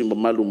fionga le sui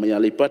malu mai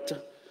ale pata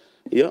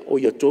ia o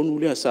ia tonu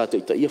le sa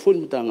te ia foi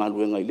mtanga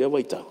luenga ile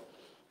waita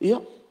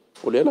ia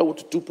o le la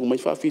tupu mai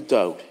fa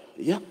fitau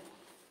ia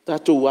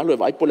tato walo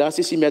vai pola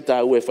si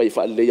meta u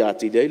fa le ya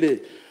ti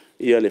le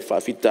ia le fa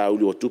fitau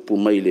le tupu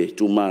mai le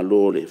tu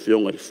malo le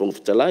fionga le fong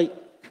fitalai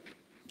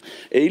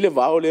e ile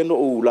va o le no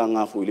u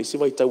langa foi le si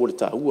waita o le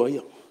ta u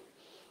ia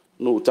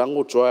no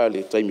tango trial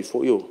le time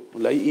fo yo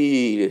lai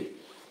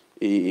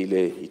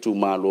i tu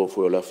malo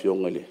foi la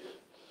fionga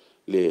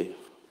le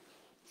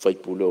fai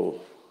pulo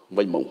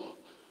vai mau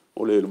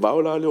o le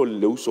vaola le o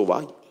le uso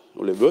vai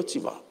o le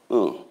vertiva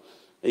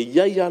e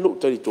ia lo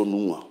tari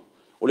tonunga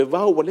o le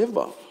vao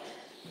whatever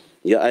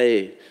ia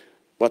ai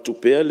patu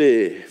pea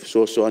le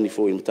so ani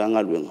fo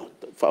imtanga luenga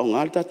fa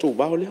ngal tatu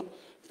vao le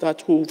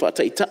tatu fa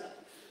taita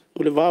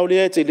o le vao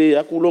le te le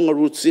akulonga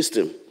root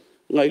system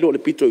ngai lo le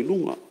pito i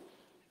lunga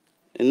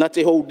e na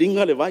te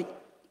holdinga le vai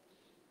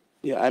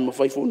ia ai ma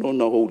fai fo no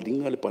na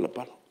holdinga le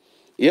palapala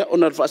ia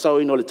ona fa sa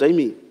o ino le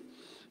taimi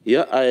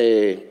ia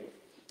ai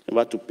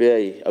va tu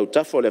pei au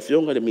tafo le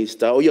fionga le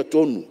minsta o ia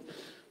tonu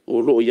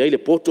o lo ia le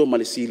poto ma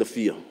le sila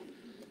fia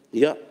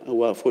ia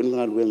wa fo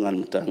nga luenga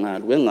mtanga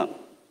luenga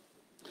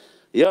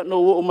ia no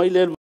o mai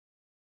le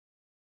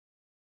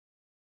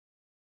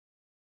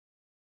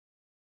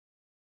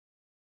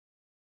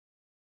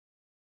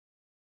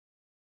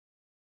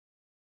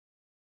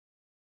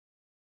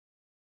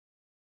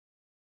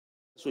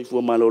so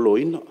ifo malolo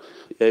ina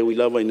ia wi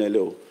lava ina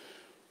leo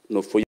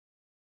no fo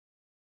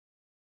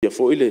ia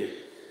fo ile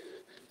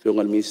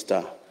fionga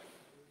minsta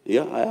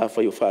ia a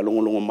fa yo fa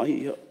longo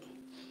mai ia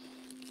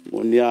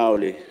o nia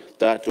ole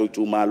tato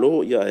tu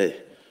malo ia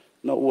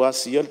na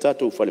uasi ia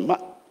tato fa le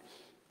ma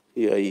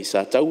ia i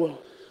sa taua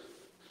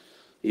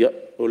ia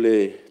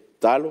ole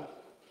talo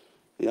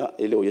ia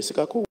ele o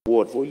yesika ko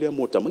word fo ile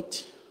mo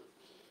tamiti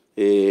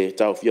e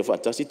tau fia fa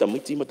tasi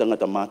tamiti matanga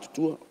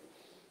tamatu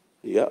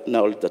ia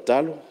na ole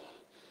tatalo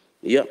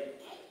ia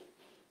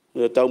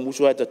tau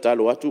musu ai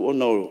tatalo atu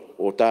ona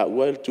o ta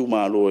uel tu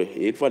malo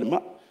e fa le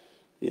ma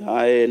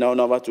Ia e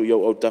na watu ia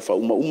au tafa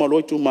uma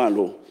loi tu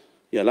malo.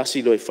 Ia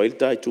lasi loi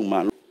failta tu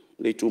malo.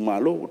 Le tu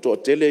malo to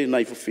tele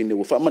na ifine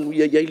wo fa manu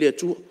ia ile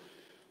tu.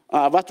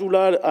 A watu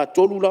la a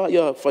tolu la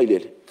ia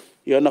failele.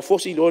 Ia na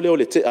fosi lo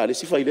le te ale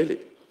si failele.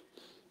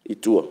 I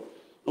tua.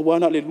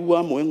 Wana le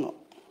lua moenga.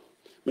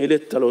 Me le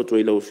talo to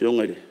ila o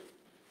fionga le.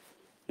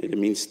 Ele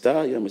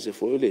minsta ia me se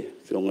foi le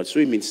fionga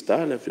sui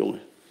minsta le fionga.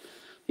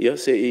 Ia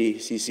se i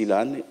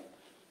sisilane.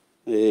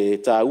 E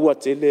ta ua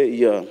tele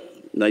ia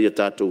na ia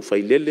tatou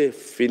failele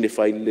fine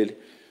failele.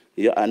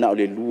 Ia ana o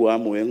le lua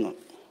moenga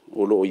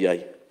o lo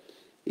iai.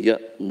 Ia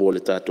mo le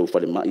tatou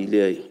fale mai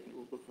le ai.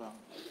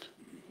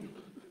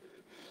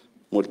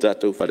 Mo le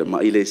tatou fale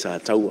mai le sa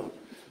taua.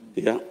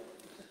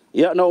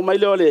 Ia na o mai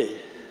le ole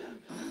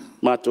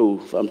matou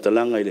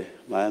famtalanga ile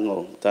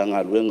maango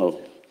tanga luengo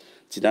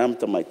tinam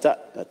tamaita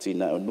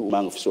tina nu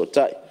manga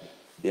fisotai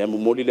ia mo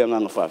moli le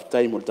nganga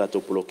faaftai mo tatou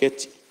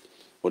poloketi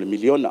o le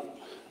miliona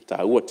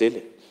ta ua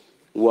tele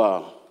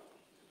ua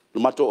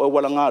matou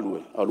wala ngalue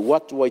alu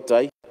watu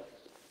waitai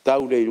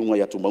tau le lunga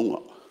ya tumaunga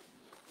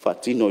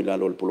fatino ila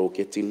lo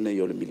poloketi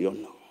ne o le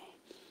miliona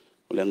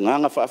o le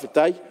nganga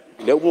faaftai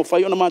le mo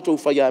fai ona matou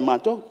fai ai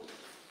matou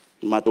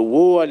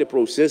wo le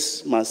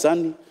process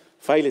masani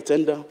fai le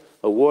tender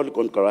a wall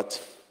con karat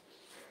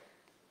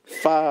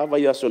fa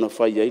vai aso na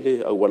fai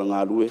ile a wala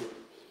ngalue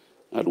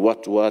al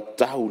watu wa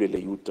taule le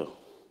yuta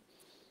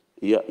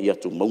ia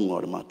tu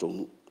maunga le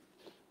matou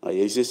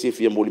ai se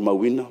fia moli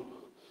mawina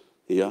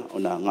ia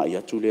ona nga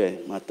ia tule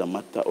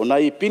mata ona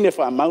I pine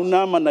fa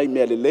mauna mana I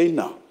mele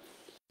leina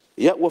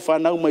ia wa fa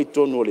na mai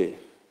tono le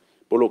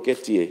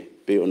poloketi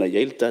pe ona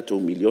yelta to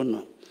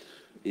miliona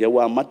ia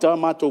wa mata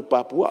matou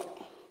papua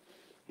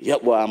ia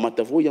wa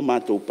mata fu ia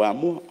matou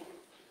pamo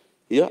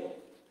ia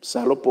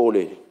salo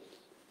pole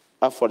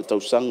afar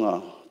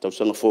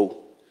tausanga fo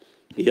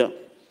ia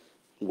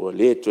wo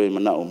le to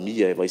mana o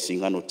mia e vai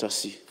singano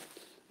tasi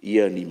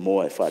ia ni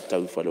moa e fa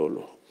tau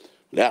falolo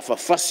le afa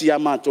fasi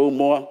ama to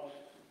moa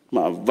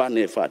ma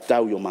vane fa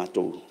tau yo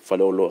mato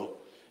falolo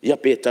ia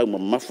pe tau ma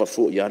mafa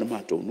fo ia na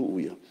mato nu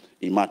ia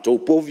I mato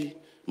povi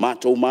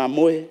mato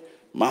mamoe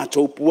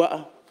mato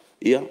pua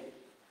ia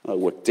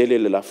wo tele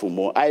le la fu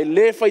mo ai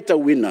le fa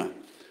wina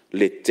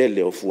le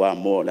tele o fu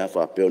mo la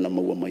fa pe na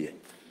mo mai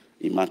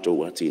I mato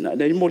watina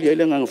na I moli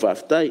ele nganga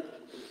faftai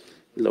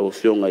la o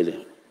fionga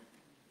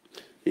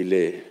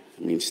ile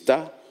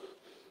minsta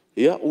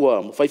ia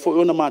ua fai fo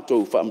ona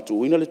mato fa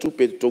mtu ina le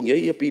tupe tongia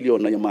ia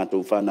piliona ia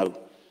mato fa na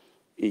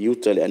I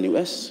utale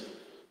NUS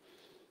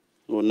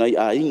o nai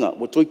ainga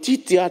mo toi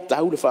titi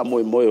ata u le fa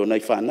moe o nai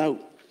fa na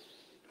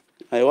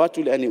ai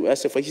watu le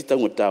NUS fa sita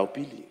ngota o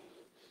pili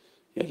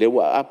ia le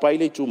wa apa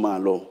ile tu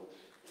malo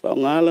fa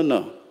ngala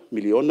na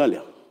miliona le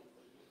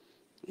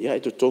ia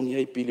to tongia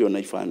I piliona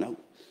I fa na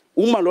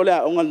uma lole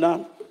a onga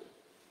na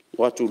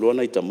watu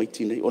lona ita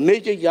maiti nei o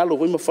neje yalo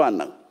voi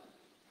mafana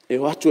e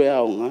watu e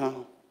a onga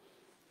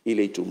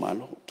ile tu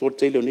malo to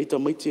tele ni ita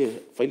maiti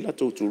faila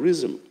to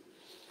tourism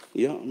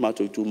ia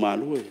mato tu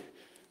malo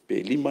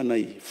pe lima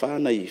nei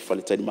fana I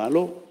falitani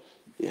malo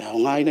ia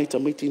onga ina ita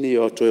maiti nei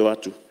o to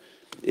watu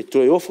e to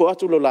ofo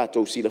watu lo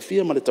lato sila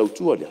fia male tau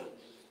tualia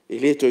e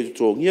le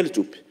to ngiele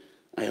tupe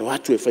ai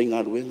watu e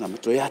fainga ruenga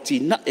mato ya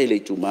tina ele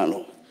tu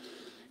malo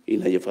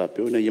ina ia fa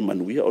pe ona ia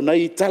manuia ona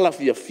I tala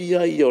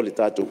fia ia o le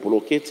tatou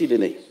poloketi le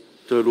nei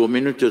to 2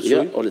 minutos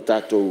ia o le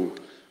tatou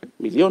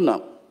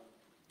miliona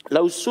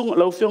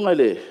lau fionga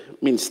le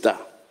minsta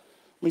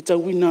mi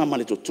tauina ma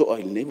le totoa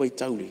I nei vai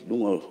taule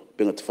lunga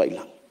penga te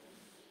faila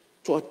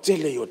to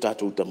atele o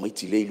tatou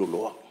tamaiti le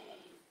loloa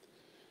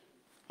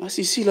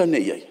asi sila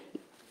nei ai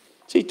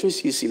sei to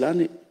si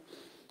silane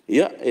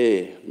ia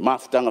e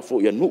maftanga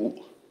fo ia nuu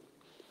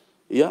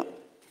ia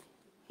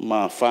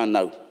ma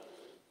fanau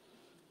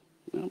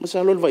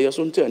masalo vai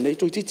aso nte nei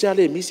to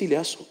titiale misi le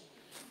aso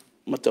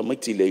mata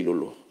maiti le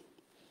lolo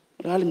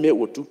ale me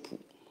o tupu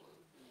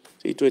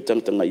sei to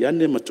tanga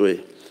yane matoe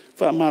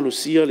fa malo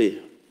sia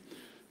le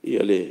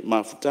ia le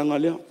mafutanga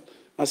le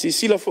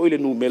asisila fo ile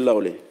numela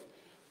ole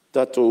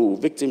tato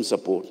victim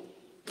support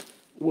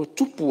o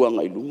tupu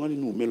anga ilunga le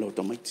numela o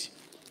tamaiti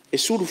e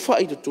suru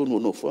fai to tono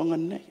no fo anga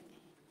nei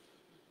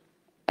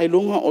ai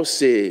longa o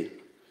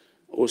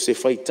se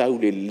fai tau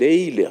le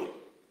leile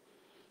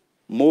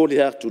mo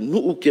le atu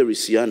nuu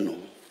kerisiano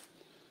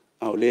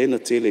au le na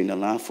tele ina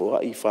lafo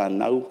I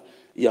whanau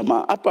ia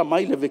ma apa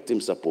mai le victim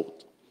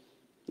support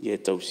ia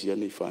tausia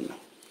nei whanau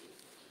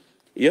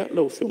ia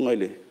lau whionga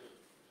le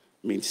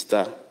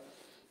minsta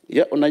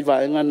ia o nai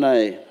vaenga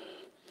nai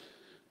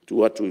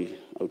tu atui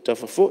au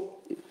tafa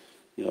fo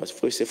ia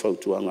foi se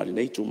fautuanga le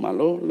nei tu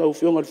malo lau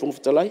whionga le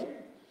whongwhitalai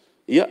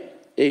ia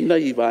e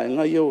nai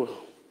vaenga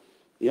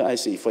ia ai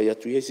se I whai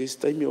atu ia se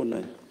staimi o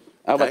nai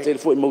awa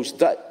telefo I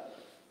maustai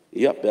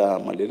ia pe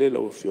malele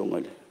lo fionga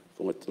le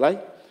fonga tlai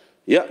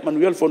ia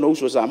manuel fono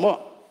uso Samoa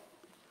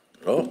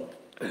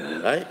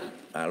ai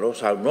alo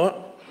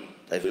Samoa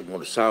ai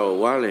mo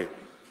sao wale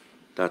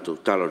tatu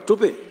talo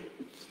tupe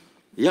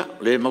ia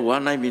le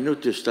mawana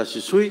minutos sta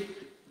sui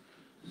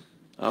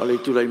ale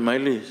tu lai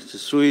maile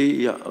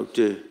sui ia o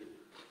te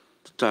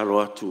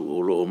talo atu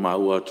o lo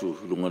mau atu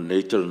lunga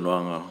nei tala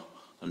noanga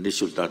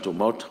nisi o tatou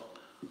mauta.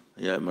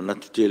 Ia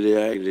manatu te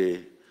lea i le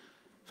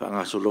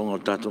whangasolonga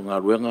o tatou ngā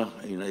ruenga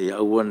ina i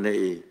aua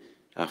nei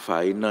a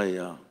whaina i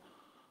a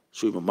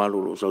sui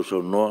mamalu lo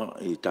sau noa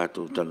i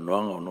tatou tala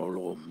noanga o no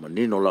lo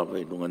manino lava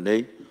i lunga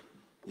nei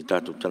i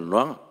tatou tala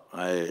noanga.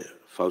 Ai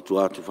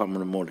whautu atu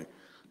whamana mole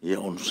ia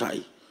on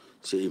sai.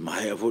 Se i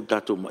mahea fo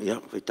tatou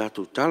ia whai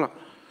tatou tala.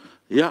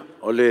 Ia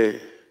o le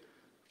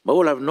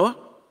maua lava noa.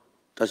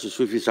 Tasi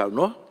sui fisau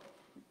noa.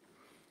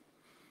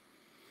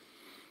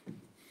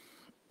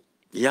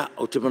 Ia,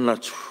 o te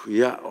manatu.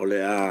 Ia, o le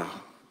a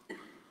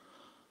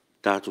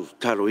tātou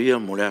talo ia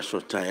mo le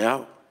aso tai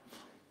au.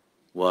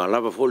 Wa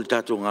lava foli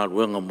tātou ngā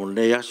ruenga mo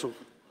le aso.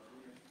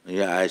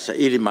 Ia, ai sa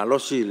iri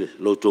malosi le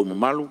loto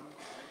mamalu.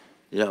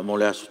 Ia, mo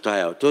le aso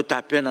tai au. Toi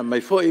tā pena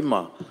mai foi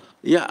ma.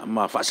 Ia,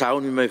 ma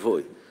whasauni mai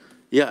foi.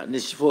 Ia,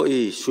 nisi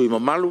foi sui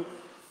mamalu.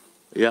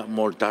 Ia,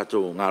 mo le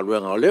tātou ngā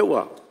ruenga o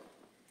lewa.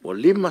 Wa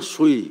lima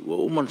sui, wa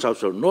uman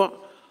sau noa,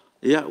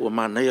 ia, wa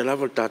mana ia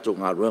lava tatou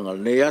ngā ruenga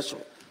nei aso,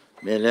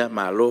 me lea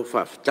malo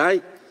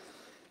whawhitai,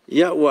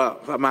 ia, wa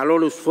whamalo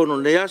le usfono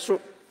nei aso,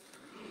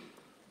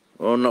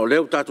 o na o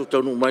leo tatou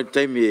taunu mai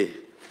teimi e,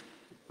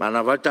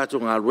 mana vai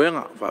tatou ngā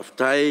ruenga,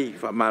 whawhitai,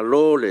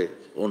 whamalo le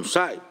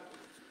onsai,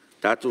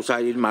 tatou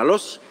sai ili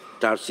malosi,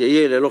 tatou sia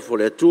ie le lofo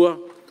le atua,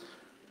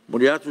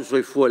 muri atu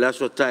soi fua le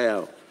aso tai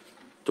au,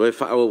 toi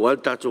whaawa wal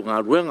tatou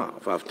ngā ruenga,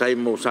 whawhitai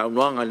mo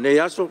saunoanga nei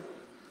aso,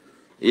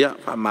 ia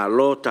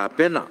whamalo tā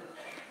pena.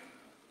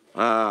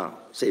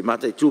 Se i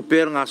mata i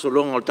tūpera ngā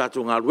solonga o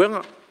tātou ngā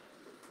ruenga.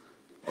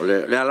 O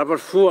le alapa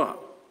fua.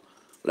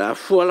 Le a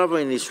fua lava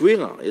i ni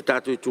suinga. I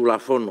tātou i tū la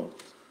fono.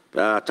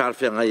 Pea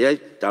tāwhianga iei.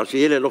 Tāu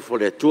si ele lofo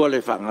le tua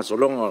le wha ngā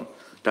solonga o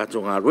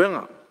tātou ngā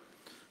ruenga.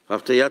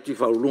 Whaftai atu i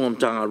whaulunga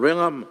mta ngā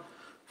ruenga.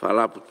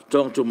 Whalapu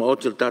tong tu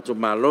maotil tātou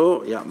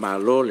malo. Ia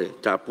malo le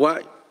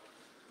tāpuai.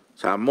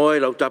 Samoa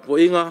i lau tāpu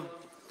inga.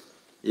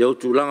 Iau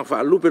tūlanga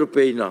whaalupero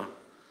peina.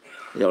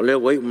 Ia o leo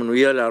wai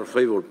manuia le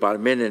arwhaivo le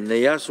Palemene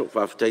nei aso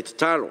whawhitai te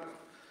talo.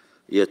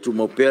 Ia tu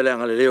maupea le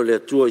angale leo le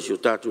atua isi o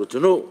tātua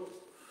tano.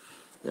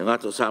 Ia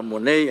ngata Samoa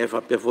nei e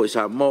whapefo i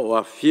Samoa o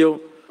awhio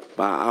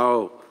pa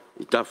au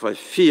i tawhai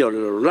fia o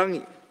le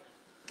lorangi.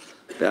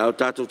 Pe au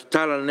tātua te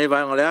tala nei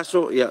vai angale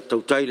aso ia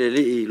tautai le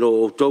li i lo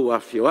o tau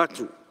awhio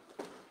atu.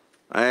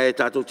 Ai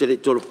tātua te li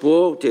tolo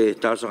po te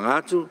tausanga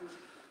atu.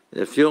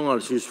 Le fionga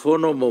le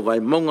susfono mo vai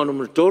monga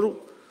numero toru.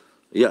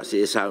 Ia se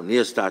e sau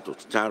nia stato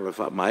tāra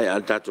wha mai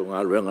al tātou ngā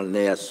ruenga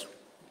nei aso.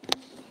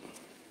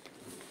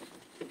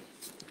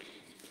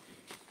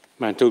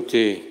 Mātou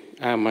te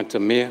āmata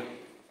mea,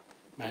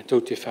 mātou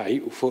te whai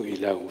ufo i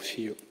lau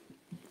fio.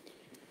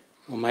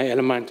 O mai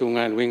ala mātou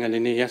ngā ruenga le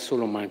nei aso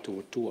lo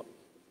mātou atua.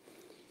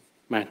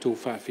 Mātou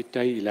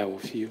whawhitai i lau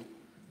fio.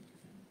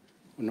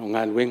 O no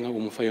ngā ruenga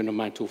o mwhai o na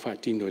mātou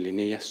whaatino le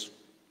nei aso.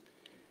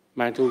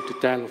 Mātou te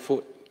tālo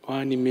fo o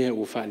ani mea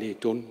o whaale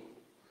tonu.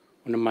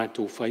 Ona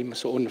mātou whai,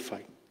 masa ona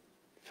whai.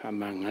 Wha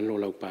mā ngalo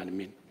lau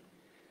Palemene.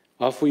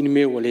 Afu ini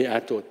mea wale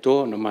ato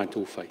toa na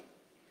mātou whai.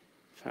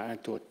 Wha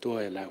ato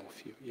toa e lau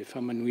whio. Ia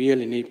whamanuia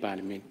le nei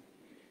Palemene.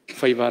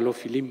 Whai walo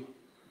filima.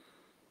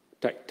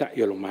 Tai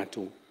alo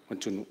mātou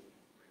matunu.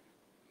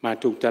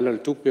 Mātou tala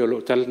le tupe o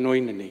lo tala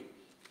noina nei.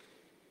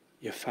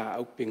 Ia wha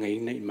au penga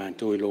ina i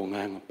mātou e lo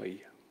nganga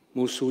paia.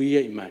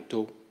 Musuia i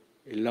mātou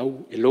e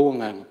lo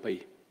nganga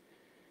paia.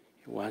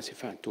 Ia wāse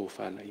wha tō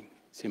whala inga.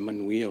 Se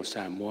manuia o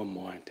Samoa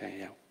mo a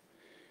tai au.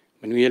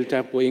 Manuia le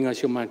tāpua inga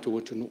si o mātou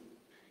atunu.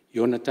 I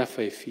ona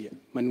tawha e fia.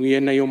 Manuia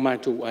na i o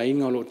mātou a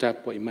inga o lo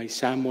tāpua i mai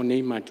Samoa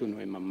nei mātou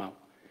no e mamau.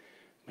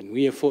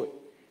 Manuia fo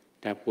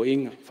tāpua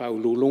inga,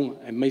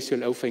 whaululunga, e mai se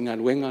le au whainga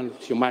luenga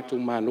si o mātou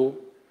mālo.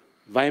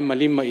 Vai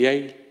malima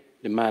iai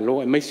le mālo,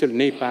 e mai se le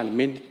nei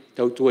Palemene.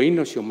 Tautua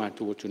ino si o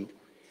mātou atunu.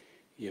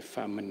 Ia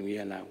wha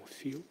manuia la o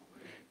fio.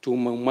 Tu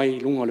mau mai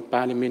lunga o le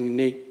Palemene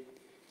nei.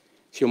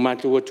 Si o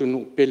mātou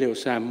atunu pele o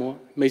Samoa,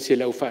 mai se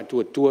lau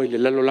whaatua i le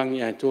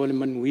lalolangi atoa le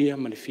manuia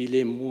ma le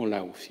file mua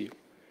lau fio.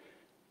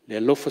 Le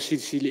alofa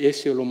sili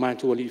ese o lo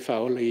mātou ali i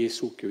whaola i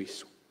Yesu ki o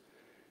isu.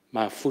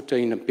 Ma futa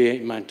ina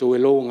pēr i mātou e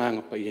lo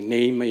nganga pa i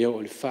nei mai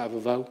o le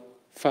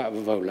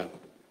whaavavau lau.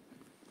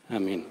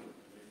 Amen.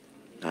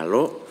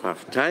 Alo,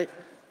 whaafitai.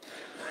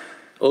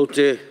 O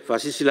te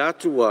whasisila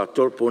atu wa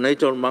tolpo nei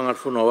tol mangar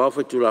whono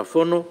wawhai tula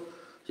whono,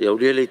 se au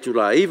lele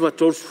tula iwa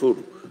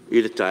tolsfuru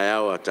i le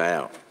taeao a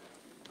taeao.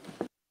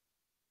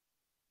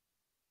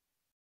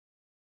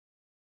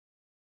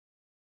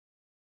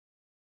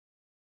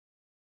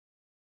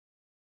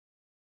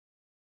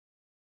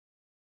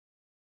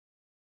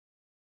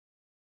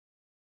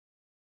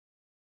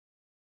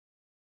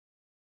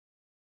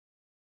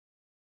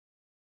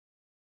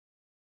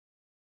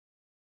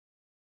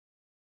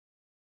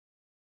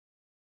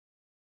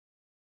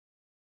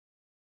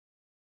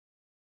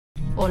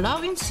 O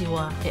lawin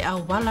siwa e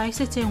au wala i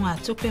se te unga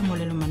tupe mo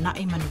le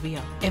lumanai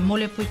manuia. E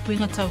mole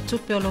puipuinga tau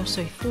tupe o lo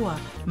soifua,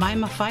 mai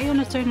mawhai o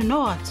na taunu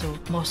no atu,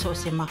 mo so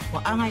se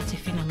mahua anga i te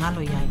whina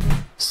ngalo iai.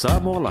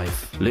 Samoa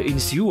Life, le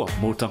insiua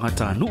mo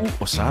tangata nuu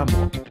o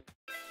Samoa.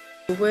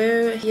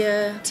 We're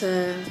here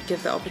to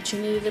give the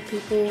opportunity to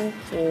people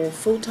for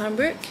full-time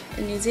work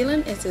in New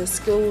Zealand as a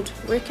skilled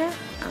worker,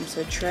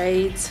 so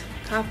trades,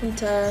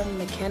 carpenter,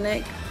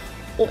 mechanic,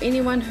 or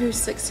anyone who's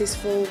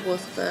successful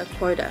with the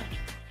quota.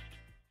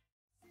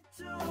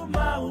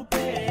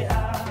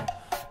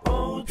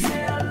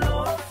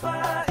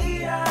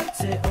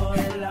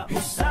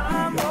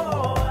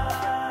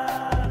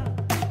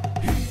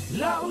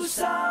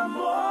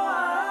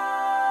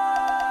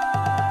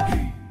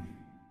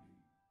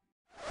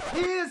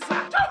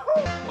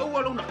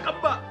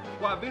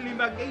 Vili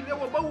magai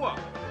lewa baua.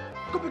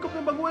 Kopi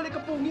banguele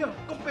kapungia.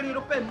 Kompeni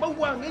rope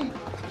baua ngai.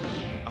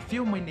 A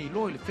few may nei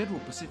loyal Federal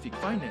Pacific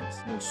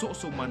Finance no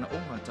so mana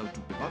onga tau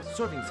tupe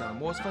serving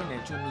Samoa's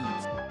financial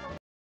needs.